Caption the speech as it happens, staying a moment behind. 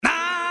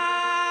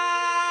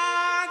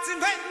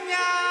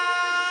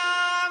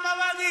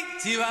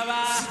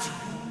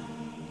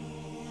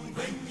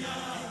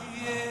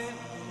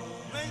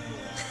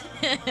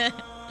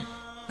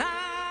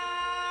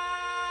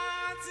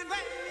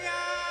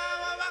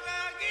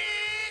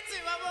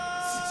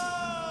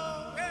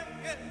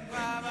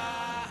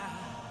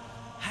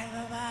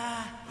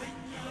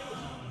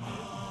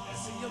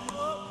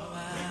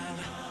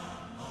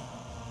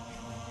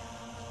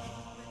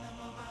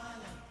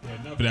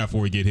Enough of that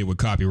before we get hit with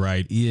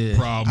copyright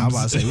problems. I'm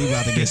about to say we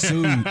about to get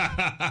sued.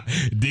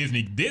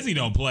 Disney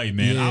don't play,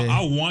 man. Yeah.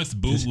 I once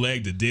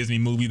bootlegged a Disney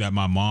movie that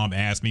my mom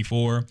asked me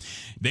for.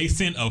 They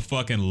sent a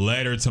fucking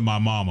letter to my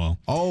mama.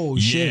 Oh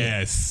shit!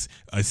 Yes,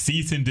 a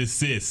cease and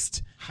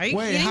desist.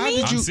 Wait, how did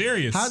you? I'm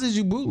serious. How did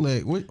you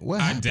bootleg?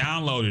 What I happened?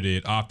 downloaded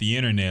it off the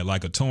internet,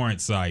 like a torrent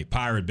site,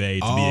 Pirate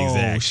Bay to be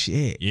exact. Oh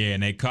shit! Yeah,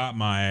 and they caught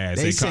my ass.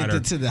 They caught sent her.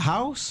 it to the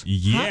house.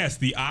 Yes,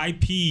 the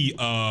IP.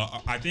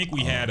 I think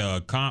we had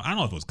a I don't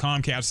know if it was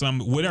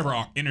Comcast, whatever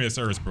our internet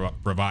service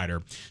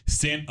provider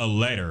sent a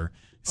letter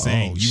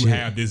saying you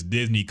have this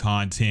Disney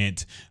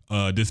content,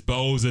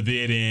 dispose of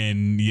it,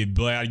 and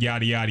yada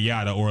yada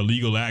yada, or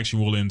legal action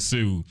will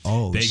ensue.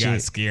 Oh, they shit.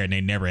 got scared and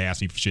they never asked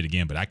me for shit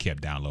again. But I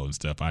kept downloading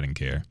stuff. I didn't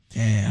care.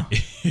 Damn,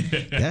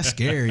 that's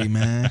scary,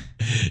 man.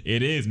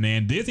 It is,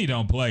 man. Disney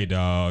don't play,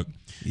 dog.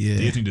 Yeah,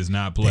 Disney does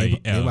not play.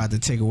 They about to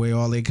take away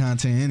all their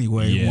content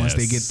anyway. Once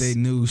they get their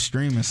new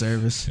streaming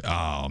service.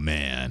 Oh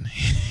man.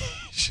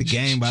 The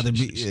game about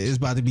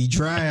to be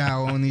dry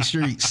out on these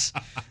streets.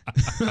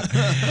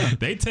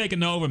 They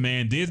taking over,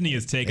 man. Disney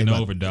is taking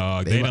over,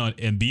 dog.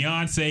 And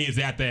Beyonce is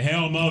at the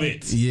helm of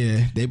it.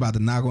 Yeah, they about to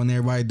knock on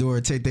everybody's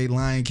door, take their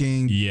Lion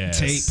King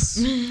tape.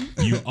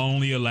 You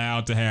only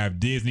allowed to have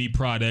Disney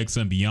products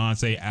and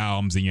Beyonce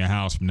albums in your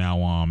house from now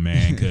on,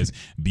 man, because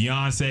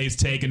Beyonce's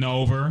taking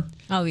over.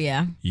 Oh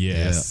yeah.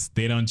 Yes,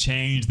 they done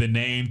changed the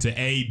name to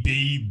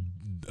A.B.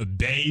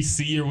 Bay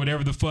C or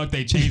whatever the fuck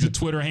they changed the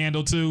Twitter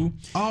handle to.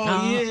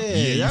 Oh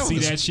yeah, you see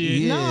that shit?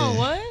 Yeah. No,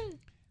 what?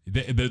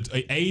 The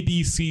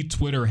ABC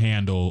Twitter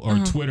handle or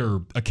Twitter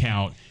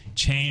account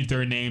changed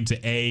their name to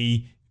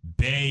A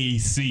Bay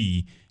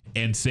C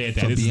and said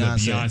that this is a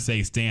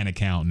Beyonce Stan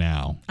account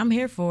now. I'm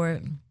here for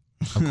it.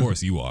 Of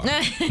course you are.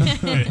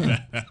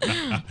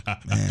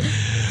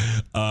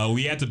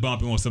 We had to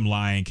bump in with some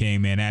Lion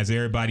King, man. As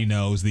everybody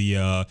knows,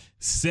 the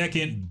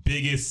second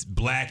biggest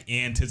black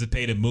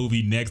anticipated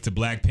movie next to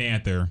Black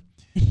Panther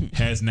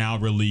has now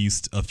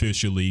released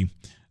officially.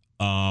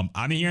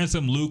 I've been hearing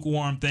some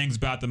lukewarm things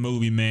about the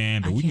movie,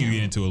 man, but we can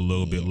get into it a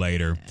little bit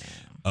later.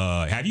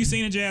 Have you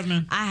seen it,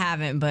 Jasmine? I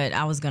haven't, but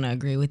I was gonna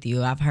agree with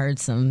you. I've heard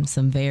some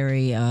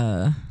very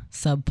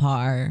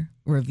subpar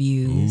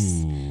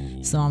reviews.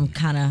 Ooh. So I'm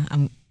kind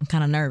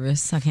of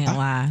nervous. I can't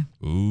lie.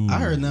 Ooh. I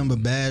heard nothing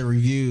but bad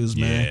reviews,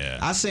 man. Yeah.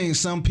 I seen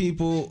some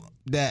people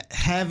that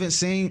haven't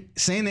seen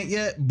it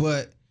yet,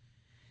 but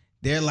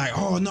they're like,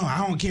 "Oh no,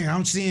 I don't care.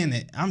 I'm seeing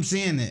it."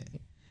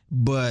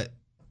 But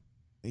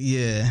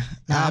yeah,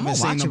 I haven't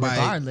seen nobody.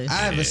 Regardless. I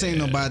haven't seen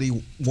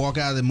nobody walk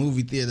out of the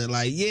movie theater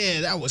like,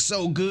 "Yeah, that was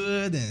so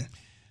good." And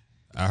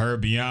I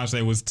heard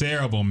Beyonce was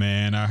terrible,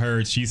 man. I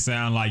heard she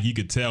sounded like you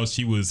could tell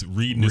she was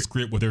reading the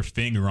script with her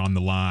finger on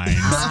the lines.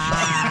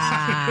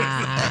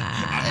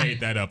 I made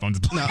that up. I'm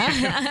just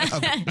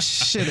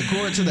shit.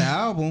 According to the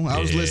album, I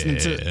was listening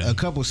to a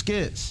couple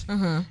skits,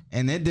 and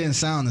it didn't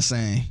sound the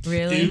same.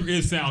 Really?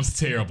 It sounds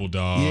terrible,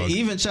 dog. Yeah,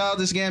 even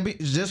Childish Gambino,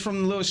 just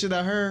from the little shit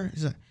I heard,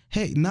 he's like,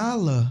 "Hey,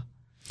 Nala,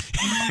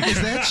 is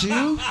that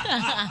you?"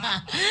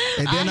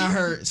 And then I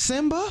heard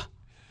Simba,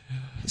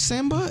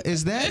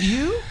 is that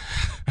you?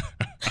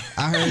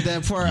 I heard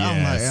that part.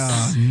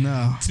 Yes. I'm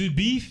like, oh no. To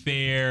be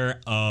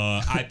fair,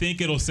 I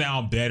think it'll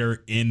sound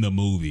better in the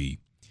movie.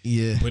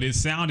 Yeah. But it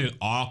sounded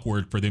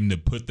awkward for them to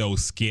put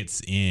those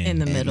skits in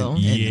the middle.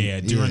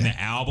 During the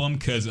album,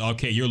 because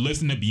you're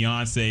listening to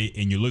Beyonce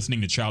and you're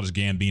listening to Childish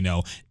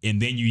Gambino,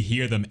 and then you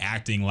hear them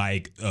acting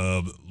like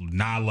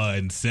Nala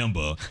and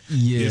Simba.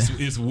 Yeah,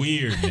 it's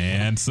weird,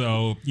 man.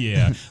 So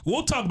yeah,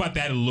 we'll talk about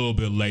that a little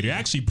bit later,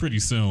 actually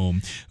pretty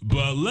soon.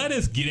 But let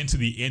us get into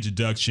the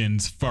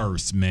introductions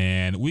first,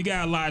 man. We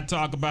got a lot to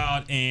talk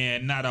about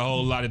and not a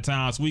whole lot of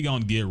time, so we're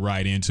gonna get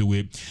right into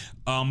it.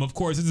 Of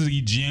course, this is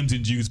the Gems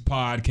and Juice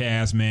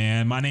podcast,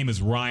 man. My name is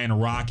Ryan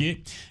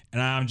Rocket,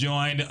 and I'm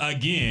joined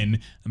again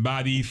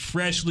by the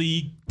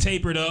freshly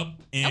tapered up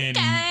and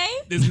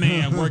this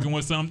man working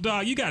with some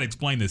dog. You got to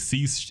explain the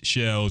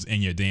seashells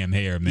in your damn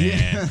hair, man.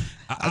 Yeah.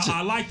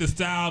 I like the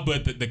style,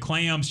 but the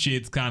clam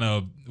shit's kind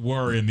of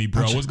worrying me,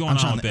 bro. What's going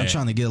on with that? I'm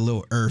trying to get a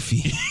little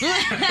earthy.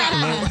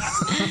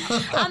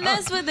 I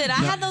mess with it. I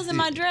had those in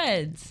my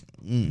dreads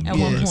at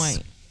one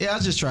point. Yeah, I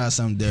just try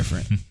something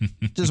different.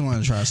 Just want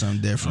to try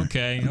something different.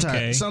 Okay. I'm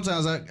tired.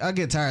 Sometimes I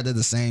get tired of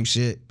the same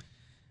shit.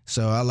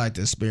 So I like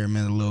to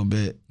experiment a little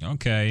bit.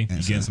 Okay. You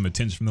getting some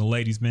attention from the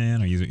ladies,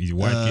 man? Or your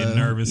wife getting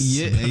nervous?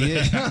 Yeah.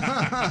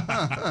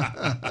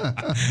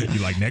 You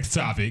like, next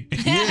topic.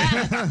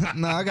 Yeah.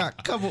 No, I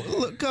got couple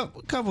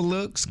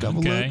looks.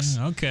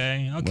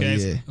 Okay.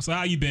 Yeah. So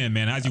how you been,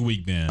 man? How's your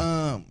week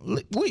been?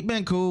 Week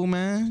been cool,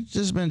 man.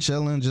 Just been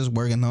chilling, just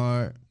working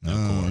hard.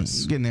 Of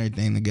course. Getting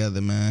everything together,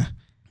 man.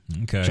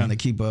 Okay. Trying to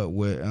keep up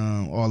with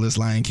all this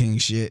Lion King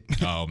shit.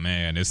 Oh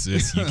man, it's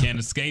you can't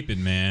escape it,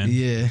 man.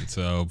 Yeah.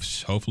 So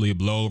hopefully it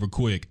blow over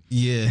quick.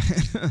 Yeah.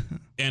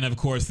 And of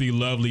course, the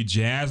lovely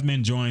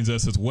Jasmine joins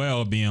us as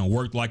well, being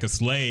worked like a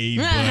slave,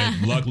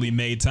 but luckily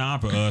made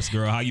time for us.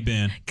 Girl, how you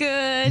been?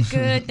 Good.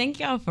 Thank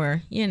y'all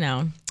for,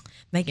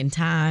 making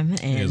time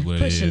and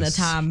pushing the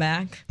time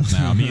back.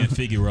 Now, me and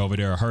Figgy were over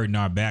there hurting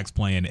our backs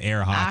playing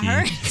air hockey.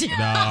 I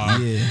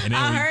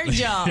heard y'all.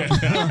 Yeah.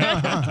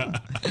 Heard y'all.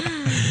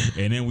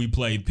 And then we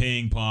played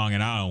ping pong,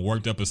 and I done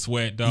worked up a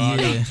sweat, dog.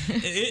 Yeah.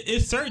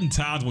 It's certain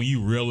times when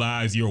you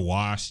realize you're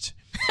washed.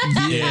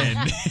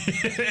 Yeah. And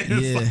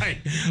it's like,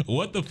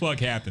 what the fuck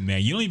happened,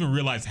 man? You don't even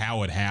realize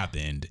how it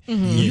happened.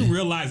 Mm-hmm. You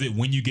realize it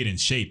when you get in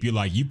shape. You're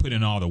like, you put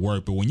in all the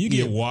work, but when you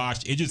get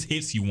washed, it just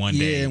hits you one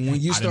day. Yeah, and when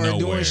you out of start doing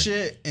nowhere.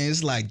 shit, and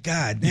it's like,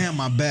 God damn,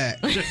 my back.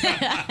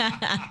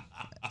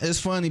 It's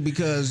funny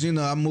because,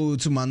 I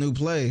moved to my new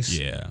place.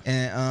 Yeah.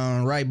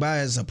 And right by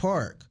is a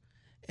park.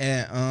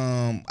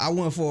 And I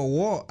went for a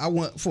walk. I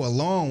went for a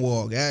long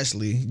walk,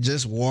 actually,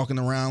 just walking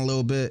around a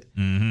little bit.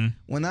 Mm-hmm.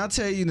 When I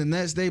tell you the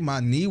next day my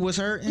knee was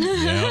hurting,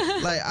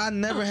 Yep. like I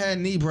never had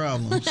knee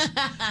problems,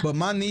 but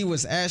my knee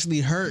was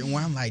actually hurting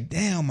where I'm like,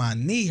 damn, my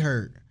knee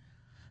hurt.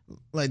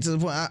 Like to the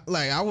point,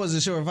 I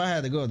wasn't sure if I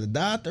had to go to the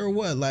doctor or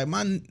what. Like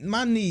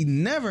my knee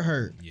never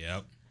hurt.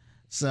 Yep.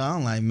 So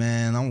I'm like,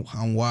 man,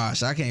 I'm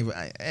washed. I can't.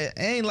 It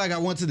ain't like I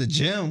went to the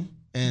gym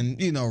and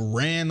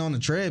ran on the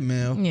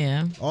treadmill.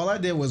 Yeah. All I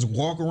did was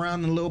walk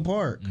around in the little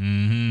park.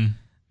 Mm-hmm.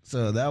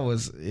 So that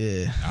was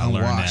I I'm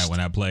learned washed. that when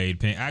I played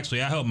ping.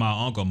 Actually, I helped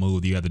my uncle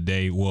move the other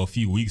day. Well, a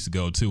few weeks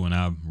ago too, and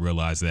I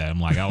realized that I'm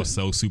like, I was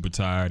so super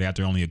tired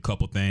after only a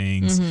couple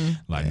things.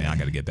 Like, man, I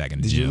got to get back in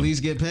the Did gym. you at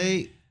least get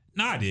paid?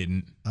 No, I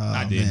didn't. Oh,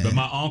 I didn't. man. But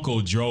my uncle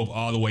drove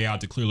all the way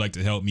out to Clear Lake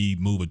to help me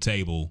move a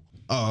table.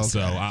 Oh, okay. So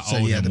I So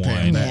owed you had him to pay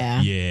one. him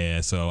back.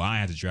 Yeah. So I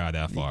had to drive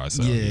that far.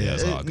 So yeah,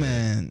 it's all good.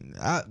 Man,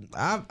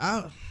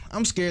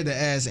 I'm scared to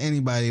ask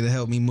anybody to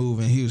help me move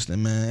in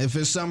Houston, man. If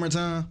it's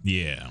summertime,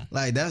 Yeah.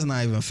 like that's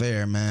not even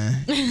fair,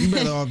 man. You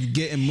better off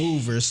getting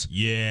movers,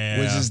 Yeah.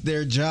 which is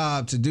their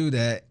job to do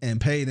that and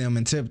pay them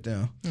and tip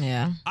them.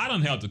 Yeah. I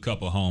done helped a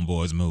couple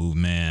homeboys move,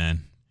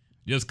 man.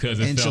 Just because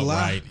it In felt July?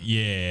 right.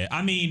 Yeah.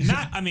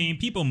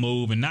 People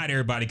move and not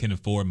everybody can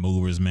afford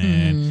movers,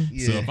 man.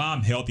 So Yeah. if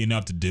I'm healthy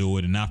enough to do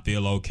it and I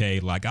feel okay,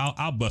 like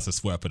I'll bust a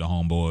sweat for the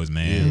homeboys,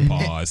 man.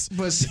 Pause.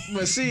 But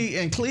see,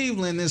 in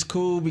Cleveland, it's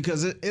cool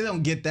because it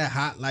don't get that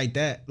hot like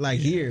that, like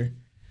here.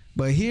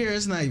 But here,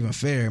 it's not even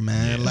fair,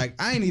 man. Yeah. Like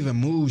I ain't even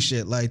move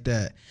shit like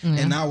that,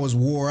 and I was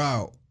wore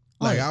out.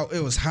 Like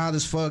it was hot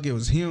as fuck. It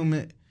was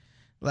humid.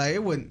 Like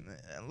it wouldn't.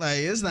 Like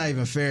it's not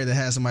even fair to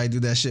have somebody do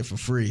that shit for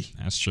free.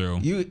 That's true.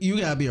 You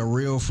gotta be a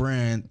real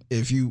friend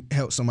if you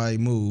help somebody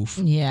move.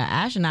 Yeah,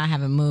 Ash and I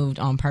haven't moved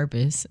on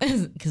purpose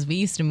because we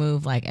used to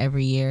move like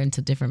every year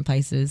into different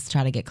places,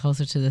 try to get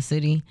closer to the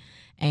city.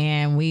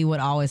 And we would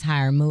always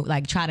try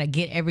to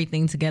get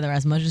everything together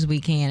as much as we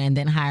can and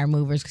then hire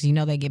movers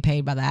because, they get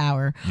paid by the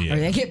hour Yeah. or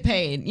they get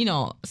paid,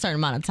 a certain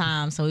amount of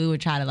time. So we would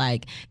try to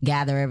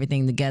gather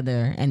everything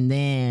together and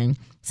then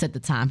set the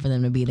time for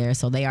them to be there.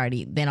 So they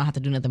don't have to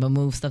do nothing but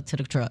move stuff to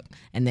the truck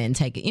and then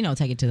take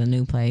it to the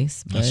new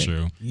place. But That's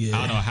true. Yeah.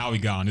 I don't know how we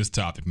got on this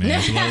topic,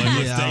 man. So let's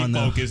Yeah, I stay don't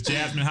know. focused.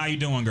 Jasmine, how you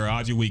doing, girl?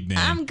 How's your week been?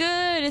 I'm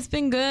good. It's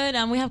been good.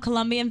 We have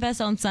Columbian Fest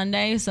on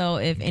Sunday. So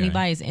if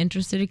anybody's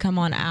interested, come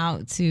on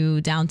out to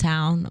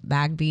downtown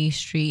Bagby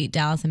Street,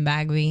 Dallas and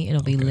Bagby.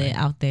 It'll be lit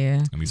out there.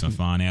 Gonna be some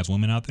fine ass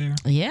women out there.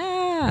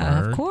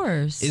 Yeah, Word. of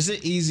course. Is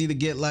it easy to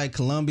get like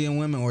Colombian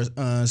women or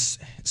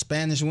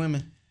Spanish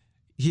women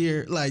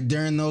here, like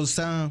during those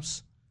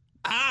times?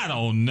 I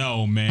don't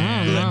know,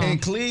 man. In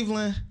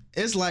Cleveland,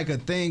 it's like a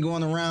thing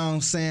going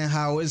around saying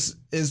how it's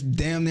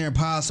damn near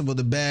impossible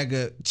to bag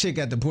a chick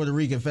at the Puerto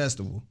Rican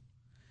festival.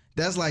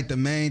 That's like the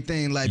main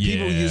thing. Like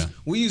Yeah.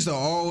 we used to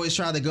always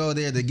try to go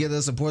there to get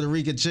us a Puerto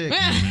Rican chick,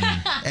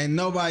 and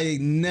nobody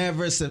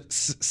never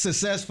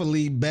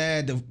successfully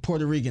bagged a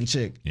Puerto Rican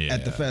chick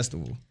at the Yeah.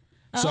 festival.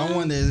 So I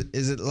wonder,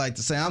 is it like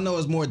the same? I know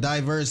it's more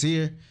diverse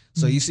here,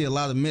 so you see a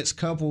lot of mixed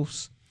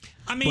couples.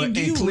 I mean, But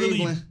do in you really?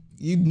 Cleveland,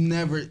 you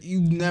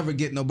never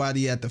get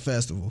nobody at the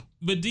festival.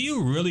 But do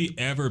you really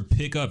ever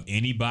pick up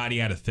anybody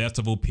at a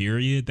festival?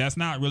 Period. That's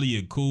not really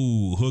a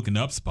cool hooking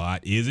up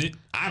spot, is it?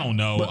 I don't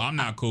know. I'm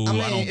not cool. I I,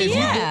 mean,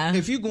 don't.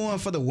 if you going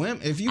for the women,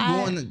 if you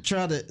going to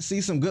try to see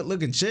some good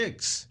looking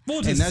chicks,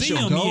 Well, to and that's see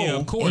your them, goal, yeah,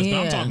 of course. But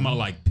I'm Yeah. talking about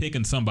like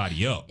picking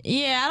somebody up.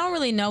 Yeah, I don't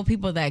really know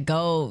people that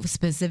go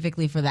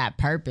specifically for that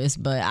purpose,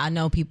 but I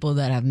know people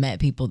that have met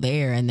people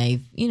there and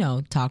they've,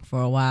 talked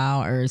for a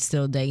while or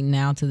still dating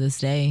now to this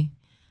day.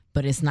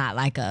 But it's not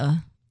like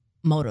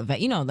motivate.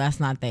 You know, that's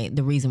not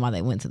the reason why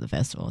they went to the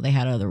festival. They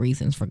had other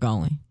reasons for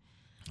going.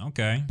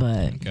 Okay.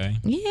 But okay.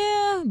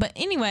 Yeah. But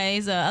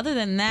anyways, other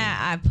than that,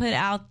 I put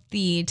out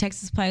the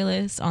Texas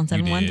playlist on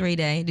 713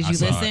 Day. Did you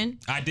listen?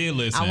 I did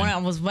listen. I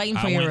was waiting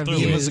for your through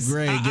review. Give us a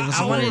grade. Give us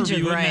a I wanted grade. to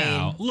review it grade.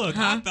 now. Look,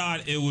 I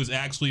thought it was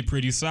actually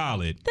pretty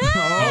solid. Hey,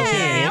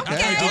 I okay. thought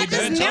you I did a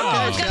just good knew I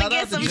job. was gonna Shout get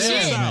out to some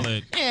Jasmine. shit.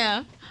 Solid.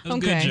 Yeah. That was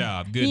Okay. Good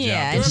job. Good Yeah, job.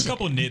 There were a it's-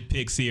 couple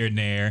nitpicks here and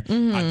there.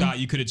 I thought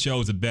you could have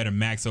chose a better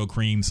Maxo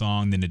Cream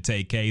song than the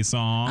Take K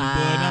song. But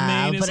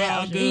I mean, it's but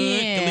all it- good. At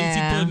least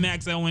yeah. you put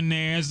Maxo in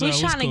there. So We're it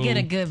was trying to get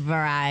cool. a good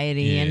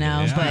variety, Yeah, you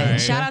know. But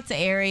alright. shout out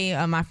to Ari,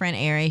 my friend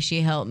Ari.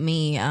 She helped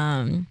me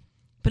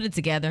put it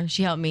together.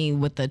 She helped me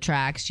with the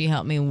tracks. She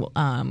helped me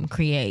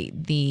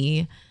create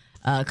the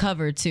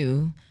cover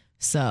too.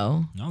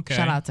 So Okay.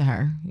 shout out to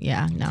her.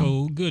 Yeah, no.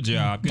 Cool. Good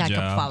job. Good Got a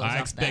couple job. followers I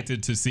off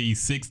expected to see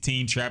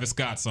 16 Travis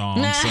Scott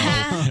songs. So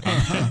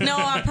No,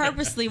 I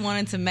purposely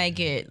wanted to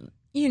make it.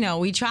 You know,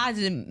 we tried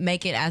to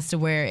make it as to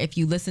where if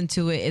you listen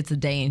to it, it's a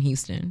day in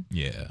Houston.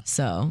 yeah.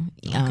 So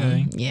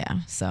Okay. yeah.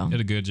 So Did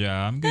a good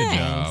job. Good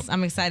thanks. job.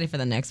 I'm excited for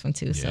the next one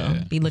too. So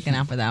Yeah. be looking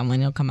out for that one.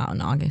 It'll come out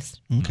in August.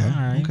 Okay. All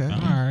right. Okay. All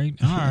right.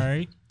 All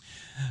right.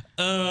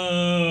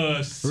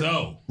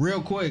 So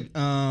Real quick,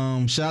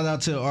 shout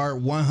out to our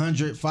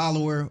 100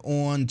 follower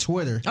on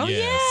Twitter. Oh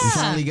Yes. We yeah.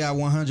 finally got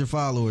 100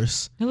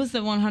 followers. Who was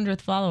the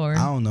 100th follower?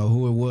 I don't know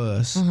who it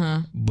was,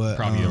 but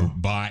probably a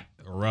bot,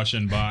 a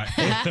Russian bot.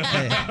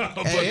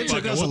 hey, it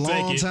took fuck it, us a we'll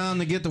take long it. time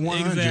to get to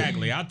 100.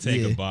 Exactly. I'll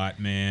take Yeah. a bot,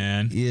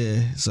 man.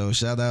 Yeah, so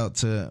shout out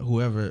to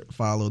whoever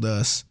followed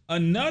us.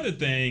 Another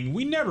thing,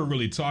 we never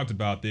really talked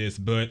about this,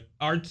 but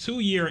our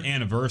 2-year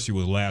anniversary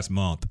was last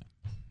month.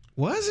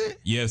 Was it?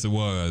 Yes, it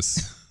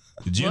was.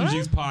 The Jim What?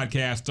 Juice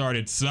podcast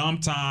started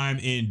sometime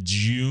in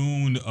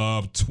June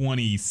of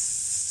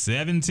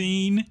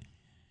 2017.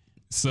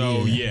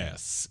 So, Yeah.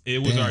 yes,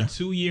 it was Damn. our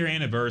 2-year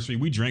anniversary.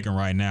 We drinking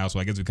right now, so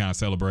I guess we're kind of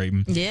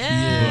celebrating. But,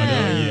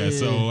 Yeah. yeah,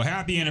 so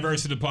happy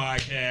anniversary to the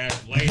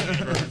podcast. Late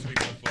anniversary,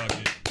 but fuck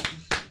it.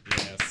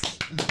 Yes.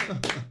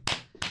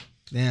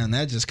 Damn,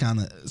 that just kind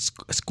of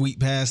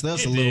squeaked past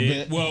us It a little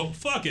did. bit. Well,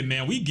 fuck it,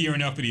 man. We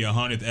gearing up for the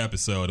 100th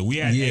episode.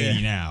 We at Yeah.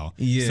 80 now.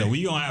 Yeah. So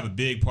we gonna have a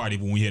big party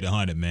when we hit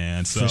 100,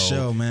 man. So For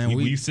sure, man.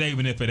 We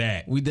saving it for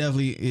that. We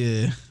definitely,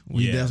 Yes.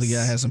 definitely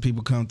gotta have some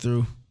people come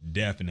through.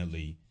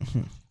 Definitely.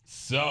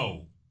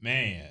 So,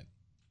 man,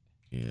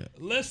 Yeah.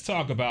 let's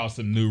talk about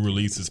some new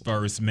releases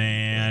first,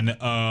 man.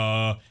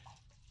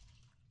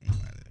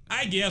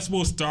 I guess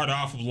we'll start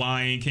off with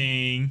Lion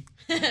King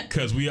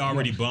because we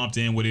already bumped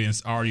in with it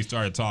and already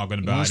started talking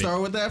Want about to it.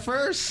 start with that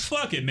first?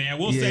 Fuck it, man.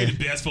 We'll Yeah. save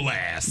the best for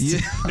last.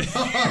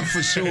 Yeah,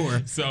 for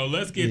sure. So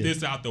let's get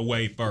this out the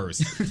way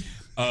first.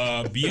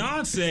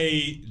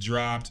 Beyonce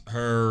dropped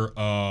her,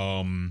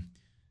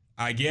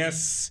 I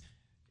guess,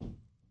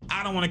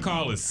 I don't want to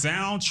call it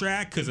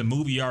soundtrack because a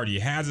movie already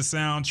has a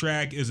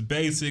soundtrack. It's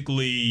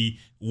basically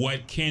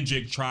what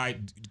Kendrick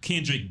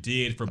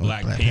did for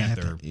Black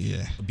Panther.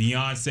 Yeah.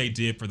 Beyonce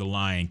did for The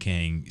Lion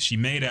King. She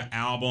made an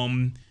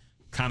album,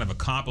 kind of a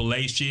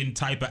compilation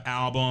type of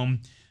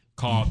album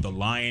called The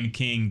Lion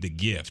King: The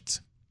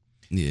Gift.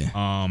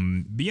 Yeah.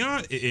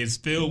 Beyond is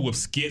filled with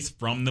skits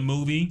from the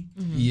movie,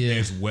 Yeah.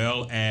 as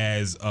well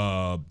as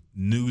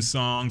new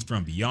songs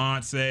from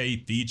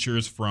Beyonce,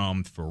 features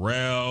from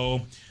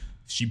Pharrell.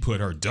 She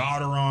put her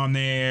daughter on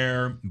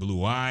there,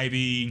 Blue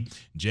Ivy,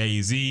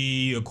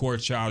 Jay-Z, of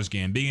course, Childish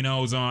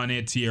Gambino's on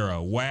it,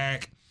 Tierra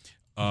Whack,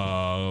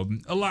 a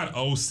lot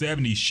of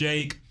 070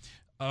 Shake,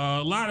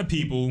 a lot of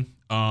people.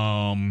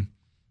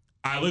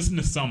 I listened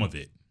to some of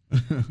it.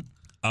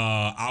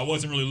 I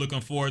wasn't really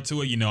looking forward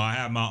to it. You know, I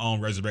have my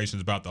own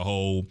reservations about the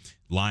whole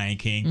Lion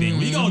King thing.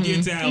 We gonna get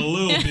into that a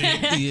little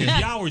bit. Yeah.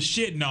 Y'all were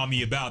shitting on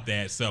me about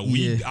that, so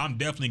I'm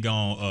definitely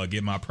gonna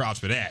get my props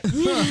for that.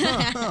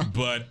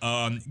 But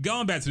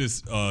going back to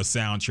this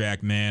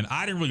soundtrack, man,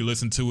 I didn't really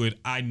listen to it.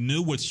 I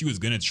knew what she was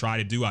gonna try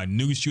to do. I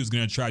knew she was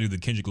gonna try to do the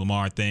Kendrick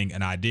Lamar thing,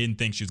 and I didn't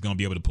think she was gonna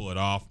be able to pull it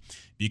off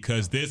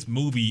because this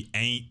movie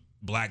ain't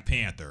Black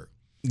Panther.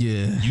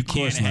 Yeah. You of can't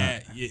course not.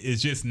 have, it's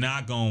just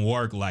not gonna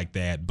work like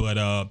that.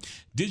 But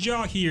did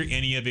y'all hear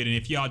any of it? And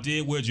if y'all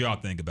did, what did y'all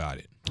think about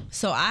it?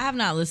 So I have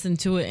not listened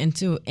to it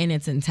in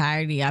its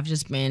entirety. I've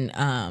just been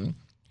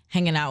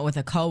hanging out with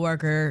a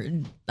coworker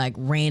like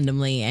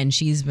randomly, and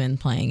she's been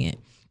playing it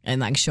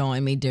and like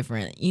showing me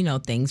different,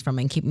 things from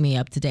it and keeping me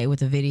up to date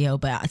with the video.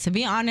 But to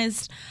be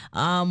honest,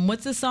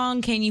 what's the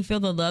song? Can You Feel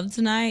the Love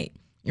Tonight?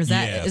 Is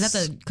that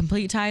the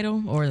complete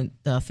title or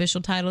the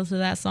official title to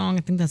that song?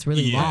 I think that's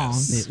really long.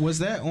 Yes. Was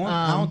that on?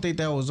 I don't think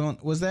that was on.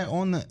 Was that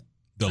on the?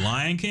 The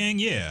Lion King,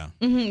 yeah.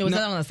 Was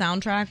that on the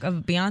soundtrack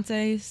of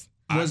Beyonce's?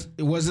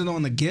 Was it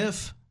on the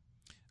GIF?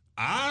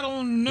 I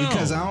don't know.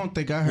 Because I don't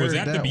think I heard Was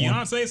that the one.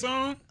 Beyonce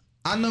song?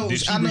 I know.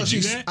 Did she I know redo she.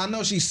 that? I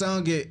know she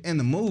sung it in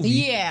the movie.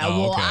 Yeah,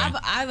 Oh,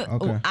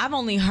 well, okay. I've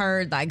only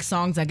heard like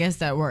songs I guess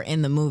that were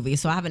in the movie,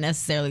 so I haven't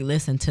necessarily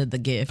listened to the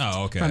gift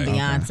Oh, okay. from Okay.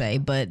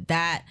 Beyonce. But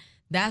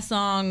That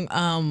song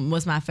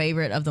was my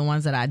favorite of the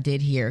ones that I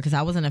did hear because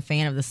I wasn't a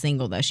fan of the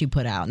single that she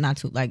put out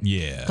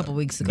a couple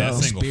weeks ago. That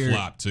single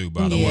flopped too,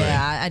 by the way.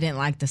 Yeah, I didn't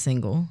like the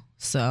single.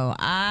 So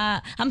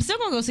I'm still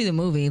gonna go see the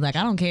movie. Like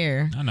I don't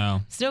care. I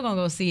know. Still gonna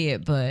go see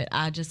it, but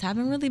I just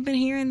haven't really been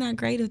hearing that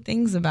great of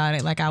things about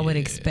it like I would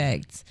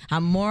expect.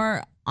 I'm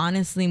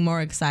honestly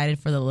more excited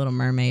for The Little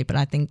Mermaid, but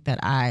I think that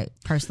I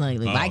personally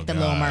like The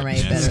Little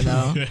Mermaid better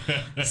though.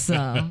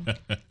 So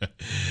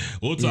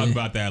we'll talk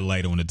about that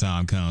later when the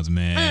time comes,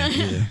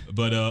 man.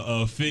 But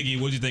Figgy,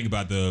 what did you think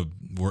about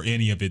or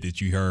any of it that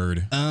you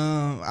heard?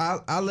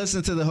 I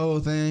listened to the whole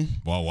thing.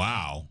 Well,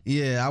 wow.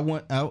 Yeah,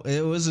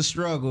 it was a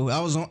struggle. I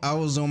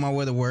was on my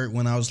way to work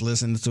when I was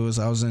listening to it,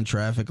 so I was in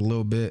traffic a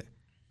little bit.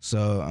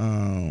 So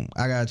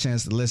I got a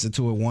chance to listen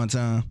to it one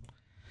time.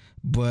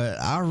 But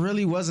I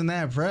really wasn't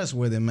that impressed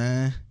with it,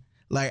 man.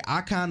 Like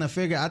I kind of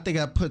figured. I think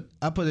I put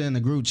it in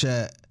the group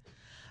chat.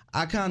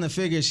 I kind of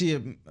figured she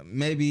had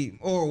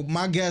or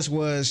my guess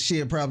was she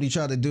had probably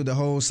tried to do the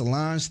whole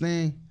Solange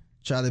thing,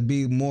 try to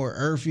be more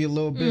earthy a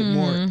little bit,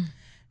 more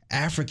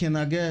African,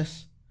 I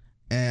guess.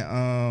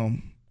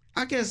 And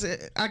I guess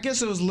it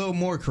was a little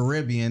more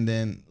Caribbean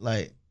than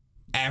like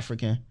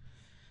African.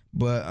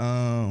 But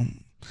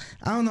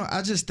I don't know.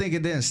 I just think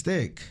it didn't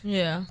stick.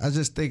 Yeah. I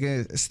just think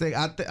it stick.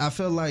 I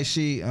feel like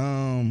she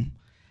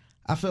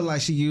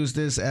used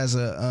this as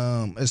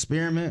a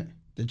experiment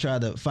to try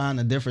to find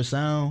a different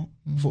sound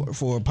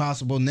for a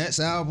possible next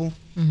album.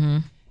 Mm-hmm.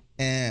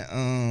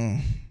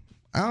 And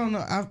I don't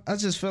know. I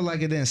just feel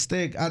like it didn't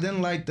stick. I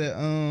didn't like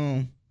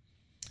I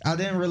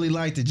didn't really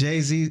like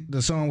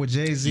the song with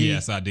Jay-Z.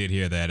 Yes, I did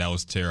hear that. That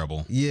was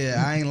terrible.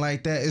 Yeah, I ain't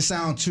like that. It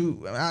sounds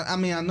too. I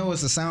mean, I know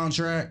it's a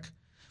soundtrack,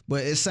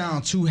 but it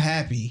sounds too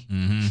happy.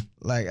 Mm-hmm.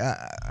 Like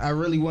I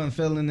really wasn't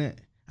feeling it.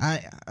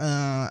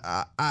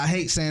 I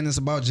hate saying this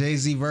about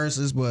Jay-Z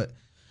verses, but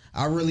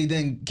I really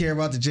didn't care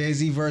about the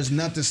Jay-Z verse.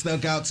 Nothing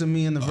stuck out to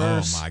me in the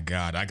verse. Oh my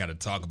God, I got to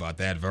talk about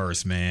that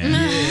verse, man.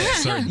 Yeah.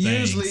 Certain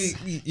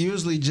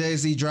usually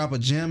Jay-Z drop a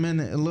gem in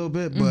it a little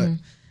bit, but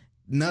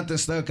nothing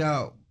stuck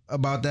out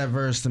about that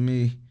verse to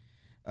me.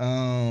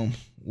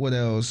 What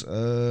else?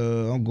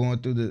 I'm going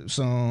through the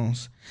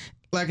songs.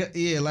 Like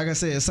I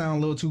said, it sounded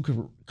a little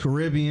too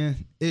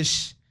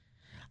Caribbean-ish.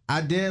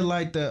 I did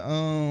like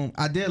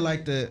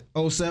the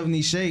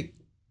 070 Shake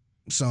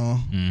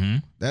song. Mm-hmm.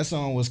 That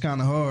song was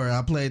kind of hard.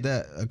 I played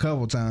that a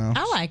couple times.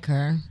 I like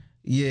her.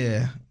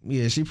 Yeah,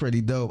 she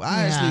pretty dope.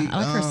 I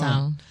like her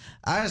sound.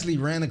 I actually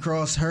ran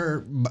across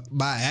her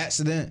by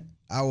accident.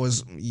 I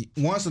was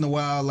once in a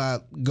while I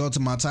go to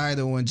my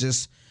Tidal and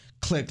just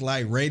click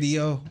like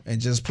radio and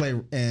just play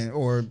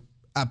or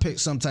I pick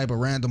some type of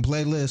random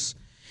playlist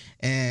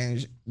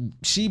and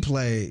she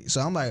played.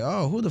 So I'm like,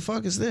 oh, who the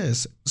fuck is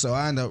this? So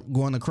I end up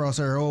going across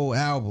her whole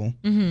album.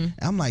 Mm-hmm.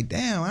 I'm like,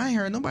 damn, I ain't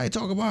heard nobody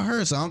talk about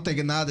her. So I'm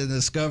thinking now to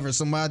discover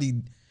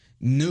somebody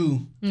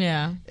new.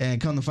 Yeah. And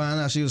come to find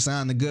out she was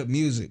sounding good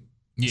music.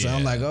 Yeah. So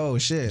I'm like, oh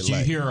shit. Did you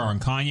hear her on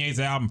Kanye's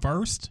album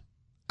first?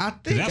 I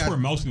think that's where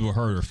most people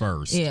heard her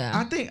first. Yeah.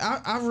 I think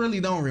I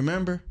really don't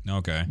remember.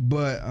 Okay.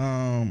 But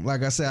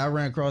like I said, I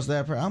ran across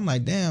that person. I'm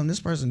like, damn, this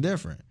person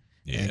different.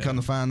 Yeah. And come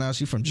to find out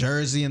she's from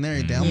Jersey and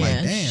everything. I'm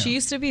like, damn. She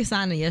used to be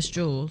signed to Yes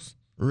Jules.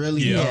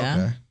 Really? Yeah.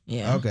 Okay.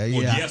 Yeah. Okay.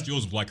 Well, yeah. Yes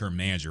Jules was like her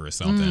manager or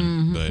something.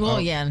 Mm-hmm.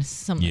 But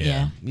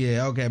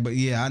Yeah. Okay. But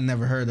yeah, I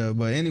never heard of it.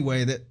 But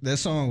anyway, that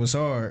song was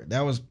hard.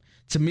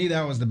 To me,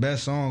 that was the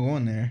best song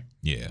on there.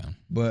 Yeah.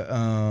 But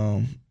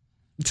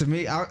to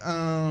me,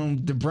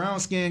 the brown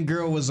skinned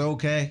girl was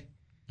okay.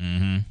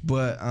 Mm-hmm.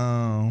 But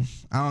I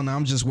don't know.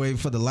 I'm just waiting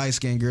for the light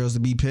skinned girls to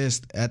be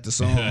pissed at the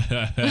song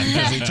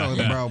because they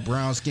talking about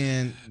brown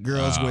skinned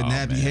girls with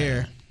nappy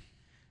hair.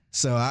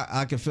 So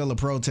I can feel a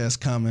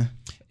protest coming.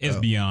 It's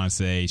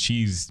Beyonce.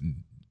 She's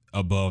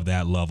above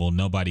that level.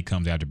 Nobody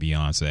comes after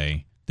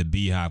Beyonce. The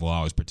Beehive will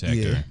always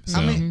protect her. So.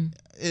 I mean,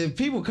 if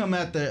people come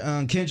after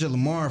Kendrick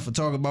Lamar for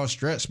talking about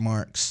stretch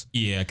marks,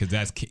 yeah, because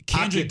that's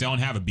Kendrick don't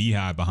have a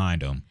beehive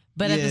behind him.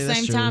 But at the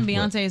same time,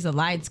 Beyonce is a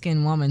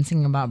light-skinned woman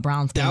singing about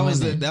brown-skinned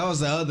women. That was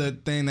the other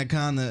thing that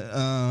kind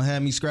of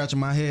had me scratching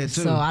my head,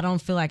 too. So I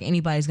don't feel like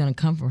anybody's going to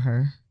come for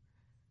her.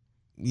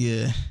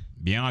 Yeah.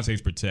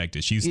 Beyonce's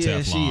protected. She's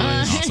Teflon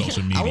on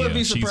social media. I wouldn't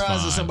be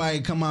surprised if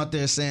somebody come out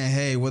there saying,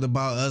 hey, what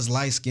about us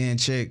light-skinned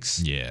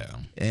chicks? Yeah.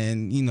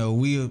 And,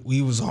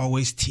 we was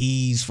always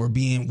teased for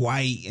being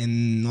white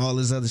and all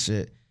this other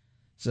shit.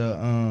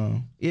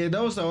 So,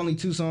 those are the only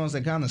two songs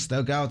that kind of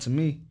stuck out to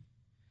me.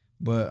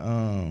 But,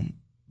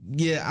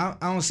 I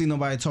don't see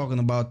nobody talking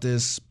about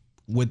this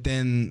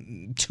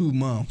within 2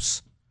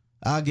 months.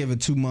 I'll give it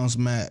 2 months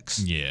max.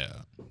 Yeah,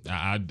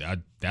 I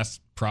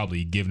that's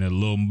probably giving it a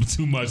little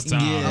too much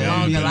time. Yeah,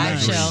 along the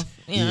live show.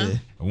 Yeah.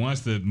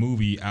 Once the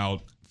movie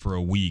out for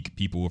a week,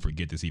 people will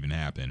forget this even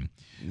happened.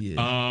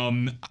 Yeah.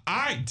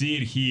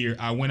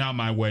 I went out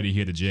my way to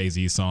hear the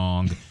Jay-Z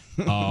song.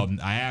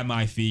 I had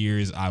my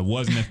fears. I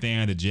wasn't a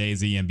fan of the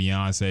Jay-Z and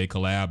Beyonce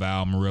collab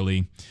album,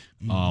 really.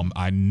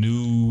 I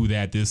knew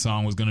that this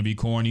song was going to be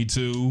corny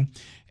too.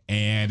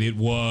 And it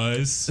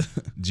was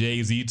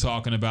Jay-Z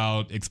talking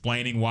about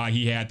explaining why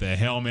he had the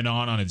helmet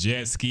on a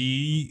jet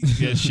ski.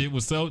 That shit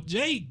was so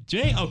Jay.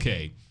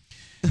 Okay.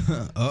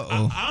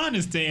 I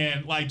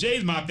understand. Like,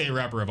 Jay's my favorite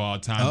rapper of all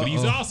time, but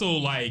he's also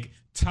like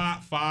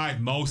top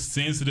 5 most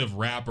sensitive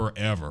rapper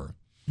ever.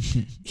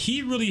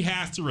 He really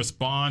has to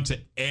respond to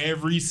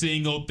every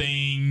single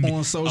thing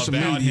on social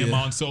about media. him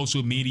on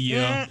social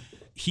media.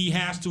 He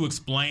has to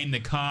explain the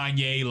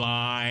Kanye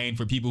line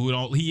for people who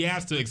don't. He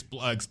has to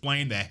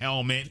explain the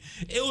helmet.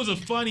 It was a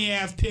funny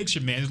ass picture,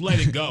 man. Just let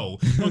it go.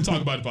 Don't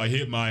talk about if I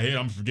hit my head,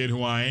 I'm gonna forget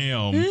who I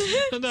am.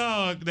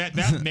 No,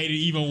 that made it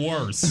even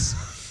worse.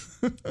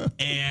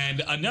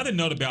 And another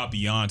note about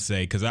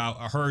Beyonce, because I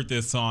heard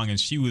this song and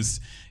she was.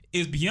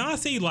 Is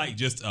Beyonce like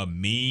just a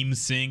meme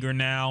singer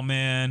now,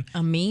 man?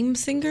 A meme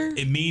singer?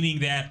 Meaning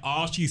that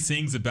all she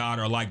sings about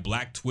are like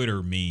Black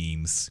Twitter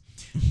memes.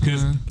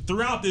 Because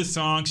throughout this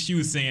song, she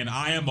was saying,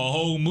 I am a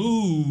whole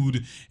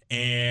mood.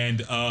 And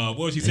what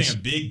was she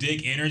saying? Big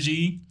dick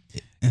energy.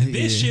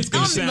 This shit's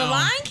going to sound. The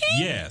Lion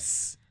King?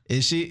 Yes.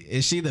 Is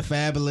she the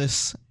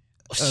fabulous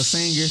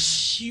singer?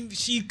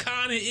 She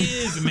kind of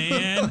is,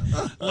 man.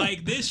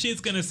 Like, this shit's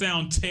going to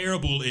sound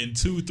terrible in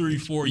 2, 3,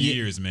 4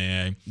 years,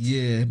 man.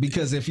 Yeah,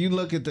 because if you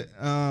look at the,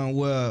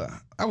 well,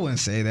 I wouldn't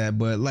say that,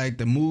 but like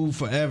the Move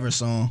Forever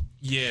song.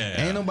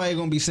 Yeah. Ain't nobody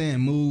gonna be saying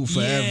Move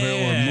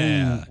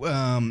Forever or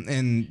Move.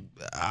 And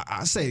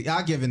I say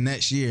I'll give it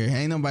next year.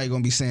 Ain't nobody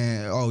gonna be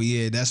saying, oh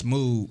yeah, that's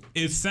Move.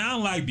 It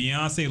sounds like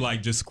Beyonce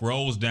like just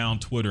scrolls down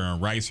Twitter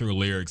and writes her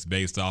lyrics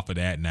based off of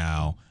that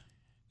now.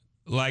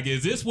 Like,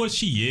 is this what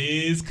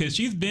she is? Because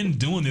she's been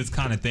doing this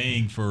kind of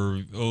thing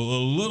for a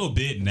little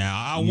bit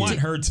now. I want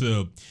her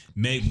to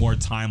make more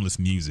timeless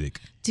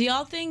music. Do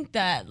y'all think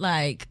that,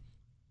 like,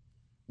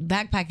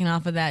 backpacking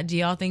off of that, do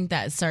y'all think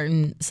that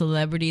certain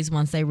celebrities,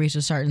 once they reach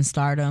a certain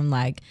stardom,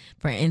 like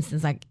for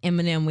instance, like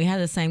Eminem, we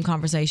had the same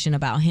conversation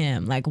about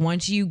him. Like,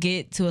 once you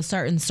get to a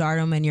certain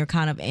stardom and you're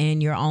kind of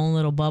in your own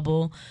little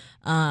bubble,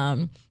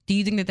 do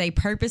you think that they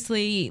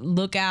purposely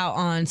look out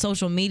on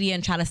social media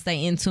and try to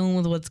stay in tune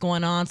with what's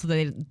going on so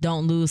they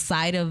don't lose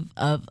sight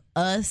of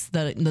us,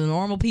 the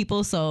normal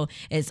people? So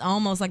it's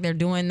almost like they're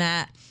doing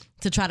that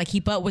to try to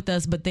keep up with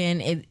us, but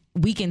then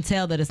we can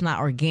tell that it's not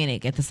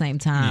organic at the same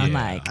time.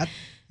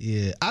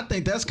 Yeah. I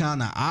think that's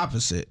kind of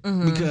opposite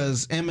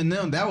because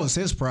Eminem, that was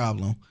his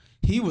problem.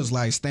 He was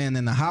like staying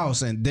in the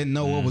house and didn't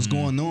know what was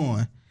going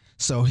on.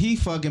 So he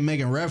fucking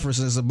making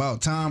references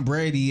about Tom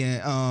Brady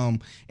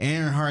and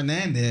Aaron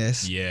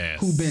Hernandez,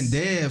 who been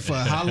dead for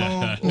how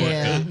long?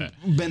 Or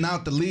been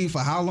out the league for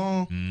how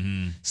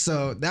long?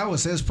 So that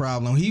was his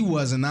problem. He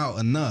wasn't out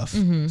enough.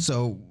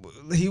 So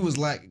he was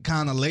like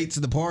kind of late to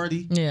the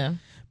party. Yeah.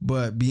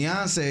 But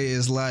Beyonce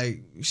is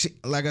like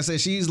I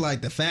said, she's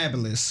like the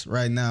fabulous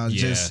right now.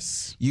 Yes.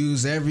 Just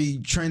use every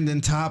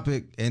trending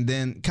topic and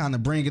then kind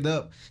of bring it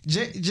up.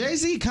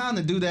 Jay-Z kind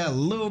of do that a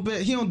little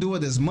bit. He don't do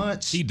it as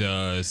much. He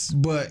does.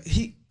 But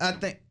I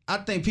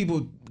think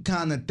people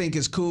kind of think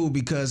it's cool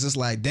because it's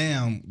like,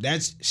 damn,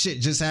 that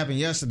shit just happened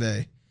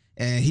yesterday.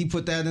 And he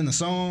put that in the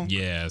song.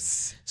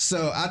 Yes.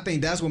 So I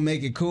think that's what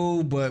make it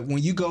cool. But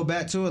when you go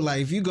back to it,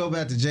 like if you go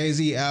back to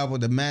Jay-Z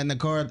album, the Magna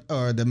Carta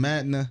or the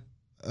Magna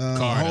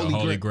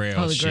Holy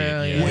Grail shit.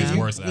 Yeah, his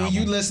worst album. When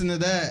you listen to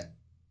that,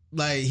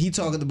 like he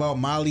talking about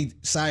Miley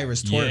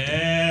Cyrus twerking.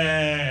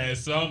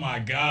 Yes. Oh my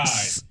God.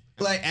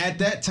 Like at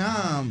that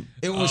time,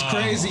 it was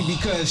crazy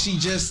because she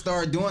just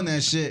started doing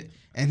that shit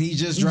and he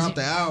just dropped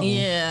the album.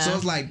 Yeah. So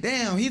it's like,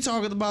 damn, he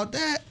talking about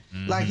that.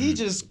 Like he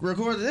just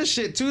recorded this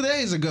shit 2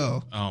 days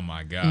ago. Oh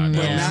my God.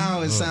 But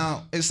now it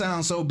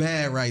sounds so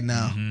bad right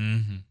now.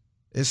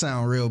 It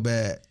sounds real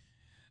bad.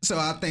 So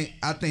I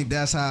think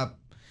that's how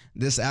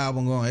this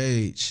album gonna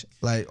age.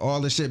 Like all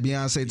the shit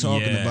Beyonce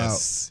talking about.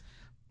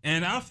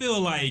 And I feel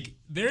like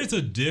there's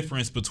a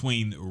difference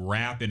between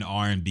rap and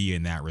R&B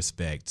in that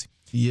respect.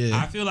 Yeah.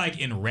 I feel like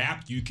in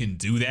rap you can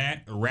do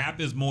that. Rap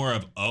is more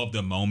of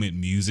the moment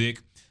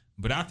music.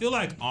 But I feel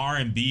like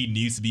R&B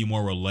needs to be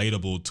more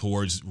relatable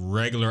towards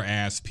regular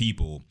ass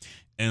people.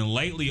 And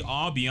lately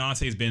all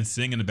Beyonce's been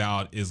singing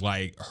about is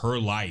like her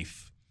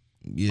life.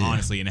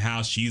 Honestly, and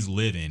how she's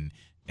living.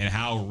 And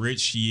how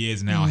rich she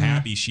is and how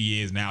happy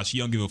she is now. She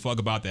don't give a fuck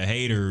about the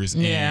haters.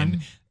 Yeah.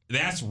 And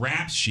that's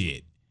rap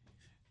shit.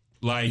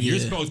 Like, you're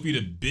supposed to be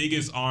the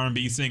biggest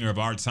R&B singer of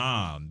our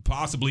time,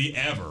 possibly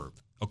ever,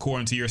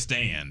 according to your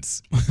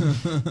stands.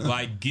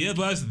 Like,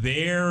 give us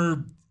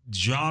their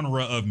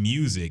genre of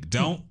music.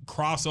 Don't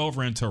cross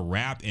over into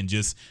rap and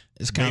just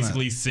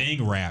basically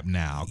sing rap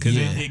now. Because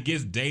it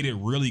gets dated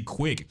really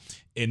quick.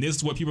 And this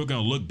is what people are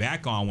going to look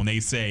back on when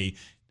they say,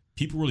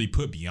 people really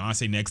put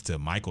Beyonce next to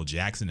Michael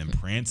Jackson and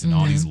Prince and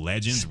all these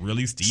legends.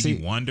 Really,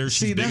 Stevie Wonder,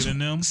 she's bigger than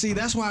them. See,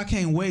 that's why I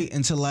can't wait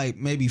until like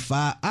maybe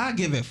 5. I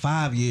give it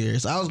 5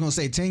 years. I was gonna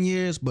say 10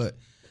 years, but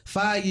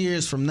 5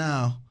 years from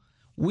now,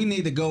 we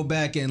need to go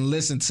back and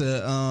listen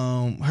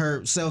to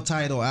her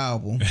self-titled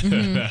album,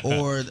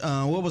 or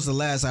what was the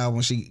last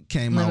album she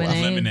came out with?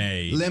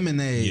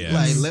 Lemonade. Yes.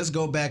 Like, let's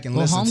go back and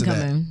listen to that.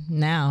 Homecoming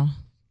now.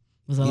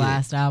 was the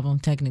last album,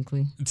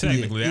 technically.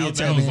 Technically, Yeah,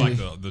 that was like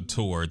the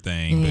tour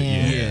thing. But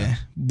Yeah,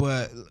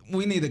 but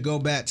we need to go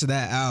back to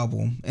that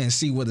album and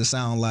see what it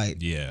sound like.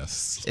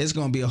 Yes. It's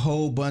gonna be a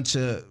whole bunch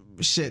of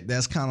shit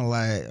that's kind of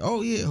like,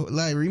 oh yeah,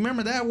 like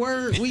remember that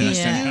word we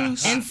used to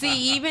use? And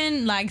see,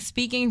 even like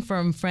speaking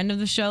from friend of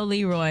the show,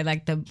 Leroy,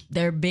 like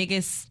their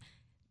biggest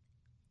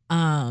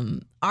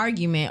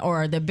argument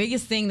or the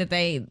biggest thing that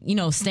they,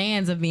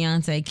 stands of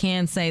Beyonce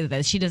can say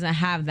that she doesn't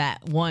have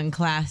that one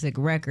classic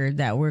record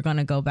that we're going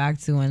to go back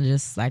to and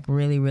just like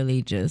really,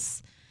 really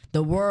just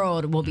the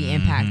world will be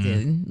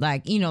impacted.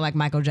 Like, like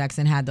Michael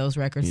Jackson had those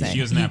records that She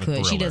doesn't he have a could.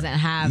 She Thriller. doesn't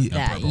have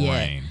that Purple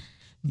yet. Rain.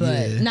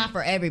 But not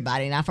for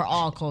everybody, not for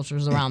all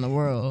cultures around the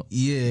world.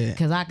 Yeah,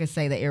 Because I could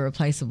say that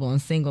Irreplaceable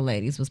and Single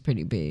Ladies was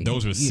pretty big.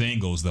 Those are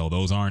singles, though.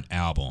 Those aren't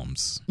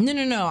albums. No.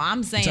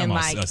 I'm saying Talking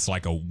like, about it's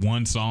like a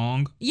one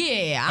song.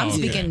 yeah, I'm Okay.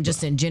 speaking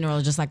just in general,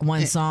 just like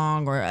one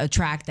song or a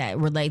track that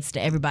relates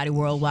to everybody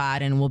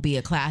worldwide and will be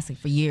a classic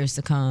for years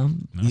to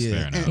come. That's Yeah.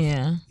 fair enough.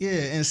 Yeah.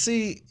 yeah, and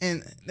see,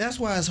 and that's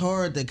why it's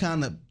hard to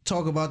kind of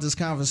talk about this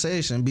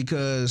conversation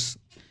because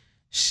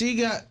she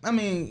got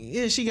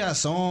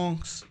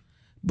songs.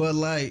 But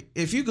like,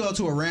 if you go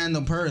to a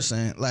random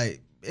person,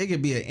 like it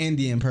could be an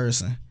Indian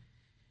person,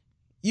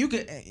 you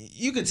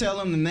could tell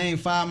them to name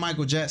 5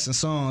 Michael Jackson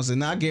songs,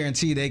 and I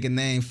guarantee they can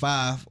name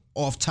 5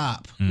 off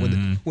top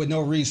with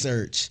no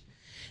research.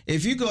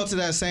 If you go to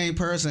that same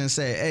person and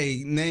say,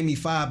 "Hey, name me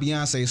 5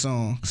 Beyonce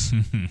songs,"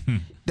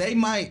 they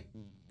might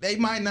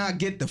not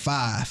get the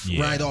 5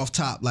 right off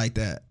top like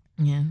that.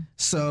 Yeah.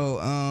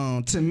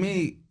 So to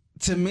me,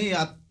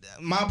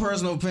 my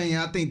personal opinion,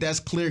 I think that's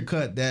clear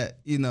cut that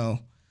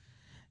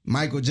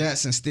Michael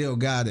Jackson still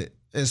got it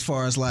as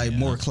far as like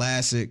more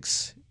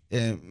classics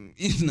and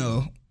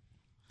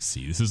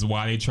See, this is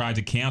why they tried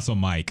to cancel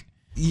Mike.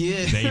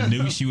 Yeah, They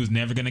knew she was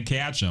never going to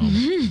catch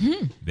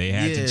him. They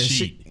had to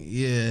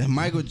cheat.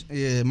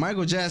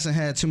 Michael Jackson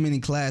had too many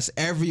classics.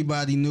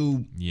 Everybody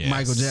knew Yes.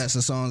 Michael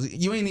Jackson songs.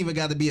 You ain't even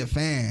got to be a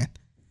fan.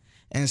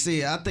 And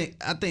see, I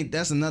think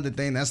that's another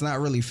thing that's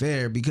not really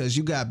fair because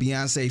you got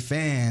Beyonce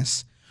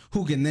fans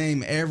who can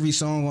name every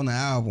song on the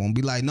album.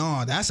 Be like,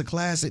 no, that's a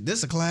classic.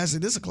 This a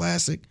classic. This a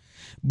classic.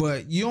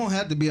 But you don't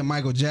have to be a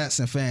Michael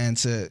Jackson fan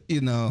to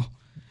not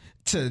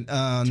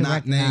name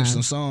recognize.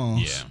 some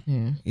songs.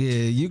 Yeah. Yeah,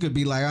 you could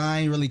be like, I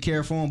ain't really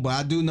care for him, but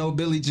I do know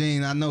Billie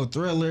Jean. I know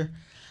Thriller.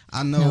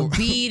 I know. No,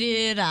 Beat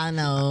It. I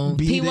know.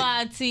 Beat It.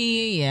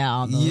 PYT. Yeah,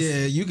 all those.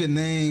 Yeah, you could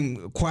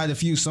name quite a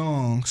few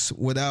songs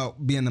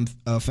without being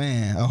a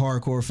fan, a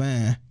hardcore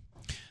fan.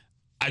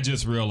 I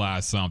just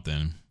realized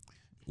something.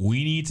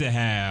 We need to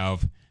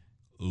have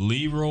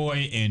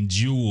Leroy and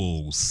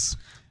Jules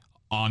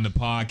on the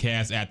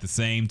podcast at the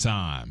same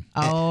time.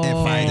 Oh.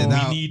 And fight it We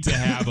out. need to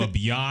have a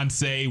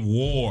Beyonce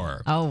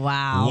war. Oh,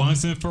 wow.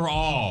 Once and for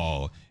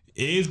all.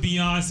 Is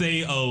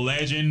Beyonce a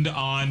legend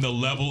on the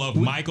level of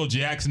Michael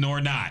Jackson or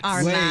not?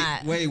 Or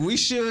not. Wait, we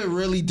should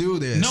really do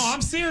this. No,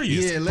 I'm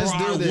serious. Yeah, let's For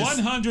do our this.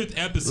 100th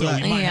episode,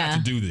 Like- we might Yeah.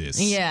 have to do this.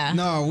 Yeah.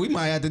 No, we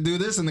might have to do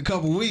this in a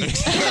couple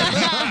weeks.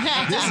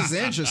 This is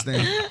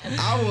interesting.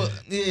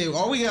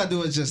 All we gotta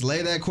do is just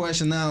lay that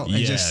question out and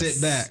just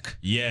sit back.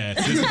 Yes.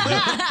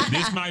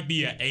 This might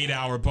be an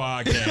 8-hour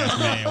podcast,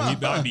 man. We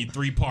about to be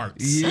 3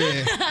 parts.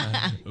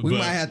 Yeah. We But-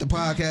 might have to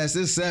podcast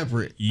this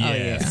separate.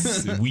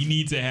 Yes. We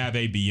need to have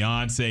a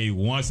Beyonce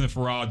once and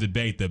for all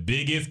debate. The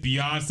biggest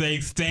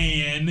Beyonce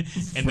stan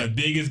and the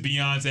biggest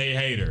Beyonce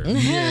hater.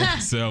 Yeah.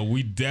 So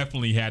we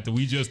definitely had to.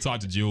 We just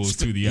talked to Jules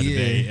too the other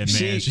day, and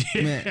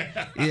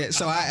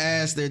So I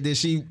asked her, did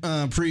she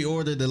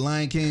pre-order the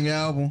Lion King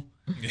album?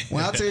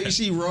 When I tell you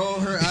she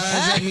rolled her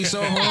eyes at me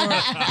so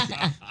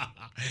hard.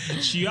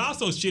 she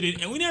also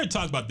shitted, and we never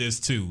talked about this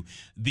too.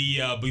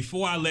 The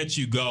Before I Let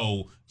You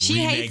Go She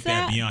remake hates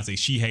that? Beyonce.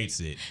 She hates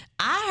it.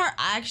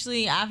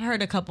 I've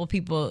heard a couple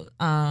people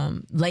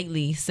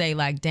lately say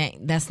like,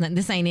 "Dang,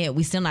 this ain't it.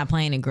 We still not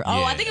playing it."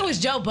 Oh, I think it was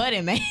Joe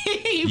Budden, man.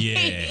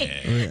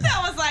 Yeah.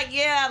 I was like,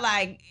 yeah,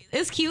 like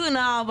it's cute and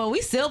all, but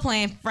we still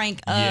playing Frank.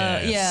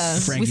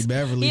 Yes. Frankie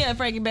Beverly. Yeah,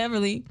 Frankie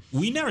Beverly.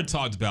 We never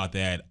talked about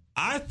that.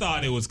 I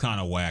thought it was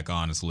kind of whack,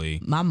 honestly.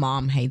 My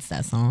mom hates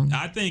that song.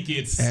 I think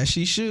it's As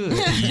she should.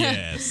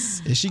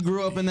 yes. If she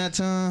grew up in that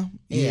time,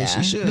 yeah,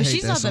 she should. But hate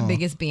she's that not song. the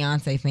biggest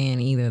Beyonce fan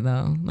either,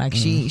 though. Like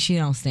she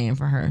don't stand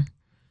for her.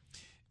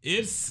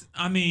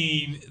 I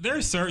mean,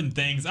 there's certain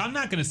things. I'm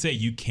not going to say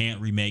you can't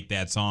remake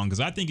that song because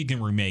I think you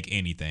can remake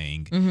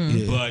anything.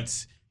 Yeah.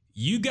 But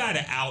you got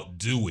to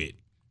outdo it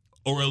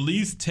or at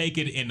least take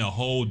it in a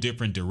whole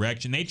different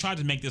direction. They tried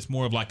to make this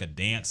more of like a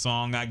dance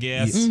song, I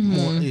guess.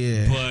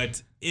 Yeah.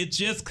 But it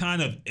just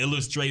kind of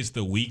illustrates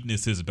the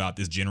weaknesses about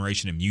this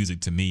generation of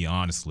music to me,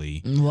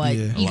 honestly. What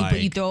Yeah. you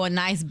Like- throw a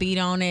nice beat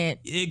on it.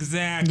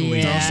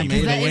 Exactly. Yeah, some 'cause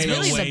it's 808s.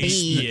 really the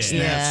beat.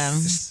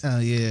 Yes.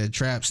 Yeah,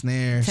 trap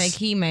snares.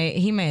 He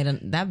made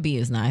that beat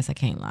is nice. I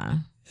can't lie.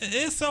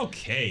 It's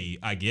okay,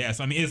 I guess.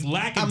 I mean, it's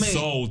lacking I mean,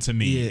 soul to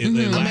me. Yeah.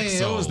 It I lacks mean,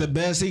 soul. it was the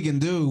best he can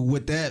do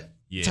with that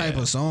Yeah. type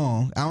of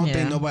song. I don't Yeah.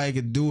 think nobody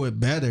could do it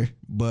better,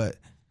 but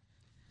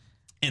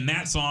And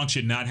that song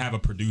should not have a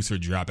producer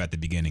drop at the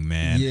beginning,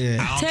 man. Yeah.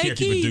 I don't care if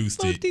he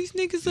produced fuck it. these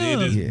niggas It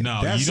up. is- Yeah.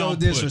 No, That's you so don't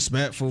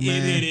disrespectful,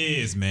 man. It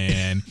is,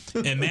 man.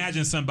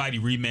 Imagine somebody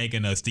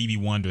remaking a Stevie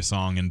Wonder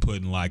song and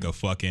putting like a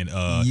fucking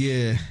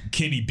Yeah.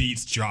 Kenny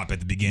Beats drop at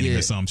the beginning Yeah.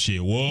 or some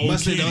shit. Whoa,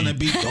 Must have Kenny. done a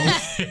beat though.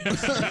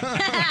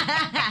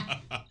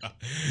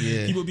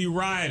 Yeah. People be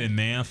rioting,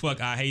 man.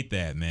 Fuck, I hate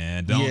that,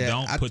 man.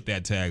 Don't put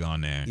that tag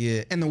on there.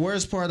 Yeah, and the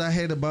worst part I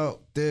hate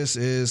about this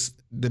is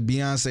the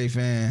Beyonce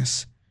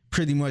fans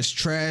pretty much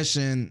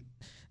trashing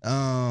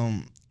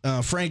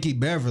Frankie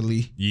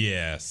Beverly.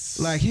 Yes.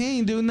 Like he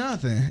ain't do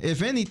nothing.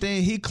 If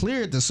anything, he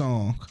cleared the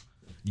song.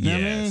 You know what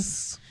I mean?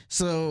 yes.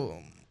 So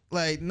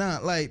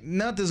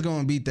nothing's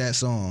gonna beat that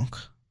song.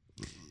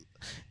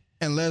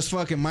 Unless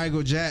fucking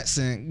Michael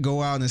Jackson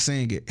go out and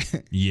sing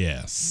it.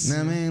 Yes. You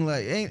know what I mean?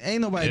 Like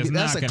ain't nobody It's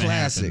that's not a gonna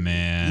classic. happen,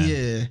 man.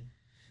 Yeah.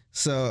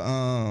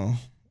 So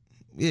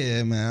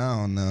yeah, man, I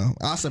don't know.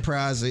 I'm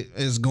surprised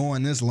it's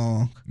going this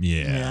long.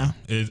 Yeah.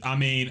 Yeah.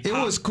 It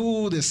was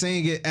cool to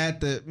sing it at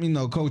the,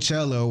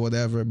 Coachella or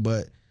whatever,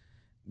 but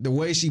the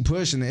way she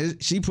pushing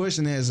it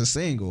as a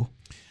single.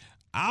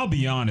 I'll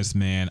be honest,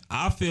 man.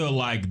 I feel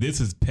like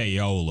this is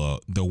payola,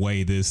 the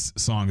way this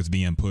song is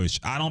being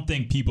pushed. I don't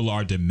think people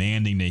are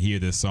demanding to hear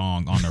this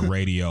song on the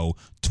radio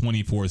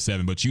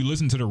 24/7, but you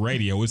listen to the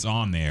radio, it's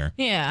on there.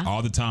 Yeah.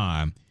 All the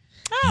time.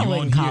 I You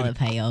wouldn't won't call hear it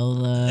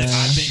payola.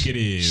 I think it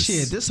is.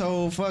 Shit, this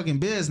whole fucking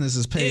business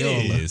is It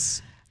payola.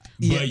 is.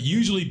 Yeah. But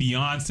usually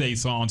Beyonce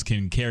songs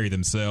can carry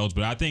themselves,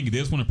 but I think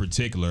this one in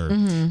particular,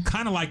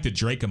 kind of like the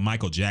Drake and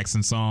Michael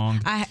Jackson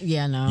song.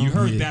 No. You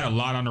heard that a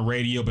lot on the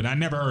radio, but I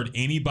never heard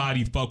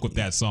anybody fuck with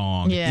that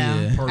song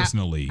Yeah.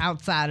 personally.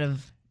 Outside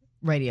of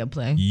radio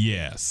play.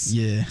 Yes.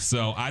 Yeah.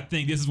 So I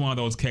think this is one of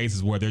those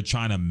cases where they're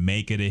trying to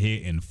make it a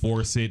hit and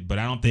force it, but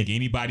I don't think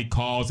anybody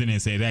calls in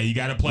and says, "Hey, you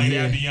got to play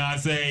that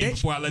Beyonce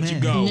before I let you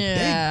go."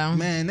 Yeah.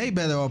 They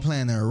better all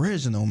playing the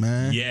original,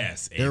 man.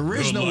 Yes. The and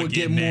original good luck would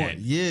get getting more. that.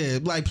 Yeah,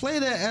 like play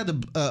that at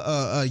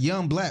a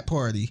young black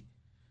party,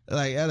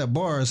 like at a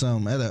bar or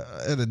something,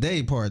 at a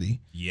day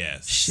party.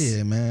 Yes.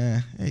 Shit,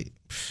 man. Hey.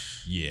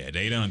 Yeah,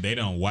 they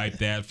don't wipe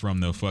that from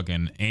the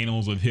fucking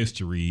annals of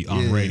history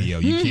on Yeah. radio.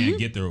 You can't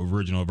get the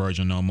original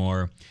version no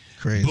more.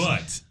 Crazy.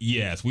 But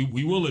yes, we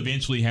will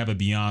eventually have a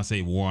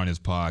Beyonce war on this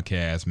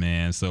podcast,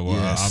 man. So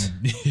Yes.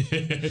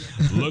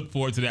 look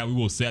forward to that. We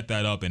will set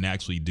that up and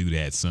actually do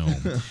that soon.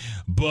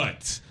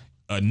 But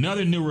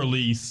another new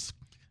release,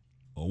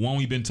 one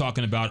we've been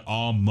talking about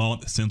all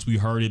month since we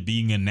heard it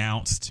being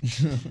announced.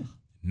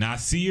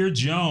 Nasir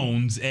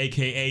Jones,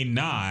 a.k.a.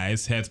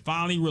 Nas, has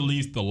finally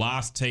released The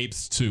Lost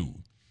Tapes 2.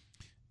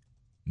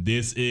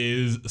 This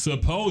is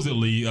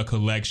supposedly a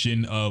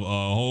collection of a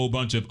whole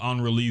bunch of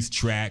unreleased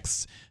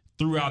tracks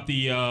throughout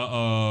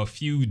the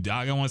few,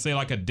 I don't want to say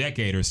like a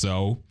decade or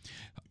so.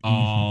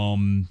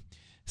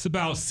 It's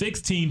about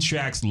 16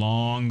 tracks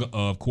long,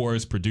 of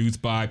course,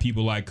 produced by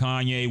people like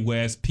Kanye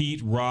West,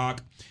 Pete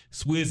Rock,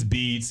 Swizz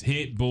Beatz,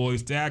 Hit Boy,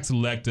 Stack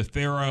Selecta,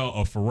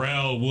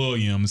 Pharrell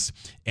Williams,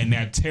 and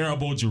that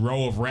terrible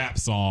Jero of Rap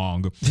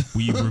song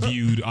we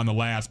reviewed on the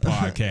last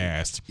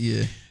podcast.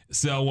 Yeah.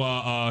 So,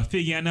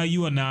 Figgy, I know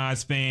you a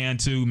Nas fan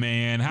too,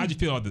 man. How'd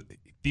you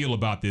feel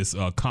about this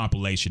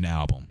compilation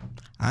album?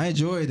 I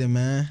enjoyed it,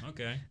 man.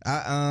 Okay.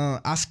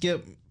 I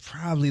skipped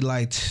probably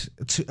like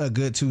a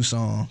good 2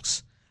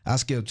 songs. I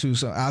skipped 2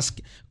 songs.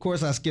 Of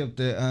course, I skipped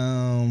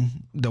the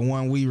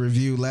one we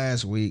reviewed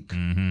last week.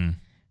 Mm-hmm.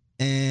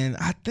 And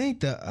I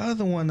think the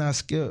other one I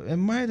skipped, it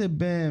might have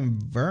been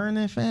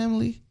Vernon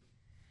Family.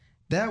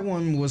 That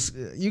one was,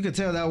 you could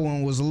tell that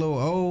one was a little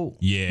old.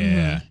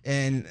 Yeah.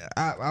 And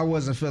I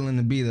wasn't feeling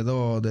the beat at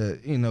all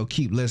to,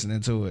 keep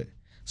listening to it.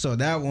 So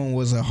that one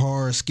was a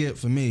hard skip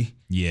for me.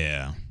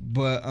 Yeah.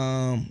 But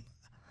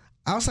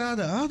outside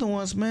the other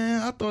ones,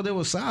 man, I thought it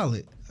was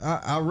solid.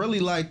 I really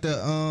like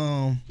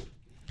the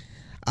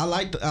I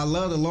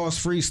love the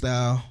Lost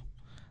Freestyle.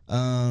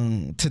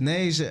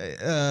 Tanasia,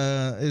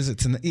 is it?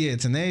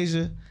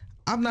 Tanasia.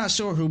 I'm not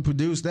sure who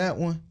produced that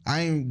one.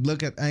 I ain't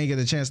get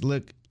a chance to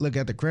look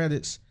at the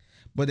credits,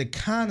 but it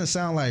kind of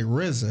sound like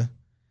RZA.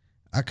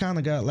 I kind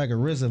of got like a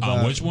RZA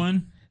vibe. Which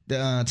one? The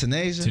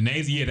Tanasia.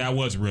 Tanasia, yeah, that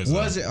was RZA.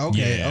 Was it?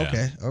 Okay,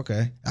 Yeah.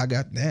 okay. I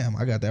got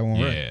that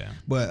one right. Yeah.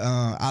 But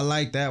I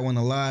like that one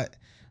a lot.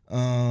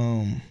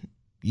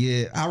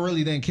 Yeah, I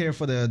really didn't care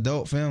for the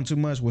adult film too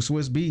much with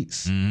Swizz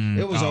Beatz. Mhm.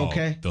 It was Oh,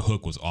 okay. The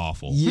hook was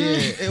awful. Yeah,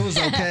 it was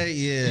okay.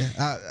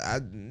 Yeah,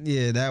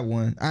 yeah, that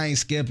one. I ain't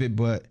skip it,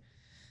 but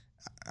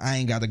I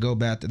ain't got to go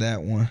back to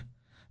that one.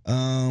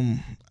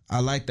 I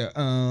like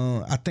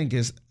I think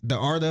it's the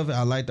art of it.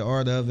 I like the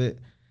art of it.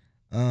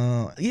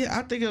 Yeah,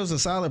 I think it was a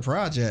solid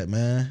project,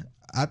 man.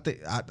 I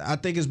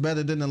think it's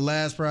better than the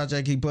last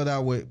project he put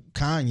out with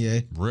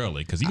Kanye.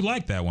 Really? Because you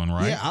like that one,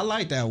 right? Yeah, I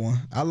like that one.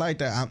 I like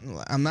that.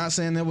 I'm not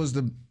saying it was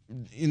the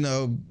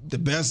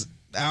best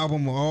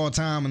album of all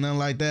time and nothing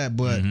like that,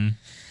 but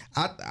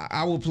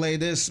I will play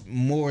this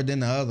more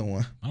than the other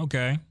one.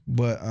 Okay.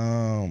 But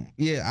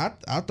yeah,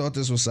 I thought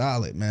this was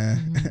solid,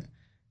 man.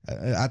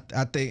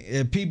 I think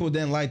if people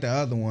didn't like the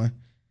other one,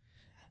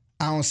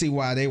 I don't see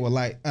why they would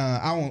like.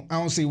 I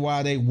don't see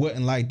why they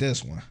wouldn't like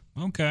this one.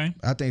 Okay.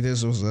 I think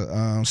this was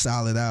a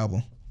solid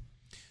album.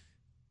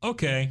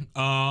 Okay.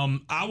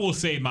 I will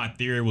say my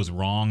theory was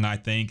wrong, I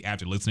think,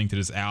 after listening to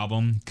this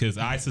album, because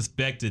I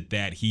suspected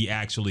that he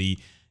actually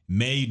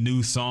made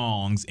new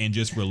songs and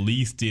just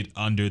released it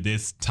under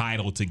this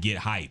title to get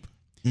hype.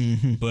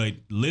 Mm-hmm. But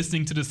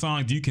listening to the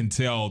songs, you can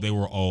tell they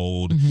were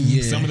old. Mm-hmm.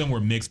 Yeah. Some of them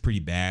were mixed pretty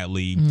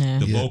badly. Yeah.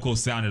 The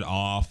vocals sounded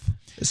off.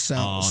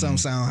 Some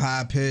sound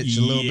high pitched,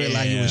 a little bit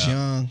like he was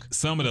young.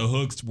 Some of the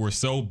hooks were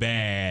so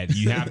bad,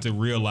 you have to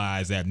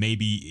realize that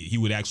maybe he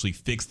would actually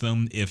fix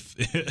them if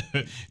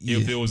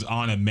it was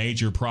on a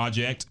major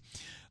project.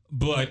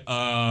 But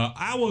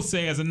I will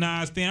say, as a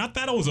Nas fan, I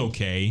thought it was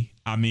okay.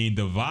 I mean,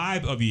 the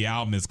vibe of the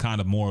album is kind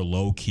of more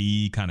low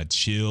key, kind of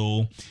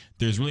chill.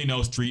 There's really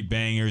no street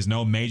bangers,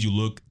 no Made You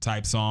Look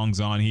type songs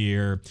on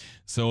here.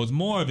 So it's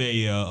more of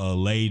a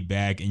laid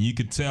back, and you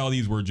could tell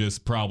these were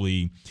just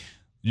probably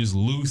just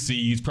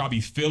loosies, probably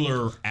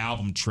filler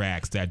album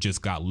tracks that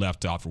just got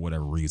left off for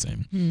whatever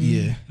reason.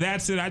 Yeah.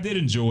 That's it. I did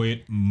enjoy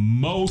it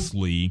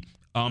mostly.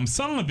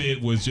 Some of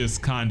it was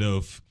just kind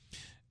of,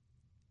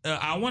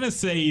 I want to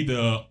say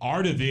the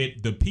art of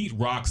it, the Pete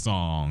Rock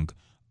song,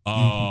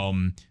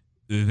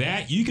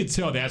 that you could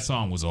tell that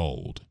song was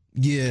old.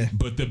 Yeah.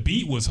 But the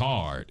beat was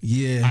hard.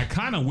 Yeah. I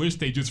kind of wish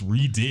they just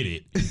redid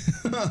it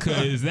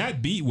because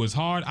that beat was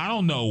hard. I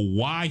don't know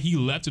why he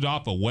left it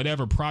off of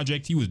whatever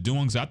project he was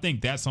doing. So I think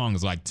that song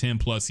is like 10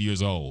 plus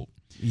years old.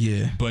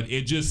 Yeah. But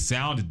it just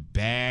sounded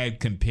bad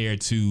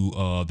compared to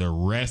the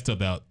rest of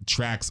the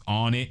tracks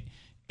on it.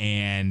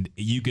 And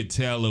you could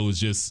tell it was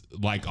just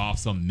like off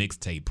some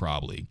mixtape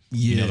probably.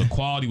 Yeah. You know, the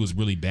quality was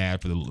really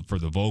bad for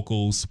the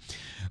vocals.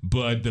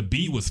 But the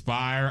beat was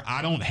fire.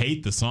 I don't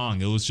hate the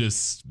song. It was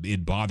just,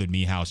 it bothered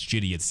me how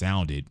shitty it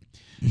sounded,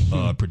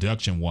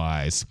 production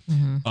wise.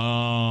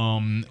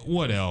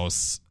 What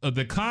else?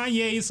 The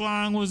Kanye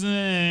song was,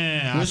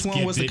 Which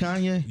one was the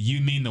Kanye?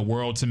 You Mean the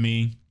World to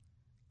Me.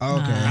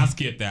 Okay. I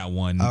skipped that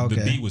one. Okay.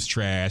 The beat was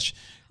trash.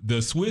 The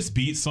Swiss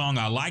Beats song,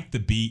 I like the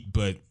beat,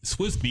 but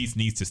Swiss Beats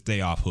needs to stay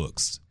off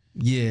hooks.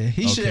 Yeah,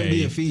 he shouldn't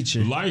be a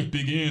feature. Life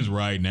begins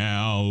right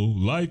now.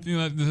 Life,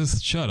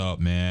 just shut up,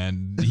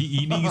 man.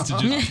 He needs to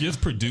just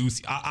produce.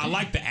 I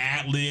like the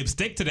ad libs.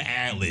 Stick to the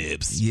ad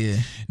libs. Yeah.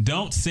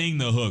 Don't sing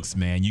the hooks,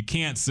 man. You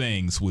can't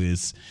sing,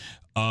 Swiss.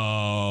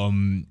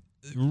 Really,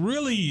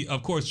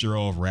 of course,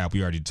 Jarrell rap.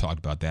 We already talked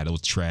about that. It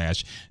was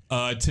trash.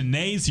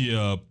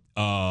 Tanasia,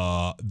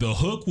 the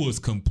hook was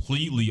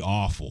completely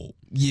awful.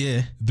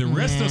 Yeah. The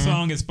rest of the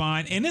song is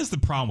fine. And this is the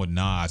problem with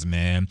Nas,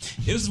 man.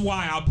 This is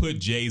why I put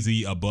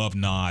Jay-Z above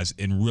Nas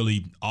in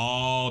really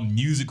all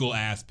musical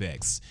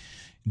aspects.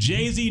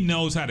 Jay-Z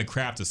knows how to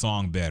craft a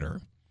song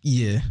better.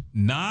 Yeah.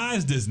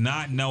 Nas does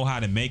not know how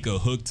to make a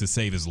hook to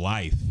save his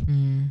life.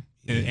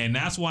 And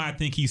that's why I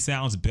think he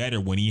sounds better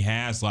when he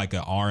has like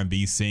an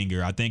R&B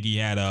singer. I think he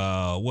had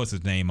what's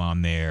his name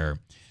on there?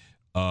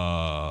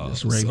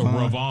 Ray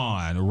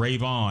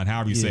Vaughn,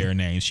 however you say her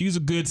name. She's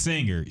a good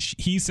singer.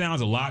 He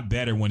sounds a lot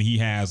better when he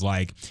has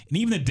like, and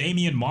even the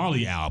Damian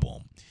Marley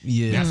album.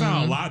 Yeah. That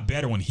sounded a lot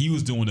better when he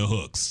was doing the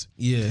hooks.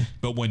 Yeah.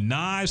 But when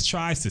Nas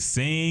tries to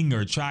sing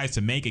or tries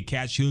to make a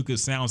catchy hook, it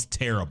sounds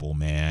terrible,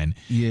 man.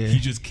 Yeah. He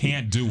just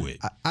can't do it.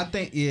 I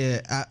think,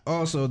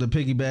 also to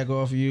piggyback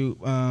off of you,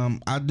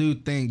 I do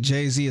think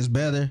Jay-Z is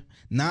better.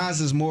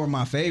 Nas is more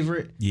my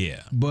favorite.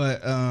 Yeah.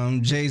 But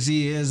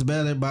Jay-Z is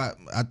better by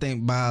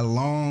a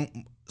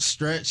long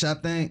stretch, I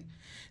think.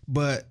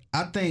 But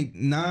I think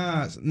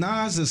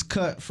Nas is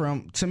cut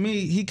from, to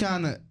me, he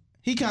kind of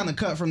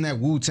cut from that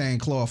Wu-Tang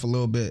cloth a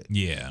little bit.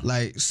 Yeah.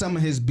 Like some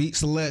of his beat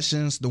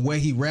selections, the way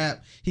he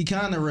rap, he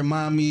kind of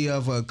remind me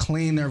of a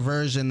cleaner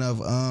version of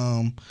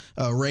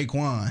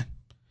Raekwon.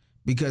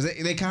 Because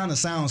they kind of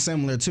sound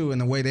similar too in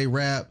the way they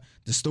rap,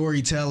 the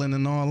storytelling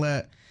and all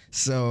that.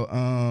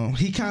 So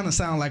he kind of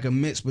sound like a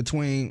mix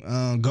between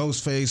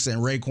Ghostface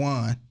and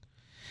Raekwon.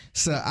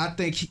 So I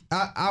think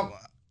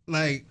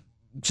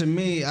to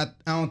me, I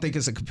don't think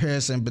it's a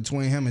comparison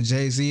between him and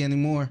Jay-Z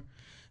anymore.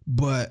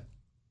 But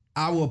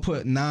I will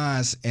put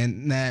Nas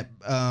in that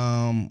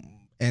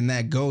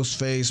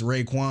Ghostface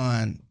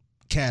Raekwon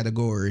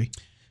category.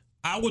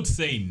 I would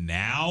say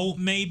now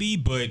maybe,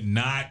 but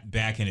not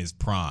back in his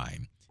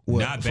prime.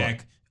 Not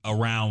back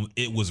around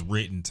it was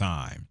written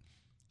time.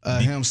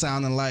 Him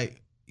sounding like.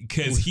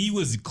 Because he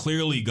was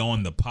clearly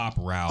going the pop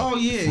route. Oh,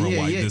 yeah, for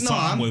yeah, yeah. The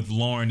song with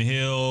Lauryn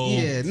Hill.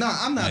 Yeah, no,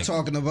 I'm not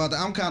talking about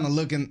that. I'm kind of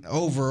looking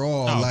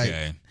overall,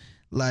 okay.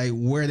 like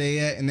where they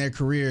at in their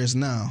careers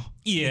now.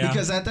 Yeah.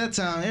 Because at that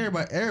time,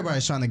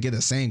 everybody's trying to get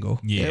a single.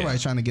 Yeah.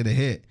 Everybody's trying to get a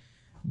hit.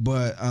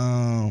 But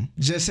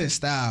just his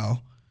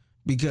style,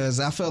 because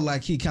I felt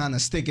like he kind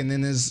of sticking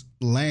in his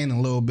lane a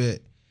little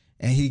bit,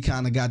 and he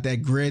kind of got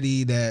that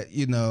gritty, that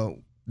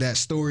that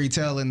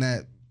storytelling,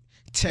 that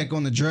tech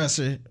on the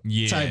dresser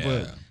type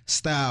of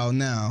style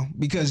now.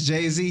 Because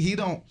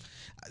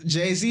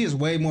Jay-Z is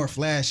way more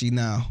flashy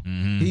now.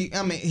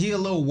 Mm-hmm. He a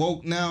little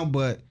woke now,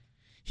 but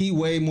he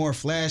way more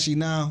flashy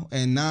now.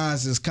 And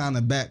Nas is kind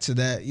of back to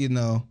that,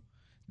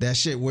 that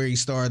shit where he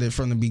started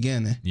from the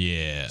beginning.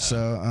 Yeah.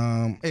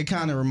 So it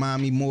kind of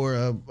remind me more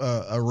of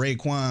a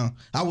Raekwon.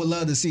 I would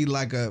love to see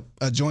like a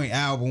joint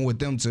album with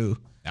them two.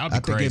 That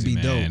would be crazy,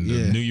 man. Dope.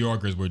 Yeah. The New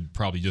Yorkers would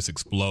probably just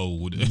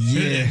explode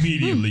Yeah.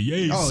 immediately.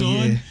 Hey, Oh,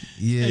 son.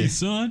 yeah. Hey,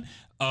 son.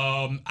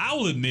 I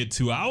will admit,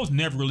 too, I was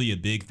never really a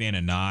big fan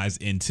of Nas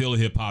until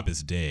Hip Hop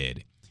is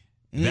Dead.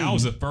 That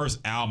was the first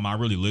album I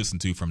really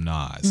listened to from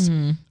Nas.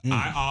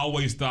 I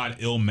always thought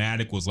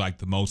Illmatic was like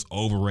the most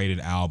overrated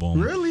album.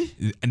 Really?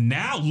 And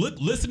now,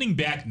 listening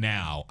back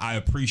now, I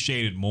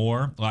appreciate it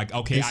more. Like,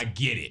 okay, I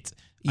get it.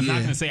 I'm not Yeah.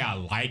 going to say I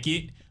like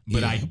it,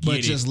 but I get it.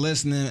 But just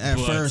listening at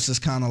But first, it's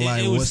kind of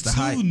like, it was what's the too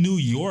hype? New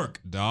York,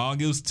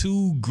 dog. It was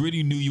too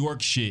gritty New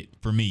York shit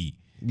for me.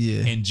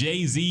 Yeah. And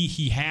Jay-Z,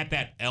 he had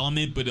that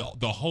element, but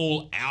the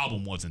whole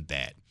album wasn't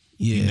that.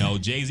 Yeah. You know,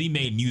 Jay-Z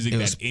made music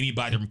was- that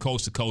anybody from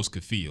coast to coast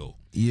could feel.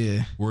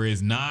 Yeah.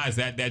 Whereas Nas,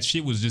 that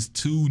shit was just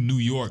too New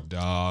York,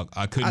 dog.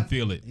 I couldn't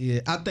feel it. Yeah,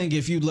 I think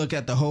if you look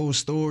at the whole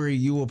story,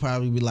 you will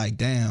probably be like,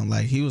 damn,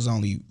 like he was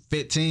only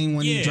 15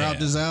 when he Yeah. dropped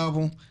his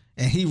album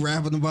and he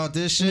rapping about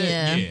this shit.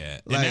 Yeah. Yeah.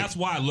 And Like- that's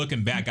why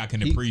looking back, I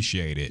can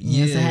appreciate it.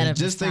 Yeah, it's ahead of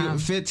just his think time.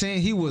 15,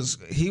 he was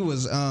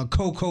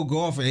Coco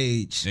Golf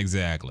age.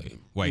 Exactly.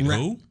 Wait, Ra-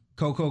 who?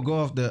 Coco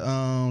Golf, the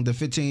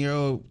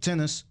 15-year-old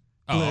tennis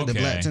Oh, player, okay. the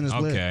black tennis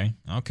player.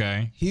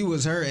 Okay. He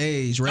was her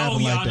age rapping Oh,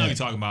 yeah, like I know that. you're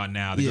talking about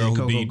now. The Yeah, girl who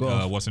Coco beat,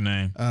 Gauff. what's her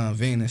name?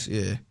 Venus,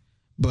 yeah.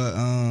 But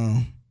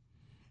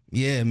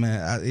yeah,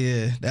 man, I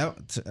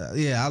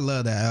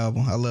love that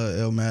album. I love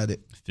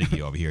Illmatic.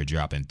 Figgy over here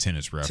dropping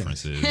tennis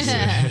references.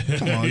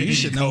 Come on, you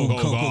should know who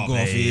Coco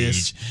Gauff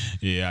is.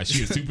 Yeah,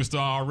 she a superstar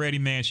already,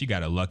 man. She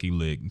got a lucky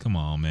lick. Come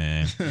on,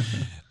 man.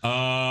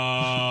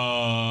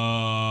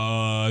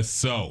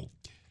 So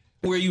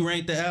Where you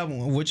rank the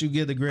album? What you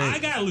give the grade? I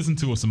gotta listen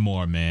to it some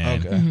more,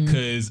 man. Okay.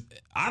 Because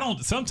I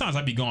don't. Sometimes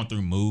I be going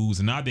through moods,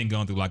 and I've been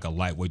going through like a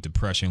lightweight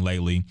depression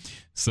lately.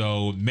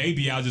 So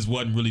maybe I just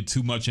wasn't really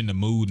too much in the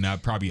mood, and I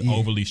probably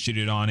overly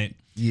shitted on it.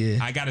 Yeah.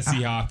 I gotta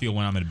see how I feel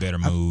when I'm in a better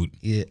mood.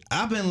 Yeah,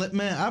 I've been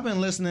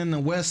listening to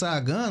West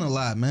Side Gun a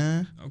lot,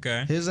 man.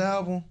 Okay. His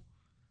album,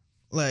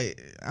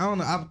 like I don't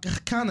know,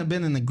 I've kind of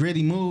been in a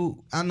gritty mood.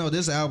 I know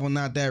this album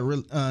not that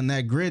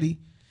that gritty,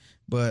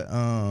 but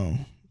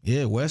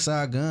yeah, West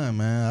Side Gun,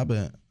 man.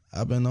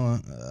 I've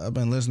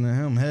been listening to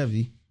him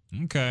heavy.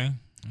 Okay.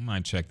 I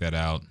might check that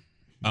out.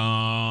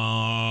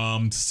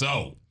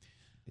 So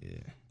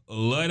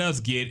let us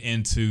get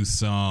into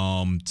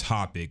some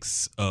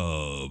topics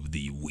of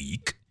the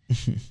week.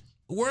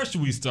 Where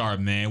should we start,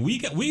 man? We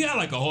got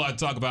like a whole lot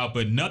to talk about,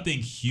 but nothing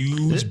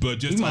huge, but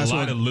just a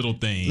lot of little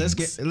things.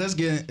 Let's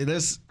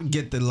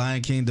get the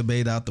Lion King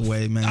debate out the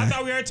way, man. I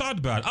thought we already talked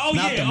about it. Oh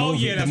Not yeah, the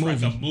movie, that's the right,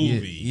 the movie.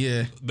 movie.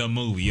 Yeah. The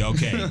movie.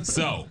 Okay,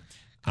 so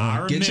I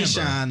remember. Get your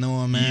shine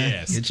on, man.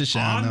 Yes. Get your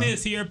shine on.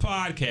 this here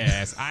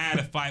podcast, I had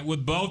a fight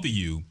with both of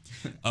you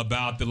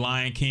about the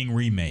Lion King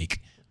remake.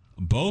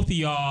 Both of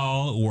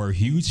y'all were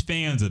huge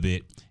fans of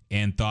it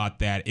and thought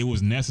that it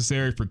was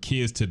necessary for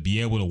kids to be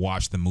able to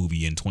watch the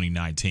movie in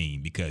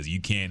 2019 because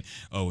you can't,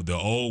 the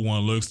old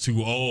one looks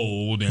too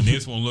old and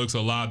this one looks a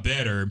lot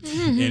better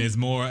and it's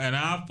more, and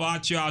I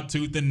fought y'all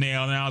tooth and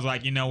nail and I was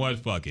like, you know what,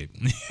 fuck it.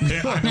 I'm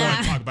going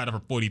to talk about it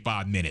for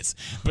 45 minutes,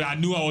 but I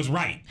knew I was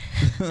right.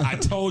 I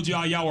told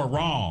y'all were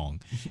wrong.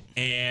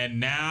 And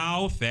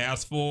now,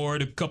 fast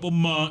forward a couple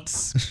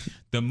months,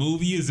 the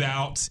movie is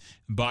out.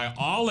 By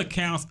all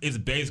accounts, it's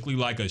basically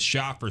like a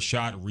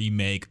shot-for-shot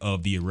remake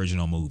of the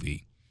original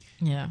movie.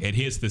 Yeah. It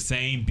hits the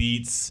same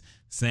beats,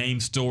 same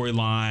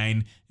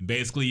storyline,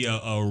 basically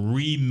a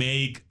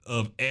remake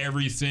of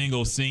every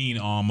single scene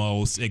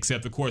almost,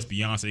 except, of course,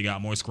 Beyonce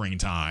got more screen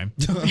time.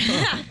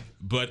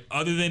 But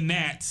other than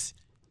that,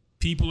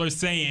 people are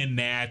saying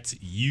that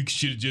you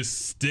should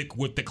just stick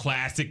with the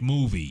classic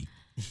movie.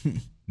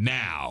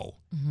 Now,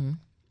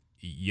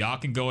 y'all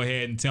can go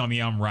ahead and tell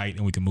me I'm right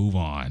and we can move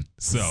on.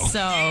 So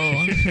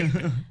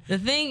the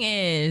thing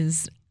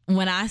is,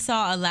 when I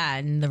saw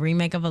Aladdin, the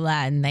remake of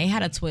Aladdin, they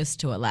had a twist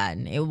to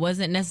Aladdin. It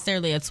wasn't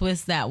necessarily a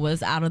twist that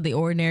was out of the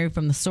ordinary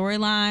from the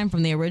storyline,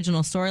 from the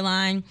original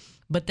storyline,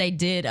 but they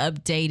did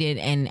update it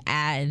and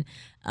add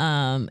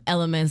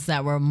elements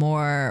that were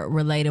more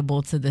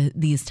relatable to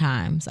these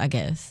times, I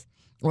guess.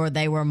 Or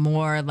they were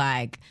more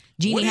like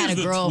Genie what had is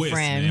a the girlfriend.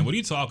 Twist, man? What are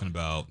you talking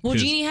about? Well,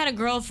 'Cause- Genie had a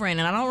girlfriend,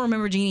 and I don't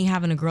remember Genie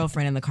having a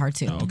girlfriend in the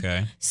cartoon. Oh,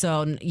 okay.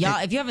 So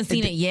y'all, if you haven't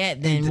seen it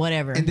yet, then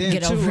whatever. and then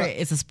Get too, over it.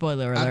 It's a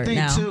spoiler alert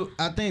now.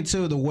 I think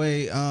too the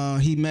way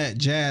he met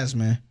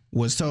Jasmine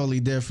was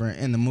totally different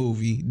in the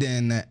movie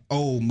than that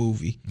old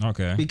movie.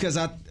 Okay. Because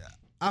I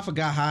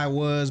forgot how it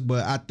was,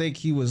 but I think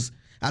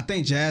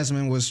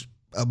Jasmine was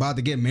about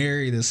to get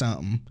married or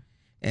something,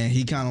 and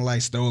he kind of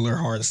like stole her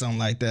heart or something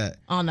like that.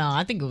 Oh no,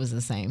 I think it was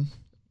the same.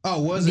 Oh,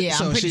 was it? Yeah,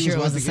 So I'm pretty she sure it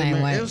about was the to get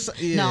same married?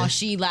 way. No,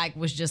 she like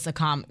was just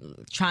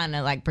trying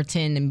to like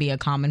pretend and be a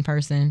common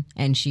person,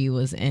 and she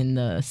was in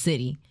the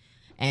city,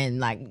 and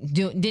like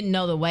didn't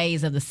know the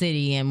ways of the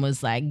city, and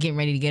was like getting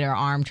ready to get her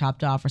arm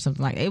chopped off or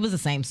something like that. It was the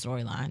same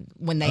storyline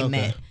when they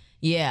met.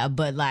 Yeah,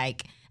 but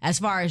like as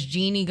far as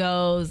Genie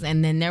goes,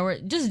 and then there were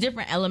just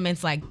different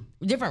elements, like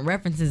different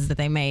references that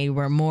they made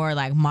were more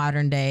like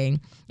modern day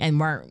and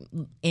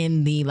weren't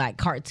in the like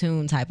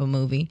cartoon type of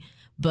movie.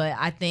 But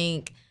I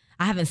think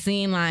I haven't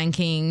seen Lion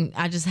King.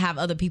 I just have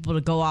other people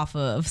to go off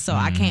of, so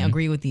I can't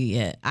agree with you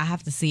yet. I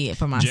have to see it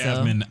for myself.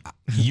 Jasmine,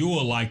 you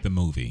will like the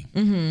movie.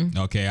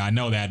 Okay, I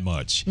know that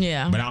much.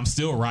 Yeah. But I'm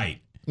still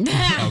right.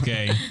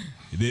 Okay.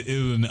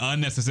 It was an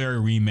unnecessary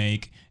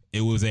remake.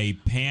 It was a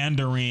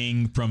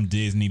pandering from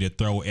Disney to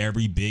throw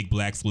every big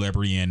black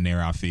celebrity in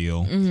there, I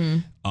feel.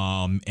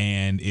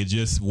 And it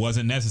just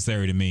wasn't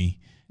necessary to me.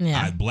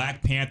 Yeah.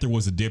 Black Panther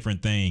was a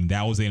different thing.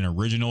 That was an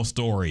original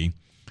story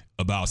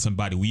about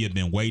somebody we had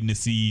been waiting to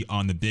see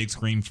on the big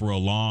screen for a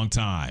long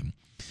time.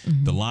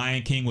 The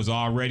Lion King was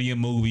already a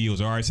movie. It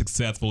was already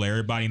successful.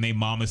 Everybody and their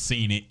mama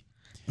seen it.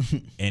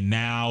 And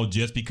now,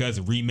 just because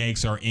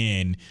remakes are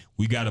in,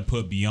 we got to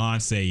put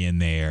Beyonce in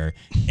there,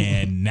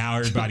 and now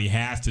everybody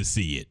has to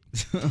see it.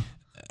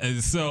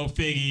 So,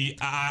 Figgy,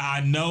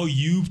 I know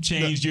you've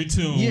changed your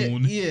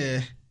tune.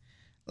 Yeah.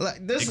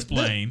 Like this.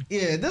 Explain.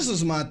 This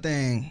was my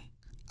thing.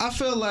 I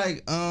feel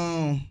like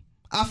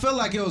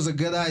it was a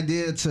good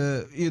idea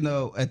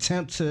to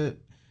attempt to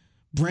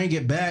bring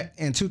it back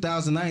in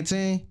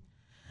 2019.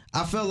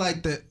 I felt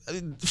like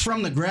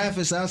from the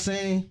graphics I've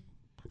seen,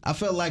 I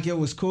felt like it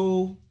was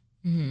cool,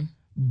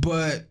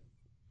 but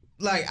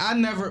like I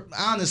never,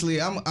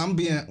 honestly, I'm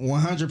being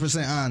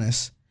 100%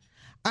 honest.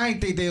 I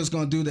didn't think they was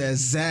gonna do the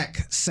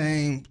exact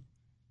same,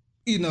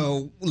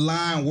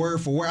 line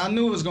word for word. I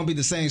knew it was gonna be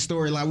the same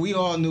story. Like we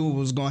all knew it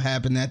was gonna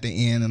happen at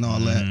the end and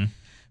all that,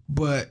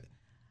 but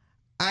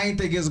I didn't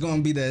think it was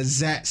gonna be the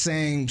exact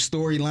same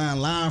storyline,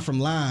 line from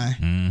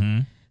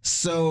line.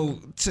 So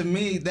to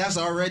me, that's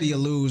already a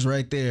lose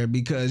right there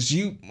because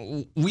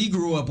we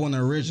grew up on the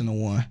original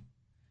one.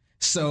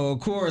 So of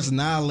course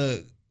Nala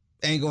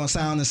ain't gonna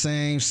sound the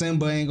same.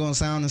 Simba ain't gonna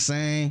sound the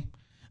same.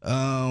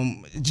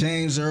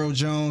 James Earl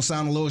Jones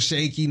sound a little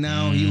shaky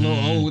now. He a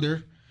little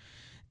older.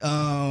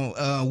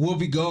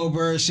 Whoopi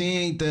Goldberg, she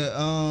ain't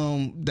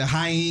the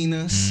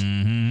hyenas.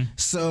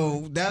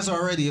 So that's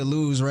already a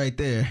lose right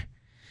there.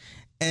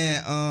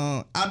 And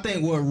I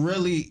think what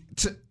really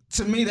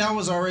to me that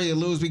was already a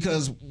lose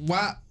because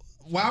why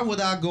would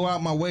I go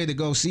out my way to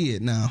go see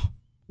it now?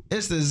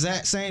 It's the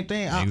exact same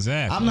thing.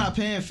 Exactly. I'm not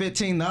paying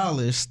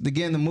 $15 to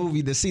get in the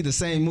movie to see the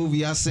same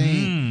movie I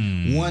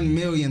seen 1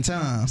 million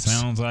times.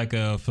 Sounds like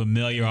a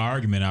familiar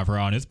argument I've heard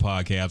on this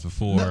podcast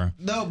before.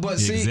 No, but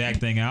the exact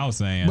thing I was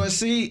saying. But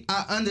see,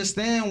 I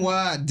understand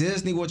why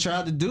Disney would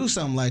try to do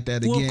something like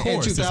that again of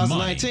course, in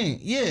 2019.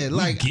 Yeah,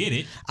 like get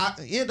it.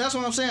 That's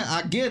what I'm saying.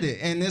 I get it,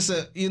 and it's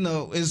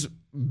it's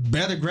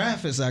better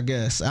graphics, I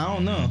guess. I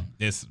don't know.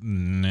 It's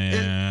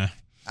it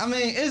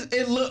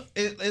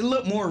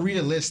looked more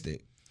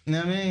realistic. You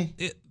know what I mean?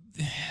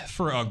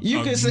 For a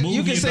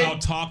movie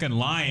about talking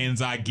lions,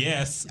 I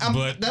guess.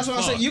 But that's what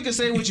I'm saying. You can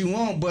say what you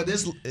want, but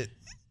it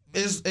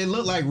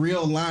looked like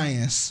real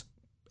lions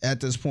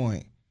at this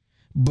point.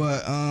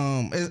 But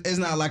it's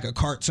not like a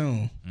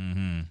cartoon.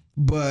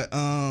 But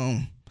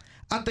I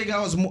think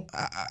I was more.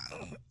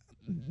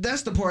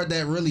 That's the part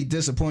that really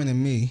disappointed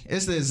me.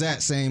 It's the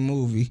exact same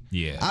movie.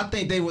 Yeah, I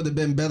think they would have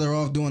been better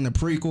off doing the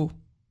prequel.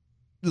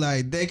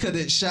 Like they could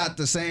have shot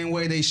the same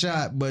way they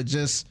shot, but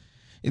just.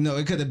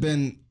 It could have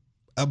been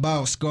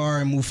about Scar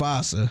and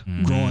Mufasa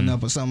growing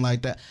up or something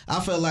like that. I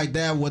felt like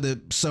that would have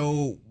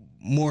sold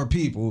more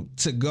people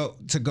to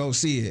go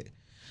see it.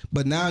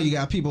 But now you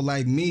got people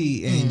like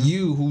me and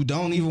you who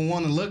don't even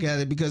want to look at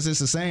it because it's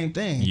the same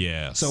thing.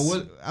 Yeah. So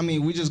what? I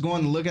mean, we just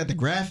going to look at the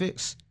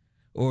graphics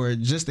or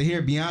just to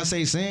hear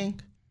Beyonce sing.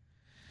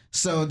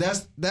 So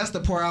that's the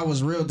part I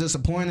was real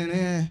disappointed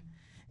in.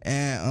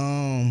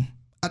 And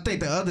I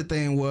think the other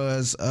thing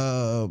was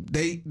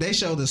they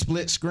showed a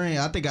split screen.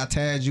 I think I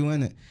tagged you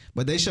in it,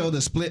 but they showed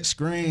a split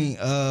screen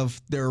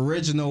of the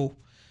original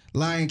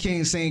Lion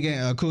King singing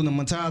Hakuna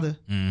Matata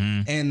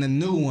and the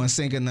new one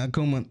singing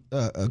Hakuna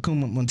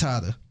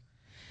Matata,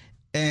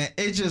 and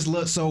it just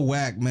looked so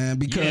whack, man.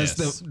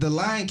 Because the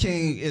Lion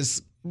King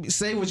is,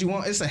 say what you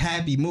want, it's a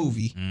happy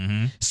movie.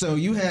 So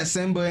you had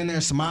Simba in there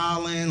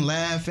smiling,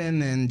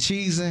 laughing, and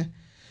cheesing,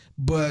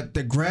 but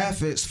the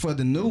graphics for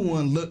the new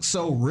one look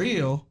so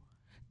real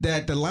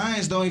that the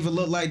lions don't even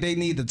look like they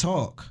need to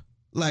talk.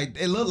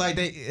 Like it looked like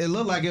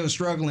it was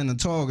struggling to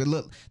talk. It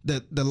looked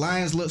the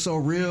lions look so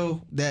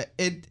real that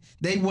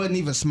they wasn't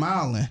even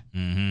smiling.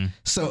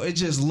 So it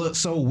just looked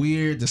so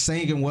weird. The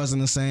singing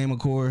wasn't the same, of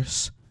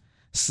course.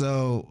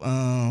 So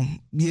I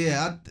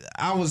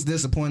was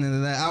disappointed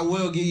in that. I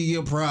will give you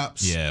your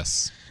props.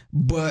 Yes,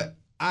 but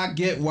I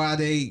get why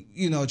they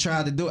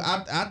tried to do it.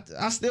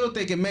 I still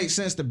think it makes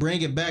sense to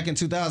bring it back in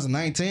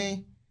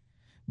 2019,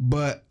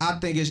 but I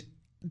think it's.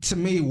 To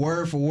me,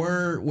 word for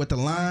word with the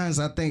lines,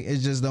 I think it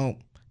just don't.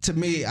 To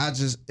me,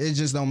 it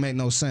just don't make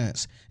no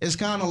sense. It's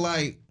kind of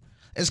like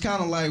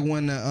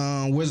when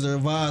the Wizard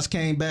of Oz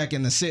came back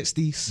in the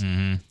 '60s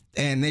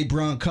and they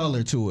brought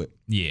color to it.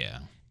 Yeah,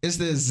 it's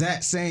the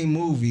exact same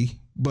movie,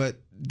 but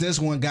this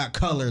one got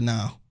color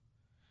now.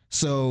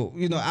 So,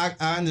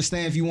 I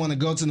understand if you want to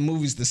go to the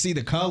movies to see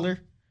the color,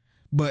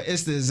 but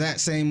it's the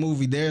exact same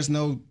movie. There's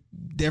no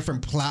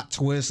different plot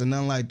twists and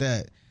nothing like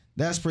that.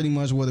 That's pretty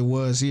much what it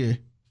was here.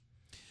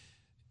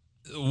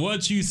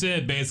 What you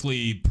said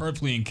basically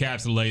perfectly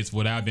encapsulates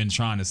what I've been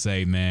trying to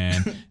say,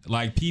 man.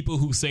 Like, people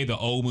who say the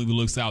old movie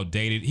looks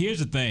outdated. Here's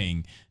the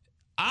thing.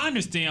 I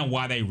understand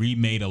why they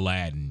remade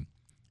Aladdin,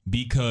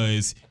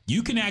 because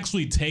you can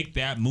actually take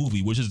that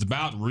movie, which is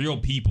about real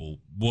people,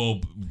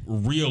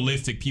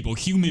 realistic people,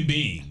 human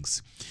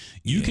beings.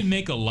 You can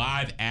make a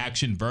live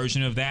action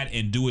version of that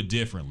and do it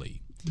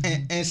differently.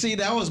 And see,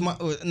 that was my,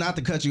 not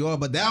to cut you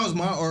off, but that was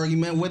my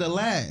argument with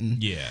Aladdin.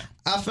 Yeah.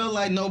 I felt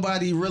like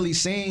nobody really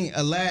seen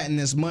Aladdin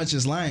as much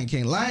as Lion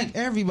King.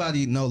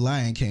 Everybody know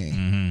Lion King.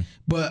 Mm-hmm.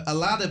 But a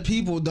lot of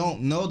people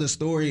don't know the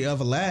story of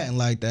Aladdin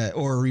like that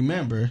or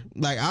remember.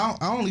 Like, I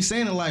only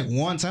seen it like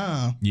one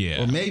time.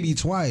 Yeah. Or maybe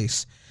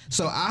twice.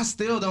 So I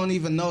still don't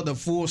even know the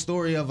full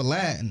story of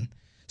Aladdin.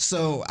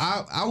 So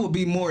I would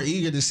be more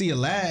eager to see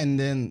Aladdin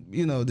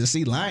than, to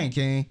see Lion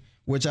King,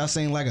 which I've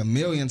seen like a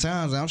million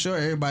times. I'm sure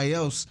everybody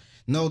else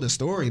know the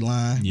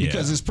storyline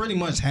because it's pretty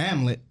much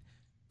Hamlet.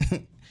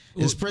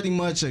 It's pretty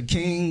much a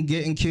king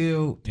getting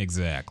killed.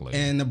 Exactly.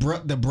 And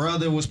the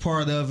brother was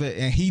part of it,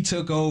 and he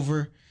took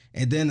over,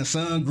 and then the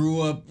son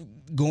grew up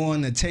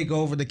going to take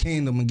over the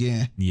kingdom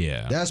again.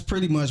 Yeah. That's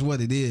pretty much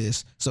what it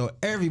is. So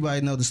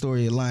everybody know the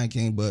story of Lion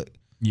King, but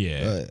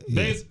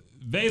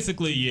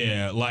basically,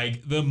 yeah,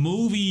 like the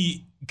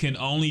movie can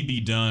only be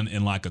done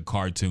in like a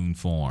cartoon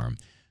form.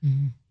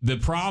 Mm-hmm. The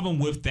problem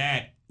with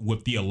that,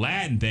 with the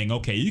Aladdin thing,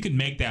 okay, you can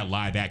make that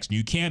live action.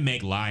 You can't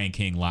make Lion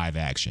King live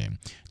action.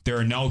 There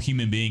are no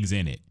human beings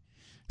in it.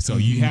 So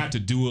you have to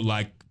do it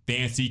like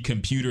fancy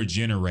computer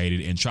generated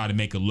and try to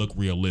make it look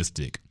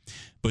realistic.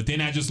 But then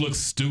that just looks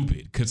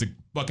stupid because the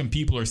fucking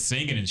people are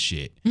singing and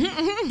shit.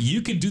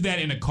 You can do that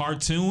in a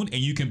cartoon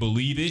and you can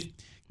believe it.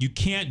 You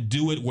can't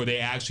do it where they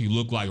actually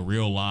look like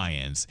real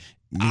lions.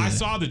 Yeah. I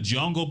saw the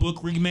Jungle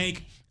Book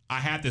remake. I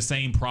had the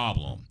same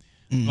problem.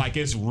 Like,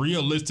 it's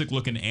realistic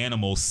looking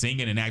animals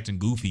singing and acting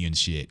goofy and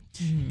shit.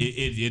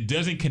 It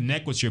doesn't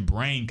connect with your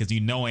brain because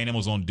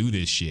animals don't do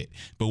this shit.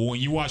 But when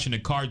you're watching a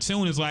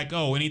cartoon, it's like,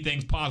 oh,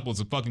 anything's possible. It's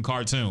a fucking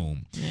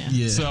cartoon.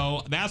 Yeah.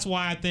 So that's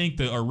why I think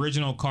the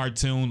original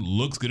cartoon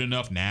looks good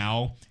enough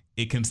now.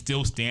 It can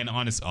still stand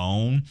on its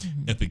own.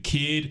 If a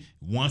kid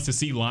wants to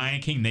see Lion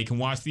King, they can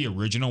watch the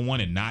original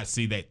one and not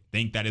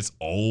think that it's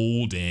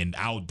old and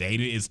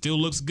outdated. It still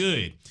looks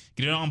good.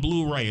 Get it on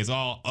Blu-ray. It's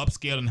all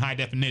upscaled in high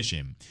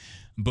definition.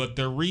 But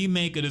the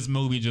remake of this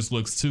movie just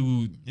looks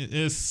too.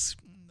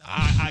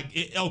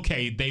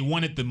 Okay, they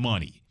wanted the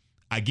money.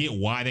 I get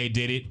why they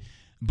did it,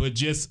 but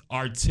just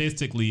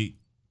artistically,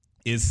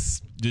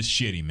 it's just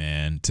shitty,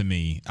 man. To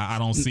me, I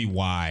don't see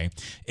why.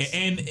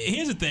 And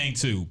here's the thing,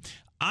 too.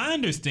 I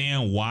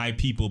understand why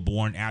people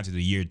born after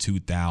the year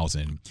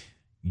 2000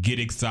 get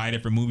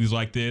excited for movies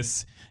like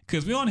this,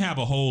 because we don't have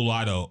a whole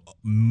lot of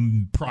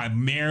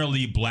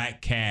primarily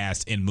black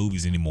cast in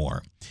movies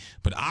anymore.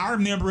 But I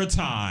remember a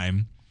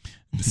time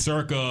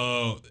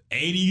circa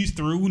 80s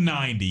through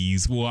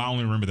 90s. Well, I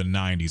only remember the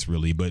 90s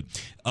really, but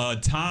a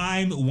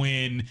time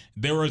when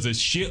there was a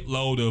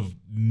shitload of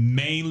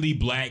mainly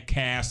black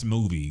cast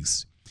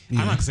movies. I'm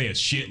not gonna say a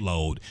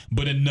shitload,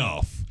 but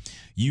enough.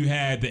 You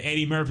had the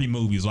Eddie Murphy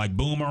movies like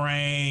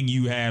Boomerang.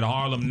 You had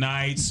Harlem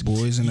Nights,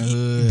 Boys in the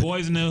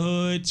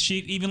Hood,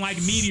 shit, even like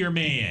Meteor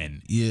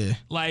Man. Yeah,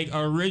 like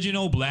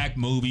original black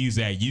movies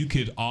that you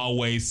could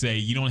always say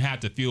you don't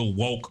have to feel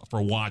woke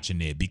for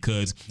watching it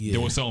because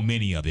there were so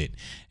many of it.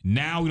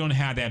 Now we don't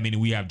have that many.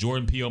 We have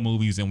Jordan Peele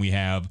movies and we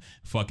have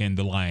fucking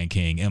The Lion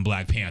King and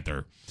Black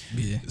Panther.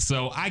 Yeah.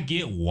 So I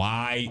get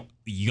why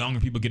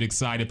younger people get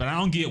excited, but I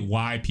don't get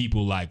why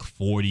people like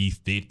 40,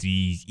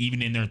 50,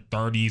 even in their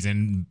 30s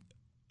and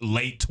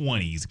late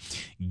 20s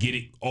get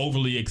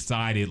overly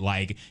excited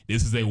like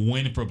this is a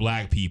win for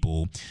black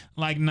people.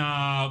 Like,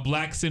 nah,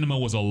 black cinema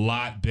was a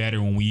lot better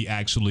when we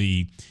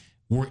actually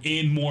were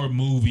in more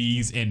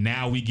movies, and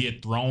now we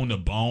get thrown a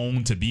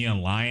bone to be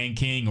in Lion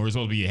King, or we're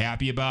supposed to be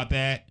happy about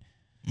that.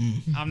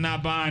 I'm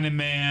not buying it,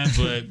 man,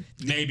 but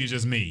maybe it's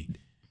just me.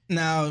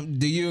 Now,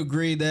 do you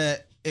agree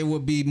that it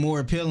would be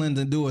more appealing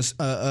to do a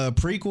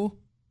prequel?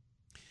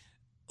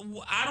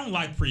 I don't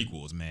like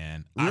prequels,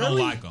 man. Really? I don't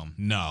like them.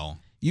 No.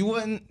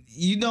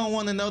 You don't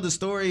want to know the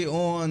story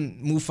on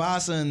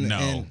Mufasa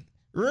and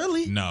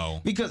really? No.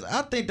 Because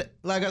I think that,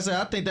 like I said,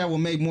 I think that would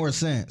make more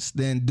sense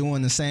than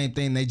doing the same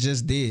thing they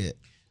just did.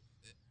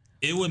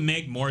 It would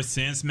make more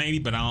sense maybe,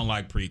 but I don't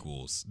like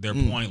prequels. They're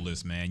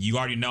pointless, man. You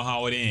already know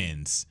how it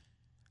ends.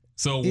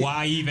 So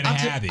why even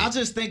have it? I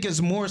just think it's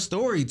more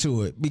story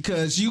to it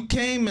because you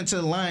came into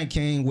The Lion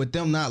King with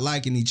them not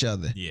liking each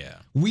other. Yeah.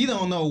 We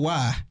don't know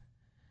why.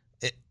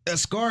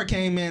 Scar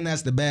came in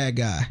as the bad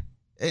guy.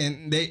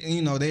 And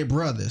they're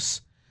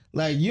brothers.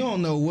 Like you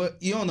don't know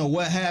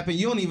what happened.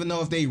 You don't even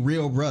know if they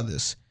real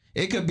brothers.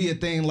 It could be a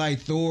thing like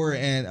Thor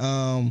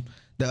and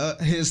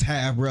his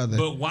half brother.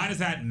 But why does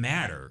that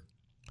matter?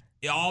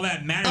 all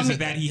that matters is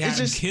that he had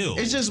him killed.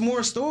 It's just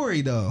more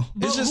story, though.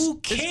 But who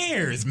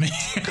cares, man?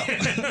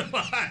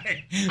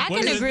 I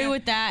can agree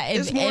with that.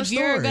 If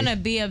you're going to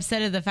be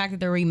upset at the fact that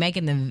they're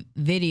remaking the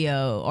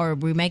video or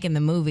remaking the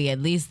movie, at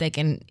least they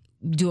can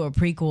do a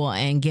prequel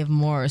and give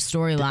more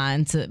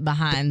storyline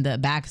behind the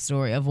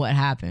backstory of what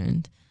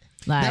happened.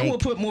 Like, that would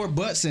put more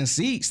butts in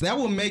seats. That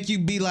would make you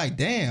be like,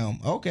 damn,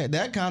 okay,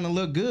 that kind of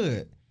look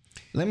good.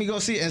 Let me go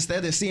see it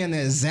instead of seeing the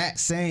exact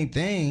same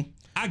thing.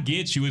 I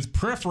get you. It's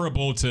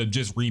preferable to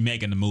just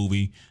remaking the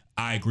movie.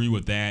 I agree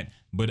with that.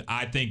 But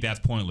I think that's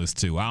pointless,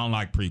 too. I don't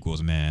like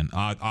prequels, man.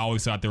 I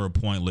always thought they were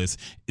pointless.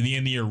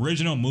 In the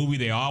original movie,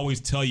 they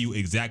always tell you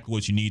exactly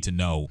what you need to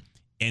know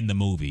in the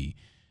movie.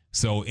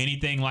 So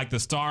anything like the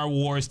Star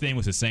Wars thing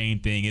was the same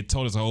thing. It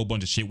told us a whole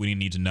bunch of shit we didn't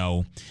need to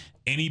know.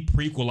 Any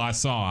prequel I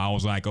saw, I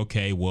was like,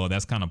 okay, well,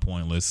 that's kind of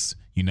pointless,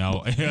 you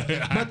know?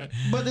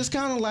 but it's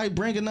kind of like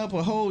bringing up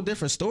a whole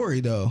different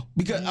story, though.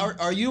 Because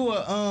are you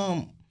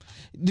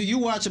do you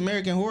watch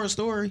American Horror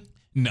Story?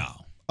 No.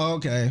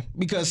 Okay.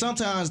 Because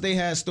sometimes they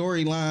have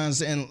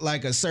storylines in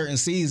like a certain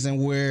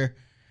season where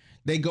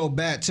they go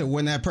back to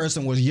when that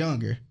person was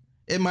younger.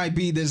 It might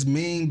be this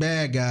mean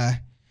bad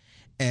guy,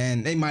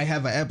 and they might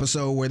have an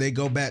episode where they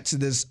go back to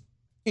this,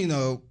 you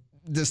know,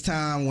 this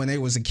time when they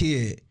was a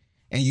kid.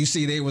 And you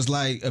see they was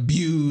like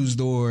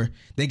abused or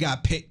they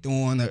got picked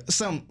on or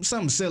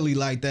something silly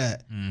like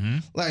that. Mm-hmm.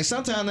 Like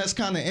sometimes that's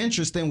kind of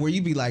interesting where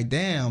you be like,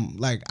 damn,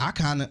 like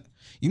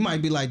you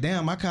might be like,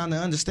 damn, I kind of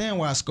understand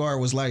why Scar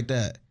was like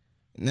that.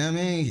 You know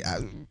what I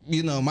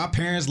mean? My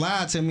parents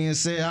lied to me and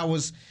said I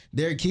was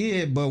their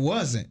kid, but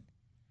wasn't.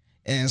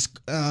 And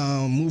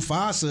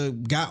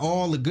Mufasa got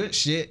all the good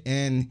shit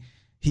and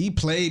he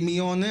played me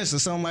on this or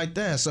something like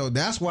that. So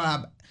that's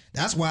why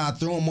I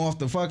threw him off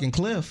the fucking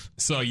cliff.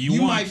 So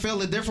you might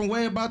feel a different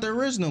way about the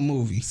original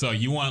movie. So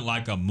you want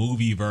like a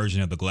movie version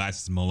of the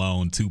Glasses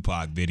Malone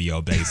Tupac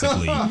video,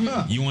 basically.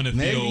 You want to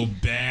feel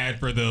bad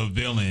for the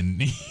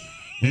villain.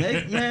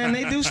 Man,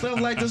 they do stuff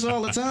like this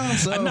all the time.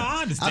 So no,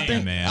 I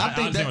understand, man. I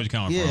understand where you're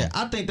coming from. Yeah,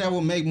 I think that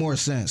would make more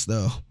sense,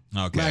 though.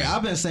 Okay. Like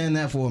I've been saying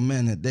that for a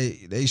minute.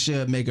 They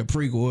should make a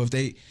prequel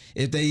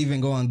if they even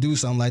go and do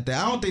something like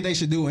that. I don't think they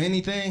should do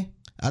anything.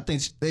 I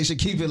think they should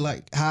keep it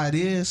like how it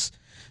is.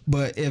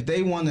 But if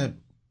they want to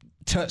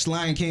touch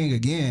Lion King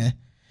again,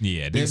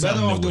 yeah, they better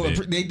off do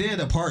it. They did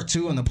a part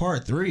 2 and a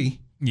part 3.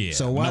 Yeah,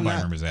 so why nobody not?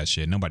 remembers that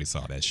shit. Nobody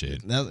saw that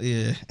shit.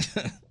 Yeah.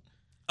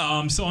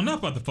 So enough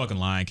about the fucking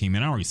Lion King,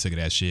 man. I'm already sick of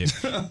that shit.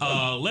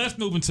 Let's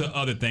move into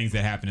other things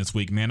that happened this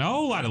week, man. A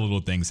whole lot of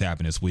little things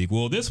happened this week.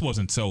 Well, this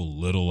wasn't so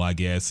little, I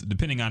guess,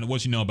 depending on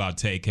what you know about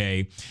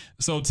Tay-K.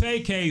 So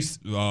Tay-K's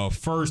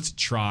first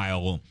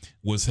trial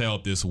was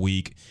held this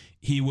week.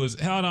 He was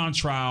held on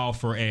trial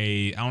for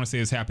I want to say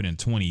this happened in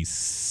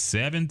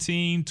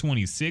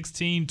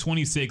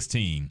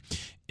 2016.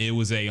 It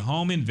was a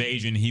home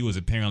invasion he was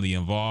apparently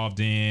involved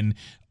in.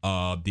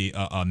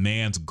 A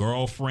man's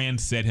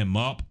girlfriend set him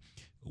up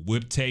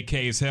with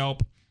Tay-K's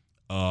help.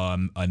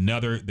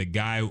 The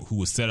guy who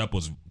was set up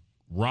was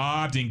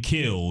robbed and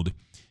killed.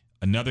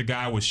 Another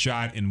guy was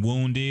shot and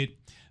wounded.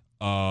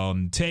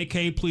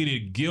 Tay-K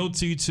pleaded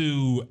guilty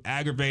to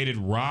aggravated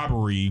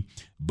robbery,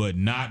 but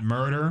not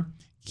murder.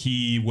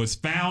 He was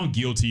found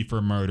guilty for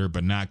murder,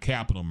 but not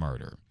capital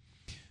murder.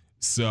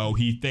 So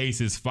he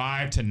faces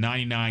 5 to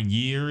 99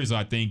 years.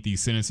 I think the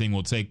sentencing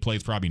will take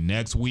place probably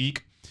next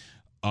week.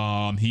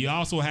 He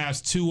also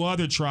has 2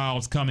 other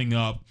trials coming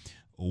up.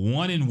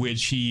 One in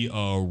which he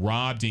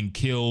robbed and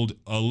killed,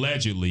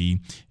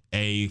 allegedly,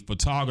 a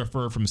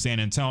photographer from San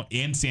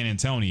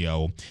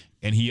Antonio,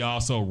 and he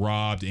also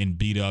robbed and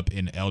beat up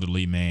an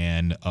elderly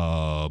man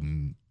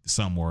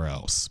somewhere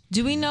else.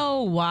 Do we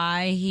know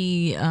why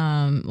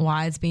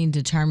why it's being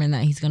determined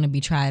that he's going to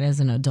be tried as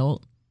an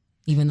adult,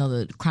 even though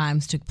the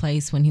crimes took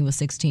place when he was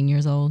 16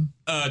 years old?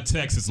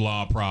 Texas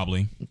law,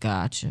 probably.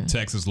 Gotcha.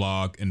 Texas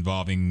law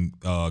involving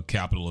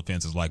capital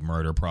offenses like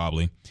murder,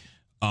 probably.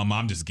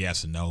 I'm just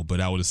guessing, though, but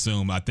I would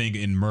assume, I think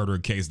in murder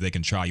cases, they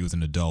can try you as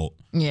an adult.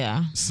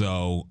 Yeah.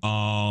 So,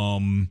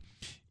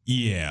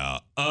 yeah.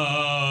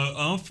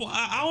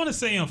 I want to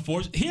say,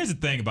 unfortunately, here's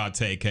the thing about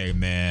Tay-K,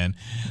 man.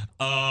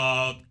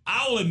 I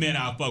will admit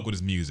I fuck with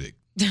his music.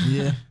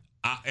 Yeah.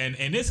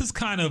 And this is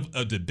kind of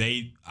a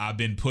debate I've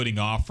been putting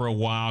off for a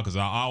while because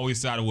I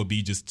always thought it would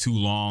be just too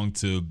long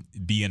to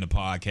be in a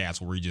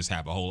podcast where we just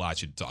have a whole lot of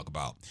shit to talk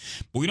about.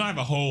 But we don't have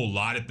a whole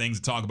lot of things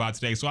to talk about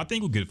today, so I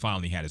think we could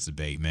finally have this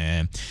debate,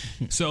 man.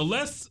 So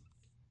let's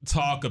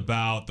talk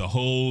about the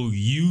whole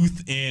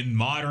youth in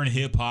modern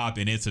hip-hop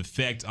and its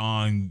effect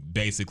on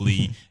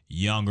basically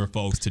younger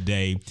folks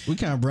today. We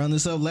kind of brought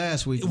this up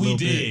last week. We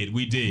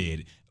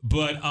did.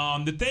 But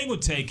the thing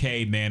with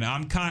Tay-K, man, I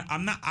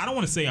don't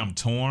want to say I'm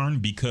torn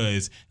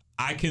because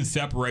I can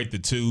separate the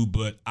two,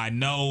 but I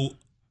know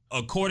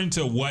according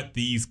to what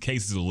these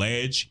cases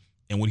allege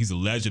and what he's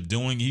alleged of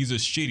doing, he's a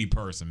shitty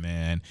person,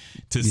 man.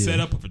 To set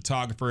up a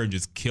photographer and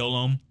just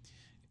kill him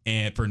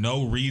and for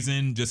no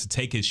reason, just to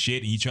take his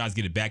shit and he tries to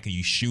get it back and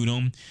you shoot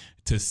him.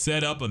 To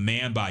set up a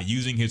man by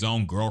using his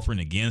own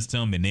girlfriend against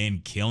him and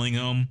then killing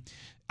him.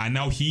 I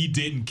know he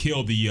didn't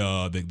kill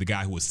the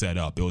guy who was set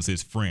up. It was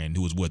his friend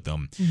who was with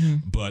them.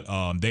 But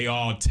they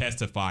all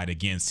testified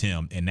against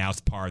him, and now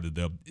it's part of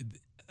the.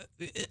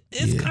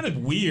 It's kind of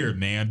weird,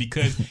 man,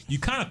 because you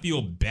kind of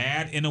feel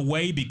bad in a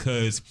way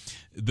because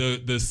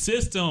the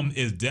system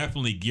is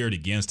definitely geared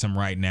against him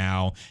right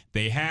now.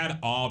 They had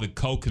all the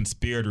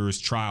co-conspirators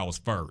trials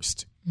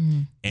first,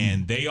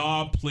 and they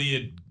all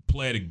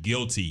pled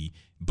guilty,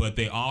 but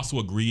they also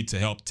agreed to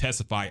help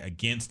testify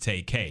against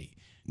TK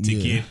to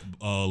get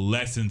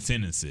lessened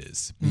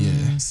sentences.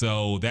 Yeah.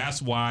 So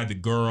that's why the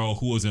girl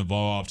who was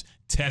involved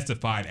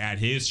testified at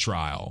his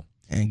trial.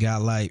 And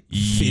got like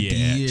 50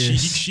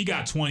 years. She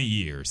got 20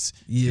 years.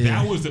 Yeah.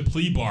 That was the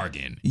plea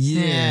bargain.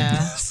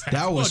 Yeah.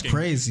 That was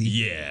crazy.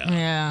 Yeah.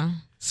 Yeah.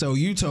 So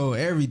you told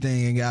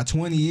everything and got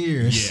 20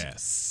 years.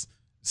 Yes.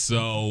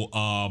 So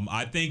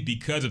I think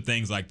because of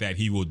things like that,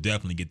 he will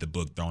definitely get the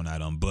book thrown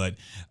at him. But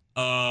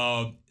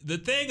the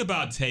thing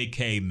about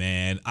TK,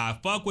 man, I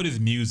fuck with his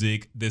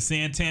music. The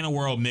Santana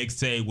World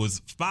mixtape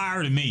was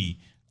fire to me,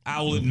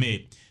 I will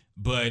admit.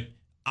 But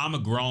I'm a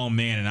grown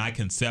man and I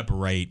can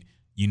separate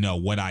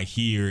what I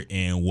hear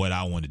and what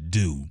I want to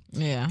do.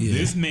 Yeah.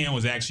 This man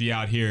was actually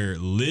out here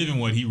living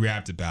what he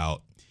rapped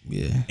about.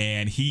 Yeah.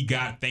 And he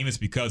got famous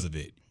because of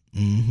it.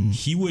 Mm-hmm.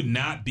 He would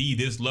not be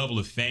this level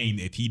of fame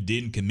if he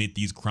didn't commit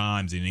these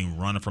crimes and then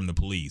run from the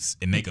police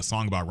and make a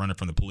song about running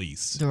from the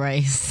police. The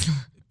race.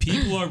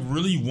 People are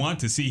really want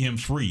to see him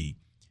free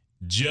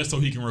just so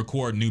he can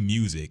record new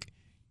music.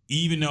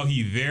 Even though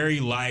he very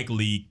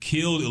likely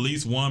killed at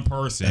least one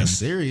person. A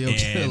serial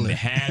killer. And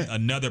had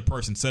another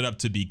person set up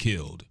to be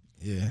killed.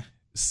 Yeah.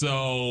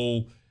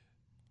 So,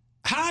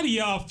 how do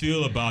y'all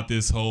feel about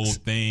this whole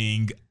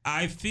thing?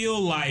 I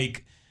feel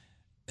like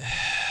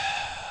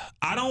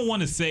I don't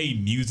want to say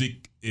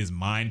music is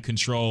mind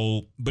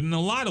control, but in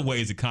a lot of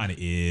ways it kind of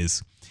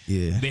is.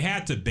 Yeah. They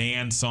had to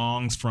ban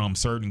songs from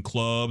certain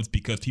clubs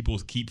because people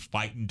keep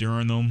fighting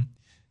during them.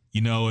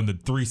 In the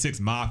 3-6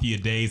 Mafia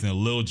days and the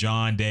Lil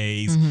Jon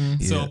days.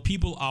 Mm-hmm. So Yeah.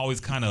 people always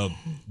kind of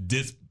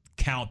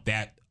discount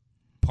that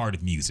part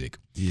of music.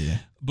 Yeah.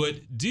 But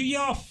do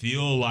y'all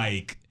feel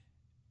like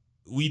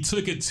we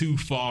took it too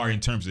far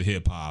in terms of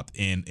hip hop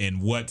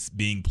and what's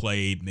being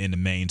played in the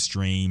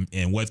mainstream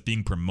and what's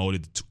being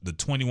promoted, the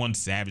 21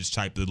 Savage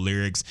type of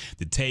lyrics,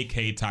 the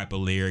TK type of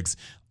lyrics,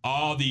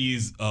 all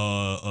these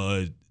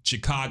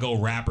Chicago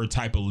rapper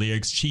type of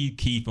lyrics, Chief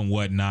Keef and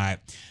whatnot.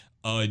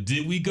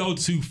 Did we go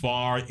too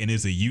far and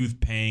is the youth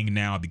paying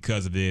now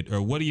because of it?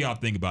 Or what do y'all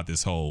think about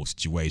this whole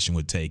situation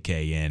with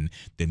TK and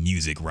the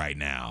music right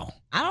now?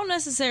 I don't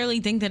necessarily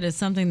think that it's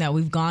something that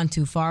we've gone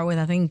too far with.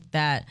 I think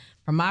that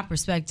from my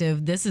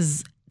perspective,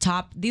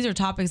 these are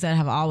topics that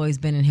have always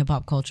been in hip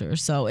hop culture.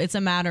 So it's a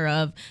matter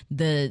of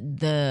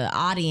the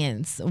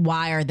audience.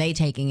 Why are they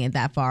taking it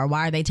that far?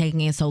 Why are they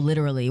taking it so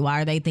literally?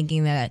 Why are they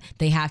thinking that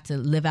they have to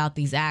live out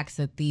these acts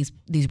that these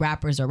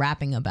rappers are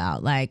rapping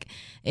about? Like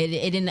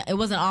it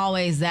wasn't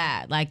always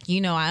that. Like,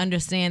 I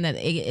understand that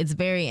it's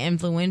very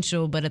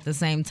influential, but at the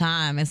same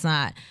time, it's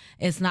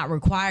not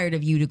required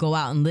of you to go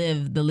out and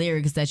live the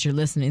lyrics that you're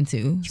listening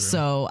to. True.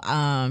 So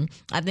I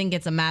think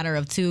it's a matter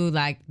of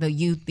like the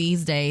youth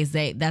these days,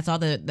 that's all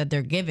that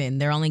they're given.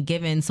 They're only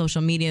given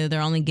social media.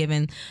 They're only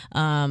given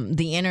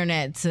the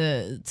internet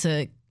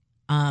to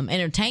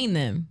entertain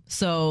them.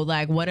 So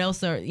like what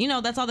else are,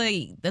 that's all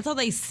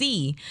they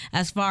see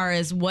as far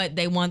as what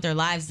they want their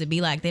lives to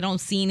be like. They don't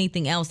see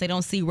anything else. They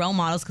don't see role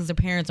models because their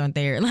parents aren't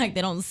there. Like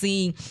they don't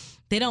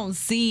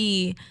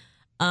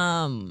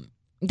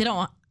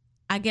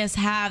I guess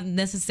have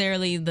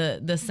necessarily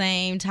the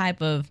same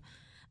type of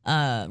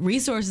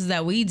resources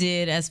that we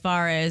did as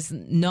far as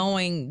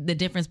knowing the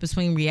difference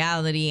between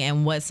reality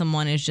and what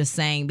someone is just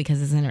saying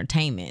because it's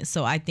entertainment.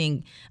 So I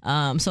think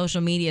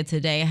social media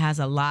today has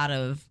a lot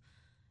of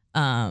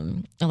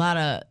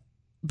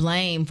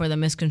blame for the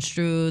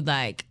misconstrued,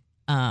 like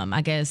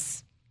I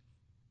guess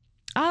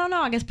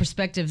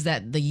perspectives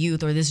that the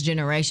youth or this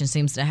generation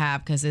seems to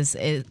have, because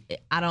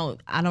I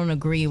don't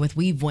agree with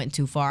we've went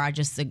too far. I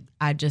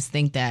just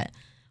think that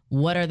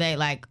what are they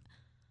like?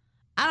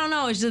 I don't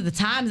know. It's just the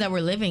times that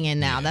we're living in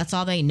now. That's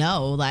all they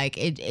know. Like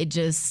it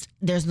just,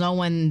 there's no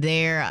one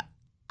there.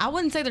 I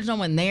wouldn't say there's no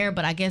one there,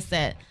 but I guess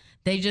that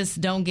they just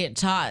don't get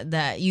taught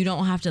that you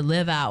don't have to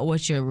live out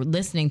what you're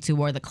listening to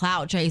or the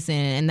clout chasing.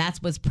 And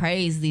that's what's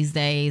praised these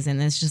days.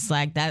 And it's just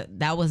like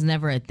that was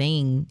never a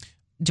thing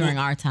during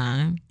our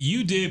time.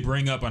 You did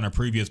bring up on a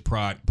previous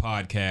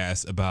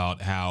podcast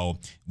about how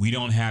we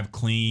don't have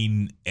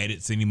clean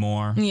edits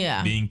anymore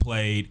being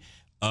played.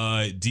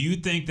 Do you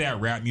think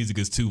that rap music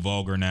is too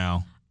vulgar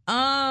now?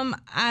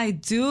 I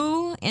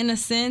do, in a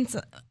sense.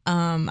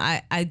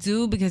 I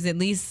do, because at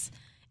least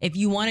if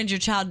you wanted your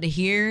child to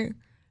hear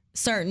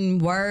certain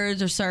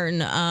words or certain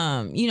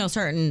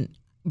certain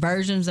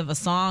versions of a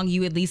song,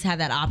 you at least had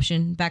that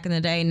option back in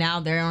the day. Now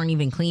there aren't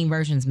even clean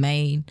versions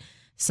made.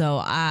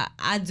 So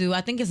I do.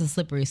 I think it's a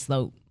slippery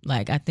slope.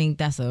 Like I think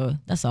that's a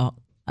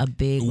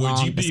big, long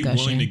discussion. Would you be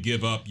willing to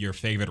give up your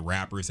favorite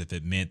rappers if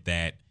it meant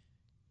that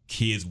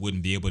kids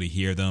wouldn't be able to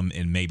hear them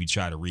and maybe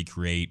try to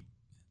recreate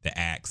the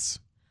acts?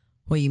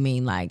 What do you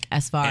mean? Like,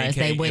 as far as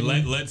they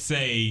wouldn't... Let's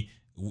say...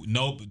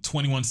 No,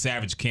 21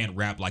 Savage can't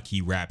rap like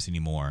he raps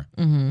anymore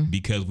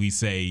because we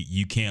say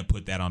you can't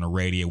put that on the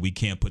radio. We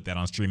can't put that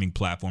on streaming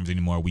platforms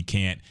anymore.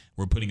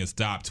 We're putting a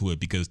stop to it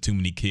because too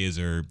many kids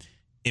are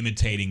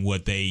imitating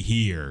what they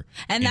hear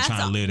and trying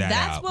to live that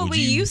out. That's what we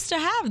used to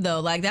have,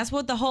 though. Like, that's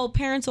what the whole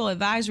parental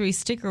advisory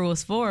sticker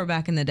was for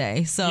back in the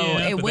day. So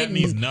it wouldn't... that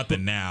means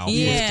nothing now.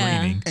 Yeah.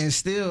 Streaming. And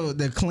still,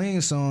 the clean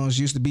songs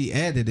used to be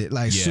edited,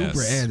 like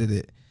super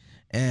edited.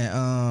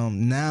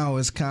 And now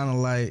it's kind of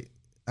like,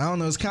 I don't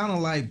know, it's kind of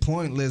like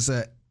pointless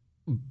at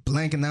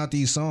blanking out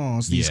these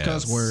songs, these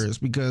cuss words,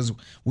 because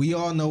we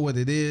all know what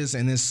it is,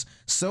 and it's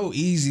so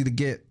easy to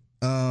get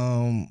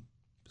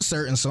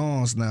certain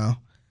songs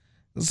now.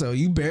 So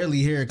you barely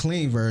hear a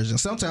clean version.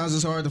 Sometimes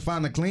it's hard to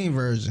find a clean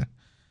version.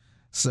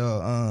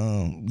 So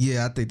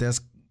I think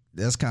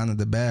that's kind of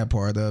the bad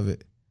part of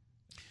it.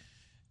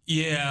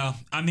 Yeah,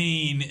 I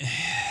mean,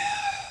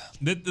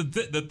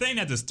 the thing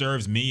that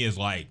disturbs me is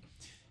like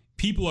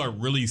people are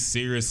really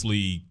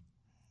seriously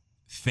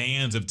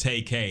fans of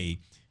Tay-K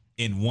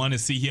and want to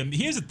see him.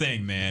 Here's the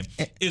thing, man.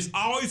 It's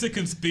always a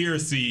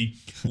conspiracy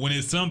when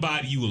it's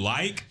somebody you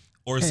like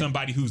or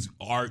somebody whose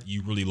art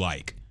you really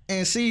like.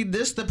 And see,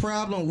 this the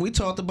problem. We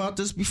talked about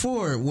this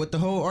before with the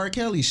whole R.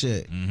 Kelly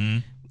shit. Mm-hmm.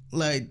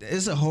 Like,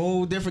 it's a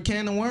whole different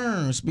can of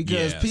worms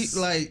because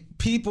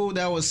people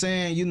that was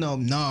saying,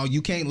 no,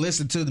 you can't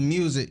listen to the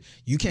music.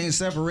 You can't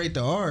separate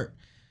the art.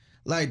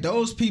 Like,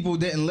 those people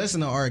didn't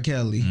listen to R.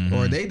 Kelly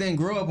or they didn't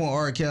grow up on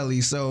R.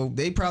 Kelly, so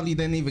they probably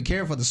didn't even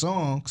care for the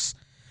songs.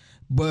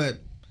 But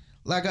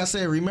like I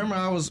said, remember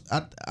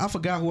I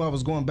forgot who I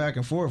was going back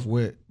and forth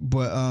with,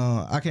 but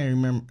I can't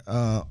remember.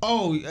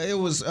 It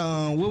was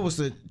what was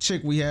the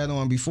chick we had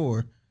on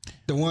before?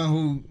 The one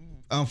who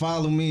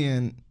unfollowed me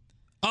and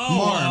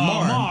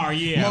Mar,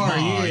 yeah.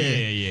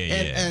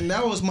 And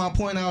that was my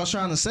point I was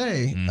trying to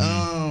say.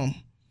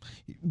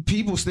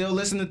 People still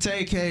listen to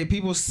Tay-K.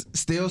 People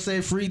still say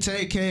free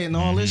Tay-K and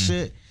all this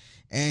shit.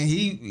 And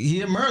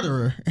he a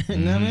murderer. You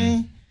know what I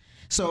mean?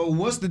 So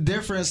what's the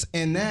difference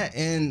in that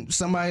and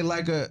somebody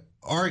like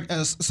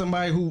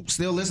somebody who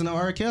still listen to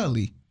R.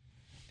 Kelly?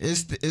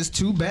 It's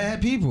two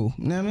bad people.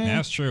 You know what I mean?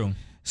 That's true.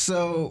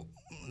 So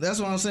that's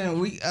what I'm saying.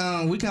 We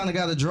kind of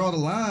got to draw the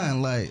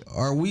line. Like,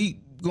 are we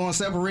going to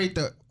separate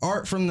the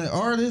art from the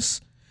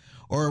artist,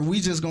 or are we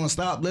just going to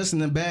stop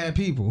listening to bad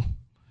people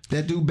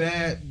that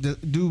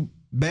do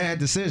bad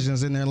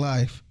decisions in their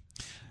life?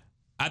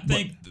 I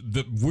think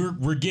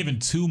we're giving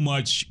too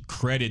much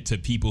credit to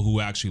people who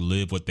actually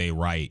live what they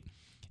write,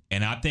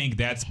 and I think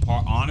that's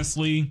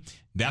honestly,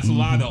 that's a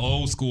lot of the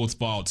old school's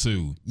fault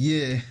too.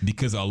 Yeah,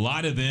 because a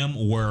lot of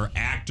them were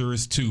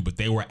actors too, but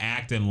they were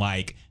acting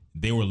like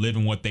they were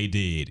living what they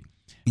did.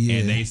 Yeah.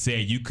 And they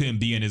said you couldn't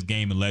be in this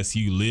game unless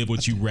you live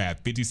what you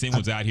rap. 50 Cent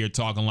was out here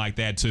talking like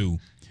that too.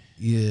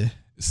 Yeah.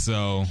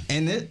 So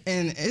and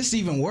it's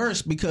even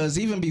worse because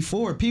even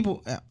before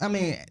people, I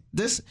mean,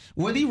 this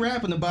what he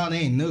rapping about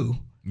ain't new.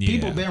 Yeah.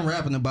 People been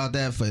rapping about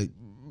that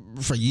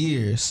for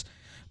years,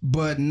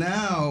 but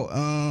now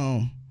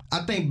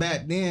I think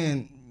back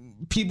then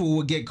people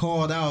would get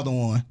called out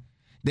on.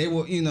 They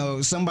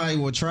will, somebody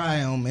will try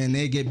them and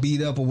they get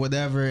beat up or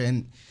whatever,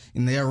 and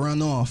they'll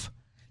run off.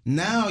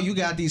 Now you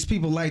got these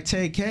people like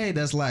Tay-K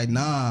that's like,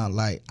 nah,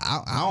 like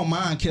I don't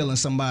mind killing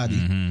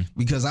somebody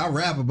because I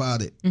rap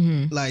about it.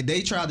 Like,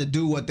 they try to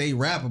do what they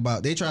rap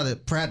about. They try to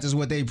practice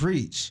what they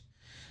preach.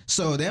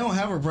 So they don't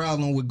have a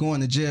problem with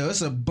going to jail. It's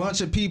a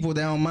bunch of people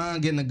that don't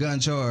mind getting a gun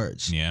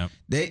charge. Yeah.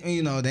 They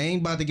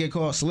ain't about to get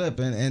caught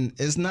slipping, and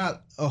it's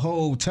not a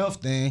whole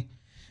tough thing.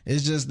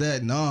 It's just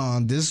that,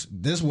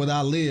 this what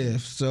I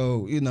live.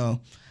 So,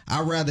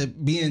 I'd rather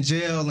be in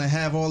jail and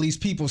have all these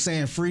people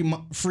saying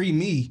free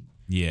me.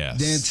 Yes.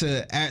 Than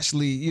to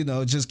actually,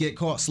 just get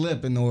caught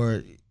slipping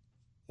or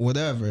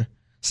whatever.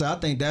 So I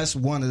think that's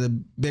one of the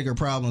bigger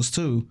problems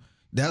too.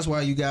 That's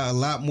why you got a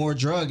lot more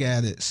drug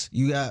addicts.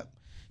 You got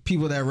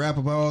people that rap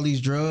about all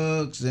these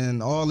drugs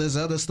and all this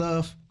other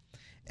stuff,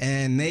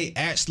 and they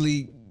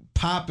actually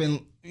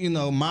popping,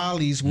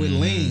 mollies with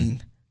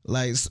lean,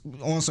 like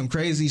on some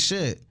crazy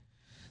shit.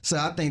 So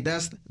I think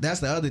that's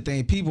the other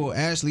thing. People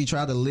actually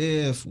try to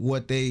live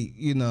what they,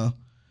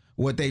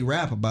 what they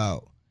rap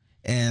about.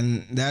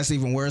 And that's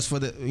even worse for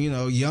the,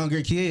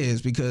 younger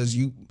kids, because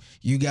you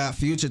got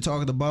Future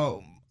talking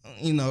about,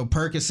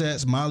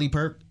 Percocets, Molly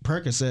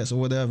Percocets or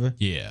whatever.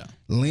 Yeah.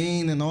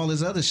 Lean and all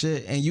this other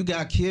shit. And you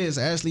got kids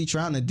actually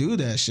trying to do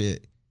that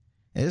shit.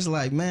 It's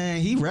like,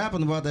 man, he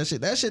rapping about that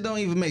shit. That shit don't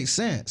even make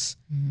sense.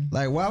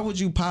 Like, why would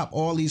you pop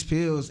all these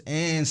pills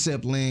and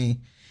sip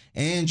lean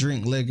and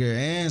drink liquor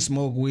and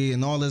smoke weed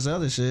and all this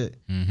other shit?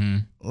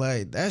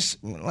 Like, that's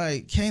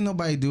like, can't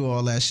nobody do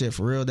all that shit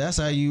for real. That's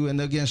how you end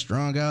up getting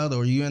strung out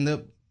or you end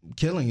up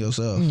killing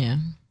yourself. Yeah.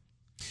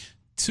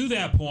 To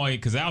that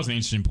point, because that was an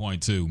interesting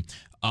point too.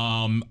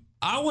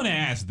 I want to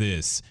ask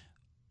this: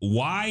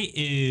 why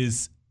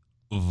is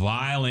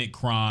violent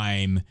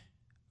crime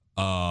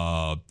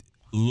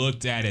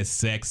looked at as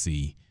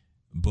sexy,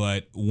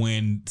 but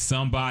when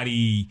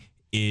somebody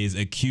is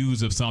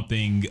accused of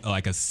something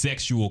like a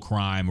sexual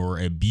crime or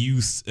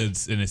abuse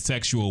in a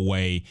sexual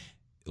way,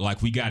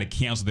 like we got to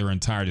cancel their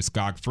entire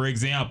discography. For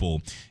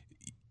example,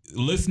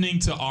 listening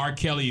to R.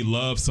 Kelly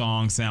love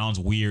songs sounds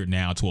weird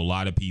now to a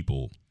lot of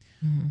people,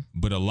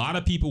 but a lot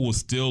of people will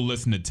still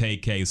listen to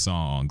TK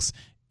songs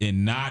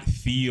and not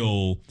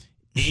feel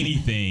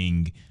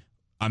anything.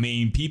 I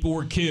mean, people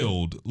were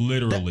killed,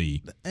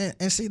 literally.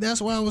 And see,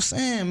 that's what I was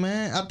saying,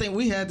 man. I think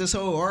we had this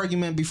whole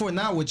argument before,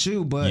 not with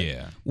you, but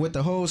with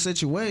the whole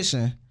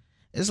situation.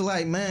 It's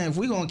like, man, if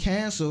we're going to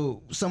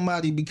cancel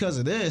somebody because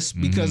of this,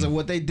 because of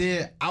what they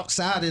did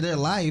outside of their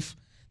life,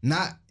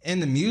 not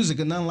in the music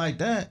or nothing like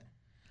that,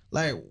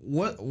 like,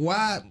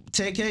 why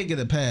TK get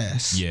a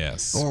pass?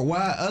 Yes. Or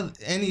why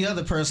any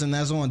other person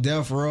that's on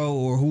death row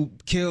or who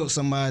killed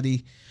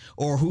somebody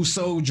or who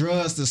sold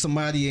drugs to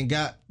somebody and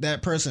got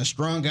that person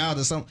strung out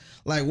or something,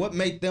 like, what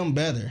make them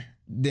better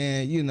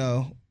than, you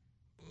know,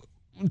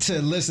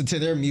 to listen to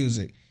their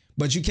music?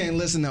 But you can't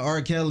listen to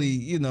R. Kelly,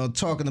 you know,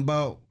 talking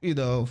about, you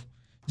know,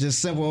 just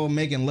simple old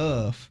making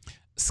love.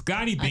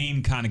 Scotty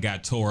Beam kind of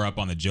got tore up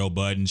on the Joe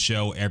Budden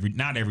show.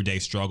 Not Everyday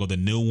Struggle, the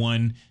new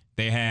one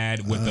they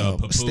had with the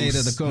Papoose. State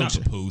of the Culture.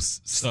 Not Papoose.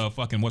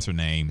 Fucking, what's her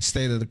name?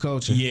 State of the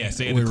Culture. Yeah,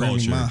 State of the Remy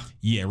Culture. Ma.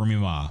 Yeah, Remy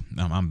Ma.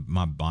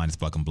 My mind is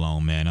fucking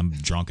blown, man. I'm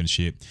drunk and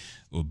shit.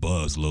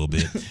 Buzzed a little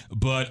bit.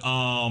 But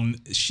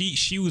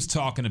she was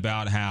talking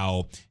about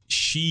how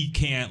she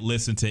can't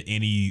listen to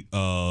any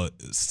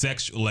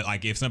sexual,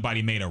 like if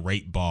somebody made a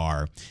rape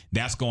bar,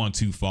 that's going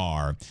too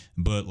far.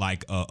 But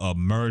like a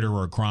murder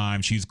or a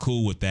crime, she's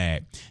cool with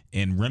that.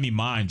 And Remy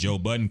Ma and Joe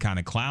Budden kind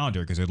of clowned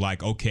her because they're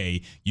like,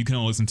 okay, you can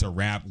only listen to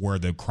rap where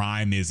the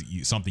crime is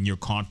something you're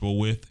comfortable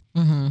with.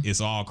 It's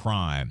all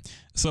crime.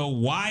 So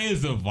why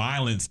is the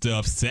violent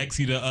stuff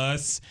sexy to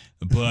us,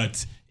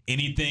 but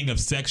anything of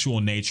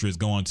sexual nature is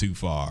going too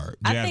far?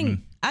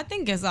 Jasmine? I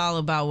think it's all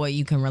about what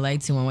you can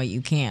relate to and what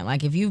you can't.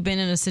 Like, if you've been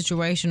in a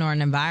situation or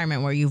an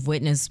environment where you've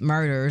witnessed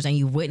murders and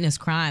you've witnessed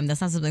crime, that's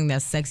not something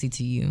that's sexy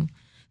to you.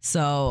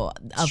 So,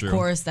 of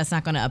course, that's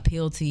not going to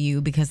appeal to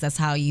you because that's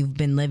how you've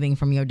been living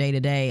from your day to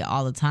day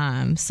all the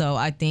time. So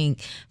I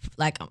think,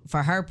 like,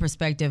 for her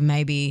perspective,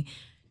 maybe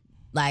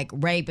like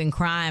rape and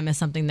crime is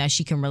something that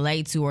she can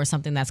relate to or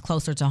something that's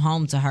closer to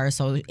home to her.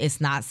 So it's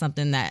not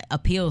something that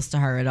appeals to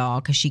her at all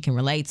because she can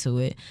relate to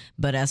it.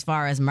 But as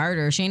far as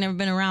murder, she ain't never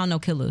been around no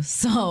killers.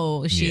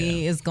 So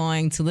she is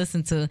going to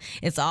listen to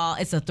it's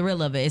a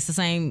thrill of it. It's the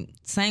same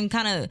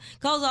kind of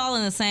goes all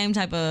in the same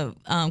type of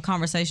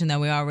conversation that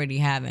we're already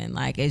having.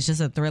 Like, it's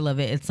just a thrill of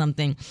it.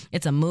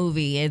 It's a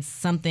movie. It's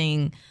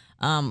something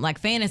like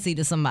fantasy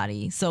to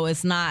somebody. So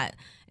it's not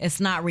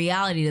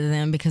reality to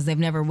them because they've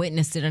never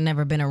witnessed it or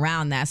never been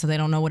around that, so they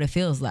don't know what it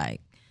feels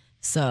like.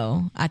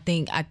 So I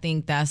think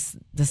that's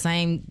the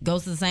same,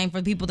 goes to the same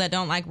for people that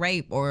don't like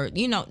rape, or,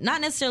 you know,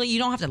 not necessarily, you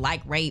don't have to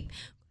like rape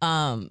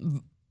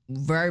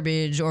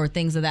verbiage or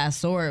things of that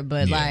sort,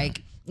 but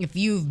like, if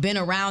you've been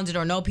around it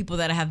or know people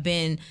that have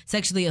been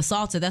sexually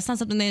assaulted, that's not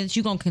something that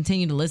you're going to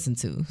continue to listen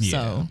to.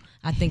 So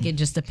I think it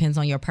just depends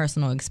on your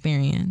personal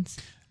experience.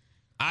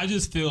 I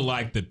just feel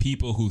like the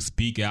people who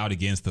speak out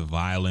against the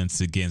violence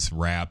against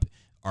rap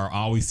are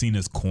always seen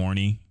as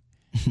corny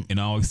and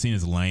always seen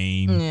as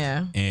lame.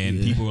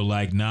 And people are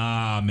like,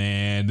 nah,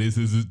 man, this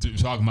is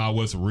talking about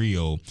what's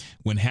real,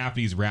 when half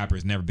these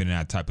rappers never been in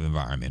that type of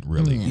environment,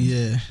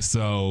 really.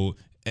 So,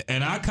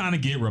 and I kind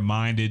of get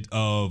reminded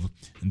of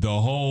the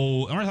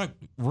whole,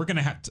 we're going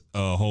to have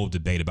a whole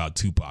debate about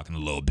Tupac in a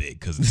little bit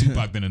because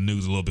Tupac been in the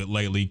news a little bit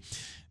lately.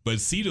 But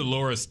C.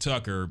 Dolores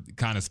Tucker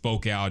kind of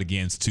spoke out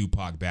against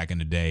Tupac back in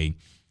the day,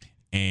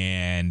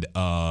 and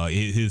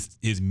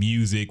his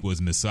music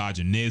was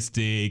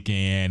misogynistic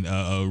and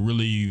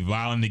really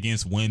violent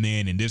against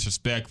women and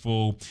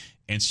disrespectful.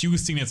 And she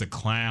was seen as a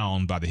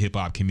clown by the hip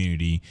hop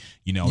community.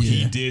 You know,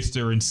 he dissed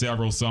her in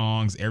several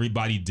songs.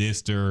 Everybody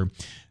dissed her.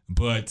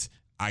 But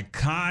I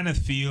kind of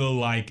feel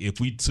like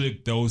if we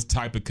took those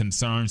type of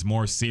concerns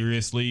more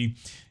seriously,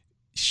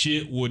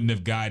 shit wouldn't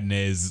have gotten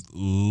as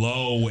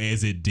low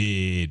as it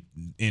did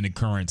in the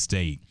current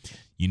state.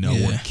 You know,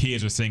 when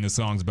kids are singing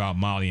songs about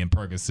Molly and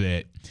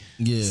Percocet.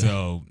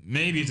 So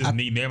maybe it's just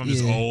me. Maybe I'm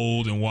just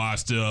old and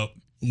washed up.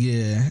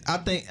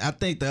 I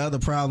think the other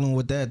problem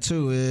with that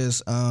too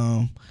is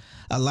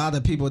a lot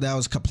of people that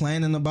was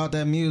complaining about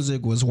that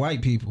music was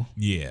white people.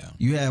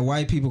 You had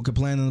white people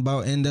complaining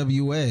about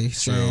NWA,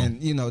 saying,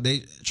 you know, they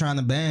trying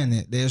to ban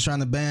it. They was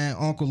trying to ban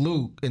Uncle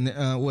Luke and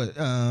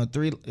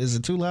is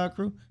it 2 Live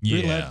Crew?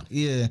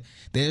 They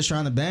was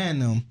trying to ban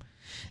them.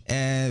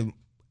 And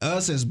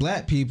us as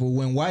black people,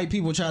 when white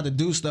people try to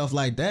do stuff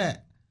like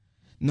that,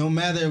 no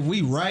matter if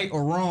we right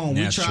or wrong,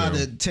 we try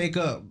to take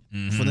up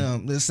for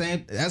them. That's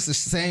the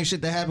same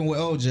shit that happened with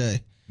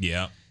OJ.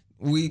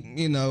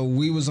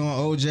 We was on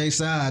OJ's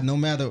side. No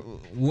matter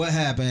what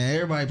happened,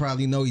 everybody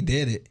probably know he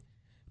did it.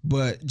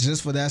 But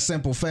just for that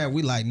simple fact,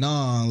 we like,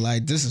 nah,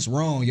 like, this is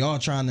wrong. Y'all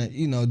trying to,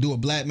 you know, do a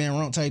black man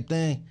wrong type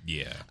thing.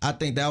 I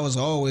think that was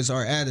always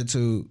our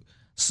attitude.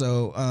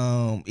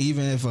 So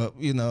even if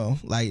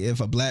if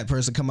a black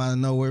person come out of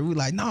nowhere, we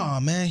like, nah,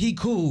 man, he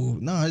cool.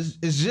 No,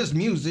 it's just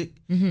music.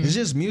 It's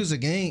just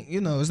music. Ain't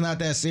it's not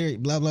that serious.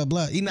 Blah blah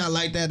blah. He not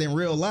like that in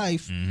real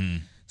life.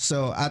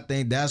 So I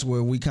think that's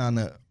where we kind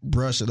of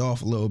brush it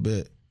off a little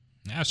bit.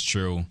 That's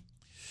true.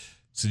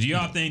 So do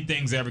y'all think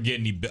things ever get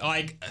any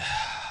like?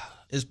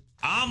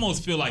 I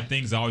almost feel like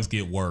things always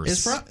get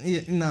worse. I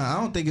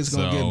don't think it's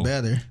gonna get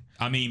better.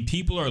 I mean,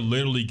 people are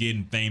literally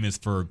getting famous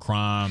for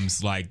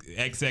crimes like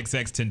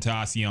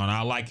XXXTentacion.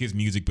 I like his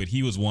music, but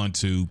he was one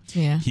too.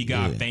 Yeah. He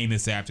got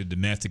famous after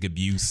domestic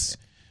abuse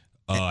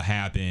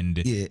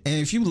happened. Yeah,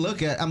 and if you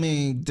look at,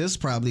 this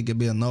probably could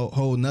be a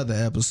whole nother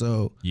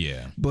episode.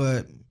 Yeah.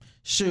 But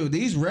shoot,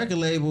 these record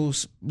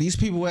labels, these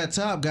people at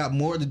top got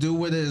more to do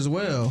with it as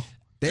well.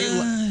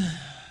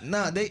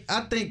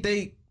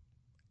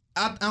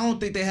 I don't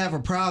think they have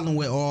a problem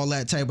with all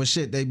that type of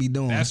shit they be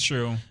doing. That's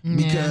true.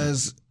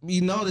 Because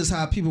you notice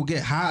how people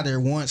get hotter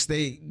once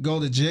they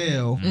go to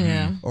jail.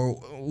 Yeah. Or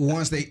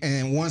once they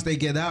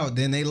get out,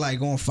 then they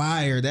like on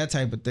fire, that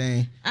type of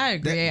thing. I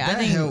agree.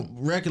 That help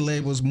record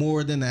labels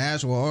more than the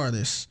actual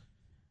artists.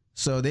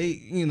 So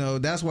they,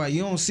 that's why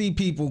you don't see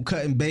people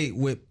cutting bait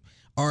with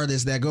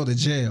artists that go to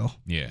jail.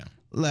 Yeah.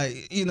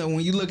 Like, when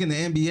you look in the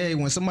NBA,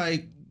 when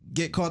somebody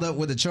get caught up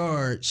with a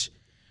charge,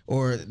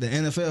 or the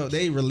NFL,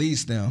 they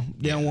release them.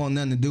 They don't want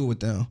nothing to do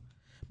with them.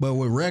 But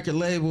with record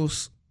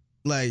labels,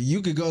 like,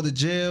 you could go to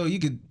jail, you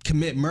could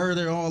commit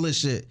murder, all this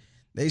shit.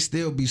 They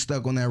still be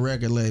stuck on that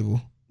record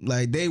label.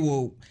 Like, they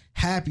will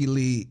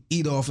happily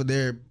eat off of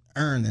their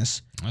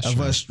earnings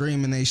of us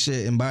streaming they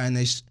shit and buying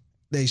they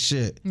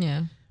shit.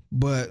 Yeah.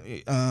 But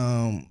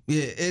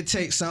it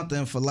takes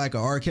something for like a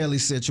R. Kelly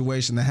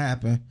situation to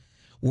happen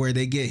where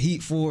they get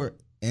heat for it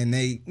and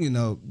they,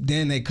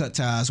 then they cut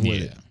ties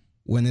with it.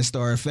 When it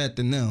start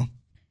affecting them.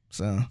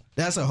 So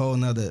that's a whole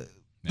nother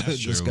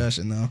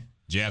discussion though.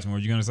 Jasmine,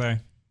 what you gonna say?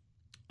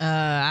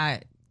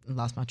 I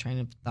lost my train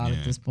of thought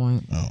at this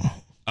point.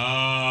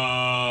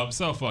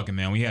 So fucking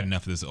man, we had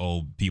enough of this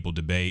old people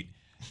debate.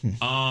 Let's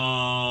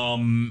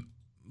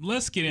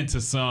get into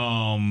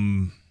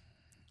some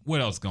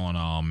what else going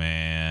on,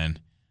 man?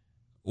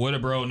 What a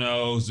bro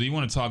knows. Do you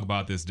want to talk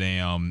about this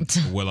damn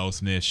Willow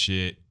Smith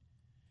shit?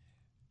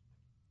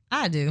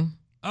 I do.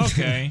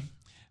 Okay.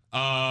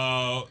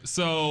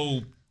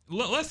 So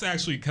let's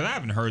actually, because I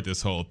haven't heard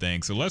this whole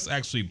thing, so let's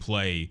actually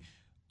play.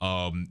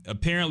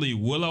 Apparently,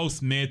 Willow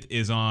Smith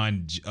is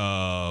on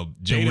Jada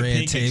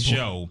Pinkett's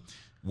show,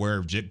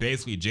 where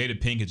basically Jada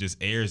Pinkett just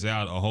airs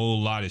out a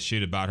whole lot of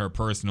shit about her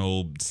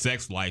personal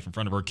sex life in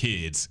front of her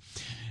kids.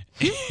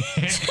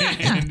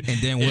 And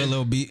then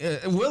Willow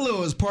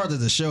is part of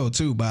the show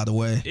too, by the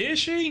way. Is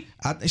she?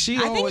 I think she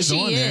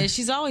is.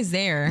 She's always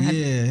there.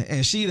 Yeah,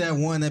 and she that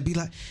one that be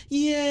like,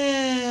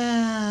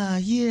 yeah.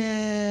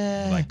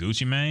 Like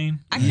Gucci Mane?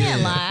 I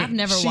can't lie. I've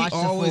never watched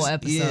the full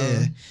episode.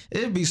 Yeah,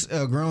 it'd be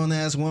a grown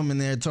ass woman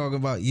there talking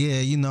about,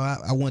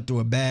 I went through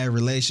a bad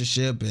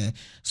relationship and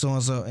so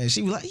and so, and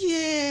she was like,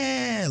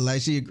 yeah,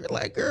 like she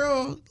like,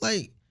 girl,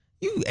 like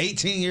you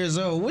 18 years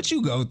old, what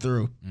you go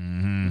through?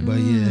 Mm-hmm. But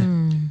yeah.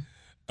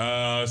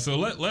 So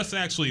let's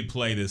actually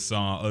play this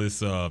song,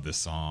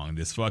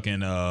 this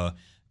fucking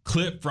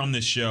clip from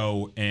the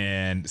show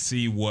and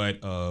see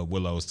what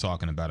Willow's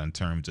talking about in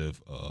terms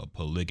of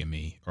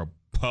polygamy or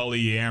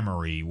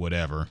polyamory,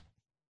 whatever.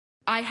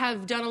 I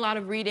have done a lot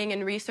of reading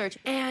and research,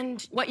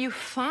 and what you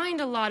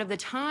find a lot of the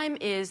time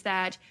is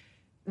that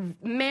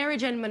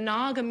marriage and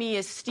monogamy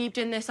is steeped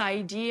in this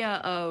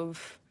idea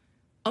of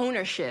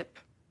ownership.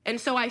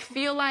 And so I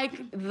feel like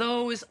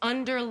those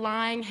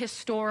underlying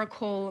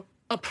historical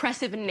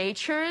oppressive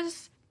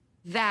natures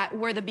that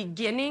were the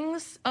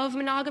beginnings of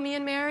monogamy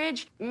and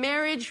marriage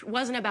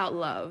wasn't about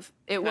love.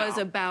 It was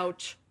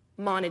about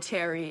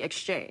monetary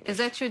exchange. Is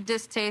that your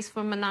distaste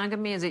for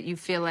monogamy? Is it you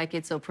feel like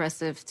it's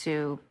oppressive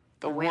to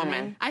the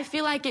women? I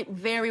feel like it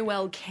very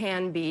well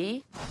can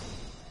be.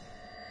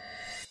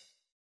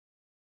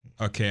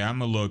 Okay,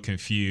 I'm a little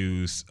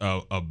confused.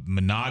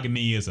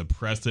 Monogamy is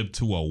oppressive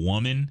to a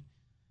woman?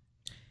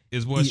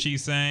 Is what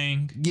she's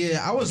saying?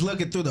 Yeah, I was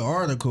looking through the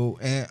article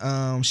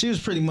and she was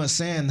pretty much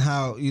saying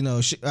how,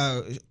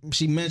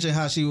 she mentioned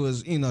how she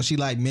was, she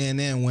liked men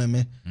and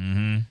women.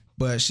 Mm-hmm.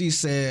 But she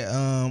said,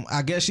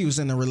 I guess she was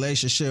in a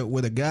relationship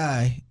with a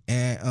guy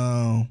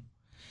and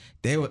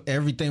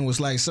everything was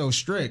like so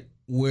strict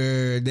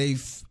where it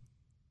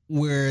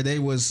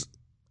was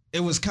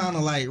kind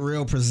of like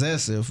real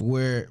possessive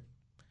where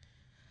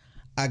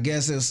I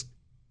guess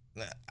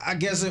they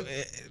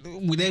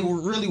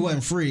really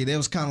wasn't free. They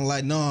was kind of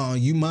like, no,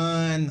 you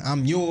mine,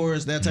 I'm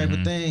yours, that type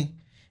of thing.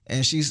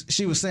 And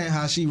she was saying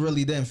how she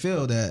really didn't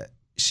feel that.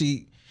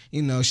 She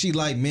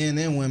liked men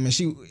and women.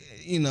 She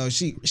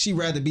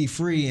rather be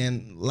free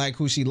and like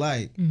who she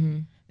liked. Mm-hmm.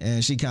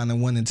 And she kind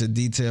of went into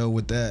detail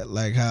with that,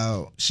 like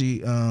how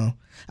she, I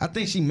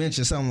think she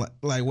mentioned something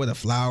like with a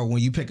flower,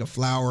 when you pick a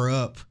flower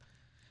up,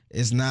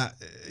 it's not,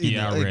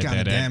 I read it kind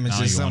of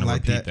damages something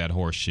like that. That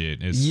horse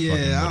shit. It's Did you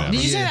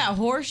say that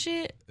horse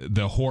shit?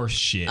 the horse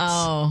shit.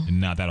 Oh.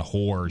 Not that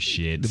horse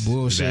shit. The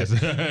bullshit.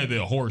 That's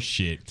the horse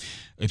shit.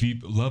 If you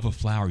love a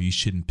flower, you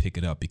shouldn't pick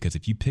it up because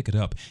if you pick it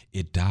up,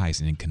 it dies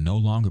and it can no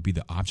longer be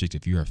the object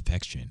of your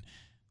affection.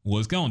 Well,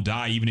 it's gonna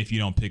die even if you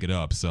don't pick it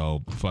up.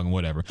 So fucking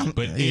whatever.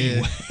 But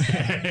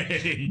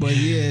anyway. But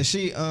yeah,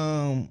 she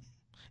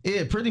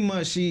pretty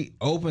much she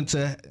open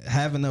to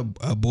having a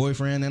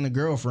boyfriend and a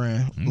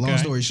girlfriend. Long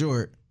Okay. story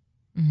short.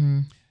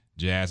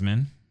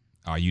 Jasmine,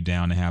 are you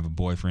down to have a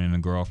boyfriend and a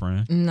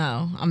girlfriend?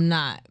 No, I'm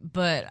not.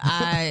 But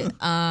I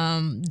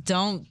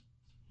don't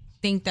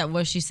think that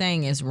what she's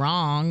saying is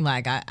wrong.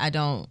 Like I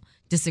don't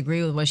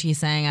disagree with what she's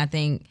saying. I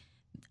think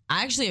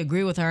I actually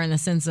agree with her in the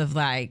sense of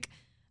like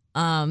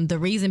the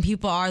reason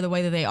people are the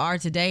way that they are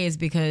today is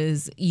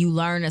because you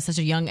learn at such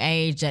a young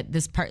age that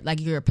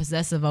like you're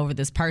possessive over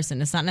this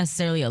person. It's not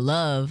necessarily a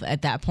love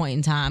at that point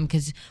in time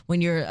because when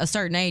you're a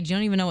certain age, you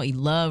don't even know what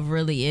love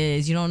really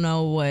is. You don't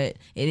know what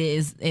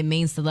it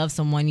means to love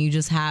someone. You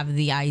just have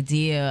the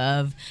idea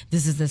of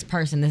this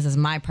person, this is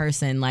my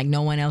person. Like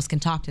no one else can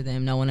talk to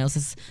them. No one else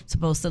is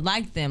supposed to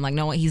like them. Like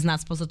he's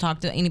not supposed to talk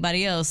to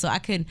anybody else. So I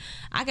could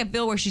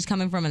feel where she's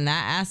coming from in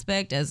that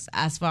aspect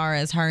as far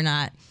as her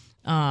not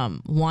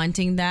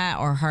wanting that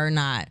or her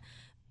not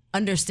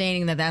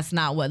understanding that that's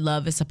not what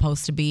love is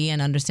supposed to be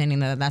and understanding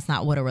that that's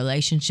not what a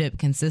relationship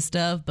consists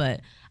of. But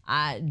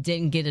I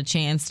didn't get a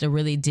chance to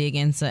really dig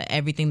into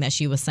everything that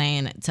she was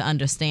saying to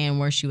understand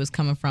where she was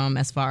coming from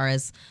as far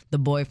as the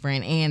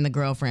boyfriend and the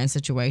girlfriend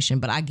situation.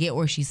 But I get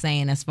where she's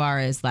saying as far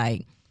as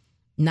like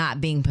not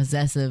being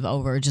possessive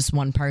over just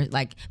one person.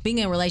 Like being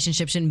in a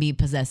relationship shouldn't be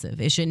possessive.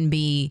 It shouldn't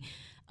be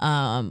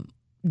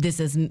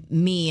this is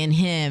me and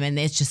him and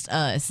it's just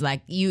us.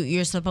 Like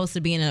you're supposed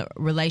to be in a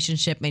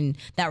relationship and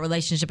that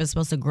relationship is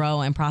supposed to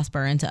grow and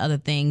prosper into other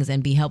things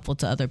and be helpful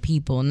to other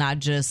people, not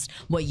just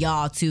what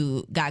y'all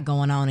two got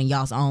going on in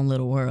y'all's own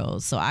little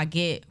world. So I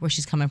get where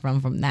she's coming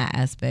from that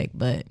aspect,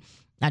 but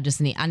I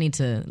need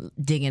to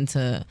dig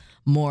into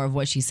more of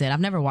what she said. I've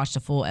never watched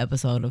a full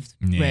episode of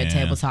Red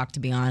Table Talk,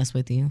 to be honest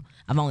with you.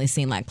 I've only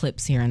seen like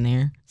clips here and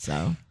there.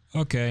 So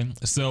okay.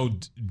 So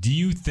do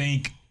you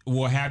think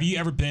have you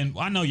ever been,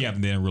 I know you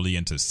haven't been really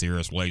into a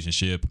serious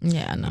relationship.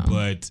 Yeah, no.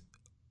 But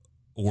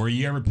were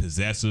you ever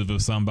possessive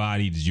of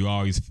somebody? Did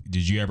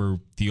you ever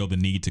feel the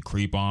need to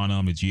creep on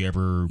them? Did you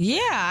ever? Yeah,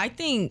 I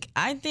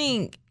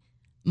think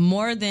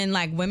more than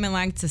like women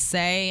like to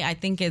say, I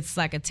think it's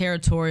like a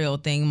territorial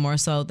thing more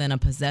so than a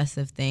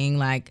possessive thing.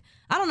 Like,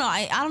 I don't know.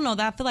 I don't know.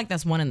 I feel like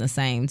that's one and the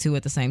same too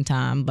at the same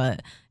time.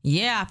 But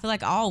yeah, I feel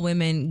like all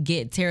women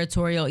get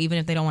territorial even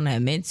if they don't want to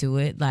admit to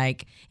it.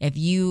 Like if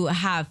you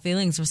have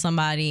feelings for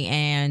somebody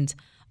and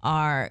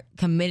are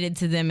committed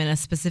to them in a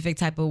specific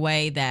type of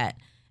way that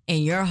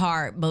in your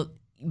heart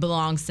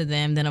belongs to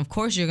them, then of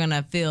course you're going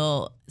to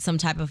feel some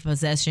type of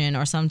possession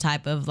or some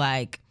type of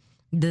like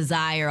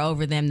desire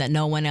over them that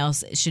no one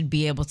else should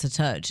be able to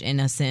touch in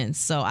a sense.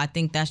 So I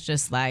think that's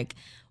just like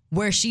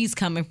where she's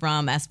coming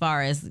from as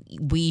far as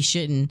we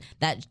shouldn't,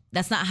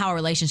 that's not how a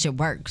relationship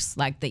works.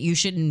 Like that you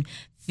shouldn't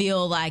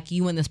feel like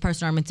you and this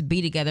person are meant to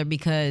be together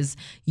because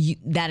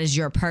that is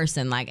your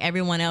person. Like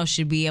everyone else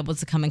should be able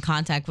to come in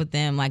contact with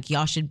them. Like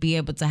y'all should be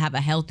able to have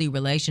a healthy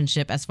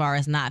relationship as far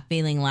as not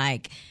feeling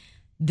like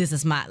this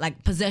is my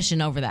like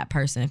possession over that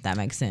person, if that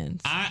makes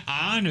sense.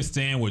 I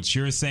understand what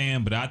you're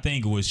saying, but I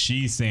think what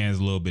she's saying is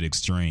a little bit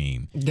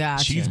extreme.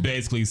 Gotcha. She's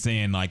basically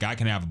saying like I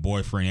can have a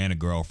boyfriend and a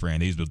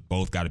girlfriend. These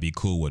both got to be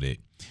cool with it.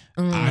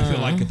 I feel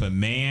like if a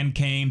man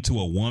came to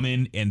a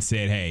woman and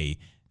said, "Hey,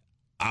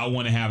 I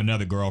want to have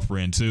another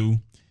girlfriend too,"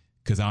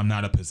 because I'm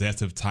not a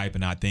possessive type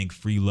and I think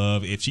free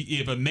love.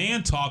 If a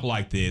man talked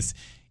like this,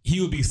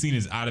 he would be seen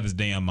as out of his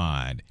damn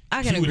mind.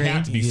 I can he would agree.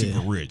 have to be super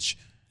rich.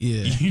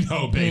 Yeah. You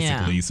know,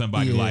 basically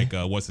somebody Yeah. like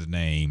what's his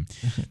name?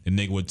 The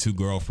nigga with 2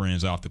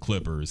 girlfriends off the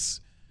Clippers.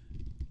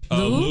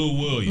 Lou? Lou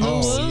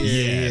Williams. Oh,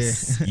 yeah,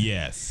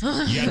 Yes.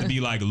 You have to be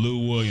like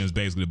Lou Williams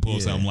basically to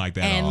pull something like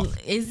that And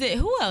off. is it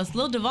who else?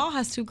 Lil Duval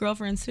has 2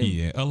 girlfriends too.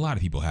 Yeah, a lot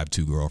of people have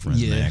 2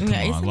 girlfriends, Yeah. man. Come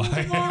Okay, on. isn't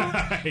it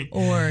Like,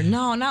 Or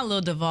no, not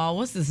Lil Duval.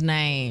 What's his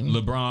name?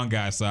 LeBron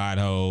got side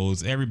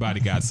hoes.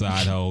 Everybody got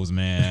side hoes,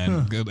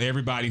 man.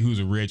 Everybody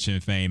who's rich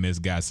and famous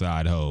got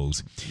side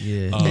hoes.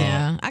 Yeah.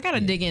 Yeah, I gotta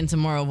dig into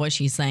more of what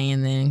she's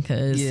saying then,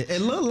 because Yeah,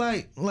 it looked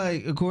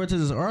like according to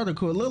this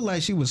article, it looked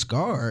like she was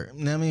scarred.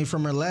 I mean,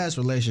 from her last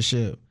relationship,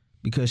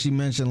 because she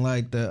mentioned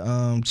like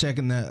the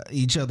checking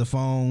each other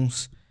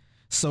phones,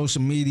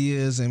 social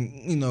medias, and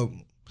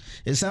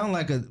it sounded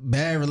like a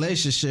bad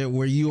relationship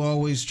where you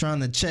always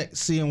trying to check,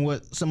 seeing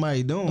what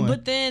somebody doing.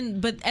 But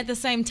at the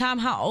same time,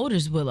 how old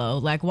is Willow?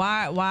 Like,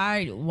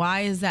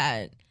 why is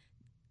that?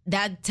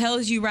 That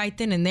tells you right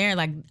then and there,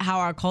 like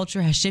how our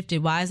culture has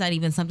shifted. Why is that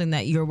even something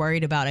that you're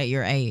worried about at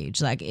your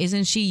age? Like,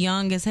 isn't she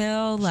young as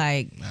hell?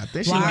 Like, I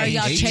think she why like are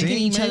y'all 18 checking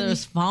each maybe?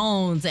 other's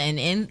phones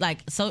and like,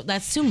 so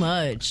that's too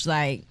much.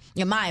 Like,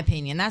 in my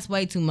opinion, that's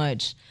way too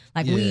much.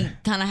 Like, we Yeah.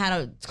 kind of had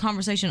a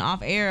conversation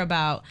off air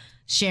about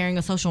sharing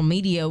a social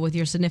media with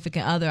your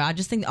significant other. I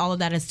just think all of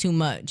that is too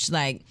much.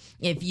 Like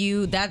if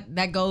you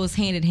that goes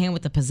hand in hand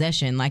with the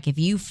possession. Like if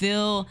you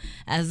feel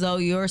as though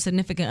your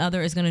significant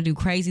other is going to do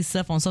crazy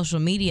stuff on social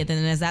media,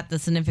 then is that the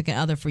significant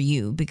other for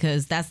you?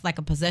 Because that's like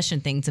a possession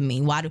thing to me.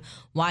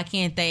 Why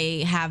can't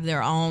they have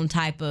their own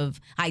type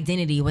of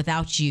identity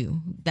without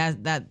you?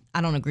 That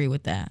I don't agree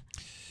with that.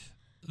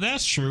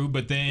 That's true,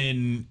 but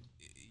then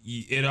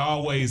it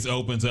always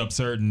opens up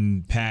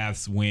certain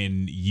paths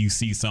when you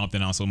see something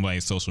on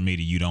somebody's social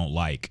media you don't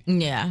like.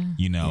 Yeah.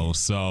 You know,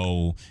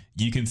 so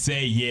you can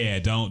say, yeah,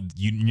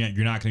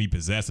 you're not going to be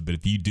possessive, but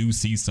if you do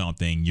see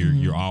something,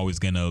 you're always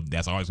going to,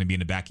 that's always going to be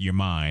in the back of your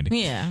mind.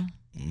 Yeah.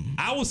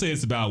 I will say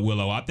this about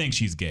Willow. I think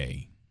she's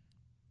gay.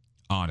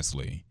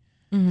 Honestly.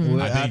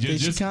 Well, I think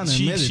she kind of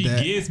admitted she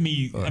that. gives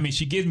me, I mean,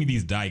 she gives me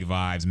these dyke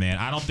vibes, man.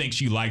 I don't think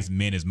she likes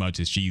men as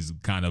much as she's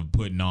kind of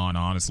putting on,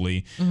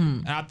 honestly.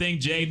 I think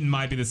Jaden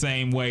might be the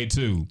same way,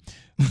 too.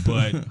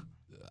 But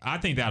I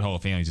think that whole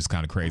family is just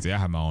kind of crazy. I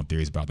have my own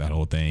theories about that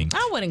whole thing.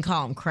 I wouldn't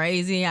call them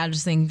crazy. I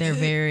just think they're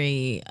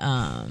very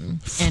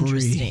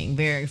interesting,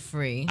 very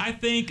free. I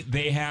think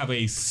they have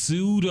a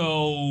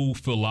pseudo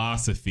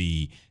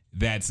philosophy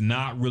that's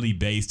not really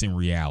based in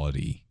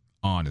reality,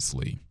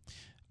 honestly.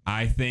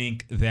 I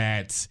think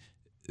that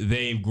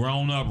they've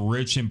grown up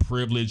rich and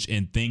privileged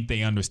and think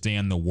they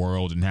understand the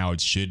world and how it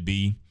should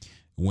be,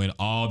 when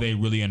all they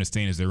really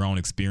understand is their own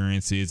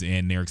experiences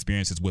and their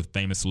experiences with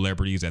famous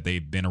celebrities that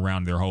they've been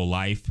around their whole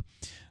life.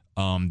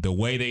 The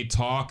way they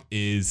talk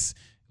is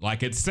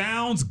like, it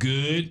sounds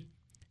good,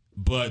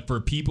 but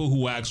for people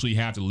who actually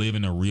have to live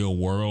in the real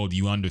world,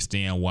 you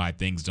understand why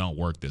things don't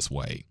work this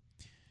way.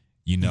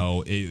 You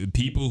know,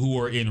 people who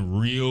are in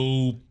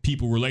real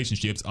people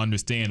relationships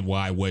understand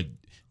why what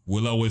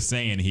Willow is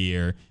saying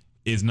here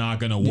is not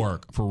going to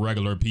work for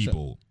regular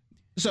people.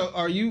 So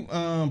are you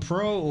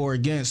pro or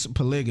against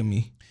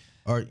polygamy?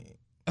 Or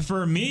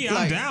for me,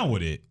 I'm down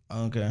with it.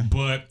 Okay.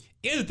 But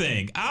here's the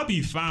thing. I'll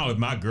be fine if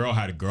my girl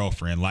had a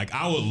girlfriend. Like,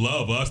 I would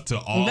love us to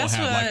all have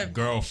like a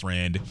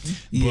girlfriend,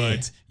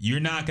 but you're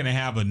not going to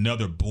have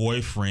another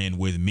boyfriend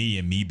with me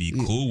and me be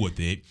cool with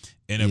it.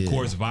 And of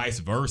course, vice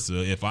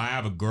versa. If I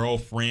have a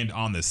girlfriend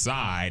on the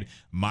side,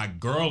 my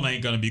girl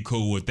ain't going to be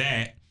cool with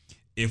that.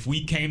 If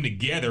we came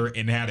together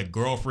and had a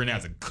girlfriend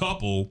as a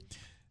couple,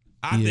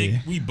 I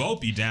think we both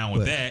be down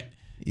with that.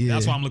 Yeah.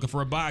 That's why I'm looking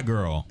for a bi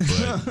girl.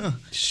 But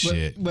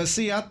shit. But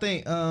see, I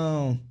think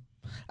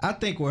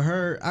with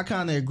her, I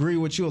kind of agree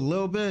with you a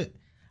little bit.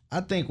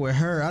 I think with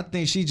her, I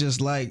think she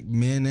just like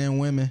men and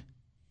women,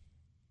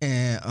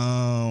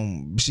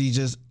 and she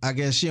just, I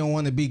guess she don't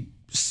want to be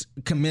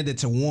committed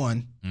to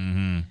one.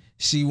 Mm-hmm.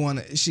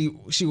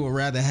 She would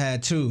rather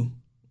have two,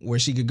 where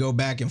she could go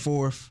back and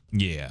forth.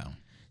 Yeah.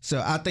 So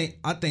I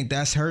think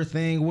that's her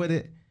thing with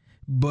it,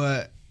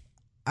 but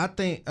I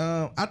think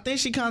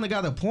she kind of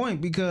got a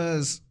point,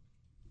 because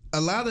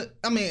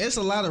it's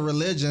a lot of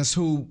religions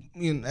who,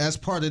 you know, as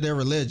part of their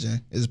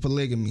religion is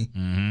polygamy.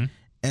 Mm-hmm.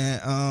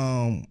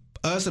 And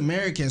us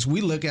Americans, we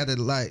look at it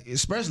like,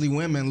 especially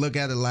women look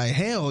at it like,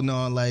 hell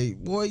no,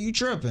 like, boy, you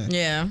tripping.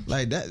 Yeah.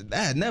 Like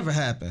that never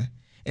happened.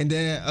 And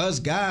then us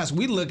guys,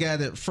 we look at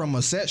it from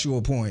a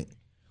sexual point.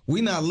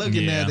 We not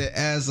looking at it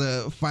as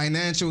a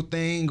financial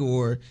thing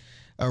or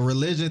a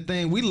religion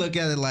thing. We look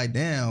at it like,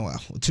 damn,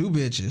 two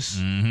bitches.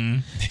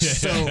 Mm-hmm.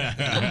 So,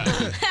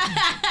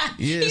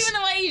 yes. Even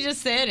the way you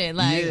just said it,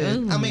 like,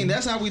 ooh. I mean,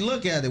 that's how we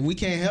look at it. We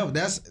can't help.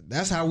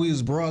 That's how we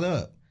was brought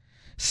up.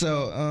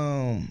 So,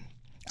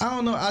 I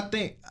don't know. I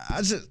think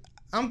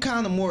I'm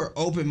kind of more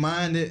open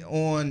minded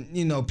on,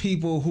 you know,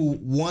 people who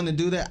want to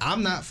do that.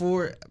 I'm not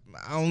for it.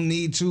 I don't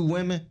need two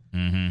women.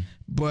 Mm-hmm.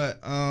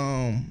 But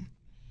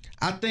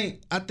I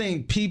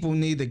think people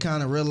need to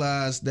kind of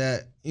realize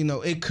that, you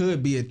know, it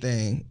could be a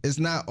thing. It's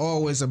not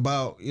always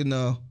about, you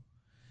know,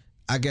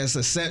 I guess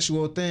a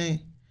sexual thing.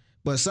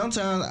 But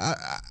sometimes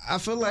I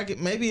feel like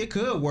maybe it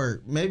could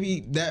work.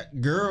 Maybe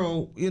that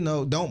girl, you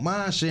know, don't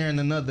mind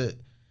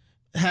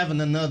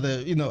having another,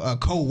 you know, a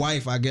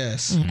co-wife, I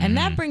guess. And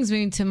that brings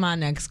me to my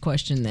next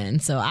question then.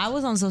 So I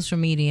was on social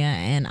media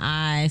and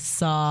I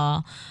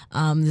saw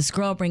this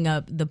girl bring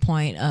up the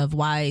point of,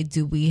 why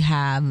do we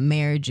have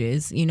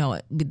marriages? You know,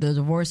 the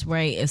divorce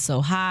rate is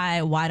so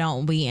high. Why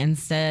don't we,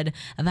 instead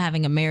of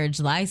having a marriage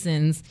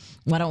license,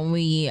 why don't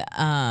we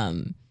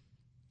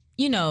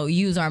you know,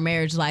 use our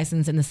marriage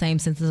license in the same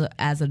sense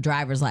as a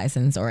driver's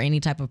license or any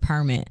type of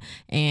permit,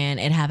 and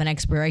it have an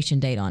expiration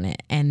date on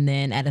it. And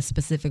then at a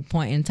specific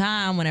point in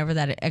time, whenever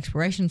that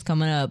expiration's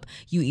coming up,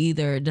 you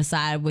either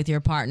decide with your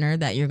partner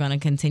that you're going to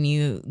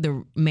continue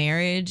the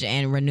marriage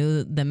and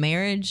renew the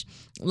marriage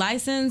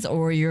license,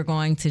 or you're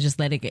going to just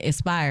let it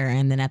expire.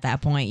 And then at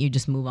that point, you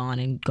just move on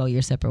and go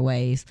your separate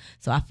ways.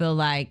 So I feel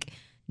like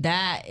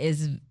that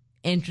is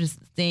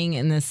interesting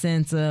in the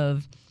sense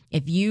of,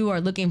 if you are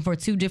looking for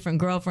two different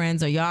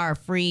girlfriends or y'all are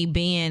free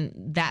being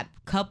that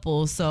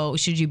couple, so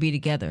should you be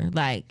together?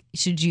 Like,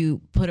 should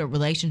you put a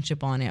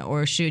relationship on it,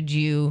 or should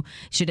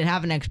it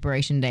have an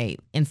expiration date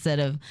instead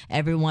of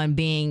everyone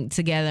being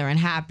together and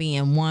happy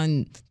in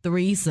one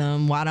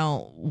threesome? Why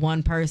don't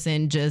one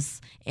person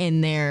just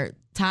in their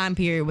time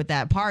period with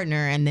that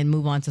partner and then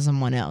move on to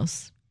someone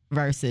else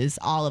versus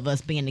all of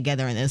us being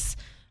together in this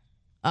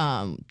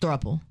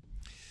throuple?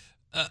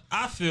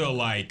 I feel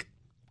like,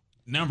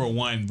 number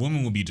one,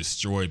 women will be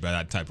destroyed by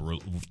that type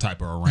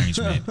of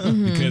arrangement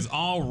because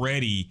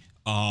already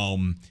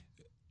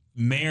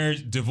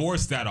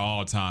divorce is at an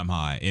all-time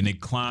high, and it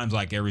climbs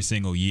like every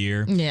single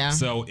year. Yeah.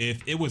 So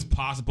if it was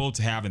possible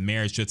to have a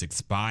marriage just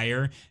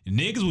expire,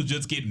 niggas would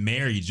just get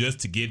married just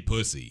to get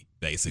pussy,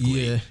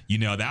 basically. Yeah. You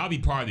know, that would be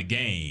part of the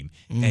game.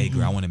 Hey,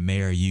 girl, I want to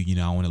marry you. You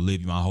know, I want to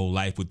live my whole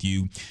life with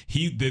you.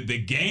 The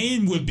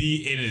game would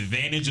be an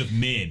advantage of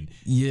men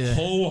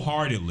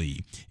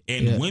wholeheartedly,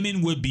 and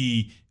women would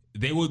be,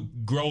 they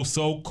would grow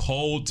so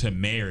cold to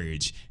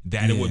marriage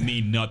that it would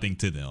mean nothing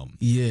to them.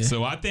 Yeah.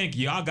 So I think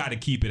y'all got to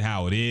keep it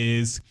how it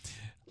is.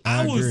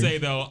 I would say,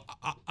 though,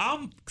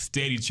 I'm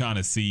steady trying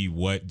to see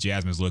what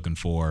Jasmine's looking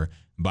for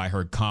by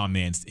her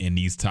comments in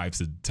these types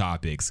of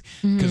topics.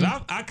 Because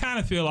I kind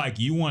of feel like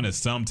you want a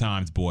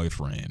sometimes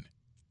boyfriend.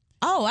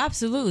 Oh,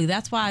 absolutely.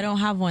 That's why I don't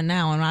have one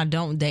now, and I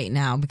don't date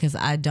now, because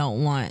I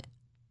don't want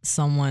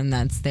someone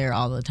that's there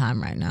all the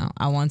time right now.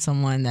 I want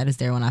someone that is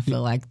there when I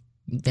feel like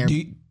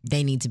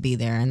they need to be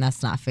there, and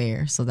that's not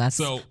fair. So that's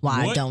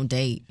why I don't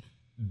date.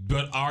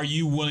 But are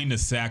you willing to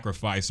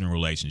sacrifice in a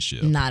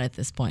relationship? Not at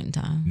this point in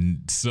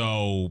time.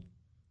 So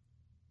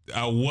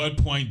at what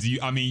point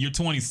you're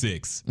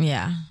 26.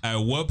 Yeah. At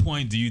what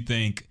point do you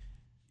think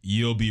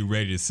you'll be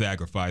ready to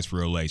sacrifice for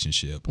a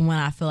relationship? When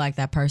I feel like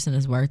that person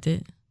is worth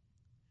it.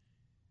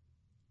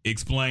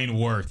 Explain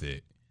worth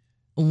it.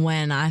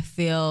 When I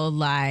feel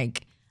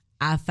like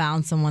I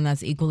found someone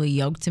that's equally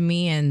yoked to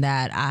me, and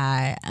that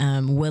I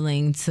am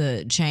willing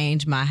to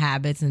change my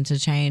habits and to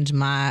change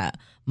my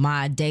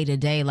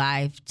day-to-day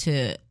life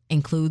to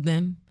include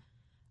them.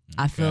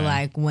 Okay. I feel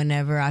like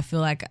whenever I feel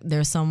like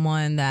there's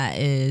someone that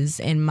is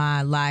in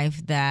my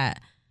life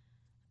that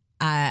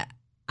I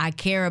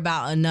care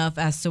about enough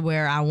as to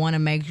where I want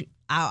to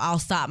I'll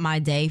stop my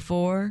day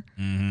for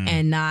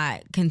and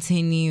not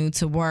continue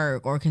to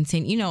work or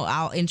continue,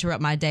 I'll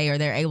interrupt my day, or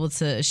they're able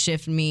to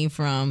shift me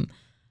from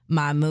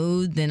my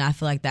mood, then I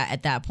feel like that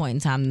at that point in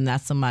time, then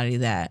that's somebody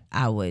that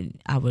I would,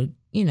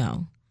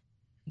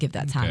 give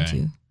that time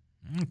to.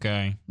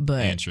 Okay.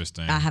 But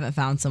interesting. I haven't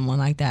found someone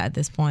like that at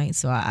this point.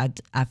 So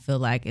I feel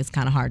like it's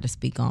kind of hard to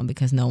speak on,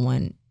 because I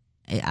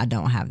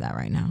don't have that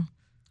right now.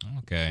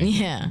 Okay.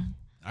 Yeah.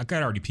 I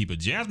got already people.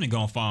 Jasmine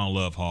gonna fall in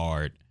love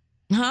hard.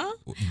 Huh?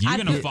 You're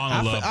gonna fall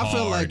in love hard. I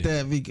feel like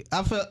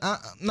that.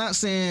 I'm not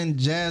saying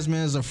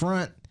Jasmine is a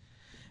front,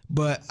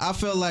 but I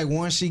feel like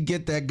once she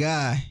get that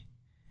guy,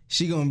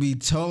 she gonna be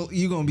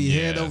you gonna be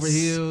head over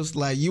heels.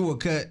 Like, you will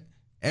cut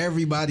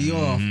everybody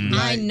off.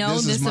 Like, I know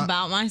this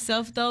about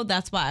myself, though.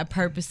 That's why I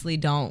purposely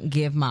don't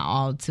give my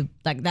all to,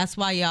 like, that's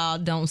why y'all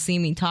don't see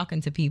me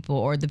talking to people,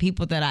 or the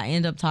people that I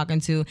end up talking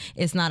to,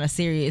 it's not a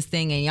serious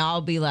thing, and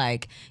y'all be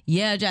like,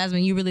 yeah,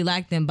 Jasmine, you really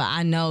like them, but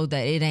I know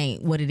that it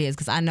ain't what it is,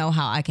 because I know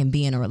how I can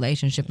be in a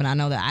relationship, and I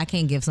know that I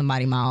can't give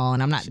somebody my all,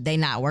 and they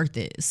not worth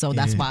it, so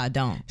that's why I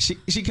don't.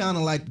 She kind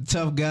of like the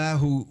tough guy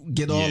who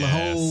get all the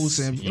hoes,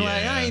 and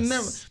like, I ain't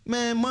never,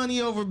 man,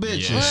 money over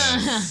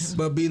bitches,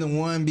 but be the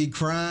one be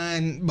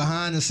crying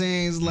behind the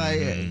scenes, like,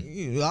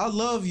 I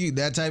love you,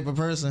 that type of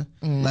person.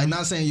 Like,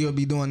 not saying you'll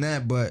be doing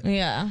that, but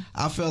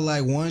I feel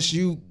like once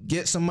you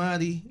get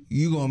somebody,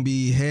 you gonna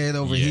be head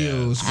over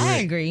heels. I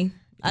agree.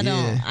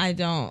 I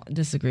don't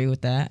disagree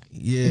with that.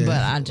 Yeah,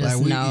 but I just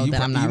like know that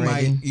I'm not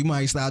ready. You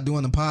might start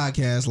doing the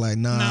podcast like,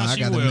 I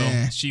got a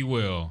man. She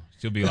will.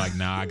 She'll be like,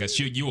 I guess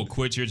you will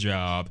quit your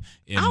job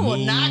and I will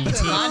not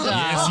quit my job.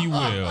 Yes, you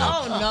will.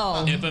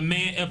 Oh no! If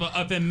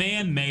a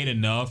man made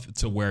enough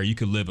to where you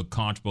could live a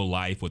comfortable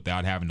life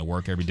without having to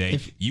work every day,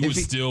 you would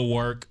still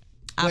work.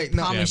 I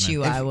promise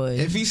you I would.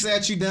 If he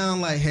sat you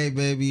down like, hey,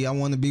 baby, I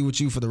want to be with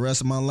you for the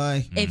rest of my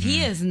life. If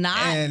he is not,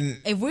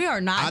 if we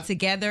are not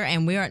together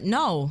and we are,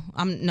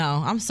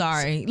 I'm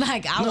sorry.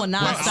 Like, I will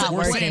not stop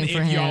working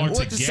for him.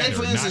 Say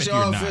for instance,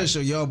 y'all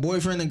official, y'all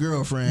boyfriend and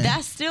girlfriend.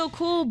 That's still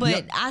cool,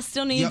 but I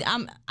still need,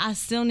 I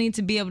still need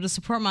to be able to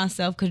support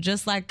myself, because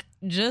just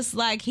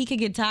like he could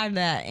get tired of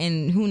that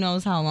in who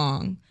knows how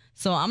long.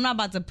 So I'm not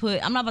about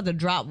to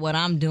drop what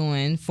I'm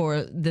doing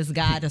for this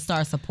guy to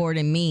start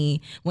supporting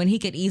me when he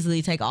could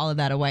easily take all of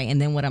that away, and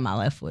then what am I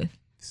left with?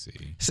 That's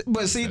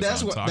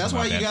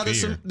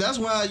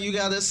why you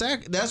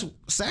gotta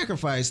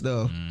sacrifice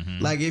though.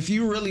 Like, if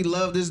you really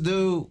love this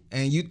dude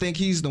and you think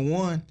he's the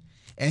one,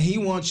 and he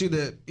wants you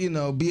to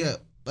be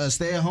a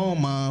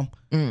stay-at-home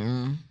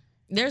mom.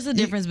 There's a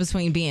difference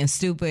between being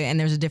stupid, and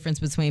there's a difference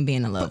between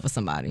being in love with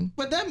somebody.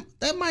 But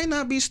that might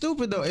not be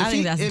stupid though. I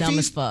think that's dumb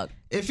as fuck.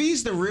 If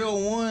he's the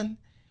real one,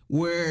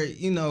 where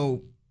you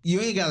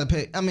ain't gotta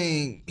pay. I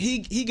mean,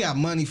 he got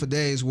money for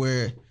days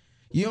where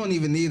You don't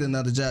even need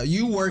another job.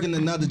 You working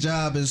another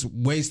job is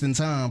wasting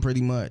time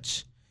pretty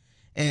much.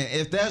 And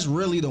if that's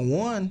really the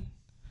one,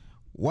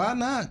 why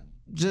not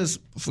just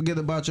forget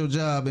about your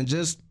job and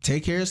just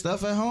take care of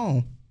stuff at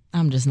home?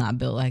 I'm just not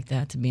built like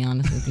that, to be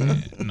honest with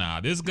you. Nah,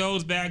 this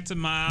goes back to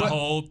my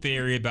whole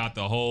theory about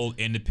the whole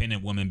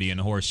independent woman being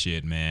horse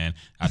shit, man.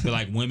 I feel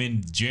like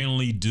women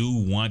generally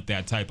do want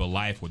that type of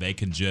life where they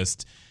can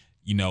just,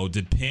 you know,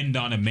 depend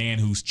on a man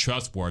who's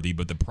trustworthy.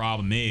 But the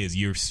problem is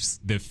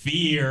the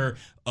fear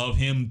of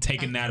him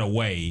taking that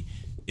away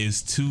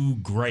is too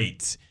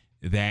great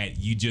that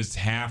you just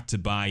have to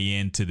buy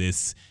into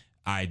this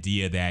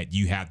idea that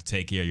you have to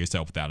take care of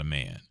yourself without a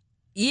man.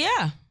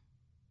 Yeah.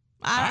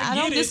 I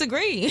don't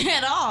disagree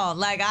at all.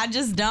 Like, I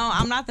just don't.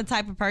 I'm not the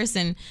type of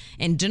person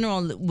in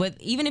general,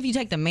 even if you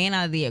take the man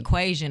out of the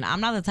equation,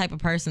 I'm not the type of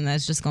person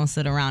that's just going to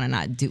sit around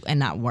and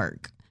not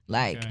work.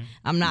 Like, okay.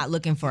 I'm not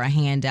looking for a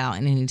handout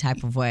in any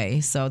type of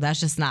way. So that's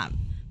just not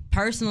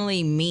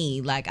personally me.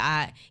 Like,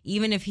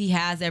 even if he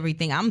has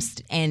everything,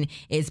 and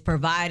is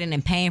providing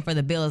and paying for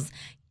the bills,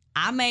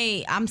 I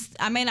may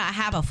not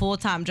have a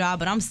full-time job,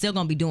 but I'm still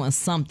gonna be doing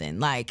something,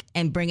 like,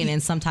 and bringing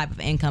in some type of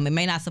income. It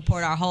may not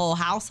support our whole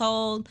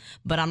household,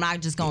 but I'm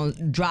not just gonna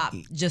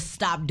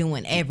stop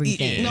doing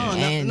everything.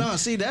 No.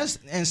 See,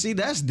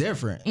 that's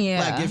different. Yeah.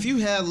 Like, if you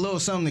have a little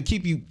something to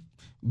keep you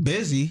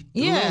busy,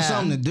 a little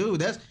something to do,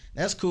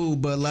 that's cool.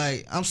 But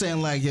like, I'm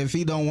saying, like, if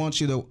he don't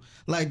want you to,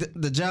 like,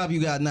 the job you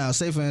got now,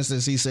 say for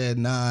instance, he said,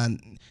 nah,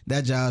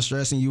 that job's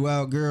stressing you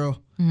out, girl.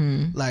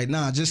 Mm-hmm. Like,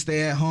 nah, just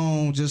stay at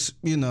home. Just,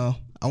 you know.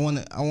 I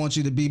want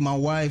you to be my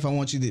wife. I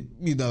want you to,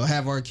 you know,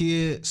 have our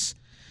kids.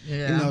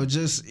 Yeah. You know,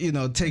 just, you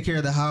know, take care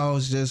of the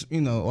house. Just,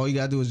 you know, all you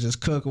gotta do is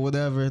just cook or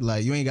whatever.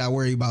 Like, you ain't gotta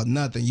worry about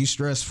nothing. You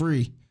stress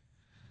free.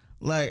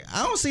 Like,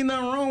 I don't see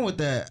nothing wrong with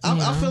that.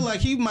 I feel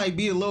like he might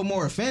be a little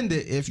more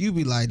offended if you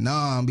be like,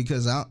 nah,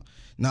 because I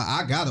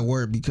gotta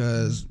work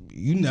because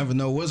you never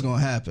know what's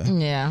gonna happen.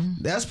 Yeah.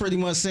 That's pretty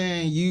much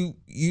saying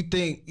you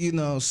think, you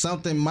know,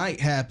 something might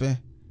happen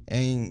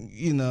and,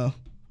 you know,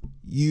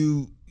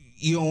 you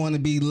don't want to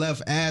be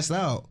left assed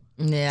out.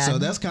 Yeah. So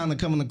that's kind of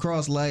coming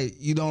across like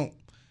you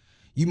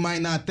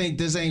might not think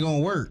this ain't gonna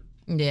work.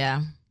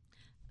 Yeah.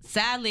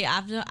 Sadly,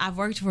 I've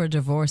worked for a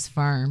divorce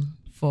firm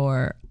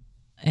for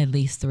at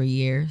least 3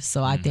 years,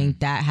 so I think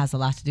that has a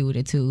lot to do with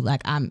it too.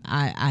 Like,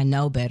 I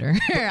know better.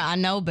 I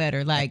know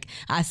better. Like,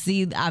 I've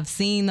seen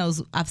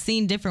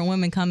different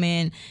women come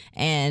in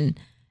and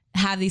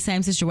have these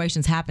same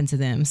situations happen to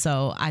them.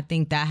 So I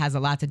think that has a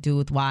lot to do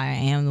with why I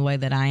am the way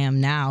that I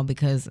am now,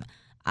 because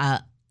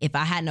if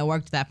I hadn't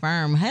worked at that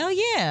firm, hell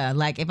yeah.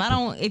 Like,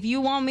 if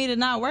you want me to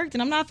not work,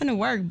 then I'm not finna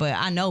work, but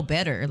I know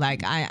better.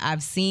 Like,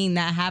 I've seen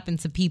that happen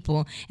to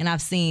people, and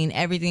I've seen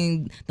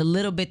everything, the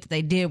little bit that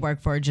they did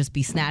work for, just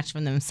be snatched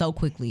from them so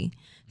quickly.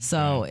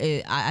 So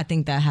I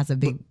think that has a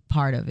big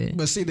part of it.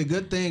 But see, the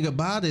good thing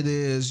about it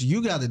is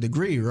you got a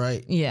degree,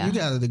 right? Yeah. You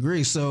got a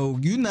degree. So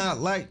you're not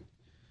like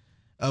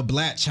a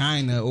Black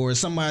China or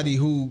somebody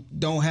who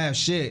don't have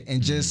shit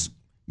and just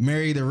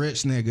married a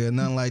rich nigga or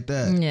nothing like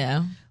that.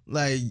 Yeah.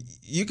 Like,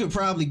 you could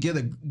probably get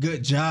a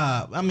good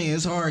job. I mean,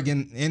 it's hard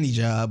getting any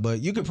job, but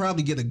you could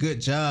probably get a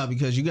good job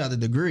because you got a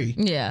degree.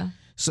 Yeah.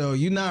 So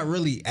you're not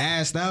really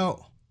asked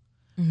out.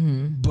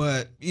 Mm-hmm.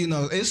 But, you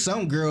know, it's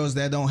some girls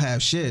that don't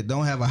have shit,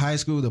 don't have a high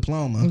school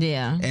diploma.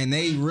 Yeah. And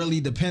they really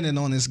dependent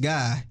on this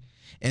guy.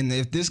 And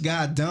if this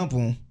guy dump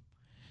them,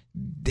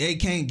 they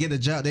can't get a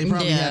job. They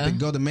probably have to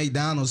go to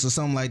McDonald's or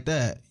something like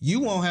that. You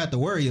won't have to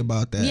worry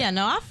about that. Yeah,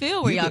 no, I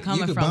feel where y'all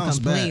coming from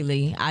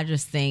completely. Back. I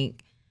just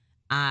think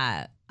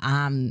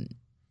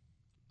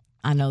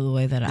I know the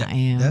way that I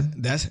am.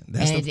 That's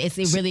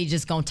it's really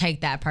just gonna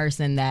take that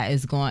person that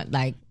is going,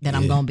 like, that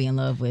I'm gonna be in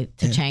love with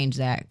to change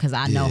that, because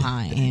I know how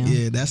I am.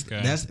 Yeah, that's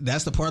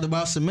the part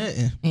about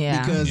submitting.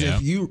 Yeah, because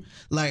if you,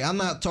 like, I'm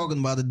not talking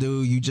about a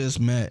dude you just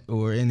met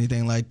or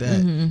anything like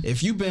that. Mm-hmm.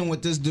 If you've been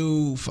with this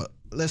dude for,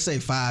 let's say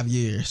 5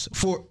 years,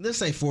 let's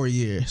say 4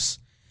 years,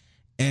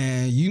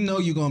 and you know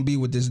you're gonna be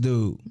with this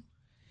dude,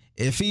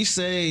 if he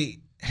say,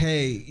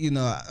 hey, you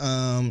know,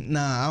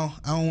 nah,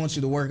 I don't want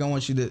you to work. I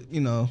want you to,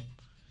 you know,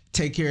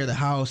 take care of the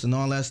house and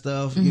all that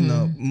stuff. Mm-hmm. You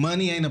know,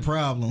 money ain't a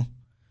problem.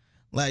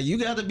 Like, you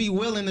got to be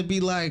willing to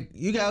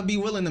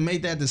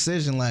make that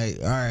decision. Like,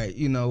 all right,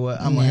 you know what?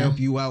 I'm going to help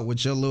you out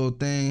with your little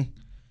thing.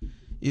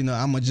 You know,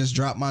 I'm going to just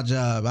drop my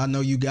job. I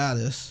know you got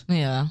us.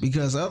 Yeah.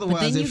 Because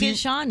otherwise, but then you get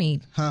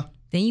Shawneed. Huh?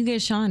 Then you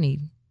get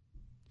Shawneed.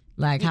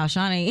 Like how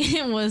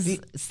Shawnee was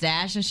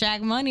stashing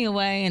Shaq money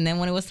away, and then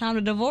when it was time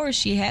to divorce,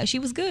 she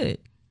was good.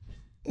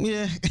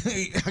 Yeah,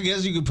 I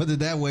guess you could put it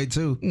that way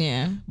too.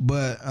 Yeah.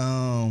 But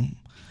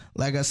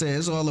like I said,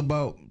 it's all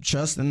about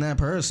trusting that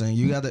person.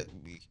 You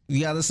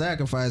gotta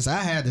sacrifice. I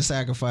had to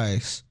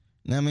sacrifice.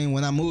 I mean,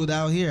 when I moved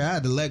out here, I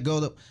had to let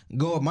go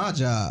of my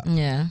job.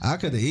 Yeah. I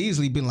could have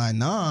easily been like,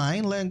 nah, I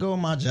ain't letting go of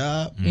my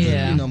job.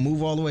 Yeah. You know,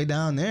 move all the way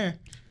down there.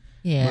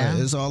 Yeah.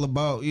 But it's all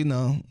about, you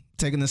know,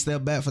 taking a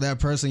step back for that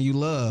person you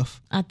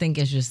love. I think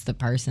it's just the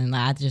person.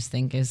 Like, I just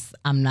think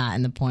I'm not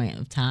in the point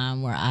of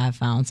time where I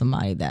found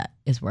somebody that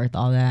is worth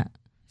all that.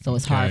 So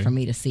it's hard for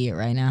me to see it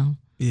right now.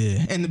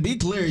 Yeah, and to be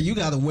clear, you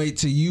got to wait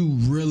till you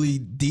really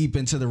deep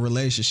into the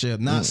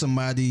relationship, not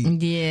somebody.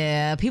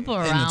 Yeah, people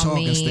around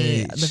talking me,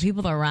 stage. the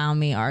people around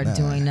me are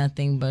doing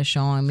nothing but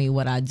showing me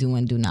what I do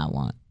and do not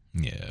want.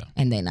 Yeah.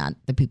 And they're not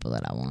the people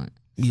that I want.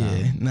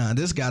 Yeah, nah,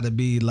 this got to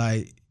be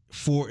like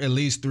at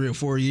least 3 or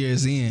 4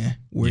 years in,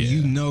 where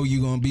you know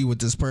you're gonna be with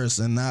this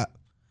person, not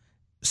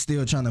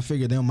still trying to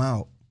figure them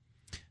out.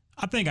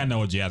 I think I know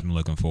what Jasmine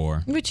looking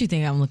for. What you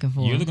think I'm looking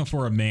for? You're looking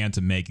for a man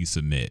to make you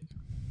submit,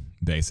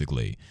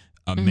 basically.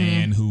 A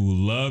man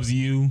who loves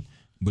you,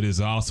 but is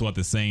also at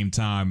the same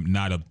time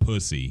not a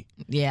pussy.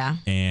 Yeah.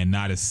 And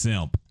not a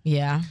simp.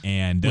 Yeah.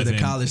 And with doesn't,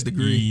 a college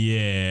degree.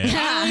 Yeah.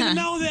 I don't even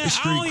know that.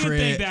 I don't even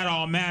think that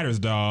all matters,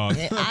 dog.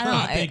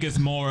 I think it's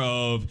more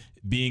of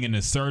being an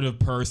assertive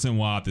person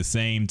while at the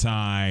same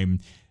time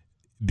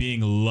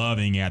being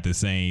loving at the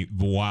same,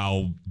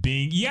 while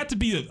being, you have to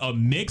be a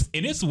mix.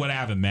 And this is what I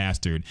haven't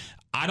mastered.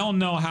 I don't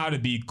know how to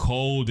be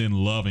cold and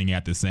loving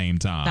at the same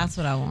time. That's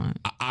what I want.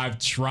 I've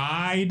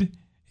tried,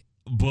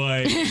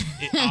 but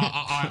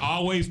I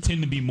always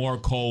tend to be more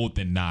cold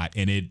than not,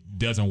 and it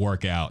doesn't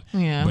work out.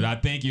 Yeah. But I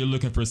think you're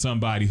looking for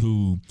somebody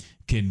who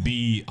can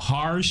be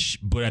harsh,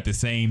 but at the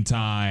same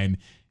time,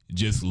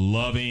 just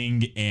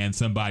loving and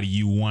somebody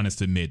you want to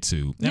submit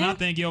to. And I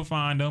think you'll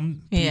find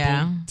them.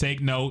 People,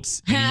 take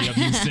notes. Any of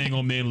you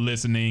single men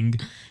listening,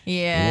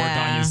 work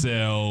on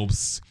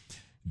yourselves.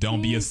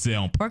 Don't be a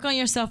simp. Work on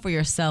yourself for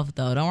yourself,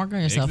 though. Don't work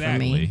on yourself for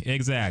me.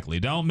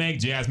 Exactly. Don't make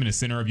Jasmine the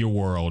center of your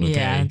world, okay?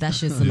 Yeah, that's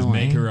just annoying. Just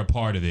make her a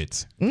part of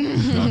it.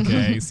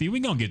 Okay? See, we're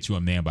going to get you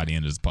a man by the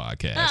end of this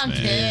podcast,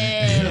 man.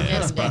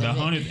 Yes. By the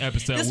 100th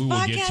episode, we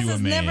will get you a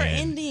man. This podcast is never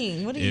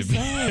ending. What are you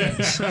saying?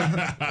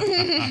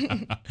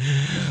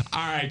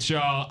 All right,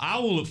 y'all. I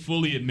will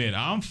fully admit,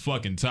 I'm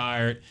fucking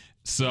tired.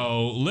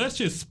 So let's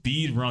just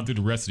speed run through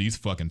the rest of these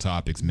fucking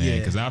topics, man,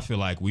 because I feel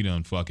like we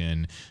done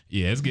fucking,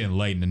 it's getting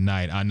late in the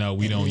night. I know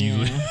we don't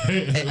usually.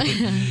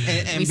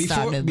 and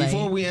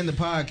before we end the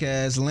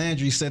podcast,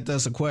 Landry sent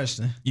us a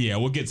question. Yeah,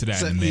 we'll get to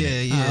that in a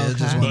minute.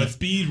 But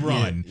speed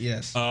run.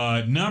 Yes.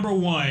 Number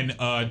one,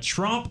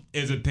 Trump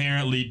is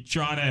apparently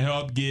trying to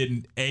help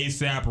get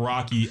ASAP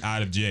Rocky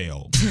out of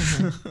jail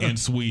in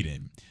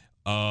Sweden.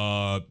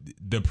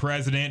 The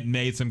president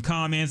made some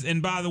comments,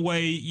 and by the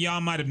way, y'all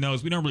might have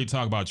noticed we don't really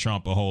talk about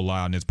Trump a whole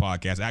lot on this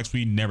podcast.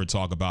 Actually, we never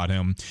talk about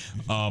him.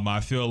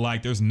 I feel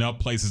like there's enough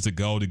places to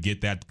go to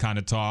get that kind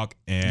of talk,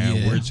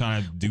 and we're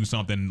trying to do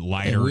something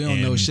lighter. And we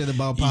don't know shit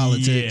about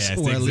politics, yes,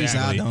 or at least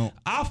I don't.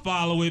 I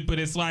follow it, but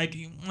it's like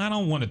I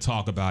don't want to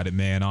talk about it,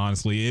 man.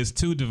 Honestly, it's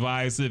too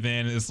divisive,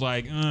 and it's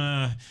like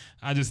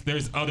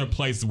there's other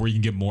places where you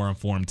can get more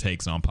informed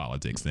takes on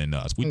politics than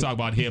us. We talk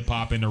about hip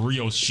hop and the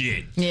real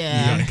shit you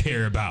gotta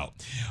care about.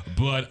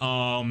 But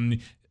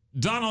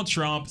Donald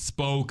Trump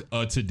spoke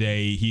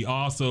today. He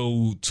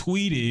also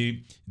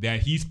tweeted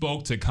that he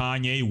spoke to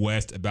Kanye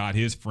West about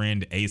his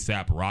friend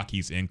ASAP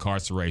Rocky's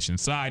incarceration.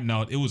 Side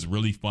note, it was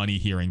really funny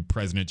hearing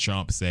President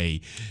Trump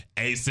say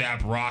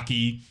ASAP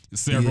Rocky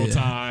several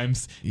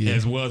times,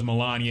 as well as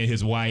Melania,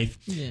 his wife.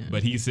 Yeah.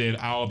 But he said,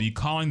 I'll be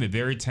calling the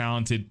very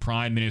talented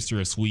Prime Minister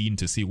of Sweden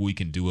to see what we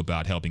can do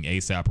about helping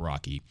ASAP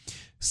Rocky.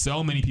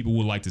 So many people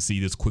would like to see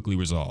this quickly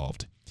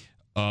resolved.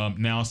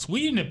 Now,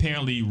 Sweden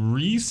apparently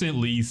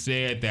recently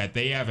said that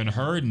they haven't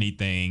heard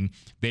anything.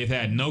 They've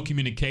had no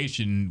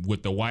communication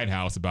with the White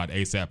House about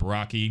ASAP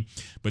Rocky.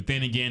 But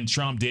then again,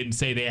 Trump didn't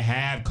say they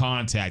have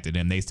contacted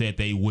him. They said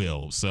they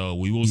will. So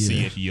we will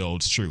see if he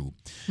holds true.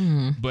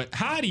 But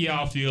how do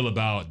y'all feel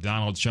about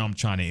Donald Trump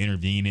trying to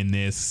intervene in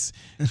this?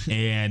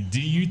 And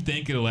do you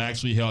think it'll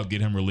actually help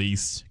get him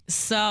released?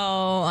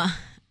 So,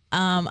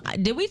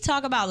 did we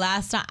talk about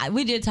last time?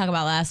 We did talk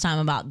about last time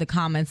about the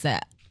comments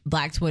that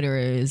Black Twitter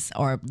is,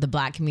 or the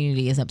Black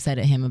community is upset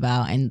at him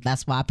about, and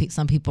that's why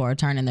some people are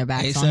turning their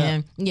backs on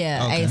him.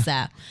 Yeah, okay.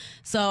 ASAP.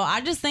 So I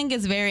just think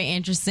it's very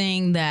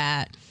interesting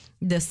that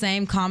the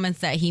same comments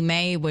that he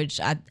made, which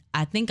I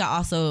think I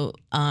also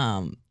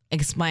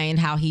explained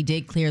how he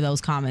did clear those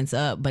comments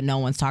up, but no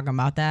one's talking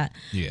about that.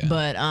 Yeah.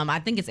 But I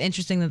think it's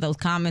interesting that those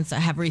comments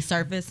have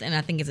resurfaced, and I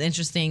think it's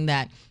interesting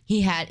that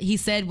he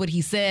said what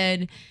he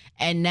said.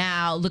 And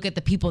now look at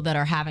the people that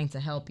are having to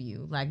help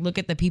you. Like, look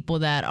at the people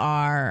that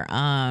are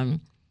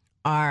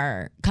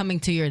coming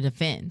to your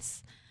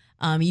defense.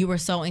 You were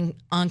so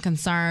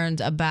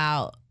unconcerned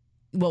about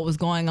what was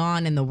going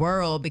on in the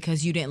world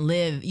because you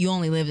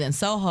only lived in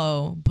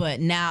Soho,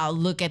 but now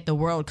look at the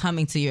world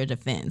coming to your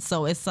defense.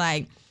 So it's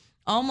like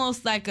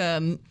almost like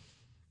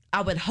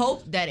I would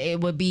hope that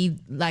it would be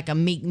like a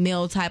Meek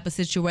Mill type of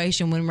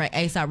situation when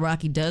ASAP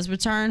Rocky does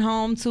return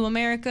home to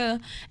America,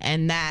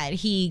 and that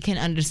he can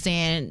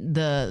understand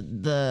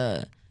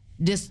the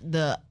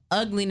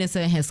ugliness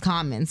of his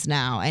comments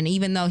now. And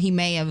even though he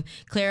may have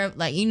cleared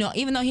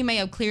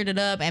it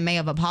up and may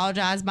have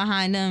apologized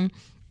behind them,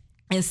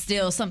 it's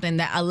still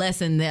a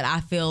lesson that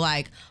I feel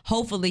like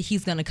hopefully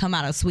he's going to come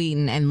out of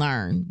Sweden and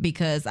learn,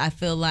 because I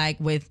feel like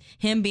with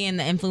him being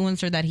the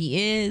influencer that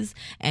he is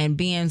and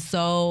being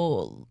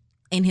so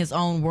in his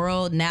own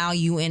world. Now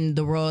you in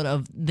the world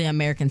of the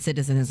American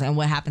citizens and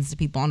what happens to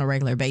people on a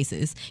regular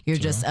basis. You're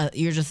just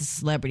a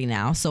celebrity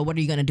now. So what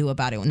are you going to do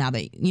about it now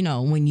that, you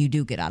know, when you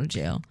do get out of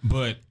jail?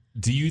 But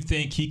do you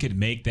think he could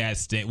make that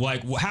stand?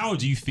 Like, how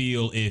would you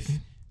feel if,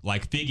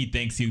 like, Figgy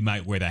thinks he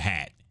might wear the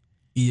hat?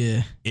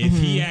 Yeah. If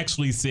he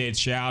actually said,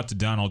 shout out to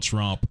Donald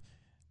Trump,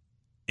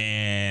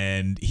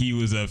 and he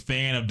was a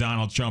fan of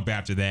Donald Trump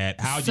after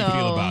that, how would you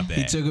feel about that?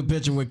 He took a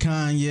picture with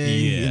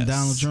Kanye and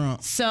Donald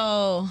Trump.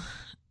 So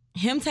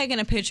him taking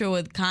a picture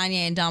with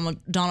Kanye and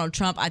Donald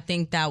Trump, I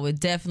think that would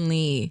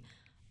definitely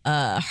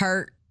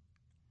hurt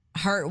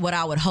what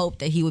I would hope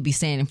that he would be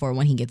standing for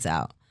when he gets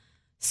out.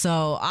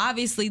 So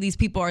obviously these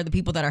people are the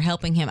people that are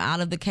helping him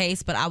out of the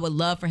case, but I would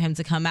love for him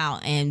to come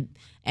out and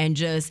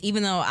just,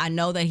 even though I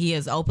know that he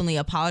has openly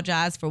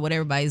apologized for what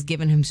everybody's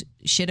giving him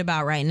shit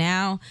about right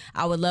now,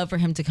 I would love for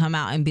him to come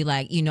out and be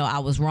like, you know, I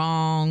was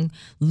wrong.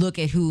 Look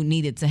at who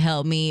needed to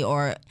help me.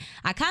 Or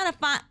I kind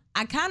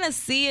of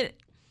see it.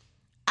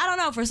 I don't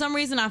know. For some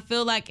reason, I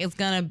feel like it's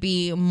going to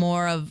be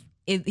more of,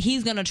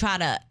 he's going to try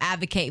to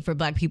advocate for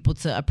black people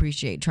to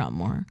appreciate Trump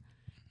more.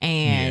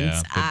 And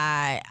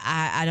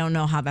I don't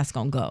know how that's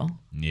going to go.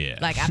 Yeah.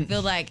 Like, I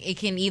feel like it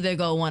can either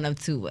go one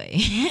of two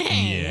ways.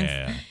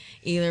 Yeah.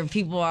 Either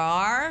people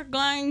are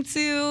going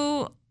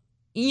to,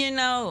 you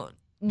know,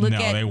 look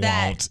at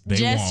that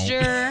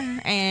gesture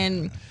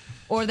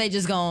or they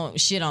just gonna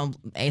shit on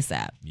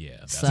ASAP. Yeah,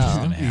 that's what's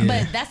gonna happen.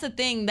 But that's the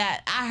thing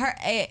that I heard.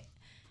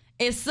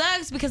 It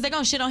sucks because they're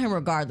gonna shit on him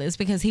regardless,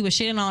 because he was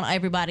shitting on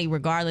everybody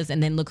regardless,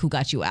 and then look who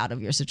got you out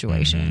of your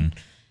situation. Mm-hmm.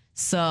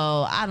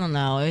 So I don't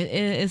know.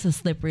 It's a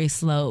slippery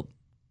slope,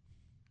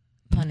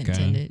 pun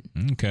intended.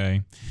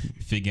 Okay.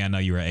 Figgy, I know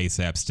you're an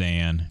ASAP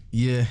stan.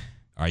 Yeah.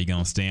 Are you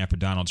gonna stand for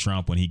Donald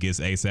Trump when he gets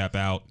ASAP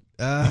out?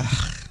 Nah,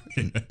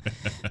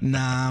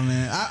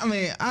 man. I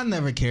mean, I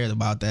never cared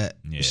about that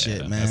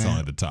shit, man. That's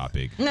only the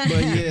topic. But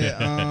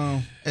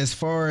yeah, as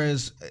far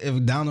as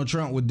if Donald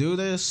Trump would do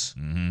this,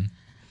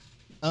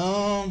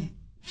 I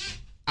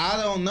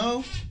don't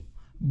know.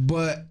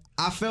 But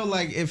I feel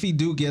like if he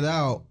do get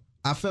out,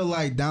 I feel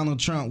like Donald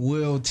Trump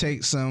will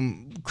take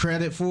some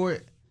credit for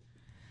it.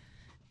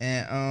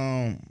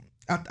 And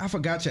I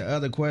forgot your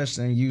other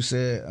question. You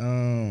said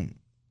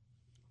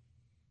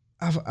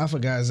I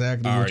forgot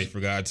exactly. I already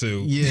forgot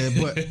too. Yeah,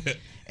 but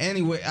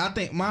anyway, I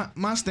think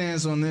my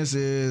stance on this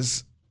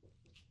is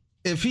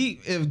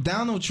if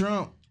Donald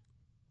Trump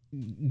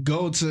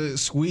go to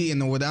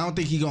Sweden or whatever, I don't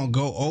think he gonna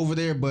go over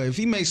there. But if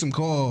he makes some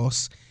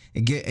calls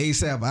and get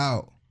ASAP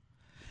out,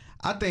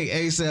 I think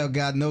ASAP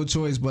got no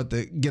choice but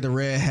to get a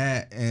red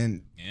hat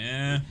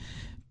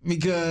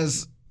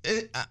because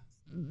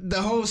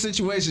the whole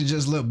situation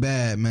just looked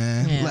bad,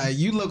 man. Yeah. Like,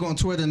 you look on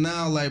Twitter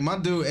now, like, my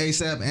dude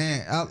ASAP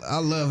Ant, I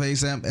love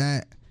ASAP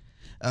Ant.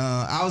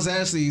 I was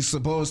actually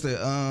supposed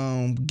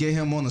to get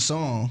him on the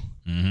song,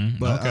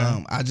 but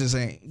I just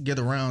ain't get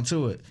around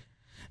to it.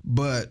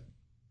 But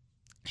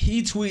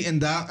he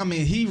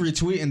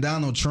retweeting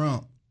Donald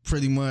Trump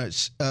pretty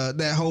much.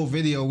 That whole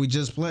video we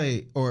just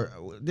played, or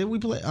did we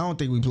play? I don't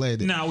think we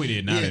played it. No, we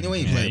didn't. Yeah, we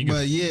ain't played.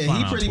 But yeah,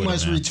 he pretty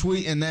much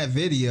retweeting that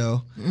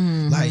video.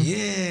 Like,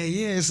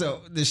 yeah.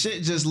 So the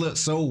shit just looked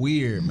so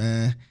weird,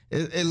 man.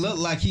 It looked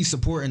like he's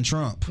supporting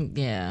Trump.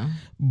 Yeah.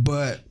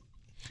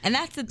 And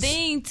that's the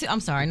thing, too. I'm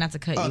sorry, not to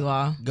cut you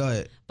off. Go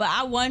ahead. But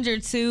I wonder,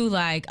 too,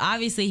 like,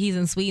 obviously he's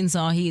in Sweden,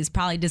 so he's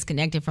probably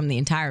disconnected from the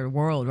entire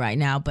world right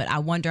now. But I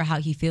wonder how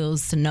he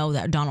feels to know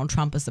that Donald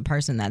Trump is the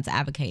person that's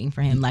advocating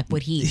for him. Like,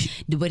 would he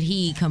want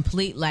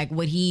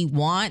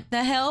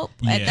the help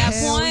at that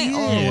point?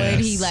 Or would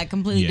he, like,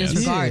 completely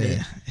disregard it?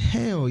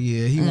 Hell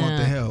yeah, he want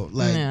the help.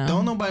 Like,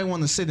 don't nobody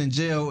want to sit in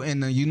jail in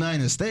the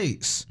United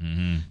States.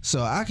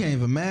 So I can't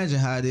even imagine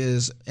how it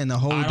is in a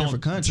whole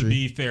different country. To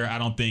be fair, I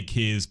don't think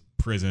his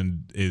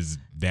prison is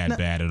that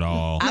bad at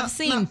all. I've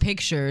seen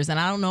pictures, and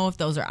I don't know if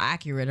those are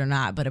accurate or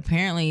not, but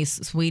apparently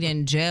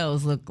Sweden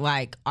jails look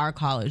like our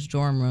college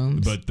dorm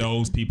rooms. But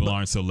those people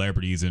aren't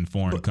celebrities in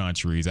foreign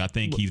countries. I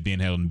think he's being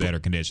held in better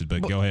conditions.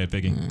 But go ahead,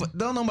 Vicky. But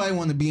don't nobody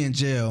want to be in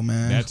jail,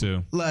 man. That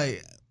too.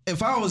 Like,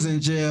 if I was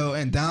in jail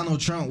and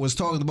Donald Trump was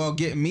talking about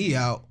getting me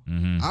out,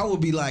 I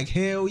would be like,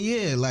 hell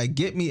yeah, like,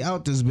 get me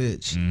out this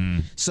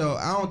bitch. So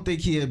I don't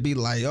think he'd be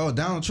like, oh,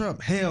 Donald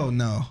Trump, hell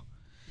no.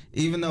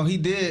 Even though he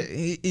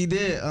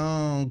did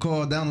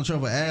call Donald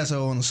Trump an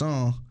asshole on the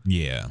song.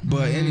 Yeah.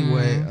 But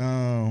anyway,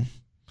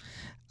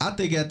 I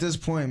think at this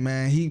point,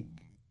 man, he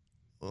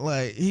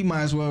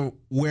might as well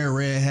wear a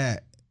red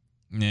hat.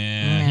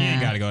 Yeah, he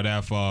ain't got to go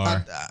that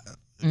far.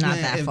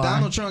 If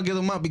Donald Trump get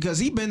him out, because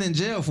he been in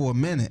jail for a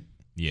minute.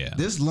 Yeah.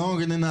 This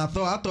longer than I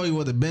thought. I thought he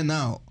would have been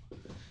out.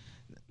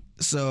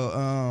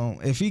 So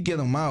if he get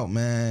him out,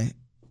 man,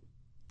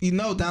 you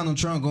know Donald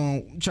Trump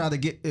gonna try to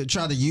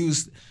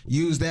use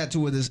that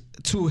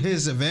to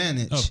his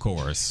advantage. Of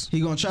course,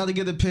 he gonna try to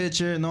get a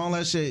picture and all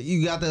that shit.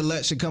 You got the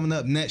election coming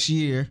up next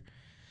year,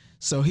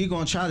 so he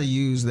gonna try to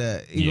use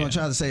that. He gonna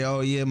try to say,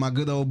 "Oh yeah, my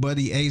good old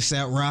buddy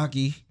ASAP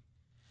Rocky."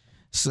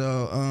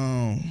 So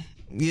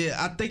yeah,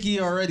 I think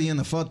he already in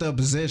a fucked up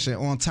position.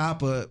 On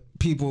top of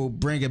people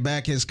bringing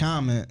back his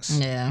comments.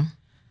 Yeah.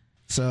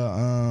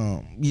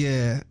 So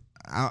yeah,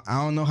 I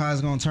don't know how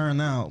it's gonna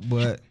turn out,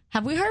 but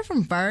Have we heard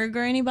from Ferg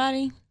or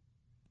anybody?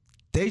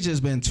 they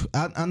just been.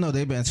 I know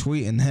they've been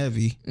tweeting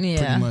heavy, Yeah.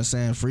 pretty much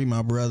saying free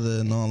my brother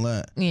and all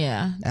that.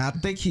 Yeah. And I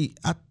think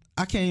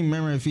I can't even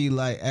remember if he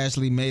like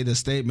actually made a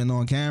statement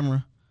on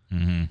camera,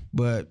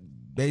 but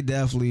they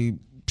definitely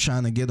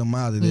trying to get him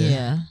out of there.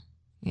 Yeah.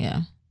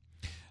 Yeah.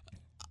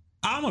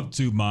 I'm of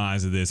two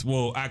minds of this.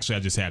 Well, actually, I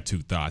just have two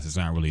thoughts. It's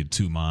not really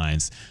two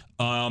minds.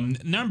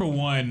 Number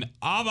one,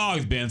 I've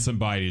always been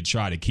somebody to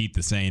try to keep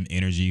the same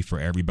energy for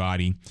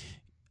everybody.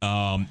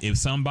 If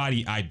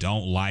somebody I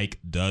don't like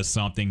does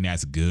something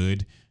that's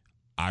good,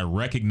 I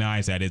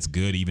recognize that it's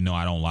good even though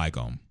I don't like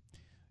them.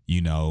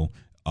 You know,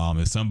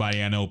 if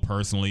somebody I know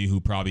personally who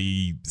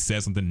probably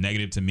says something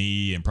negative to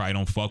me and probably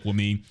don't fuck with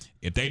me,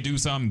 if they do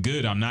something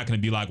good, I'm not going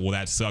to be like, well,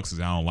 that sucks because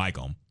I don't like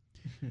them.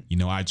 You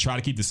know, I try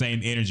to keep the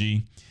same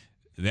energy.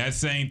 That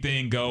same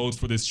thing goes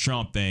for this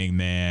Trump thing,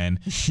 man.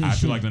 I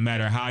feel like no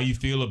matter how you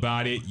feel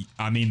about it,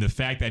 I mean, the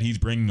fact that he's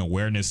bringing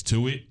awareness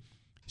to it,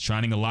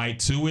 shining a light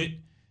to it,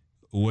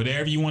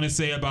 whatever you want to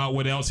say about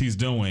what else he's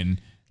doing,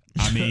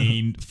 I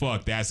mean,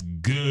 fuck, that's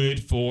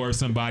good for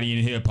somebody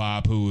in hip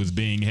hop who is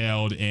being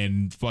held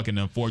in fucking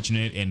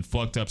unfortunate and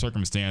fucked up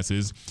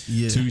circumstances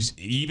to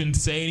even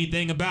say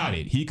anything about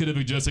it. He could have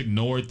just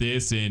ignored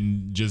this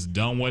and just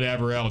done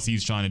whatever else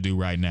he's trying to do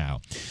right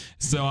now.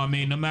 So, I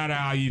mean, no matter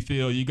how you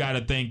feel, you got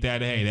to think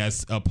that, hey,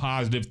 that's a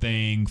positive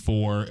thing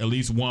for at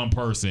least one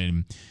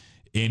person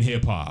in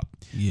hip hop.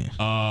 Yeah.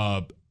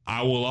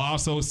 I will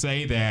also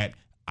say that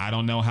I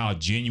don't know how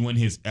genuine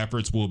his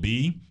efforts will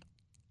be.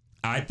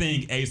 I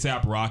think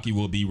A$AP Rocky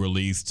will be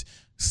released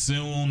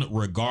soon,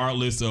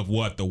 regardless of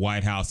what the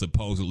White House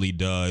supposedly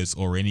does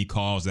or any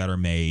calls that are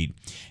made.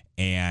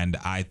 And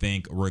I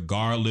think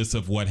regardless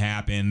of what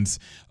happens,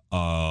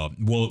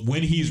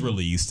 when he's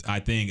released, I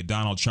think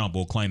Donald Trump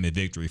will claim the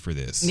victory for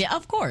this. Yeah,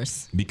 of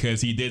course.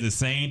 Because he did the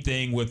same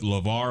thing with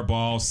LeVar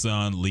Ball's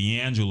son,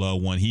 LiAngelo,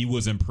 when he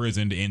was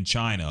imprisoned in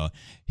China.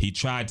 He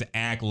tried to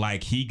act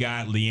like he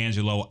got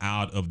LiAngelo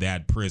out of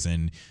that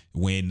prison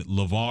when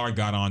LeVar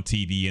got on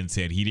TV and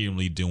said he didn't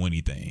really do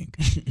anything.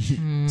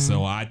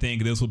 So I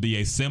think this will be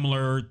a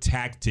similar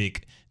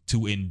tactic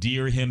to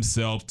endear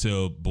himself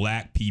to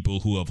black people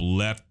who have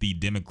left the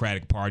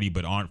Democratic Party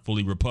but aren't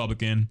fully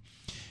Republican.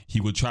 He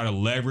would try to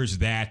leverage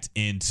that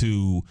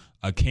into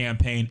a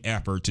campaign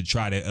effort to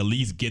try to at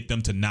least get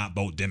them to not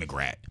vote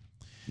Democrat.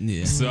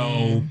 Yeah.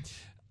 So,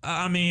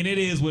 I mean, it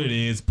is what it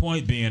is.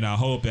 Point being, I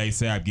hope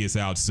A$AP gets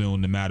out soon,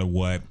 no matter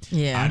what.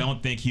 Yeah. I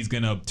don't think he's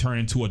going to turn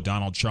into a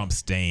Donald Trump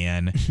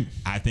stan.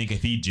 I think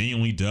if he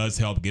genuinely does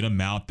help get him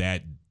out,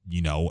 that,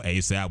 you know,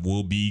 A$AP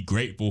will be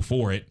grateful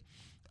for it.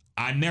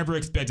 I never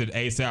expected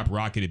A$AP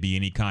Rocky to be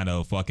any kind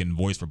of fucking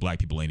voice for black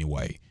people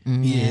anyway.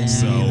 Yeah.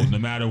 So no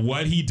matter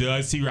what he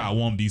does here, I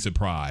won't be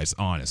surprised,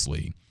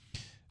 honestly.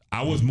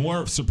 I was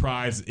more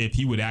surprised if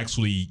he would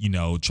actually, you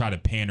know, try to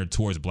pander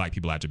towards black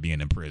people after being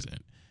in prison.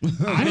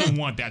 I didn't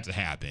want that to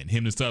happen.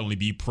 Him to suddenly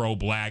be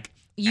pro-black.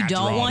 You after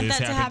don't all want this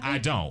that to happened. happen? I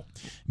don't.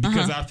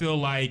 Because I feel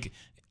like,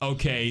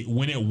 okay,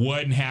 when it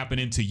wasn't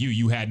happening to you,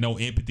 you had no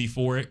empathy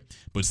for it.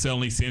 But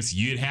suddenly, since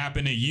it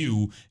happened to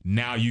you,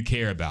 now you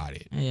care about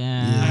it.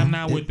 Yeah. I'm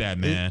not with that,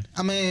 man.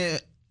 I mean,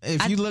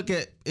 if you look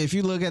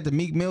at the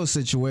Meek Mill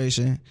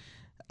situation,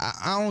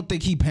 I don't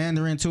think he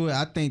pandering to it.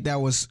 I think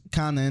that was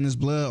kind of in his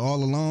blood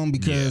all along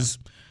because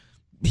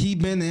he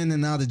been in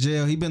and out of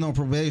jail. He been on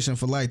probation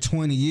for like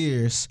 20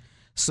 years.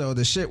 So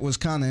the shit was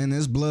kind of in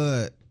his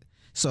blood.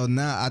 So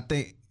now I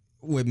think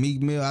with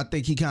Meek Mill, I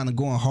think he kind of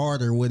going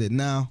harder with it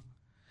now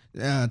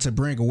to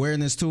bring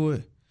awareness to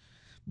it.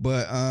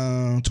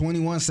 But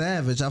 21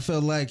 Savage, I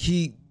feel like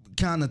he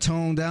kind of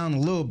toned down a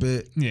little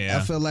bit. Yeah.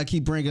 I feel like he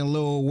bringing a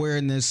little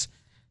awareness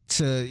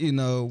to, you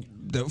know,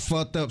 the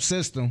fucked up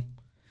system.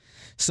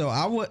 So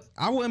I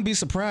wouldn't be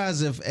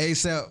surprised if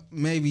A$AP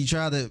maybe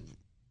try to,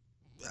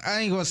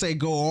 I ain't gonna say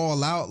go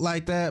all out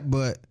like that,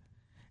 but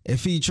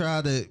if he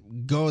try to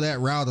go that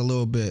route a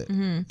little bit,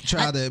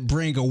 try to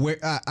bring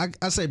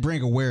I say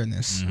bring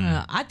awareness.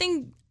 I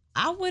think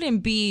I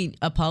wouldn't be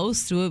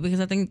opposed to it because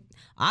I think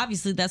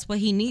obviously that's what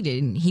he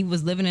needed. He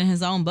was living in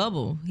his own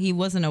bubble. He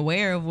wasn't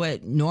aware of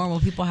what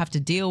normal people have to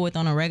deal with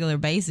on a regular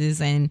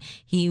basis, and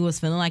he was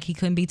feeling like he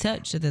couldn't be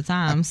touched at the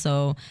time.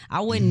 So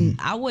I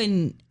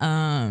wouldn't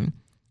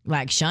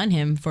like shun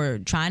him for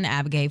trying to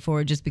advocate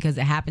for it just because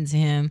it happened to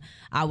him.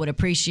 I would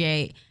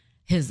appreciate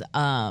his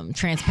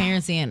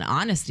transparency and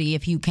honesty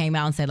if he came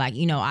out and said, like,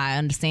 you know, I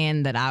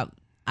understand that I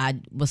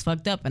was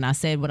fucked up and I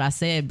said what I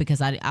said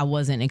because I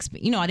wasn't,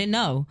 I didn't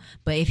know.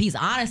 But if he's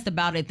honest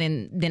about it,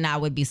 then I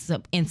would be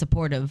in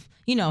support of,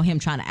 you know, him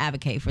trying to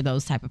advocate for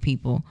those type of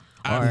people.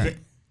 I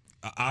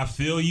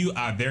feel you.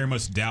 I very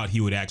much doubt he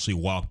would actually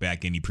walk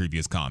back any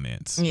previous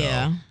comments. So.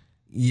 Yeah.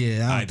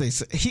 Yeah, I don't think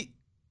so.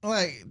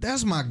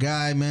 That's my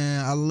guy,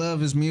 man. I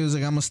love his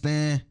music. I'm a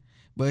stan.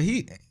 But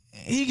he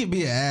could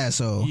be an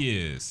asshole. He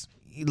is.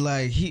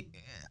 Like,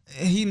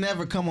 he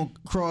never come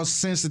across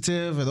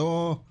sensitive at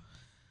all.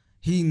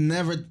 He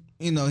never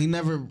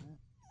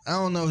I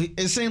don't know.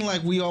 It seemed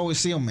like we always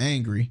see him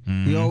angry.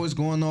 He always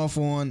going off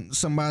on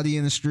somebody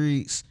in the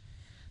streets.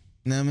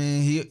 You know what I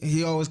mean?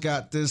 He always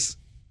got this.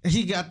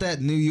 He got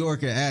that New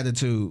Yorker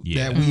attitude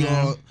that we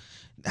all.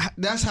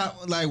 That's how,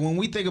 like, when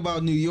we think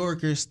about New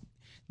Yorkers,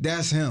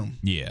 that's him.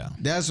 Yeah,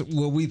 that's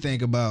what we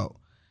think about,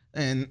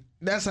 and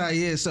that's how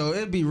he is. So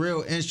it'd be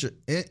real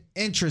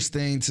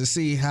interesting to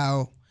see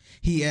how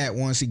he act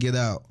once he get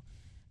out.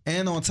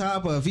 And on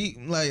top of, he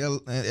like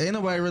ain't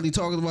nobody really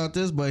talking about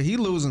this, but he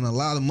losing a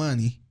lot of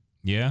money.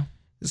 Yeah.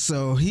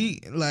 So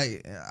he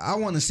like, I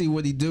want to see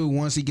what he do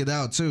once he get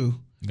out too.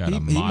 He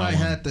might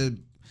have to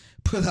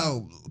put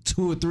out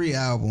 2 or 3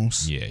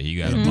 albums. Yeah, he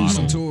got to do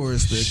some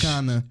tours to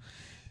kind of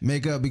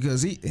make up,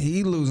 because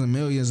he losing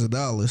millions of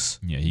dollars.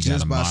 Yeah, he got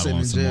to model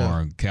on some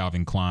more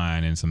Calvin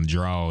Klein and some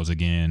draws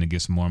again to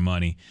get some more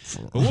money.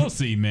 But we'll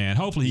see, man.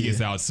 Hopefully he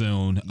gets out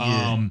soon.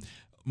 Yeah.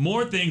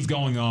 More things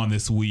going on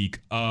this week.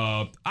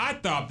 I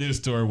thought this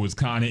story was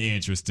kind of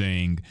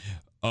interesting.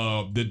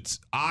 The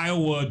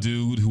Iowa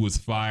dude who was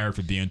fired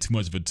for being too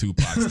much of a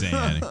Tupac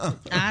stan.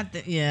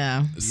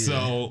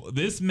 So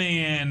this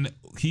man,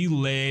 he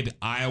led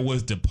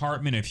Iowa's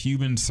Department of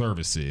Human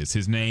Services.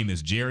 His name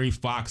is Jerry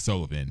Fox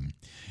Sullivan.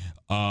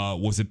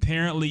 Was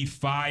apparently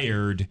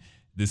fired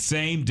the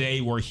same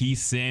day where he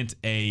sent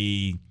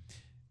a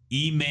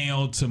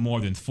email to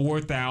more than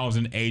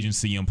 4,000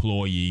 agency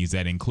employees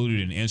that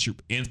included an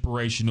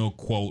inspirational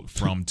quote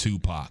from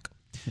Tupac.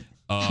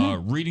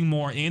 Reading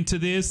more into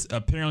this,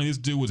 apparently this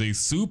dude was a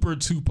super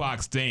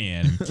Tupac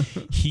stan.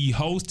 He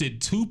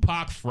hosted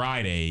Tupac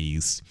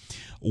Fridays,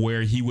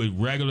 where he would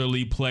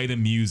regularly play the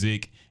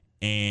music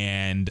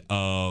and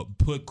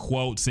put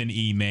quotes in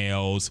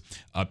emails.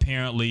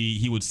 Apparently,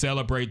 he would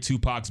celebrate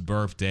Tupac's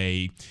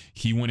birthday.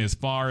 He went as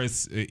far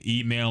as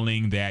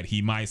emailing that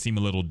he might seem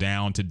a little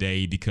down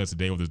today because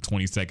today was the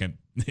 22nd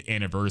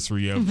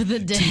anniversary of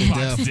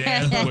Tupac's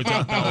death, which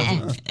I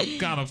thought was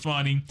kind of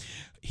funny.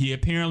 He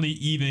apparently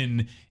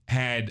even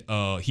had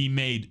he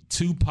made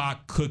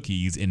Tupac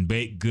cookies and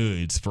baked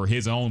goods for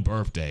his own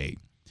birthday.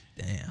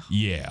 Damn.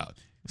 Yeah.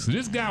 So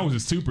this guy was a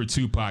super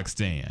Tupac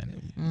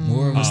stan.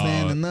 More of a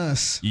stan than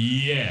us.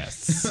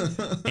 Yes.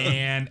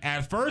 And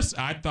at first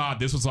I thought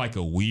this was like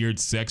a weird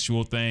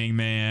sexual thing,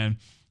 man.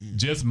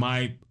 Just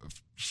my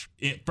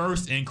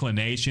first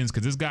inclinations,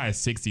 because this guy is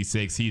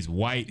 66. He's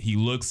white. He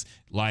looks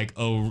like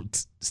a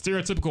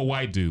stereotypical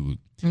white dude.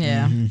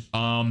 Yeah.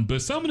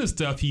 But some of the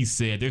stuff he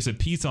said, there's a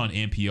piece on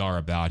NPR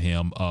about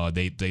him.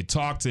 They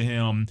talked to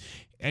him,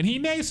 and he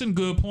made some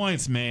good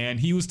points, man.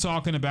 He was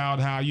talking about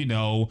how, you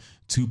know,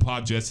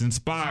 Tupac just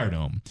inspired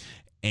him.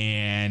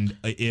 And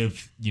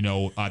if, you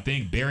know, I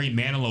think Barry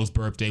Manilow's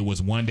birthday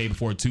was one day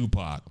before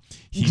Tupac.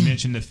 He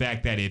mentioned the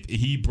fact that if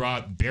he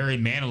brought Barry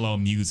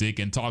Manilow music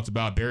and talked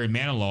about Barry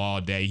Manilow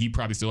all day, he'd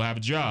probably still have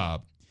a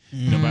job.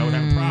 Nobody would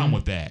have a problem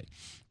with that.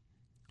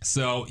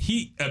 So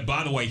he,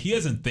 by the way, he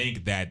doesn't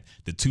think that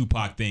the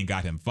Tupac thing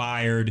got him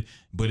fired,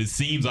 but it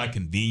seems like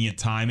convenient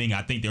timing.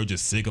 I think they were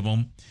just sick of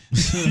him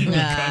because of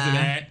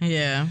that.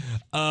 Yeah.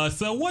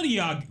 So what do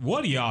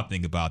y'all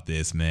think about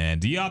this, man?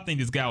 Do y'all think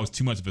this guy was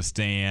too much of a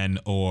stan,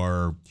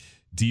 or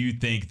do you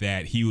think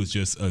that he was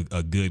just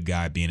a good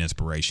guy being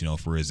inspirational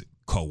for his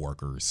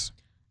coworkers?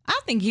 I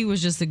think he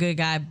was just a good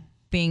guy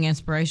being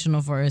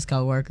inspirational for his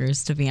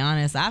coworkers, to be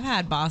honest. I've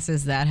had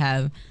bosses that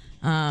have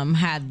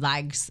had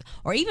likes,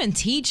 or even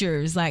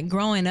teachers like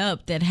growing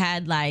up that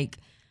had like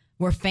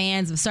were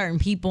fans of certain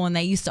people, and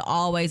they used to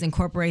always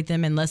incorporate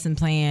them in lesson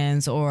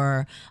plans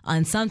or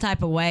in some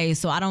type of way.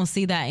 So I don't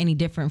see that any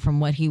different from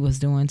what he was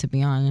doing, to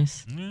be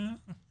honest. Yeah.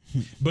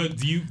 But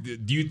do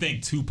you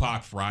think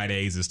Tupac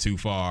Fridays is too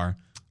far?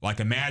 Like,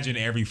 imagine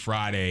every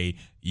Friday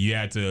you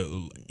had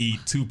to eat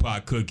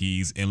Tupac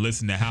cookies and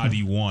listen to How Do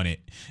You Want It.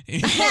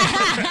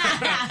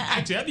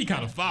 Actually, that'd be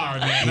kind of fire,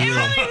 man. It really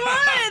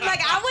would.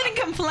 Like, I wouldn't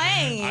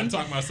complain. I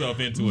talk myself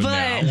into it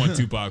now. I want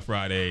Tupac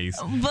Fridays.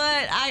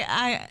 But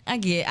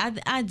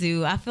I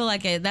do. I feel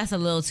like that's a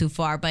little too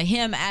far. But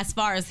him, as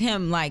far as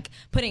him, like,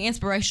 putting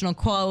inspirational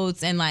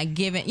quotes and, like,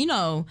 giving, you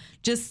know,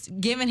 just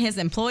giving his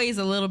employees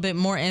a little bit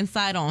more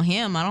insight on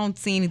him, I don't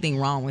see anything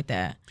wrong with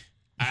that.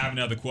 I have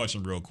another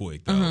question real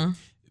quick, though.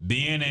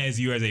 Being as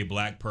you as a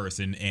black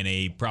person in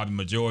a probably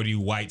majority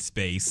white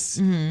space,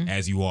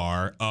 as you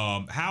are,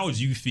 how would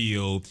you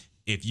feel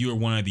if you were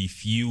one of the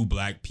few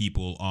black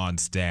people on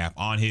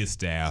his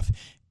staff,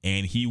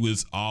 and he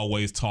was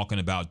always talking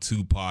about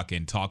Tupac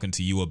and talking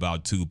to you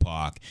about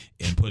Tupac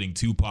and putting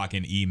Tupac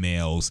in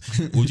emails?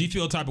 Would you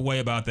feel a type of way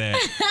about that?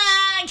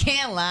 I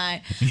can't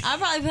lie. I'd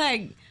probably be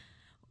like,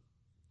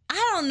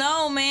 I don't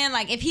know, man.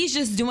 Like, if he's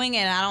just doing it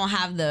and I don't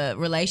have the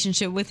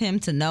relationship with him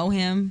to know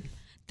him,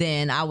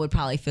 then I would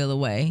probably feel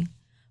away.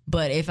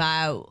 But if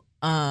I,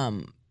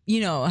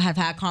 have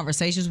had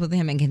conversations with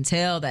him and can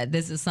tell that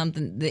this is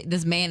something,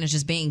 this man is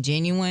just being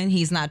genuine,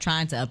 he's not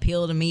trying to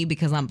appeal to me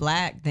because I'm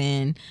black,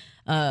 then,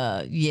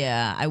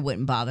 it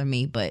wouldn't bother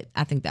me. But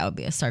I think that would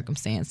be a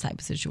circumstance type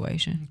of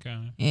situation.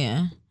 Okay.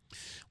 Yeah.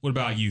 What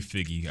about you,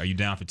 Figgy? Are you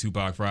down for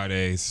Tupac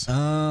Fridays?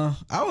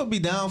 I would be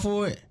down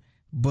for it,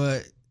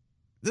 but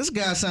this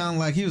guy sounded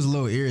like he was a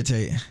little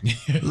irritating.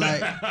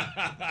 like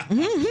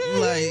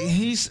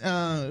he's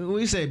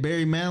we say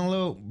Barry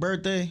Manilow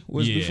birthday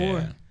was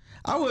before.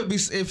 I would be,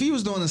 if he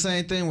was doing the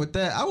same thing with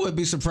that, I would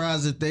be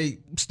surprised if they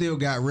still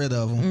got rid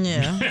of him.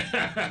 Yeah.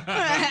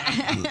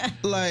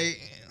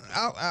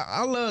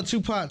 I love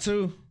Tupac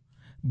too,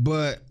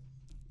 but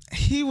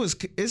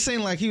it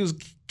seemed like he was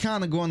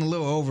kind of going a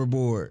little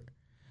overboard.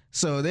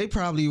 So they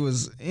probably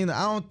was, I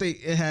don't think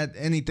it had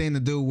anything to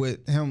do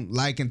with him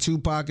liking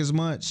Tupac as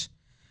much,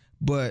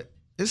 but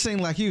it seemed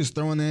like he was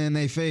throwing it in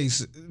their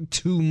face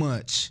too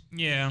much.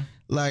 Yeah.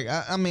 Like,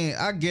 I mean,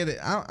 I get it.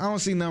 I don't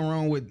see nothing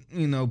wrong with,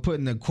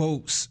 putting the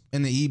quotes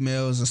in the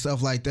emails and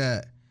stuff like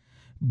that.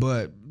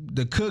 But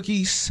the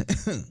cookies.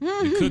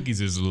 The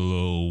cookies is a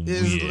little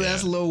weird.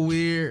 That's a little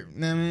weird.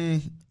 I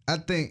mean, I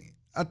think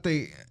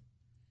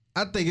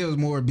it was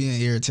more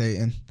being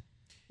irritating.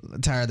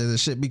 I'm tired of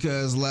this shit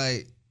because,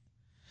 like,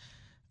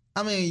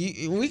 I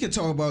mean, we could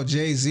talk about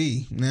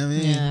Jay-Z. You know what I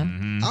mean? Yeah.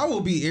 Mm-hmm. I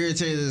will be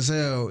irritated as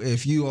hell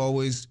if you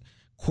always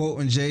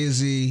quoting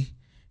Jay-Z.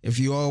 If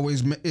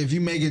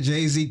you making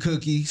Jay-Z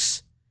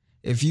cookies,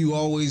 if you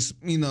always,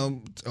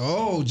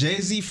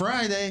 Jay-Z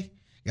Friday,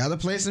 gotta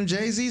play some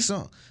Jay-Z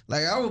song.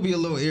 Like, I would be a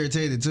little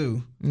irritated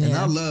too. Yeah. And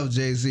I love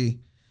Jay-Z.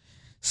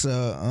 So,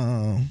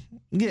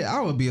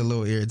 I would be a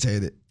little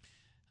irritated.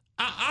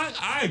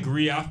 I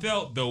agree. I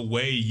felt the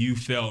way you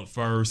felt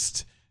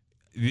first.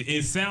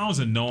 It sounds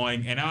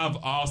annoying. And I've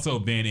also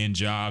been in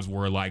jobs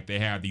where, like, they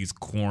have these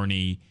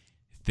corny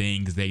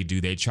things they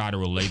do. They try to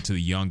relate to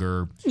the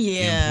younger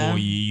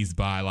employees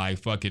by like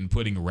fucking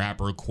putting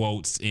rapper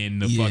quotes in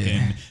the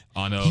fucking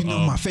on a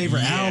my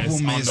favorite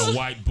album on is the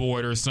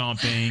whiteboard or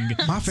something.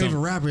 My favorite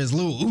rapper is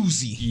Lil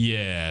Uzi.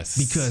 Yes,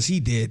 because he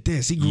did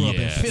this. He grew up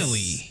in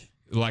Philly.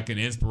 Like an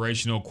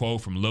inspirational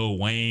quote from Lil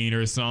Wayne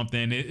or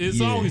something. It's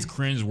always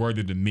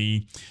cringeworthy to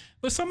me.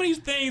 But some of these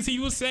things he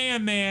was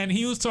saying, man,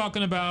 he was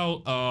talking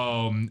about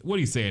what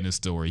did he say in his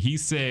story? He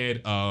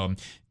said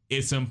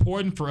it's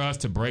important for us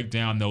to break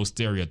down those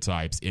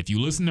stereotypes. If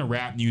you listen to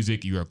rap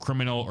music, you're a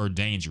criminal or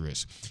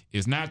dangerous.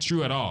 It's not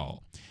true at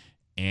all.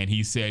 And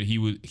he said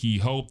he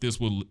hoped this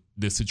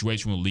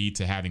situation will lead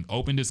to having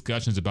open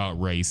discussions about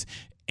race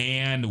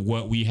and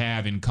what we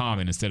have in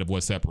common instead of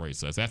what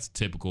separates us. That's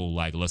typical,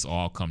 like, let's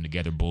all come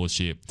together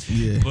bullshit.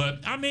 Yeah. But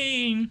I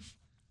mean,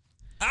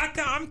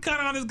 I'm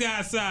kind of on this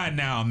guy's side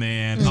now,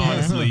 man.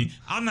 Honestly,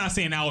 I'm not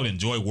saying I would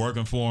enjoy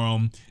working for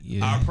him.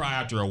 Yeah. I'll probably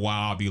after a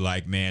while be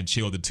like, man,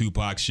 chill the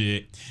Tupac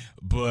shit.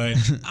 But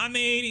I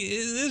mean,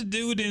 this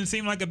dude didn't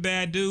seem like a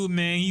bad dude,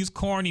 man. He's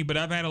corny, but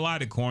I've had a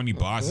lot of corny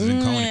bosses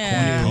and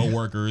corny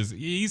co-workers.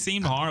 He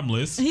seemed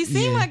harmless. He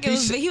seemed like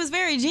he was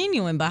very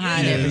genuine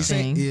behind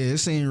everything. It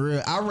seemed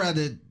real. I'd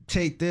rather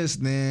take this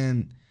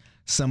than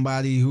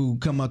somebody who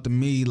come up to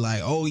me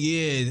like, oh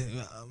yeah,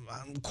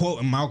 I'm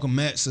quoting Malcolm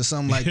X or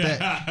something like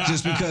that,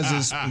 just because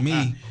it's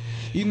me.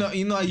 You had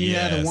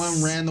the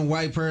one random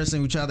white person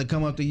who tried to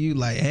come up to you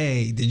like,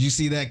 hey, did you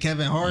see that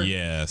Kevin Hart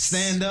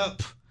stand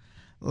up?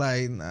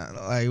 Like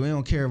we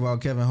don't care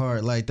about Kevin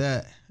Hart like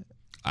that.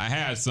 I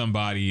had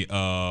somebody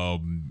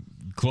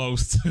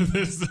close to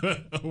this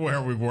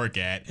where we work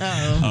at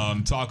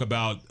talk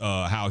about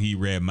how he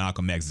read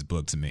Malcolm X's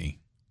book to me.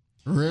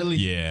 Really?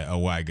 Yeah, a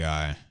white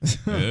guy.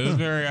 It was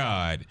very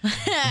odd.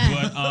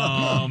 But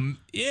I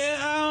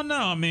don't know.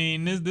 I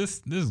mean,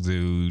 this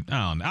dude,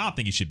 I don't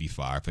think he should be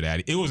fired for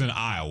that. It was in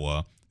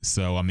Iowa.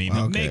 So I mean,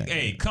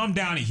 come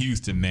down to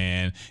Houston,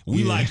 man.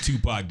 We like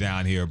Tupac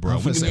down here, bro.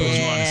 We can put you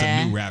on to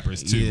some new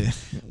rappers too. Yeah.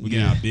 We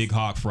get our Big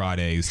Hawk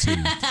Fridays too.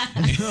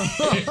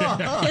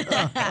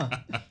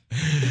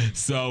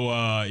 So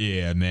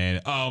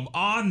man.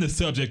 On the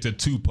subject of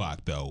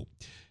Tupac though.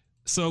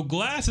 So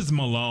Glasses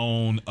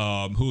Malone,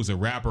 who's a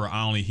rapper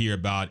I only hear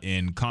about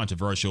in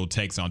controversial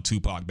takes on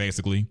Tupac,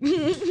 basically.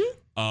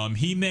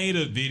 He made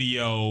a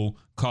video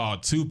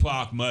called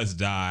Tupac Must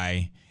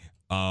Die.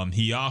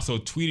 He also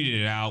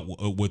tweeted it out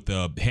with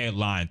the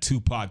headline,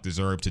 Tupac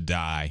Deserved to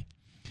Die.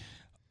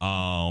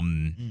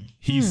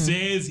 He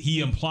says,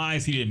 he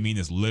implies he didn't mean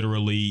this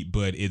literally,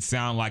 but it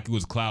sounded like it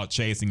was clout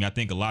chasing. I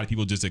think a lot of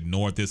people just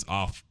ignored this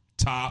off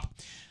top.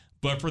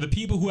 But for the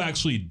people who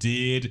actually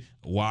did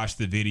watch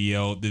the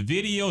video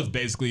is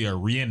basically a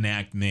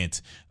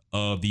reenactment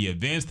of the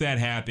events that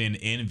happened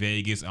in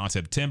Vegas on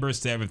September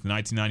 7th,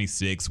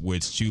 1996,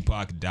 which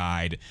Tupac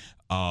died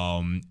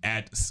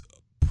at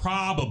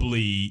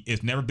probably,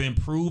 it's never been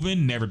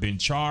proven, never been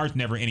charged,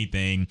 never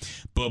anything.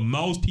 But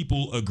most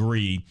people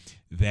agree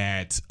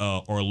that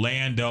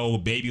Orlando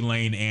Baby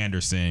Lane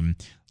Anderson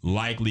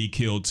likely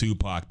killed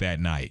Tupac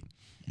that night.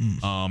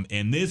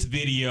 And this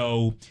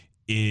video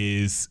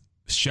is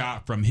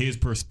shot from his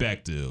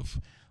perspective.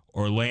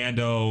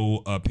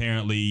 Orlando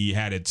apparently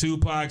had a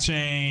Tupac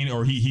chain,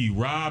 or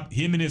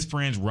him and his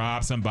friends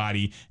robbed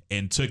somebody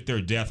and took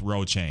their death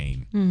row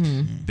chain.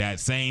 That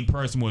same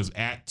person was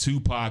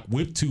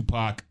with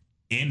Tupac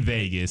in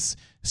Vegas,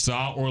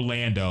 saw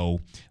Orlando.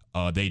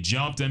 They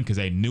jumped him because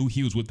they knew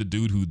he was with the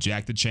dude who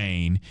jacked the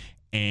chain,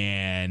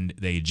 and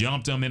they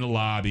jumped him in the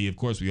lobby. Of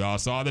course, we all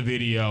saw the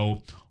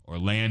video.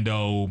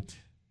 Orlando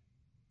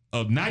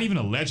not even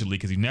allegedly,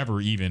 because he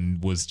never even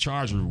was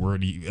charged or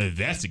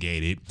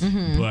investigated,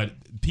 but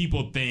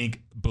people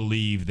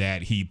believe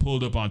that he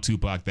pulled up on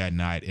Tupac that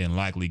night and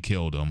likely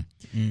killed him.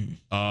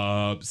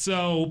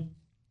 So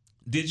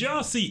did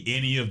y'all see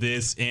any of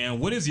this? And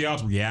what is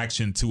y'all's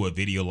reaction to a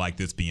video like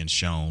this being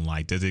shown?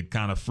 Like, does it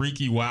kind of freak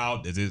you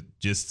out? Is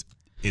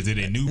it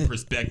a new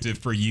perspective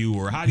for you,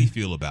 or how do you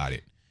feel about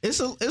it? It's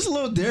a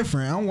little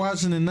different. I'm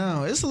watching it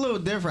now. It's a little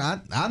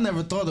different. I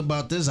never thought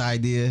about this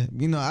idea.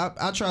 You know,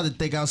 I try to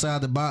think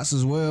outside the box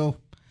as well.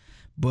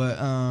 But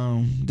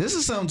this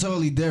is something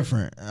totally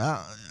different.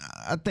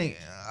 I think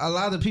a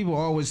lot of people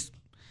always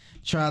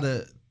try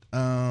to,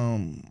 I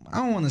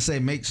don't want to say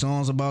make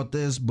songs about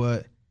this,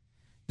 but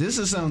this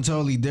is something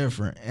totally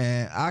different.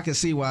 And I can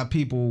see why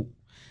people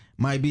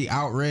might be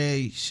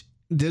outraged.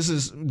 This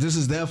is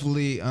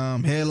definitely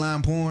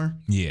headline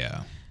porn.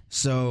 Yeah.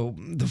 So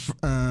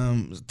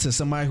to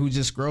somebody who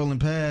just scrolling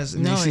past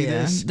and they see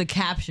this, the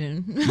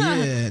caption,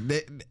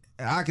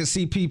 I can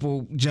see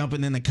people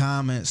jumping in the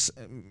comments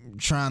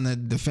trying to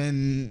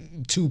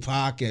defend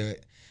Tupac and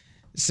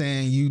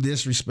saying you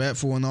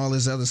disrespectful and all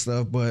this other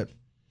stuff. But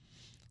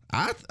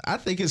I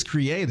think it's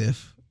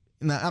creative.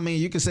 Now, I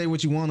mean, you can say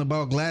what you want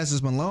about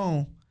Glasses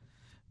Malone,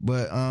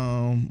 but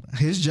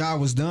his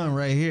job was done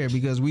right here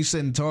because we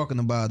sitting talking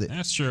about it.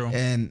 That's true.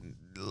 And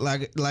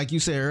like you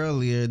said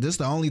earlier, this is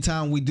the only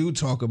time we do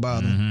talk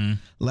about him.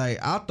 Like,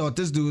 I thought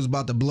this dude was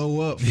about to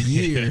blow up for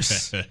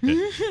years.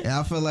 And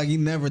I feel like he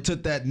never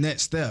took that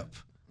next step.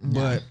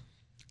 But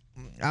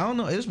I don't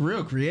know. It's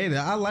real creative.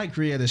 I like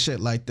creative shit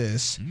like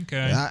this.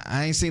 Okay.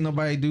 I ain't seen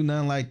nobody do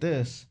nothing like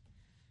this.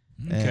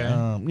 Okay.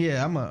 And,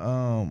 I'm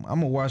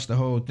gonna watch the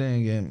whole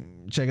thing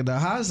and check it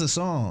out. How's the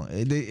song?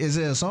 Is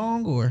it a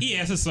song or?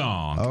 Yeah, it's a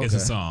song. Okay. It's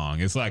a song.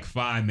 It's like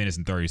 5 minutes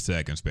and 30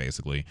 seconds,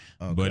 basically.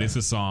 Okay. But it's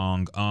a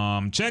song.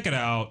 Check it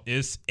out.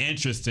 It's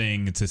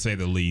interesting, to say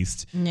the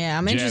least. Yeah,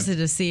 I'm interested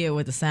to see it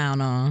with the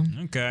sound on.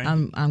 Okay.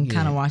 I'm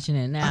kind of watching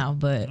it now,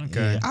 but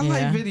okay. I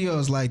like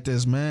videos like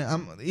this, man.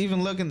 I'm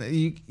even looking at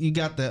you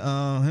got the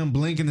him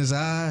blinking his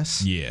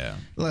eyes. Yeah.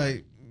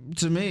 Like,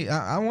 to me,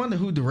 I wonder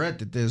who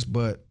directed this,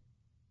 but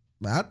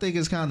I think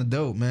it's kind of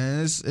dope,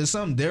 man. It's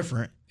something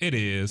different. It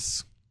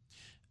is.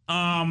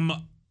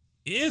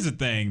 Here's the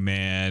thing,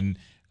 man.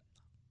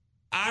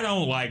 I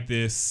don't like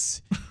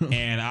this,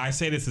 and I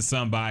say this to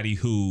somebody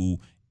who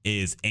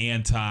is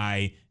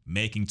anti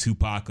making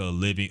Tupac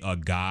a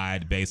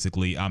god.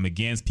 Basically, I'm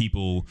against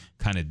people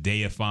kind of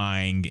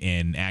deifying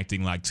and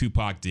acting like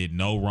Tupac did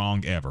no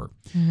wrong ever.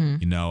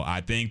 You know,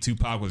 I think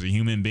Tupac was a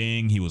human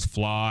being. He was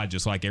flawed,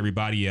 just like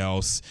everybody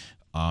else.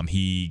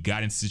 He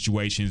got in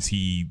situations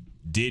he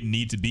didn't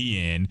need to be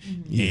in,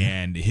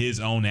 and his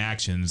own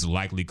actions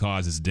likely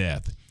caused his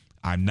death.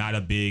 I'm not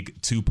a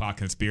big Tupac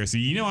conspiracy.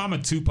 You know, I'm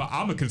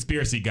a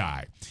conspiracy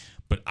guy,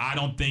 but I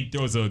don't think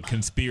there was a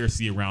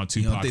conspiracy around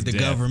Tupac's death. You don't think the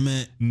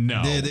government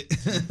did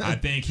it? I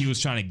think he was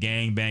trying to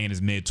gangbang in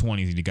his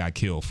mid-20s and he got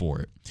killed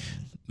for it.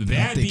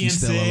 I think he's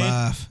still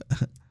alive.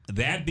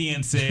 That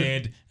being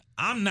said,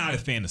 I'm not a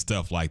fan of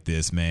stuff like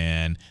this,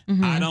 man.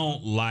 I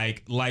don't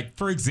like,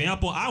 for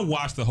example, I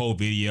watched the whole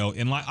video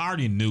and like I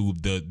already knew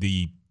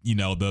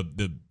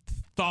the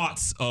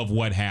thoughts of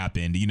what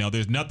happened. You know,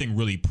 there's nothing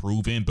really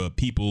proven, but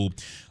people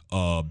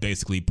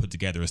basically put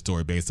together a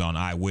story based on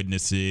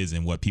eyewitnesses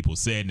and what people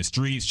said in the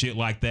streets, shit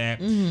like that.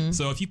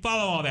 So if you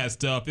follow all that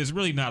stuff, it's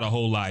really not a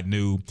whole lot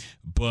new,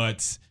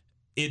 but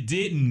it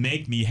didn't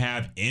make me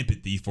have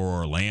empathy for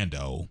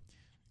Orlando.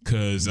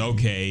 Cause there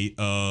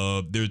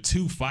are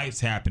two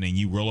fights happening.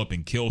 You roll up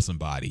and kill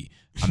somebody.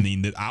 I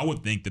mean, I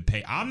would think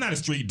I'm not a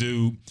street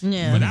dude,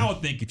 but I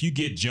would think if you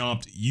get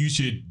jumped, you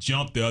should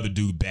jump the other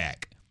dude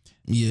back.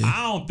 Yeah,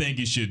 I don't think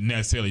you should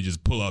necessarily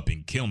just pull up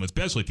and kill him,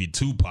 especially if you're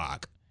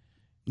Tupac.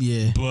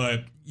 Yeah,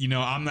 but you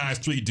know, I'm not a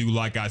street dude.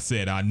 Like I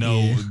said, I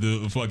know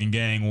the fucking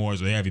gang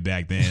wars were heavy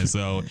back then,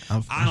 so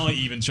I don't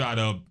even try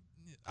to.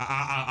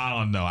 I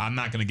don't know. I'm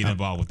not gonna get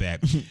involved with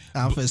that.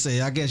 I'm gonna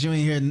say, I guess you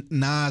ain't hear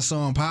Nas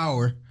song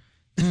Power.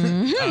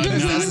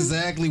 That's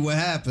exactly what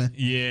happened.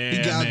 Yeah,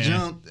 he got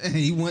jumped and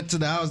he went to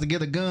the house to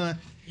get a gun.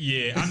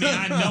 Yeah, I mean,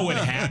 I know it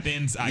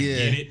happens. I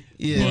get it.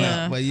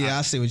 Yeah, but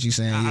I see what you're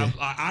saying.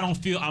 I don't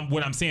feel.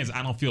 What I'm saying is,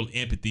 I don't feel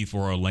empathy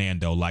for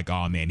Orlando. Like,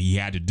 oh man, he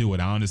had to do it.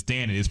 I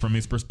understand it. It's from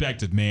his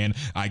perspective, man.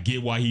 I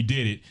get why he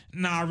did it.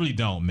 No, I really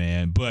don't,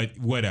 man. But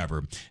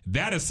whatever.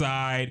 That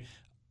aside,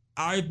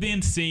 I've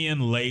been seeing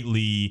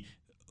lately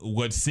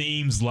what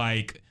seems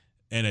like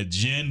an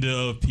agenda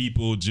of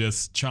people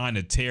just trying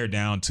to tear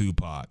down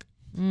Tupac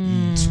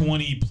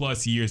 20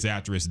 plus years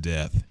after his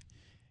death.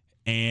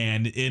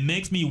 And it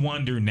makes me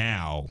wonder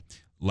now,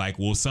 like,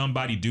 will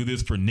somebody do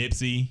this for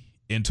Nipsey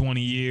in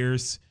 20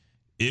 years?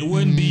 It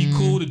wouldn't be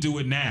cool to do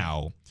it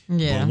now.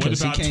 Yeah. But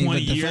what about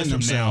 20 years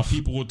from now?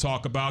 People will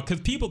talk about,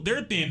 because there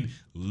have been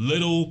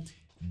little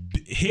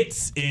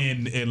hits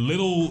and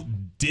little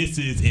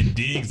disses and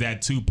digs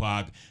at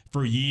Tupac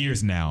for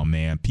years now,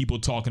 man. People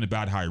talking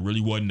about how he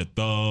really wasn't a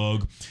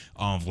thug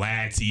on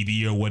Vlad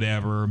TV or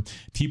whatever.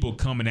 People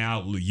coming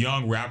out,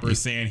 young rappers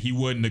saying he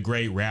wasn't a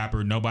great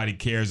rapper. Nobody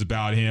cares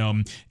about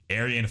him.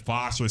 Arian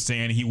Foster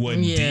saying he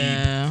wasn't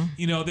deep.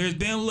 You know, there's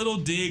been little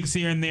digs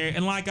here and there.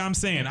 And like I'm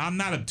saying, I'm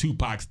not a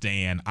Tupac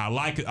stan. I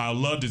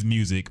loved his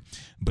music,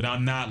 but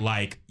I'm not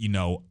like, you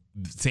know,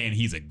 saying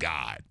he's a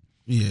god.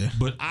 Yeah.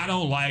 But I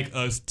don't like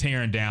us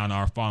tearing down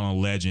our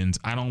fallen legends.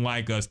 I don't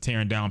like us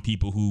tearing down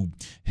people who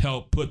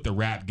help put the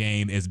rap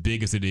game as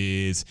big as it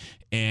is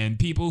and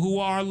people who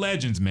are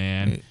legends,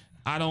 man.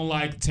 I don't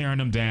like tearing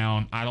them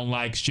down. I don't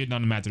like shitting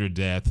on them after their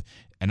death.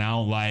 And I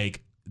don't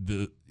like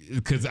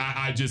because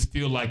I just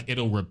feel like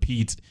it'll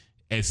repeat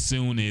as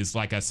soon as,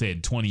 like I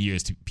said, 20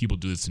 years people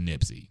do this to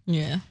Nipsey.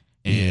 Yeah.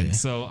 And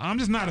so I'm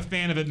just not a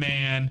fan of it,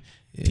 man.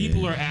 Yeah.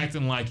 People are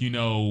acting like, you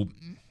know,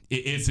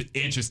 it's an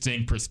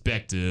interesting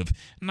perspective.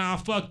 Nah,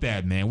 fuck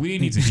that, man. We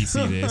didn't need to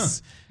see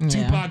this. Yeah.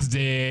 Tupac's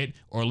dead.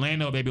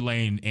 Orlando Baby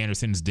Lane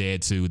Anderson's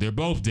dead too. They're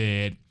both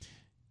dead.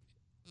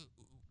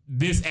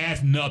 This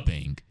adds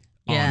nothing.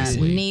 Yeah,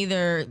 honestly.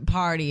 Neither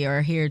party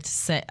are here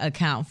to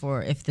account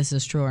for if this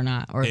is true or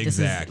not, or if this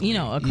is, you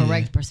know, a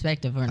correct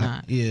perspective or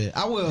not.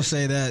 I will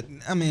say that.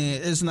 I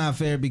mean, it's not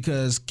fair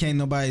because can't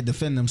nobody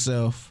defend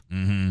themselves.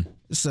 Mm-hmm.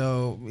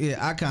 So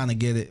yeah, I kind of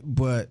get it.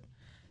 But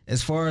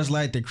as far as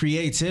like the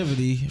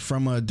creativity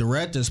from a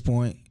director's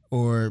point,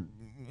 or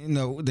you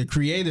know, the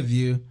creative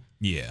view,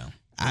 yeah,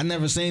 I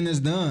never seen this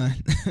done.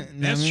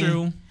 That's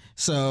true.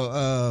 So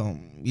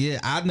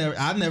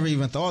I never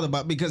even thought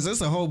about, because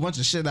there's a whole bunch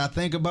of shit I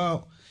think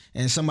about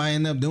and somebody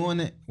end up doing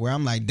it where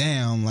I'm like,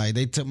 damn, like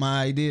they took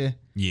my idea.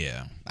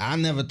 Yeah. I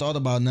never thought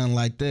about nothing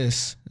like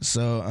this.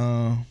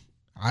 So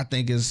I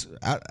think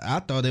I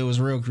thought it was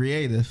real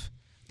creative.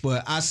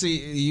 But I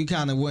see you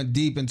kind of went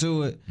deep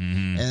into it.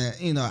 Mm-hmm.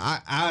 And you know,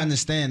 I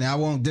understand that. I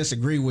won't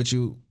disagree with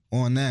you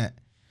on that.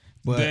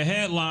 But the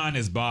headline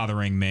is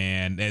bothering,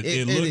 man.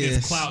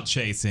 It's clout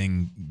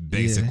chasing,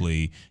 basically.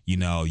 Yeah. You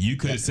know, you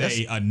could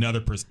say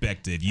another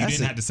perspective. You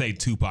didn't have to say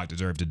Tupac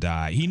deserved to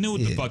die. He knew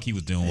what the fuck he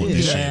was doing with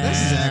this shit.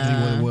 That's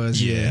exactly what it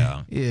was.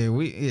 Yeah.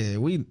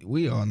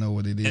 We all know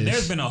what it is. And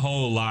there's been a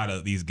whole lot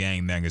of these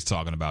gangbangers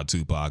talking about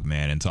Tupac,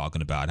 man, and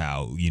talking about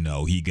how, you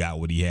know, he got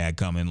what he had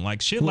coming.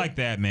 Like shit like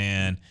that,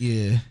 man.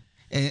 Yeah.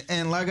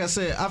 And like I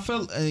said, I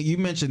felt you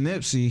mentioned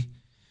Nipsey.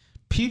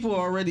 People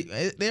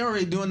they're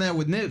already doing that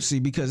with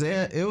Nipsey, because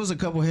it was a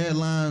couple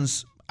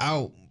headlines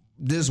out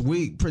this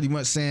week pretty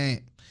much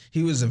saying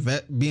he was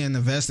being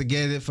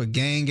investigated for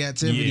gang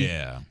activity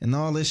and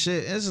all this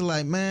shit. It's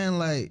like, man,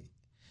 like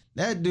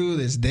that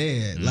dude is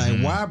dead. Mm-hmm. Like,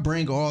 why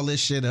bring all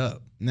this shit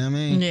up? You know what I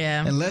mean?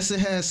 Yeah. Unless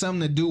it has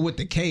something to do with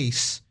the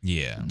case.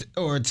 Yeah.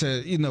 Or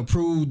to, you know,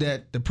 prove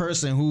that the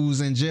person who's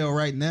in jail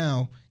right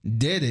now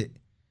did it.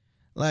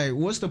 Like,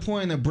 what's the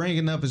point of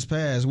bringing up his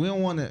past? We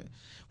don't want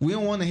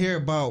to hear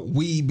about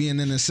weed being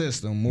in the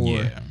system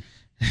or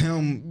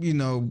him, you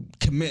know,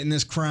 committing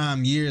this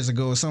crime years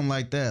ago or something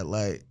like that.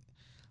 Like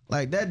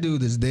that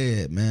dude is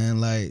dead, man.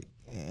 Like,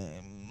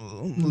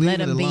 let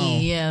him be.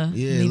 Yeah,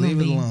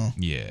 leave it alone.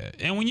 Yeah,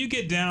 and when you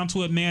get down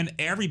to it, man,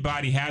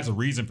 everybody has a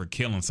reason for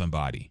killing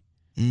somebody.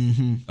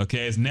 Mm-hmm.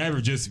 Okay, it's never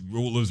just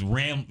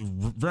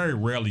very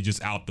rarely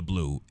just out the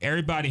blue.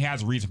 Everybody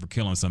has a reason for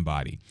killing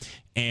somebody.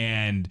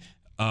 And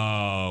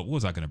what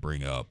was I going to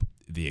bring up?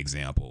 The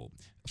example.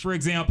 For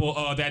example,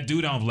 that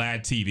dude on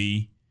Vlad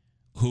TV,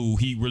 who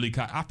he really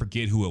caught, I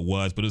forget who it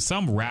was, but it was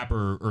some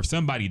rapper or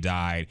somebody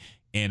died,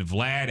 and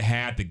Vlad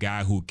had the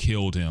guy who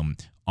killed him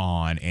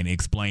on and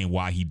explained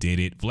why he did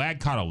it.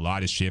 Vlad caught a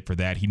lot of shit for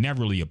that. He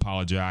never really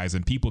apologized,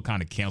 and people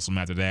kind of canceled him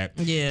after that.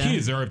 Yeah. He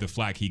deserved the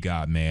flack he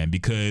got, man,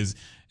 because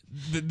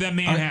that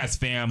man has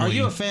family. Are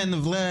you a fan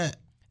of Vlad?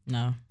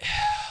 No.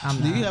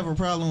 Do you have a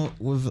problem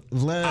with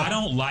Vlad? I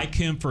don't like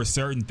him for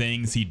certain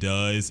things he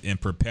does and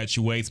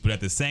perpetuates, but at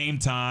the same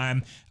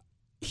time,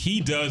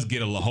 he does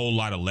get a whole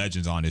lot of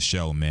legends on his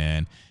show,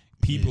 man.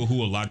 People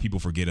who a lot of people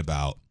forget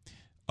about.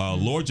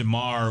 Lord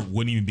Jamar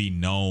wouldn't even be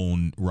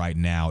known right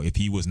now if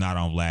he was not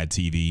on Vlad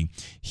TV.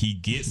 He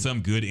gets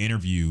some good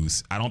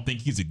interviews. I don't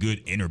think he's a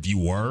good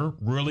interviewer,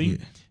 really.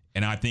 Yeah.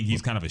 And I think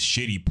he's kind of a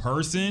shitty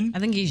person. I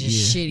think he's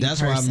just shitty.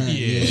 That's person. What I meant.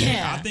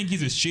 Yeah. I think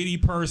he's a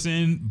shitty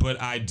person,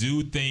 but I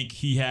do think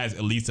he has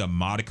at least a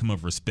modicum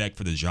of respect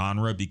for the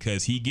genre,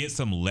 because he gets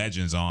some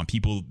legends on,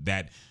 people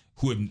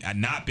who have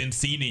not been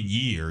seen in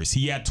years.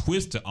 He had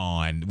Twista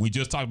on. We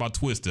just talked about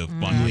Twista,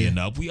 funnily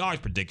enough. We always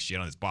predict shit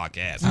on this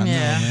podcast. I know,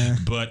 man.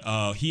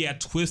 But he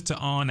had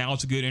Twista on. That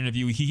was a good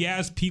interview. He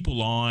has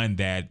people on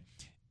that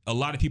a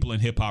lot of people in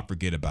hip-hop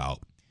forget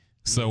about.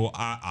 So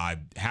I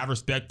have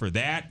respect for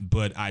that,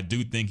 but I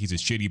do think he's a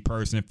shitty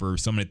person for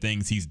some of the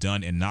things he's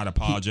done and not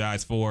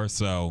apologized for.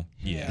 So,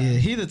 yeah. Yeah,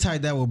 he the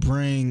type that will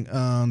bring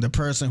the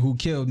person who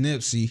killed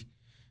Nipsey,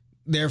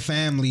 their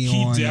family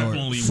on,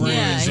 definitely or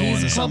friends on,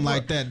 or a something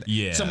like that.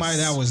 Yes. Somebody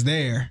that was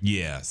there.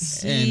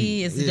 Yes.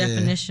 He is the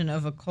definition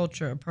of a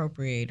culture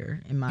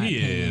appropriator, in my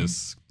opinion.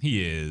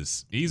 He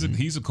is. He's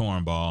a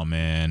cornball,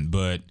 man.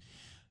 But,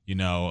 you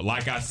know,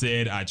 like I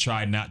said, I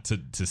try not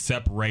to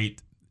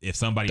separate if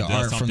somebody The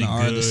does art from something the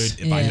good, artist.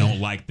 if I Yeah. don't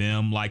like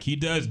them, like he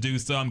does do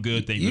some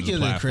good things You with the give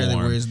the platform. credit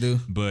where it's due.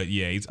 But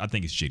yeah, I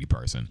think he's a shitty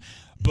person.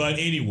 But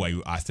anyway,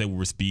 I said we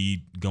were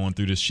speed going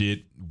through this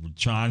shit. We're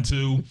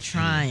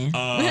trying.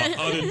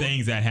 Other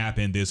things that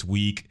happened this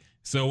week.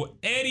 So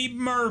Eddie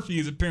Murphy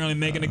is apparently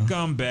making a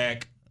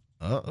comeback.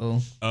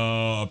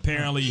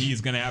 Apparently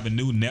he's going to have a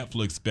new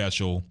Netflix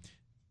special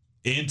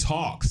in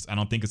talks. I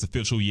don't think it's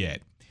official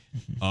yet.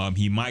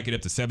 He might get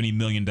up to $70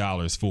 million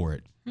for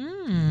it.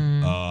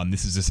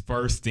 This is his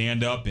first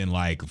stand-up in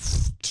like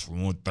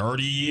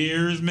 30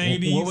 years,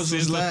 maybe. What was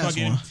his last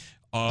one?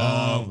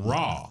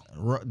 Raw.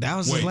 That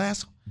was his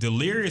last one?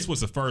 Delirious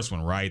was the first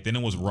one, right? Then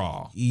it was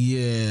Raw.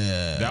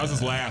 Yeah. That was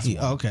his last one.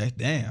 Okay,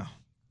 damn.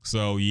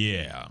 So,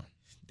 yeah.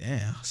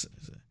 Damn.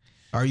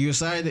 Are you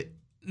excited?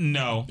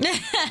 No.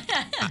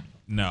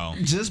 No.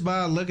 Just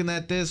by looking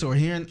at this or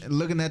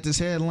looking at this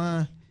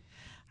headline,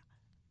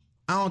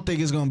 I don't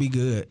think it's going to be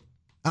good.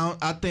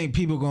 I think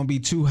people going to be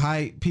too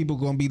hyped. People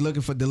going to be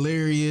looking for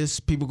Delirious.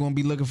 People going to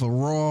be looking for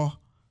Raw.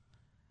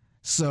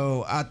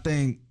 So I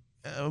think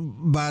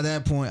by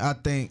that point, I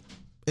think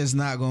it's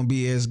not going to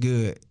be as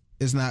good.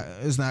 It's not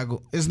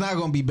going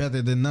to be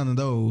better than none of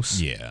those.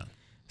 Yeah.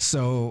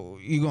 So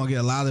you're going to get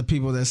a lot of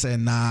people that say,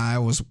 nah,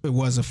 it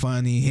wasn't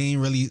funny. He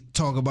ain't really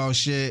talk about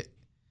shit.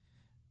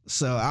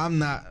 So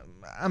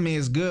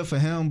it's good for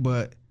him,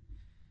 but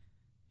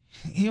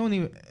he don't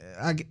even,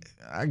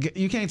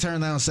 you can't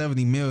turn down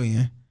 70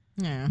 million.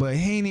 Yeah. But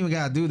he ain't even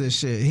got to do this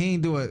shit. He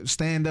ain't do a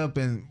stand up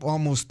in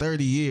almost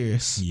 30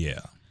 years.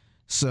 Yeah.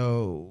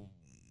 So,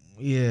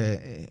 yeah,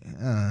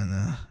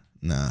 nah.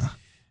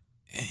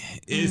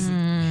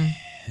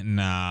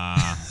 Nah.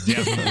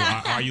 Jasmine,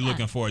 are you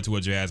looking forward to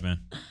it, Jasmine?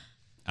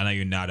 I know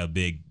you're not a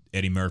big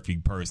Eddie Murphy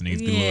person.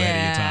 He's a little ahead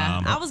of your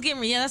time. That's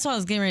what I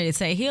was getting ready to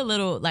say. He a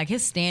little, like,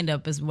 his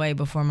stand-up is way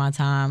before my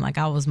time. Like,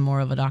 I was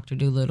more of a Dr.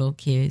 Dolittle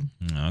kid.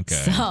 Okay.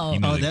 So,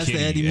 That's the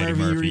Eddie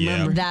Murphy you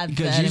remember? That's the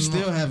Because you Eddie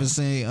still haven't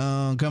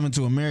seen Coming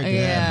to America.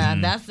 yeah,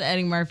 that's the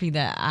Eddie Murphy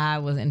that I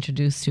was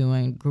introduced to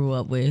and grew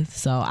up with.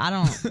 So, I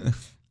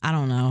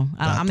don't know.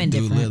 I'm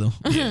indifferent.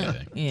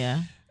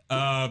 Yeah.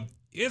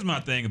 Here's my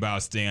thing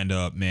about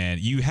stand-up, man.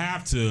 You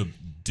have to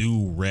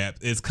do rep.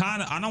 It's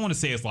kind of, I don't want to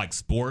say it's like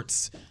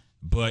sports,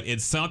 but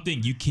it's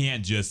something you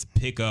can't just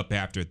pick up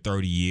after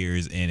 30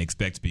 years and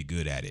expect to be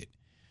good at it.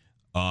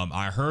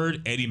 I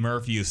heard Eddie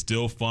Murphy is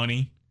still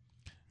funny.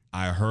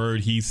 I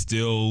heard he's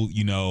still,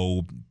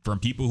 from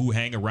people who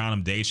hang around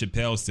him, Dave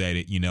Chappelle said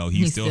it,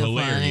 he's still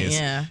hilarious.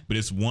 Funny, yeah. But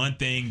it's one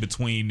thing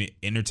between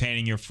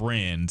entertaining your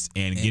friends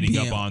and getting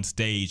up on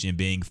stage and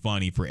being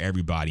funny for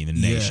everybody in the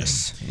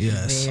nation.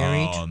 Yes.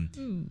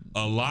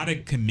 A lot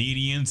of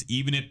comedians,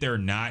 even if they're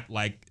not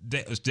like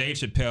Dave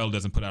Chappelle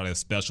doesn't put out a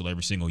special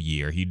every single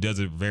year. He does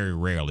it very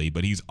rarely,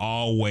 but he's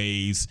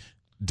always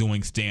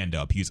doing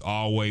stand-up. He's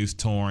always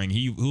touring.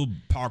 He'll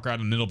park out in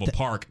the middle of a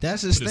park,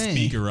 that's his put thing. a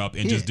speaker up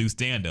and just do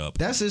stand-up.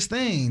 That's his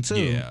thing too.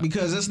 Yeah.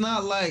 Because it's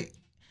not like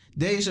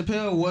Dave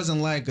Chappelle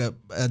wasn't like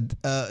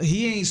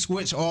he ain't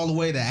switched all the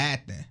way to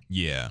acting.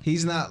 Yeah.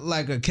 He's not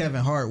like a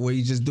Kevin Hart where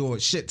you just do a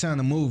shit ton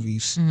of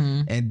movies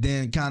and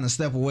then kind of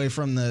step away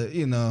from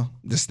the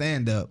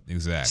stand-up.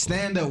 Exactly.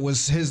 Stand-up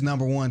was his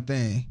number one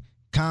thing.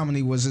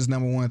 Comedy was his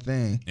number one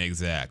thing.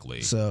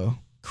 Exactly. So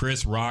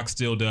Chris Rock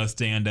still does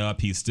stand-up.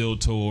 He still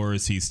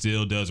tours. He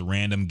still does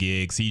random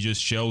gigs. He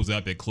just shows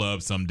up at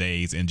clubs some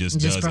days and just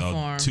does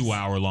performs. a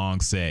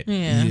 2-hour-long set.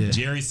 Yeah.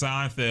 Jerry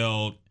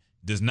Seinfeld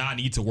does not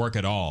need to work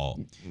at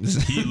all.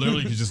 He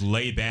literally can just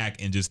lay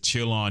back and just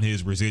chill on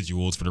his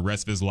residuals for the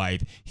rest of his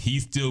life. He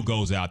still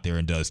goes out there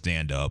and does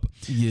stand-up.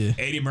 Yeah.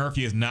 Eddie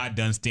Murphy has not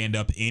done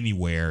stand-up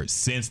anywhere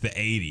since the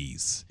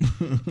 80s.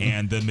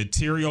 And the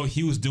material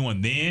he was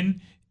doing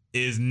then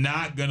is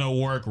not gonna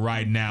work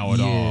right now at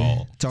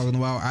all. Talking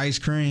about ice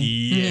cream.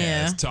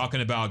 Yes, Yeah.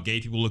 talking about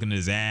gay people looking at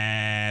his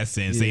ass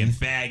and saying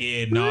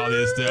faggot and all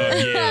this stuff.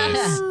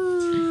 Yes.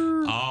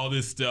 All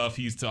this stuff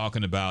he's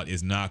talking about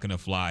is not gonna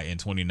fly in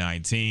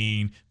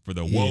 2019 for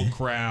the woke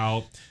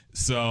crowd.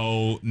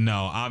 So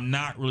no, I'm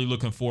not really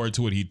looking forward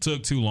to it. He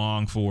took too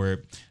long for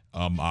it.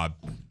 I'm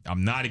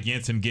not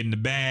against him getting the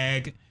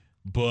bag,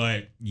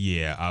 but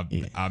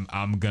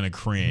I'm gonna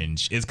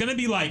cringe. It's gonna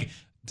be like,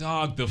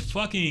 dog, the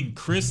fucking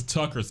Chris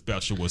Tucker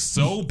special was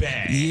so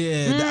bad.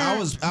 Yeah, I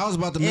was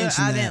about to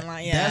mention I that. didn't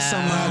like- That's yeah.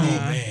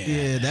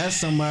 somebody. That's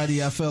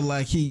somebody. I felt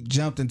like he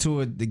jumped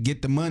into it to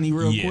get the money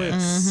real quick.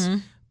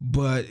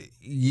 But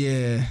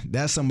yeah,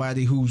 that's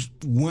somebody who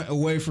went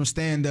away from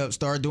stand up,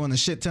 started doing a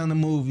shit ton of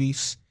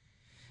movies,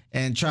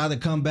 and tried to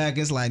come back.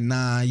 It's like,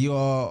 nah, you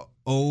all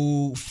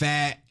old,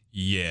 fat.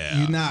 Yeah.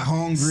 You're not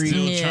hungry.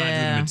 Still trying to do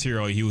Yeah. the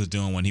material he was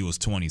doing when he was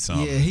 20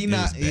 something. Yeah, he It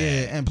not. was bad.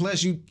 Yeah, and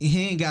plus he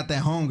ain't got that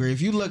hunger.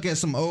 If you look at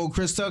some old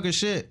Chris Tucker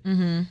shit,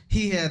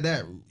 he had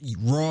that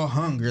raw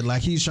hunger,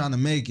 like he's trying to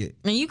make it.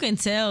 And you can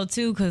tell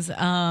too, because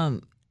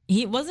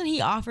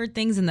he offered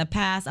things in the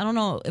past. I don't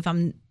know if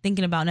I'm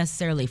thinking about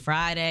necessarily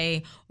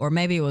Friday or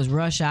maybe it was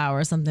Rush Hour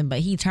or something, but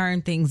he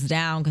turned things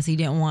down because he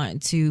didn't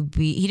want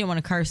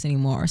to curse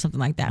anymore or something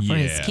like that for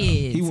his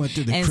kids. He went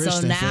through the and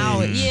Christian so now,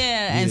 phase.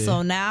 and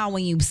so now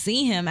when you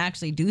see him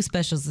actually do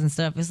specials and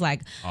stuff, it's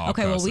like,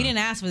 okay, well, we didn't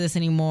ask for this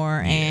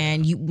anymore,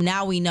 and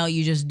now we know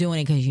you're just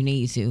doing it because you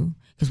need to.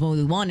 Because when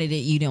we wanted it,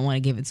 you didn't want to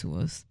give it to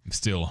us.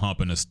 Still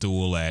humping a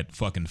stool at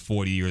fucking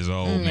 40 years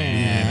old,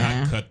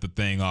 man. I cut the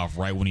thing off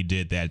right when he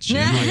did that shit.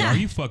 I'm like, are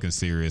you fucking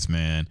serious,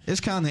 man? It's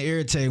kind of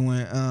irritating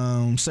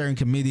when certain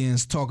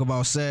comedians talk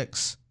about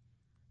sex.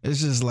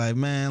 It's just like,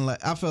 man,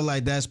 like I feel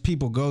like that's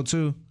people go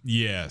to.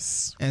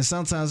 Yes. And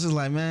sometimes it's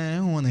like, man, I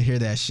don't want to hear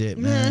that shit,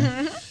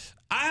 man.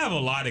 I have a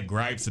lot of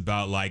gripes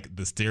about like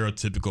the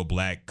stereotypical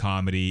black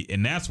comedy,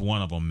 and that's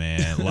one of them,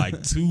 man.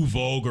 Like too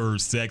vulgar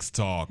sex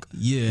talk.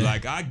 Yeah.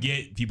 Like I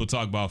get people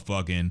talk about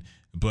fucking,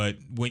 but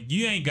when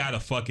you ain't got to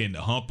fucking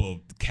hump a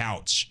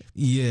couch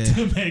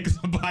to make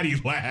somebody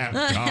laugh,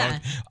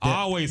 dog. I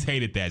always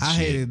hated that shit. I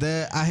hated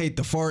that. I hate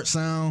the fart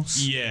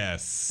sounds.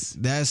 Yes.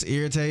 That's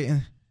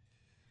irritating.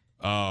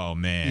 Oh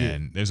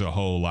man, there's a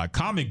whole lot.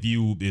 Comic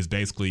View is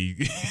basically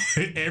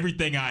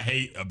everything I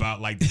hate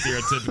about like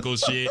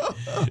stereotypical shit.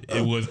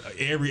 It was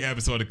every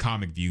episode of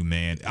Comic View,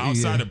 man.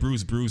 Outside of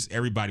Bruce,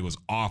 everybody was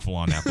awful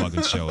on that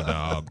fucking show,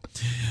 dog.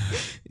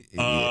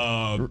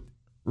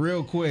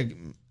 Real quick,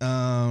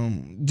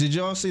 did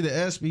y'all see the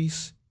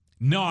ESPYs?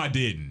 No, I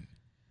didn't.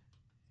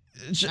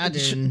 I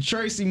didn't.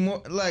 Tracy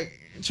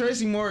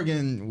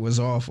Morgan was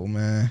awful,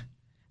 man.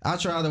 I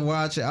tried to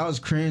watch it. I was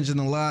cringing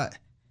a lot.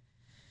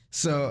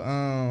 So,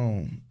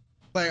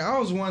 like, I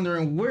was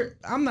wondering where.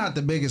 I'm not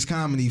the biggest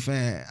comedy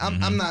fan.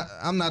 I'm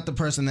not the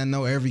person that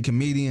know every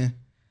comedian,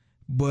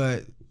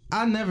 but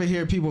I never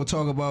hear people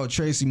talk about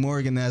Tracy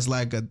Morgan as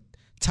like a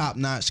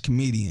top-notch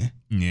comedian.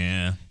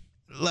 Yeah.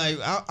 Like,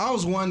 I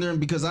was wondering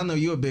because I know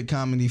you're a big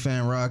comedy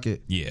fan,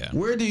 Rocket. Yeah.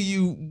 Where do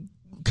you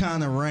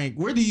kind of rank?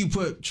 Where do you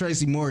put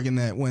Tracy Morgan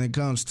at when it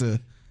comes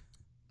to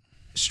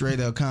straight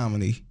up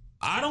comedy?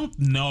 I don't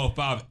know if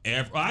I've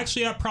ever.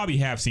 Actually, I probably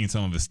have seen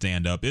some of his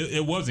stand up.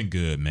 It wasn't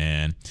good,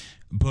 man.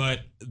 But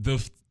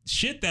the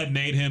shit that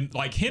made him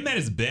like him at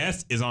his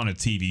best is on a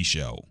TV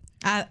show.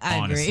 I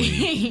honestly.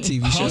 agree.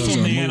 TV shows,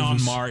 Hustle Man on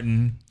movies.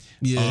 Martin.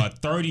 Yeah.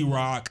 30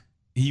 Rock.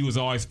 He was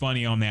always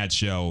funny on that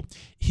show.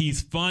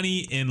 He's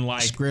funny in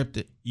like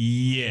Scripted.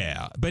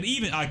 Yeah, but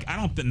even like I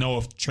don't know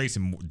if Tracy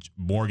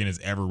Morgan is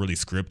ever really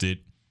scripted.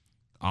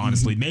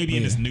 Honestly, maybe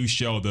in this new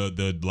show,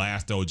 the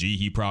Last OG,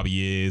 he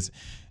probably is.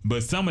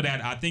 But some of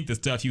that, I think the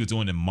stuff he was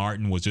doing in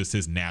Martin was just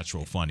his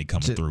natural funny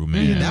coming through,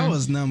 man. Yeah, that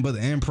was nothing but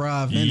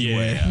improv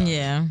anyway.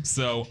 Yeah.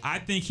 So I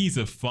think he's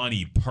a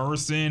funny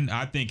person.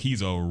 I think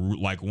he's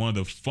like one of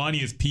the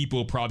funniest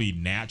people probably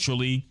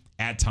naturally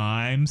at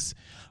times.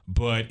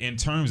 But in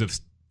terms of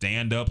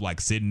stand up, like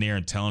sitting there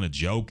and telling a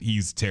joke,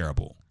 he's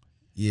terrible.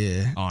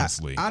 Yeah.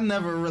 Honestly. I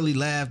never really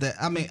laughed at,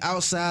 I mean,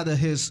 outside of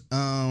his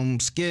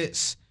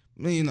skits,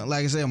 you know,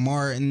 like I said,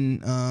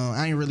 Martin,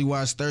 I ain't really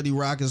watched 30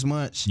 Rock as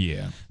much.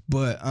 Yeah.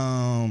 But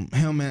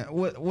him and,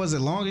 what was it,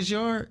 Longest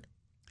Yard?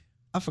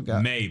 I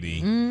forgot.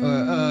 Maybe.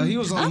 He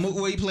was on the movie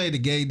where he played the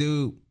gay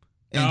dude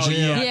in jail.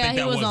 Yeah, I Yeah, think he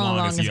that was was on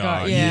Longest Longest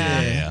Yard. Yard.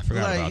 Yeah, I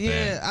forgot Like, about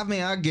that. I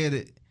mean, I get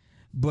it.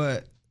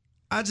 But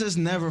I just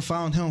never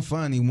found him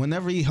funny.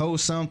 Whenever he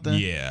hosts something,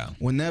 Yeah.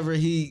 whenever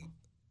he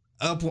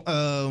up,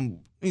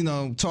 you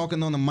know,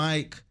 talking on the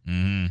mic,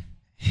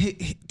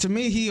 to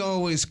me, he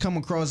always come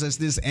across as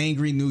this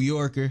angry New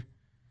Yorker.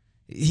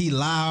 He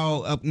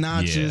loud,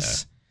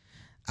 obnoxious.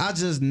 I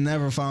just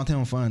never found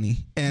him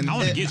funny. And I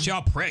want to get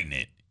y'all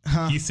pregnant.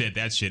 He said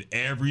that shit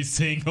every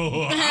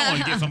single. I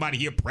want to get somebody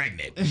here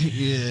pregnant.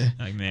 yeah,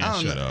 Like, man, I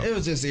don't shut know. up. It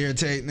was just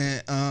irritating.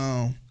 And,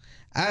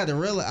 I had to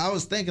realize. I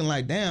was thinking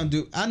like, damn,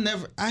 dude.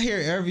 I hear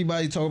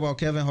everybody talk about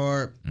Kevin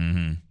Hart,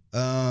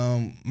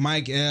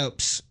 Mike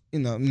Epps, you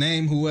know,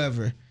 name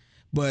whoever,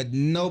 but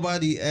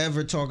nobody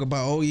ever talk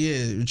about, oh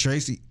yeah,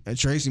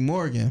 Tracy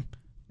Morgan.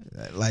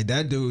 Like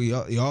that dude,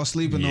 y'all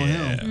sleeping on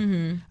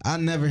him. I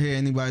never hear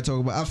anybody talk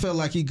about. I feel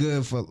like he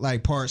good for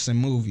like parts in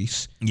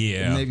movies,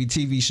 Yeah. maybe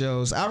TV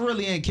shows. I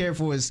really ain't care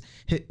for his.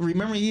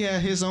 Remember, he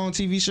had his own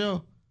TV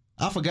show.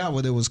 I forgot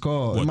what it was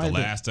called. What, It the might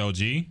be- Last OG?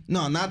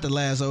 No, not the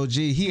Last OG.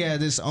 He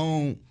had his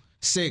own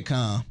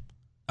sitcom.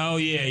 Oh,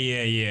 yeah.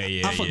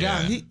 I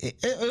forgot.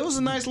 It was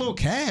a nice little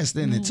cast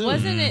in it too.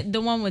 Wasn't it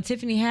the one with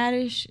Tiffany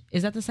Haddish?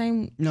 Is that the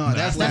same? No,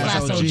 that's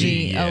Last Last OG. OG.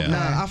 Yeah. Okay.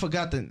 Nah, I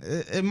forgot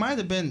it might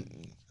have been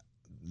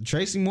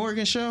Tracy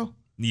Morgan show.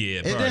 Yeah,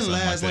 It didn't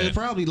last like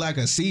probably like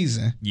a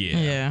season, Yeah.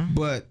 Yeah.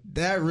 but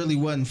that really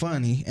wasn't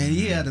funny. And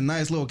he had a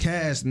nice little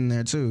cast in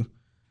there too.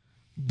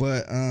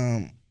 But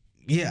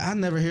yeah, I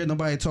never hear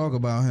nobody talk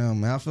about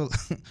him. I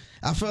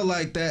feel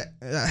like that.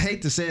 I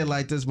hate to say it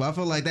like this, but I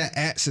feel like that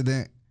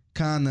accident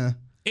kind of.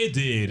 It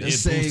did. It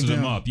saved boosted him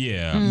him. up.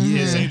 Yeah.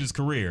 Yeah. It saved his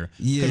career.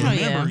 Yeah. 'Cause Oh,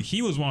 remember, yeah.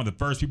 he was one of the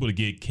first people to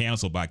get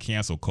canceled by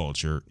cancel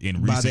culture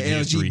in By recent the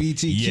history.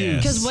 LGBTQ. Yes.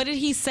 Because what did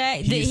he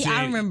say? He I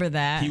said remember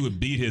that. He would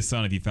beat his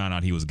son if he found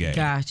out he was gay.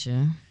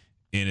 Gotcha.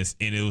 And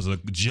it was a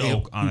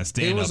joke on a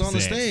stand-up It was on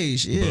the set,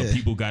 stage, yeah. But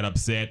people got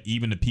upset.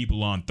 Even the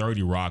people on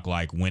 30 Rock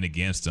like went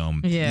against him.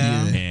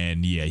 Yeah.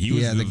 And he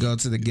was had to go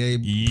to the gay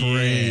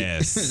parade.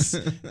 Yes.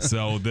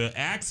 So the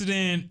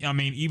accident, I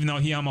mean, even though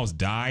he almost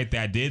died,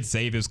 that did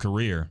save his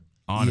career.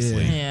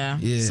 Honestly. Yeah.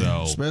 Yeah,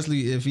 So-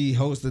 especially if he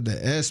hosted the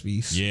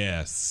ESPYs.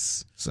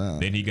 Yes. So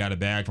Then he got it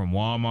back from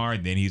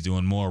Walmart. Then he's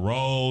doing more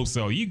roles.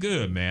 So you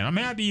good, man. I'm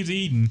happy he's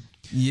eating.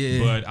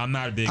 yeah, But I'm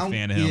not a big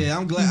fan of him. Yeah,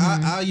 I'm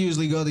glad. I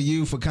usually go to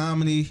you for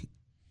comedy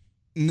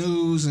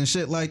news and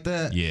shit like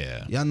that.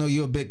 Yeah. Y'all know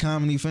you're a big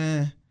comedy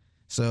fan.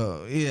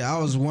 So yeah, I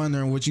was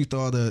wondering what you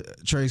thought of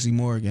Tracy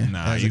Morgan.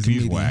 Nah, as a he's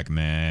comedian. whack,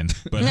 man.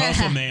 But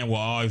Hustle Man will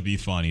always be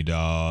funny,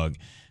 dog.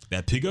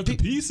 That pick up the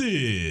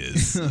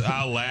pieces.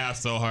 I laugh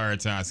so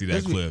hard time I see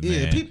that clip,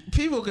 Yeah, man.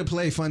 people can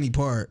play funny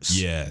parts.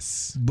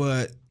 Yes.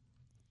 but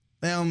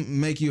they don't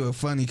make you a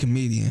funny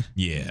comedian.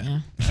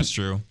 Yeah. That's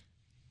true.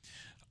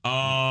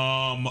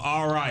 All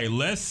right,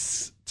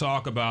 let's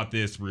talk about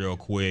this real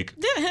quick.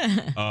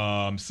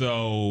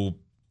 So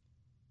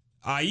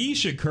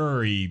Aisha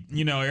Curry,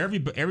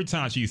 every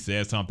time she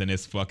says something,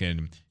 it's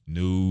fucking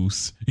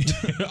news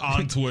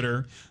on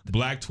Twitter,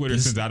 Black Twitter,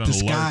 since I don't The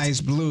sky's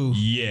blue.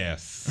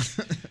 Yes.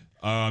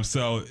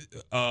 So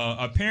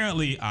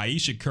apparently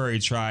Aisha Curry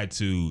tried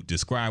to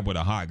describe what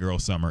a hot girl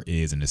summer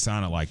is, and it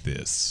sounded like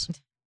this.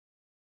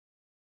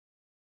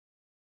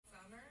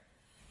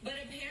 But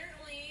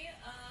apparently,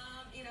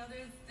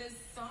 there's this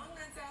song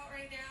that's out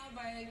right now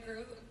by a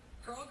girl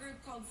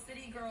group called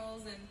City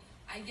Girls, and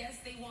I guess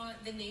they want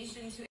the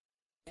nation to.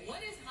 What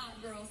is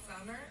hot girl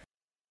summer?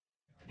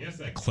 I guess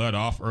that cut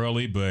off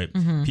early, but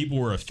people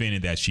were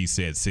offended that she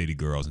said City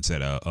Girls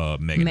instead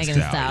of Megan Thee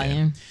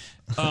Stallion.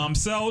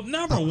 So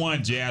number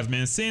one,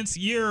 Jasmine, since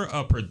you're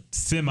a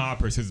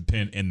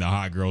semi-participant in the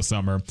hot girl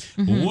summer,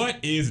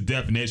 what is the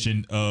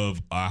definition of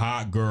a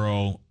hot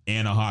girl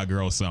and a hot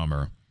girl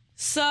summer?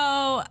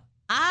 So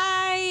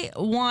I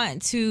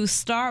want to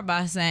start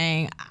by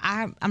saying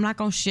I'm not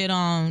gonna shit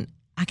on.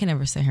 I can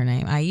never say her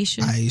name.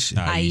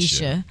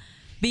 Aisha.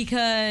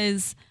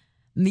 Because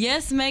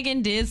yes,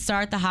 Megan did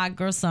start the hot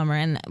girl summer,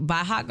 and by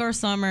hot girl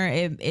summer,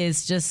 it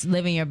is just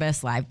living your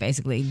best life.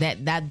 Basically,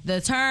 that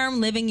the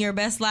term "living your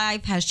best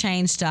life" has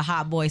changed to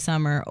hot boy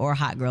summer or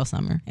hot girl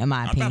summer. In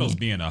my I opinion, thought it was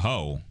being a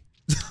hoe.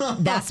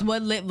 that's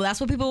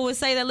what people would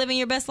say that living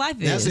your best life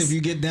is. That's if you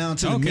get down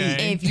to the meat.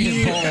 If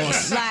you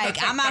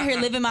like, I'm out here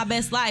living my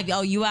best life.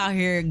 Oh, you out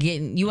here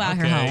here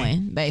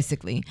hoeing,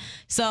 basically.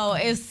 So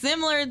it's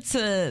similar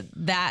to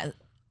that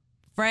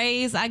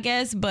phrase, I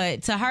guess,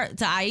 but to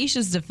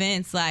Aisha's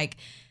defense, like,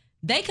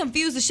 they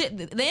confuse the shit.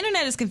 The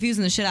internet is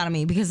confusing the shit out of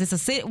me because it's a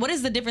city. What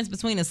is the difference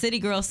between a city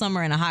girl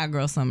summer and a hot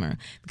girl summer?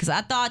 Because I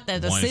thought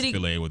that one is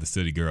affiliated with the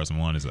City Girls and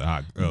one is a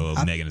hot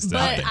Megan Thee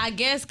Stallion. but I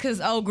guess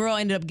because old girl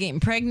ended up getting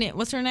pregnant.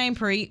 What's her name?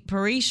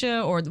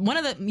 Parisha, or one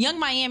of the Young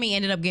Miami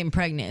ended up getting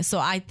pregnant. So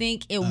I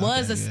think it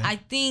was. I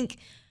think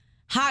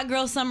Hot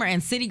Girl Summer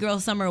and City Girl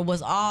Summer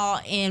was all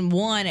in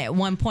one at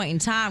one point in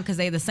time because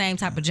they're the same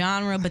type of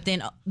genre. But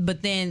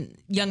then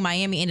Young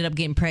Miami ended up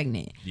getting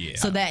pregnant. Yeah.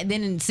 So that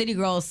then City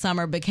Girl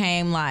Summer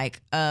became like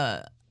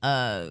a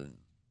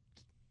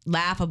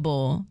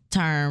laughable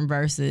term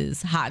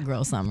versus Hot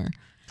Girl Summer.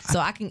 So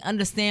I can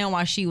understand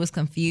why she was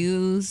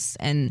confused,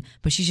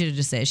 but she should have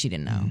just said she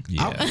didn't know.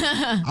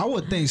 Yeah. I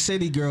would think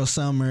City Girl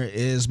Summer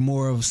is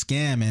more of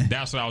scamming.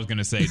 That's what I was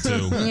gonna say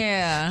too.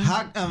 Yeah.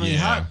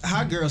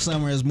 Hot Girl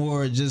Summer is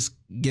more just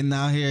getting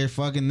out here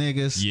fucking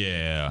niggas.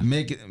 Yeah.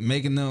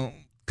 Making them.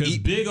 Because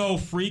Big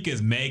Old Freak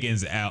is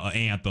Megan's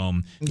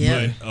anthem,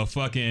 Yeah. but a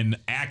fucking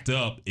Act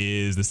Up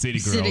is the City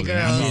Girls. City And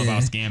that's all Girls.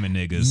 about scamming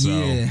niggas.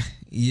 So.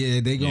 Yeah,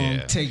 they gonna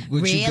Yeah. take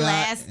what you Real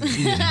got. ass.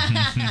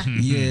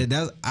 Yeah,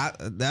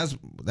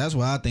 that's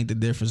what I think the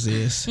difference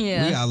is.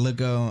 Yeah. We gotta look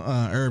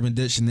on Urban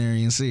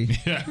Dictionary and see.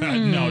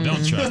 No,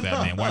 don't trust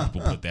that, man. White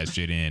people put that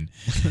shit in.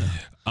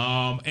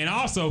 And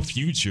also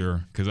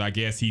Future, because I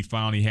guess he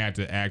finally had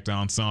to act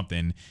on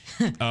something.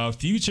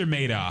 Future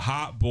made a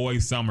Hot Boy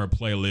Summer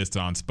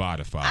playlist on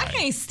Spotify. I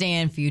can't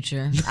stand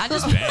Future. I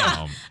just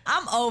Damn.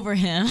 I'm over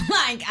him.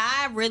 Like,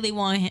 I really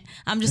want him.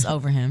 I'm just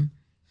over him.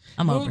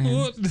 I'm over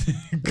him.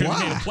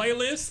 Because he made a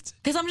playlist?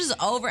 Because I'm just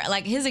over,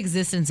 like, his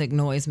existence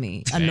annoys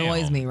me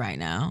right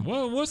now.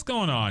 What's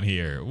going on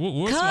here?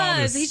 What's all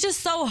Because this? he's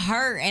just so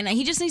hurt, and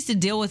he just needs to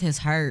deal with his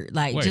hurt.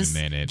 Like, Wait just a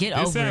minute. get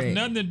this over has it.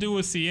 nothing to do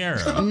with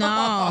Sierra.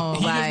 No,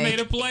 He like, just made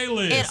a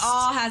playlist. it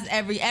all has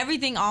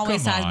everything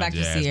always Come ties on, back to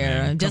Jasmine.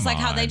 Sierra. Just Come like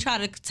how they on. try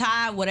to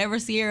tie whatever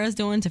Sierra's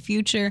doing to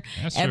Future.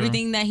 That's true.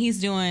 Everything that he's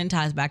doing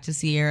ties back to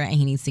Sierra, and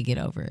he needs to get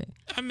over it.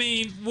 I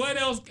mean, what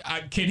else?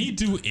 Can he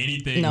do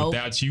anything Nope.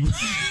 without you?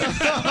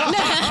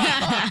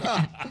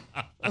 I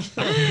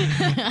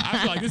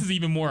feel like this is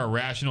even more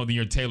irrational than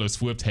your Taylor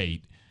Swift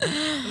hate.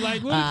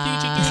 Like, what did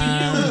Future do to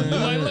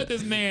you? Like, let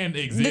this man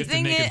exist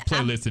thing and make his is,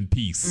 playlist in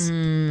peace.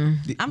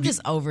 I'm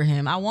just over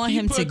him. I want He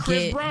him put to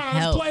Chris get Brown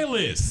on help. his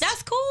playlist.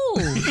 That's cool.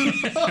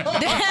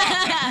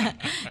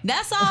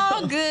 That's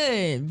all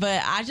good.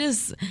 But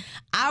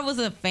I was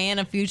a fan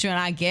of Future, and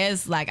I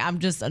guess like I'm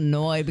just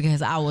annoyed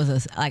because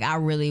I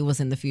really was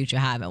in the Future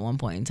Hive at one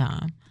point in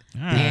time.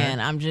 right.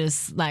 And I'm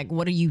just like,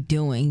 what are you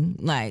doing?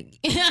 Like,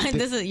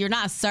 you're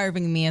not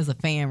serving me as a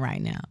fan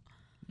right now.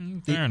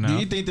 Fair enough. Do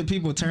you think that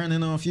people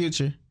turning on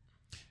Future?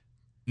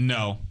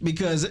 No.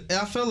 Because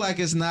I feel like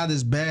it's not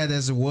as bad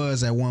as it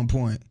was at one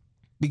point.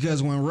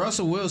 Because when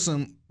Russell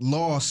Wilson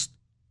lost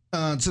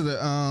to the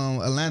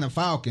Atlanta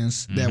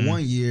Falcons that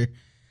one year,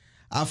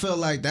 I felt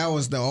like that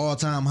was the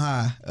all-time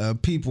high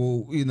of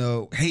people,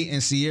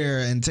 hating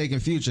Sierra and taking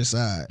Future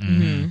side.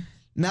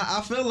 Now,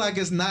 I feel like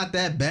it's not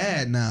that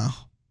bad now.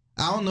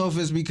 I don't know if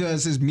it's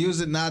because his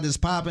music not as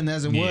popping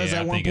as it was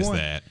at one point. I think it's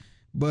that.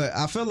 But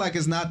I feel like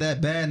it's not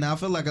that bad now. I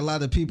feel like a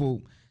lot of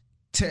people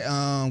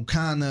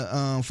kind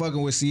of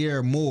fucking with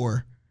Sierra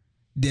more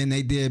than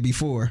they did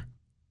before.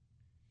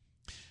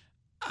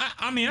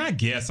 I mean, I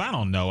guess. I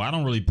don't know. I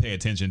don't really pay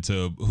attention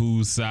to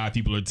whose side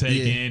people are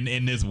taking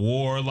in this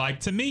war. Like,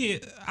 to me,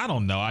 I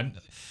don't know.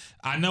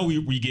 I know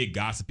we get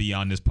gossipy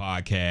on this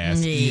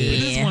podcast. Yeah.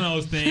 But it's one of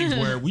those things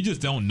where we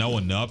just don't know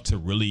enough to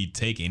really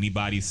take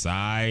anybody's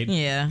side.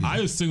 Yeah. I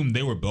assume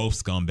they were both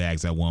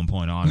scumbags at one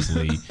point,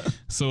 honestly.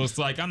 So it's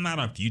like, I'm not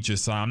on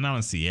Future's side. I'm not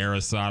on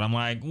Sierra's side. I'm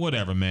like,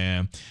 whatever,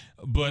 man.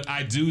 But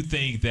I do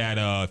think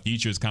that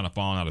Future's kind of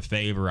fallen out of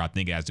favor. I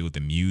think it has to do with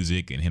the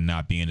music and him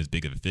not being as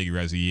big of a figure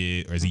as he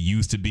is, or as he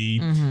used to be.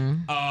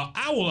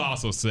 I will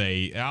also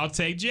say, I'll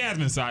take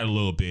Jasmine's side a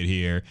little bit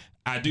here.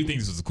 I do think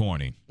this was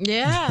corny.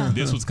 Yeah.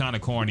 This was kind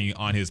of corny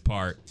on his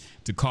part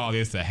to call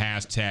this a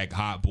hashtag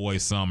hot boy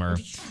summer.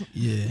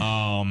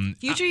 Yeah.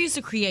 Future used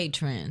to create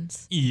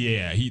trends.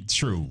 Yeah,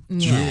 true.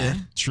 Yeah.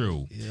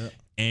 True. Yeah.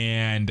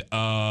 And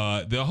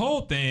the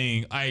whole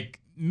thing, like,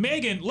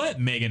 let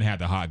Megan have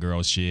the hot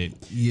girl shit.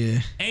 Yeah.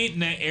 Ain't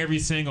that every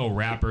single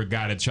rapper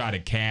got to try to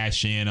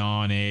cash in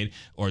on it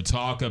or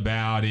talk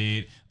about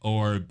it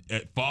or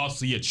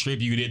falsely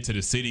attribute it to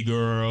the City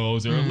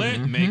Girls or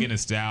let Megan Thee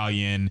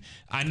Stallion.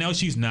 I know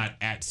she's not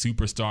at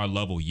superstar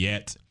level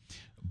yet,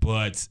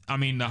 but I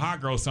mean, the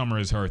hot girl summer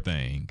is her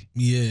thing.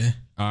 Yeah.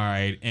 All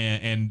right.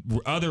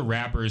 And other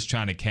rappers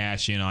trying to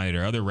cash in on it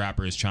or other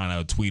rappers trying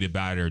to tweet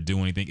about it or do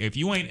anything. If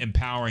you ain't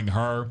empowering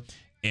her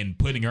and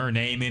putting her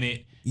name in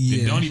it,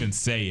 then don't even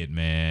say it,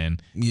 man.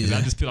 Because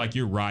I just feel like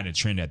you're riding a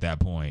trend at that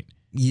point.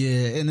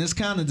 Yeah, and it's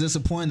kind of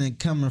disappointing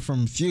coming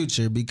from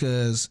Future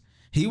because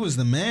he was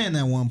the man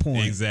at one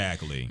point.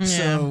 Exactly.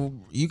 So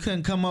you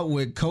couldn't come up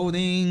with the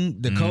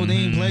codeine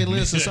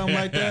playlist or something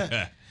like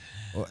that?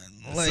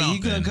 You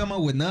couldn't come up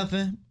with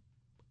nothing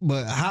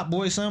but Hot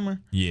Boy Summer?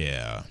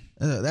 Yeah.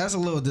 That's a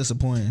little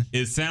disappointing.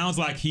 It sounds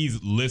like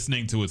he's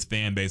listening to his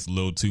fan base a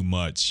little too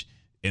much.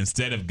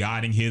 Instead of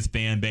guiding his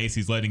fan base,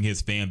 he's letting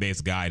his fan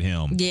base guide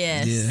him.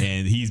 Yes. Yeah.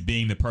 And he's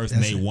being the person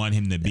they want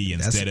him to be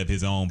instead of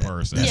his own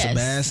person. That's a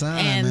bad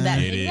sign, and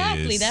man.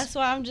 Exactly. That's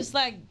why I'm just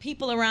like,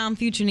 people around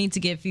Future need to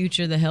get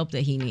Future the help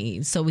that he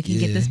needs so we can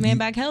get this man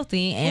back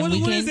healthy. And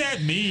what does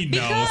that mean, though?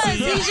 Because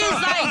he's just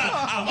like,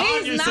 I'm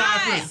on your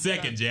side for a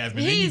second,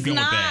 Jasmine. Then he's you go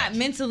with not that.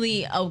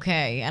 mentally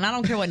okay. And I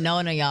don't care what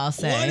none of y'all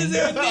say. What does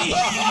that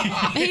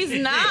mean? He's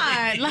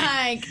not.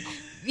 Like,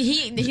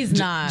 he's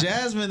not.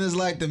 Jasmine is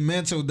like the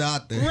mental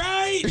doctor.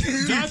 Right?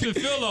 Dr.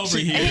 Phil over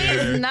here.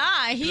 He's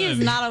not. He is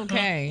not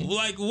okay.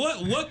 Like,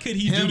 what could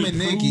he do to prove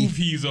Nikki.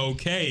 he's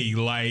okay?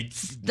 Like,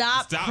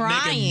 Stop making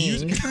crying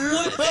music?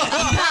 What?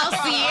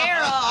 about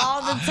Sierra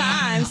all the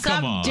time.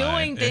 Come on. Stop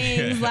doing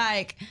things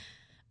like,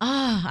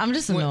 I'm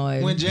just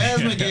annoyed. When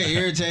Jasmine get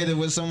irritated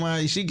with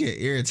somebody, she get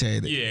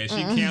irritated. Yeah, she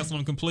canceled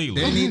him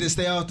completely. They need to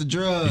stay off the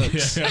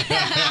drugs.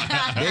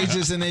 They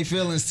just in their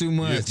feelings too You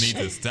much. just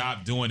need to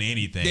stop doing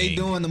anything. They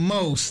doing the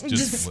most.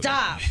 just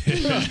stop.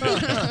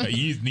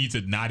 You need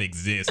to not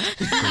exist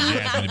for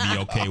Jasmine to be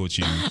okay with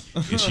you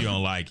if she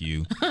don't like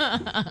you.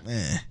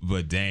 Man.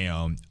 But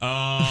damn.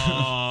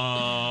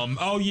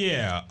 Oh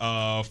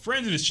yeah.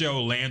 Friend of the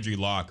show, Landry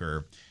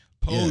Locker,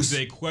 posed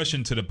a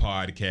question to the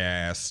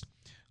podcast.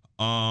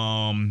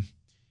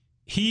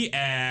 He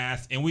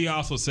asked, and we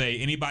also say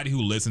anybody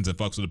who listens and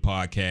fucks with the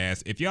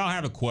podcast, if y'all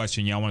have a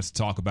question y'all want us to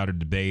talk about or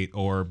debate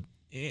or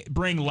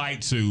bring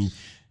light to,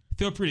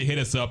 feel free to hit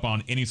us up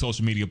on any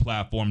social media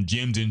platform,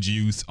 Gems and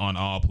Juice on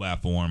all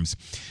platforms.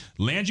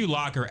 Landry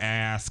Locker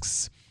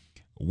asks,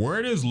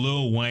 where does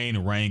Lil Wayne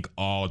rank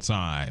all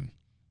time?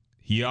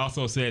 He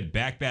also said,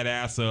 back that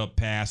ass up,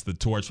 pass the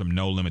torch from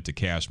No Limit to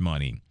Cash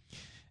Money.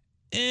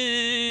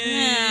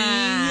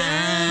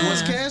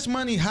 Was Cash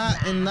Money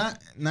hot in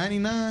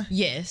 99?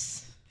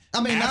 Yes.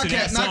 I mean, After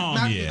that song,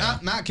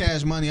 not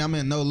Cash Money. I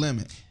meant No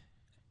Limit.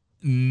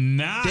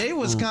 Not. They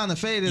was kind of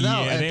faded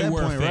out at they that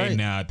were point, right?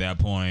 fading out at that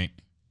point.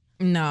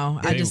 No,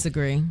 I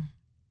disagree.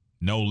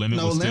 No Limit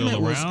No was Limit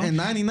still was around. in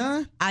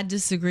 99? I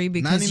disagree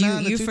because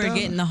 99 to you 2000?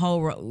 forgetting the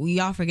whole.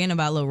 Y'all forgetting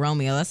about Lil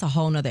Romeo. That's a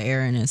whole nother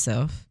era in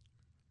itself.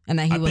 And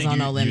that he was on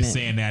No You're Limit.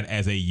 saying that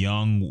as a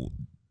young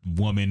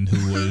woman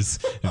who was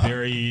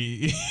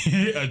very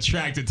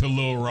attracted to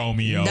Lil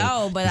Romeo.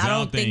 No, but 'Cause I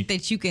don't think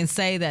that you can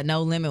say that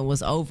No Limit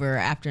was over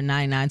after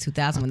 99,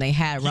 2000 when they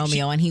had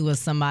Romeo and he was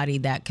somebody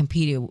that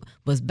competed,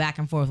 was back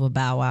and forth with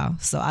Bow Wow.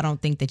 So I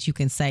don't think that you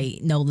can say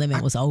No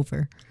Limit was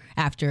over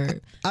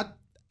after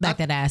back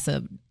that ass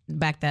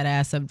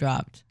up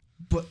dropped.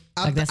 But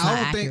Like, that's not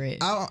don't accurate.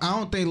 think I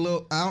don't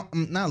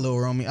think not Lil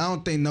Romeo. I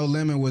don't think No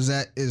Limit was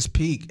at its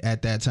peak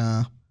at that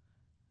time.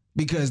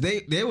 Because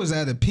they was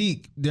at a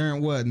peak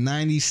during what,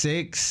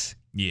 96,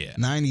 Yeah.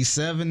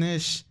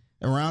 97-ish.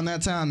 Around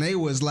that time, they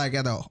was like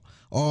at a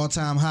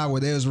all-time high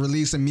where they was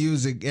releasing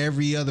music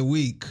every other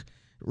week,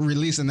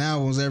 releasing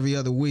albums every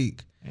other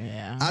week.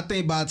 Yeah. I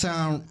think by the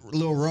time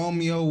Lil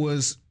Romeo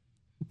was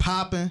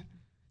popping,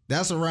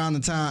 that's around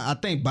the time I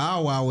think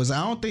Bow Wow was.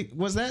 I don't think,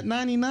 was that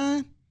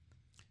 99?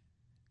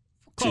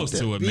 Close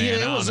to it, man. Yeah, I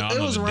don't know. I it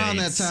know was the around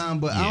dates. that time,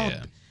 but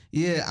I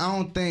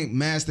don't think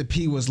Master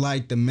P was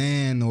like the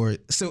man, or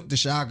Silk the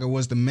Shocker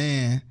was the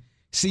man.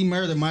 C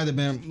Murder might have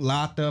been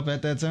locked up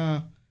at that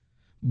time,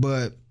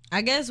 but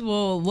I guess,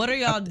 well, what are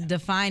y'all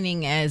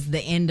defining as the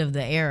end of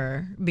the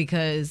era?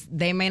 Because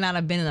they may not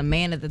have been a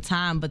man at the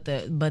time, but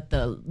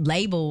the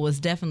label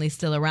was definitely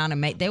still around,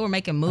 and they were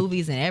making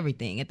movies and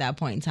everything at that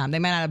point in time. They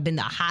may not have been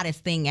the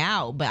hottest thing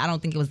out, but I don't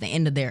think it was the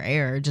end of their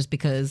era just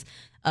because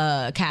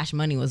Cash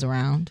Money was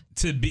around.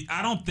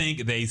 I don't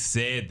think they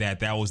said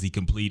that was the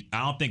complete.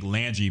 I don't think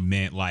Landry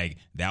meant like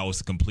that was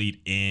the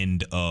complete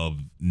end of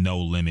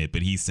No Limit,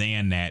 but he's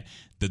saying that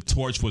the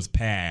torch was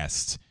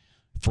passed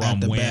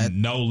from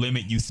when No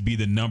Limit used to be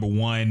the number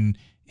one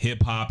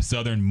hip hop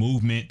Southern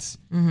movement.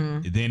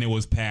 Mm-hmm. Then it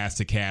was passed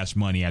to Cash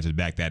Money after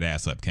Back That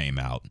Ass Up came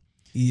out.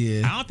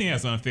 yeah. I don't think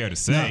that's unfair to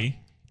say. No,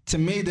 to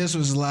me, this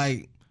was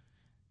like,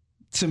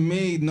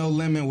 No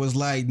Limit was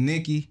like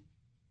Nicki,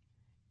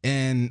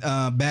 and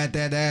Bat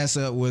That Ass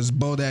Up was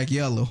Bodak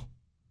Yellow,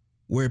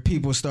 where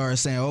people started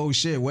saying, oh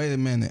shit, wait a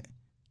minute,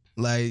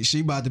 like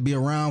she about to be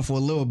around for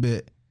a little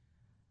bit.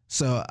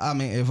 So I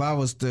mean, if I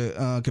was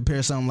to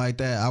compare something like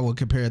that, I would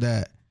compare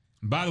that.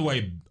 By the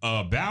way,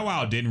 Bow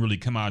Wow didn't really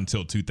come out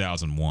until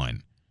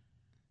 2001,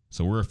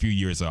 so we're a few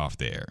years off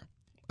there.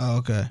 Oh,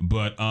 okay.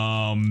 But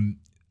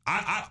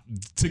I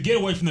to get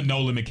away from the No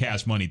Limit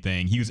Cash Money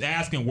thing, he was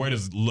asking where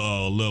does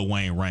Lil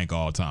Wayne rank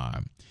all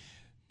time.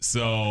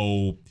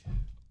 So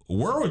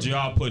where would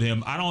y'all put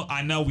him?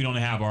 I know we don't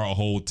have our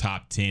whole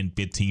top 10,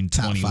 15,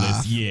 20 top 5.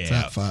 list.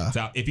 Yeah. Top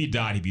 5. If he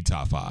died, he'd be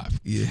top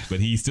 5. Yeah. But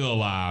he's still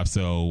alive.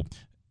 So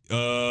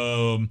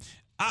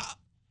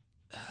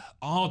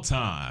all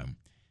time.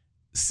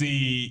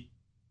 See,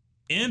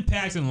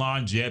 impact and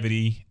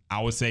longevity,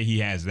 I would say he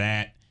has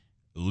that.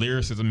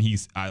 Lyricism,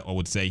 I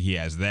would say he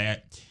has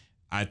that.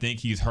 I think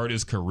he's hurt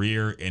his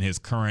career in his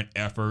current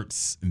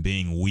efforts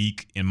being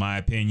weak, in my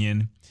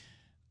opinion.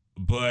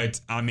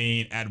 But, I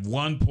mean, at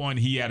one point,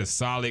 he had a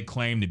solid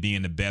claim to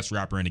being the best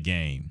rapper in the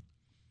game.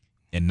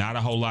 And not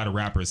a whole lot of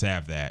rappers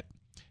have that.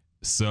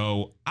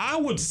 So I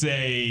would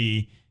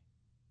say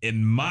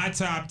in my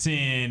top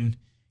 10,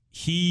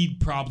 he'd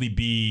probably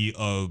be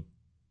a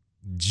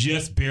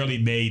just barely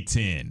made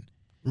 10.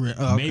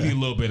 Okay. Maybe a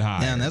little bit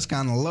higher. Damn, that's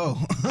kind of low.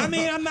 I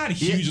mean, I'm not a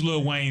huge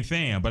Lil Wayne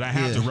fan, but I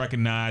have to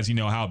recognize,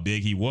 how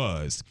big he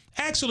was.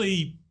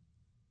 Actually,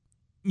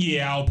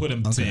 yeah, I'll put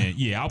him 10.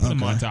 Yeah, I'll put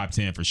him on top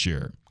 10 for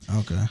sure.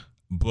 Okay.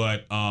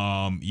 But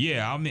I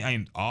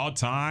mean, all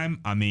time,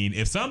 I mean,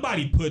 if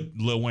somebody put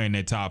Lil Wayne in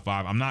their top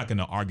 5, I'm not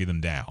gonna argue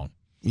them down.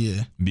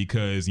 Yeah.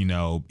 Because,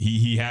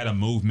 he had a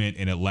movement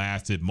and it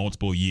lasted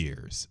multiple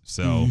years.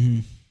 So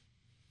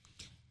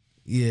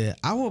yeah,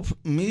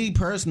 me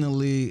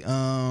personally,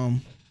 I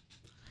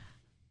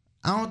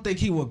don't think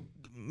he would.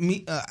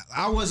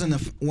 I wasn't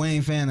a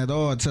Wayne fan at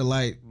all until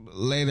like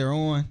later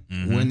on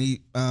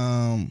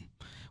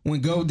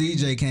when Go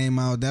DJ came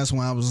out. That's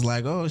when I was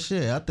like, oh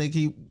shit, I think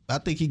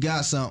he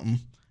got something.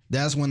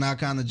 That's when I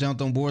kind of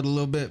jumped on board a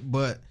little bit,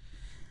 but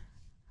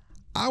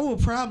I will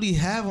probably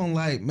have him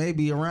like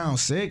maybe around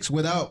 6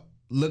 without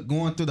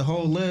going through the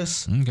whole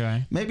list.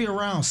 Okay, maybe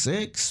around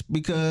 6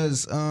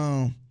 because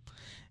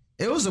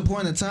it was a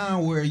point in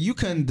time where you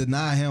couldn't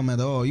deny him at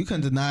all. You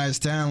couldn't deny his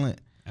talent.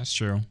 That's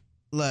true.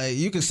 Like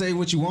you could say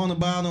what you want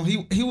about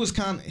him. He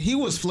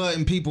was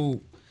flooding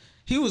people.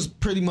 He was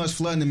pretty much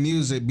flooding the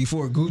music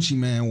before Gucci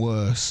Mane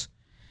was,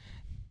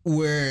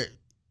 where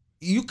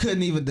you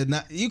couldn't even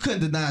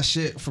deny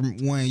shit from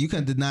Wayne. You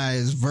couldn't deny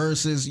his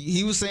verses.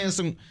 He was saying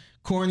some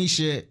corny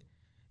shit,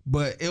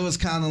 but it was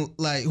kind of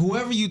like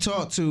whoever you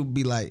talk to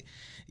be like,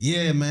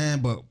 yeah,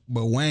 man, but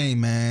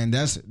Wayne, man,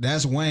 that's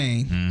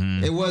Wayne.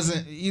 Mm-hmm. It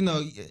wasn't,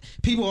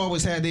 people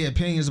always had their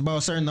opinions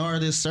about certain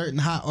artists, certain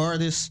hot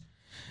artists.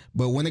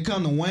 But when it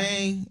come to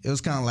Wayne, it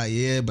was kind of like,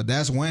 yeah, but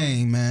that's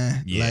Wayne,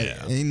 man. Yeah.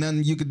 Like, ain't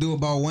nothing you could do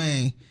about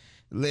Wayne.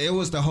 It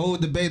was the whole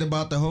debate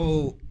about the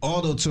whole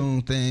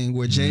auto-tune thing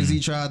where Jay-Z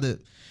tried to,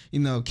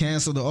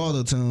 cancel the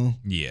auto-tune.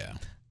 Yeah.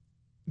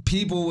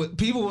 People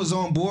was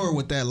on board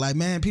with that. Like,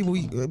 man,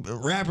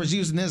 rappers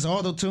using this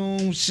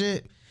auto-tune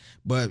shit.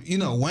 But,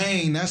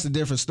 Wayne, that's a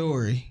different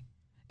story.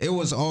 It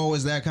was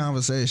always that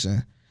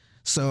conversation.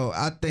 So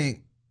I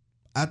think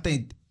I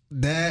think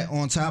that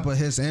on top of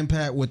his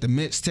impact with the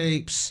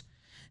mixtapes,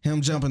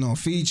 him jumping on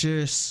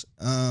features,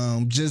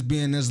 just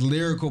being this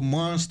lyrical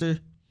monster,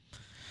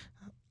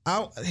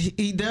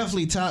 he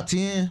definitely top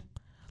 10.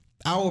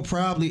 I would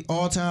probably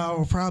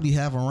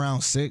have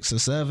around 6 or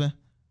 7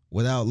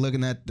 without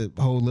looking at the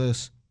whole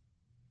list.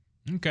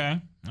 Okay,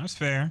 that's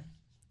fair.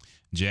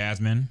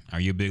 Jasmine, are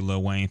you a big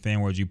Lil Wayne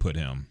fan? Where'd you put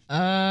him?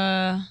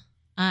 I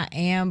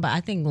am, but I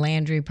think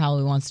Landry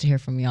probably wants to hear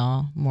from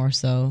y'all more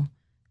so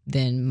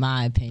than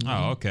my opinion.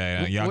 Oh,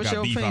 okay. Y'all What's got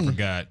your beef. opinion? I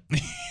forgot.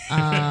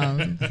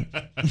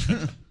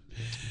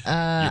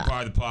 You're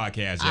part of the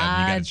podcast, Jasmine.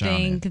 You got to chime in. I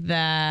think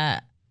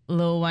that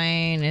Lil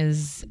Wayne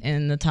is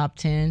in the top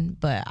 10,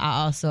 but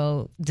I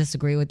also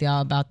disagree with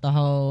y'all about the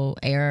whole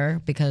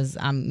error because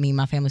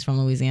my family's from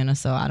Louisiana,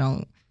 so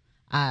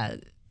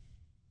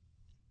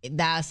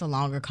that's a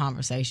longer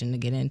conversation to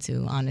get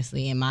into,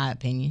 honestly, in my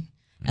opinion.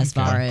 As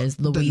far as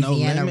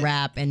Louisiana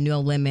rap and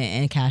No Limit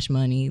and Cash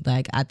Money,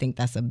 like I think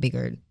that's a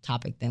bigger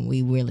topic than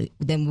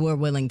we're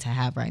willing to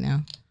have right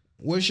now.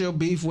 What's your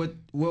beef with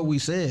what we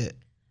said?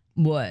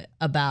 What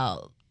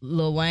about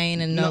Lil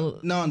Wayne and No?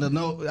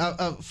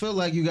 I feel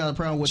like you got a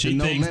problem with She the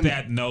No thinks Limit.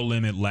 that No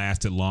Limit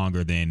lasted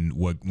longer than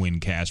when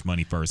Cash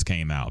Money first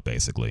came out,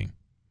 basically.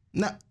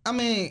 No, I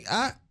mean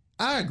I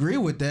agree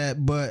with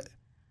that, but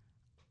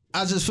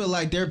I just feel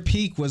like their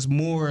peak was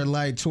more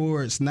like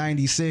towards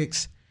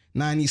 96,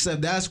 97.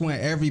 That's when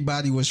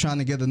everybody was trying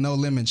to get a No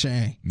Limit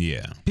chain.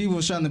 Yeah. People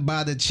was trying to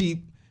buy the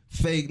cheap,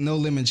 fake No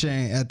Limit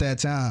chain at that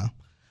time.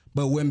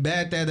 But when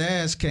Bad That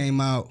Ass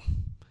came out,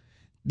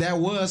 that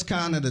was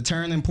kind of the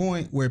turning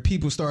point where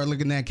people started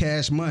looking at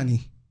Cash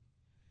Money.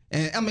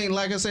 And I mean,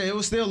 like I said, it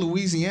was still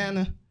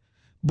Louisiana,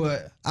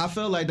 but I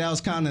felt like that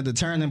was kind of the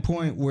turning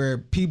point where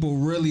people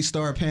really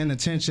start paying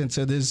attention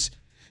to this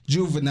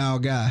Juvenile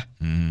guy.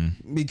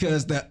 Mm-hmm.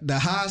 Because the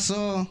hot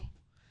song,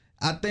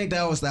 I think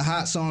that was the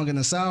hot song in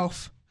the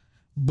South,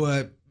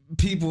 but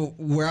people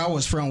where I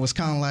was from was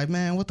kind of like,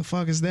 man, what the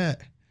fuck is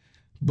that?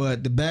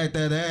 But the Back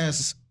That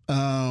Ass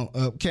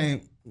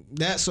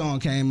that song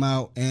came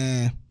out,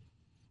 and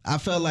I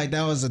felt like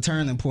that was a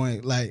turning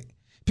point. Like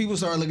people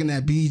started looking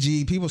at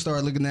BG, people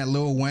started looking at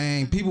Lil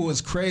Wayne. People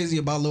was crazy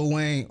about Lil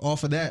Wayne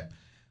off of that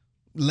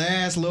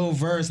last little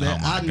verse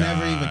that I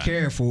never even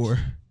cared for.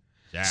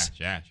 Yeah,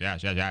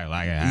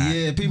 like it.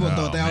 Yeah, people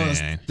thought that was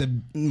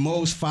the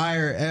most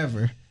fire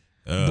ever.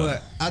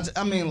 But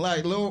I mean,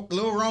 like Lil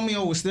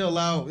Romeo was still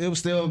out. It was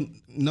still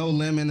No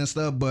Limit and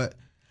stuff. But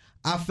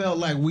I felt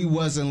like we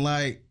wasn't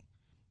like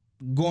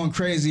going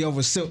crazy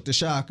over Silk the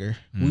Shocker.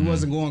 Mm-hmm. We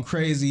wasn't going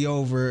crazy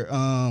over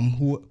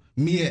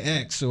Mia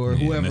X or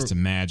whoever. Mr.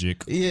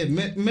 Magic. Yeah,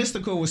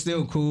 Mystical was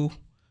still cool,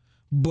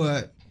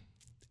 but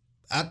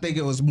I think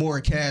it was more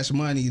Cash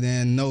Money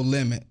than No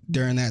Limit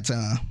during that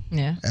time.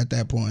 Yeah. At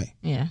that point.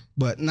 Yeah.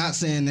 But not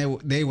saying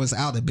they was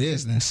out of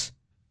business.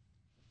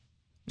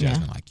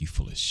 Jasmine, like, you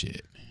full of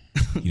shit.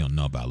 You don't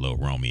know about Lil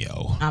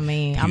Romeo. I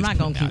mean, I'm not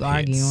going to keep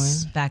arguing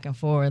back and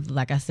forth.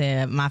 Like I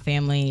said, my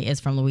family is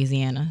from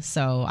Louisiana,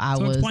 so I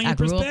grew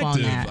up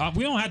on that.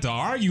 We don't have to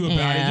argue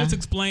about it. Just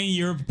explain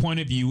your point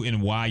of view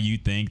and why you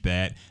think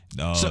that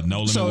No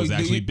Limit was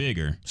actually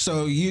bigger.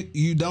 So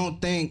you don't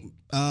think...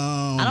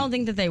 I don't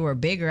think that they were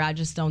bigger. I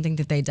just don't think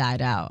that they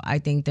died out. I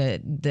think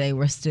that they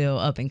were still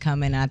up and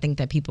coming. I think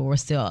that people were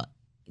still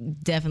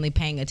definitely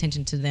paying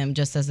attention to them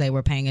just as they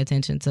were paying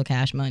attention to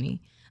Cash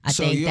Money. I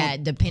think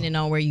that depending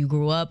on where you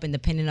grew up and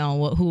depending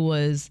on who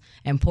was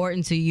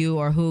important to you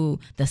or who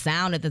the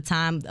sound at the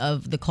time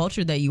of the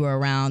culture that you were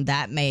around,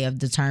 that may have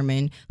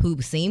determined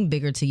who seemed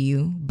bigger to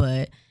you.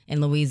 But in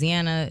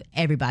Louisiana,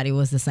 everybody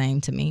was the same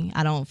to me.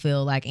 I don't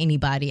feel like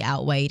anybody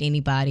outweighed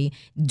anybody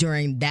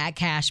during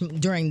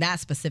that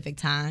specific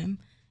time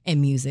in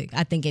music.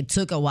 I think it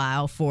took a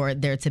while for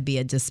there to be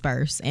a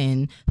disperse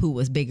in who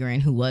was bigger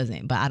and who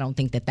wasn't. But I don't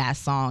think that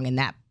song and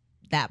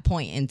that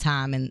point in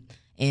time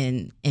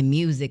in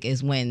music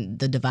is when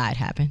the divide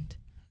happened.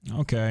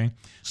 Okay.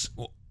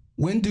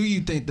 When do you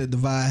think the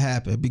divide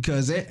happened?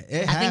 Because it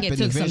happened. I think it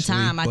took some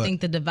time. I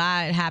think the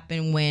divide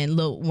happened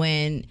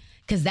when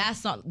because that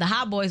song, the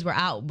Hot Boys were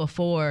out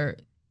before.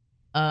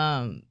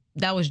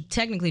 That was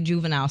technically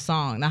Juvenile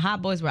song. The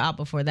Hot Boys were out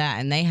before that,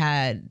 and they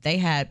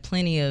had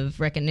plenty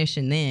of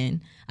recognition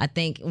then. I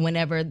think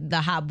whenever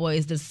the Hot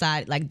Boys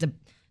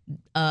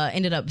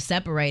ended up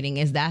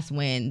separating, that's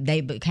when they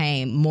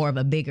became more of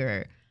a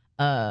bigger.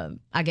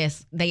 I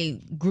guess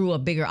they grew a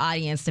bigger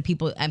audience to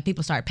people, and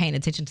people started paying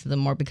attention to them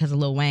more because of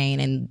Lil Wayne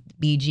and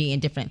BG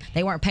and different.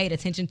 They weren't paid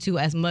attention to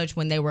as much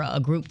when they were a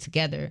group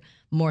together,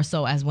 more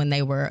so as when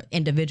they were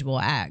individual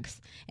acts.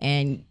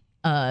 And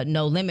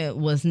No Limit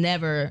was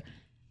never.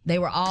 They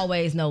were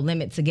always No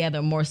Limit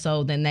together, more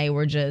so than they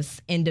were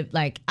just I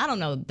don't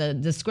know,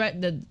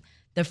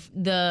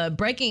 the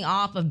breaking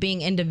off of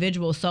being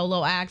individual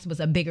solo acts was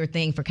a bigger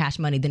thing for Cash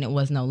Money than it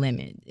was No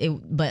Limit.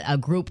 But a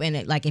group in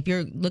it, like if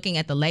you're looking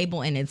at the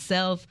label in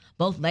itself,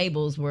 both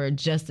labels were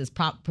just as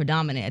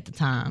predominant at the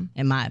time,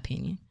 in my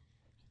opinion.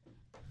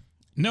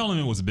 No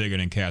Limit was bigger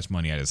than Cash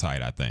Money at its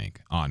height, I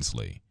think,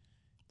 honestly.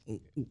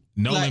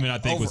 No like, Limit, I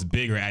think, was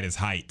bigger at its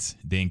height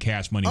than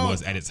Cash Money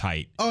was at its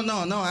height. Oh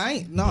no, I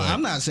ain't. No,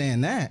 I'm not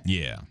saying that.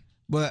 Yeah.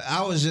 But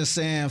I was just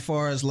saying, as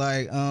far as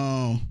like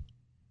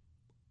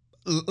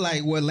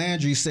what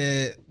Landry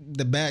said,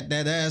 the back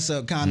that ass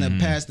up kind of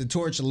passed the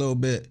torch a little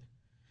bit.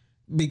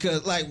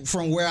 Because like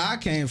from where I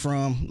came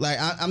from, like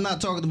I'm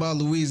not talking about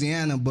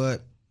Louisiana,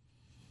 but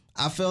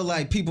I felt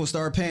like people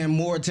started paying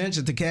more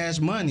attention to Cash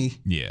Money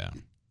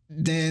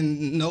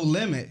than No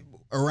Limit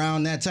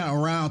around that time,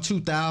 around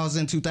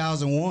 2000,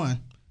 2001.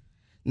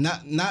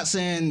 Not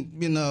saying,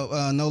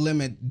 No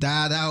Limit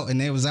died out and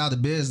they was out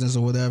of business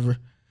or whatever,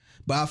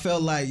 but I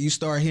felt like you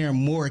start hearing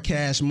more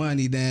Cash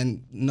Money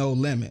than No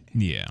Limit.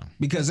 Yeah.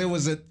 Because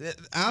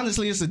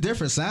honestly, it's a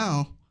different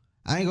sound.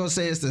 I ain't gonna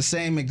say it's the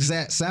same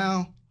exact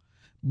sound,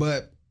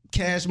 but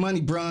Cash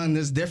Money brung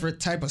this different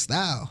type of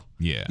style.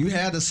 Yeah. You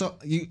had a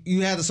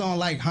song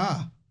like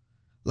Huh.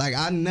 Like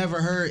I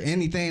never heard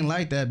anything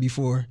like that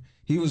before.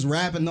 He was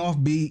rapping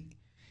off beat.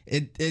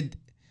 It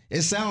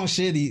sounds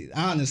shitty,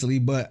 honestly,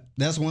 but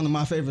that's one of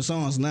my favorite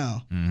songs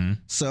now. Mm-hmm.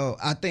 So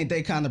I think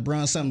they kind of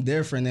brung something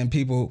different and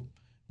people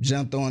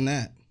jumped on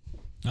that.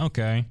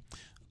 Okay.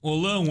 Well,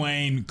 Lil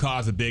Wayne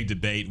caused a big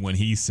debate when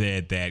he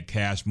said that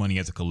Cash Money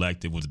as a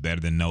collective was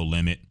better than No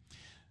Limit.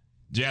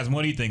 Jasmine,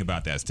 what do you think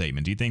about that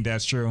statement? Do you think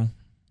that's true?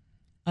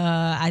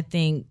 I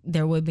think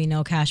there would be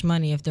no Cash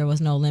Money if there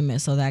was No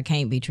Limit, so that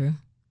can't be true.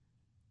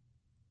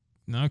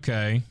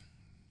 Okay.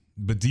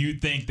 But do you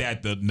think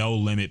that the No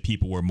Limit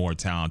people were more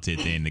talented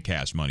than the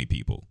Cash Money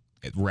people,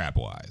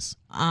 rap-wise?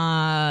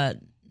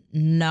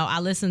 No, I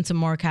listened to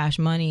more Cash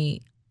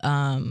Money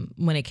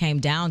when it came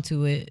down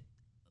to it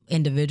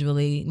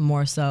individually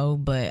more so,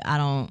 but I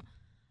don't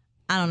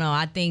know.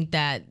 I think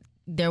that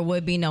there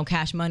would be no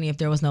Cash Money if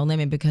there was No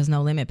Limit because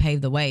No Limit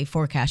paved the way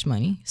for Cash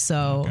Money.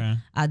 So okay.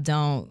 I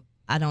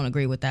don't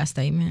agree with that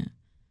statement.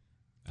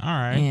 All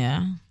right.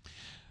 Yeah.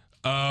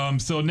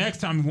 So next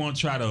time we won't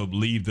try to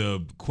leave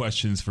the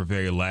questions for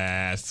very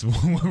last.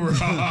 We're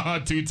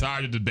all too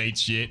tired to debate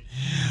shit.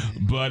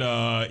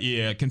 But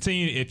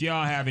continue. If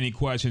y'all have any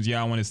questions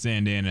y'all want to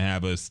send in and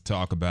have us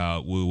talk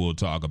about, we will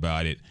talk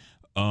about it.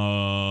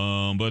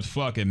 But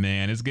fuck it,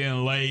 man. It's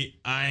getting late.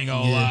 I ain't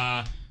gonna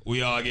lie.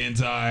 We all getting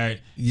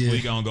tired. Yeah.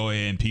 We gonna go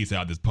ahead and peace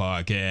out this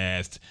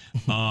podcast.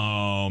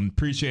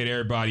 Appreciate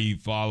everybody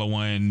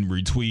following,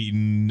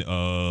 retweeting,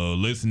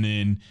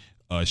 listening.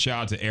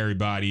 Shout out to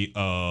everybody.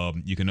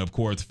 You can, of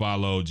course,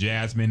 follow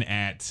Jasmine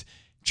at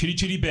Chitty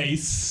Chitty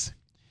Bass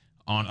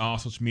on all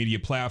social media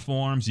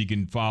platforms. You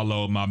can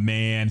follow my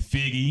man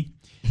Figgy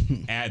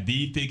at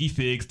the Figgy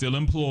Fig, still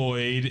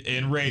employed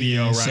in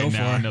radio right so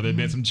now. Far. I know there's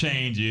been some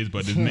changes,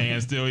 but this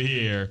man's still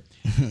here.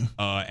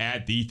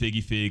 At the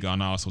Figgy Fig on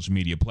all social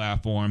media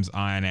platforms.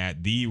 I'm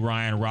at the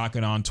Ryan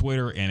Rocket on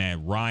Twitter and at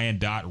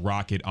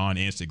Ryan.Rocket on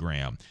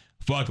Instagram.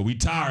 Fuck it, we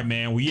tired,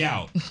 man. We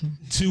out.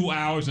 2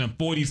 hours and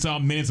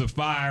 40-something minutes of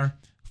fire.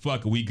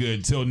 Fuck it, we good.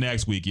 Until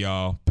next week,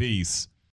 y'all. Peace.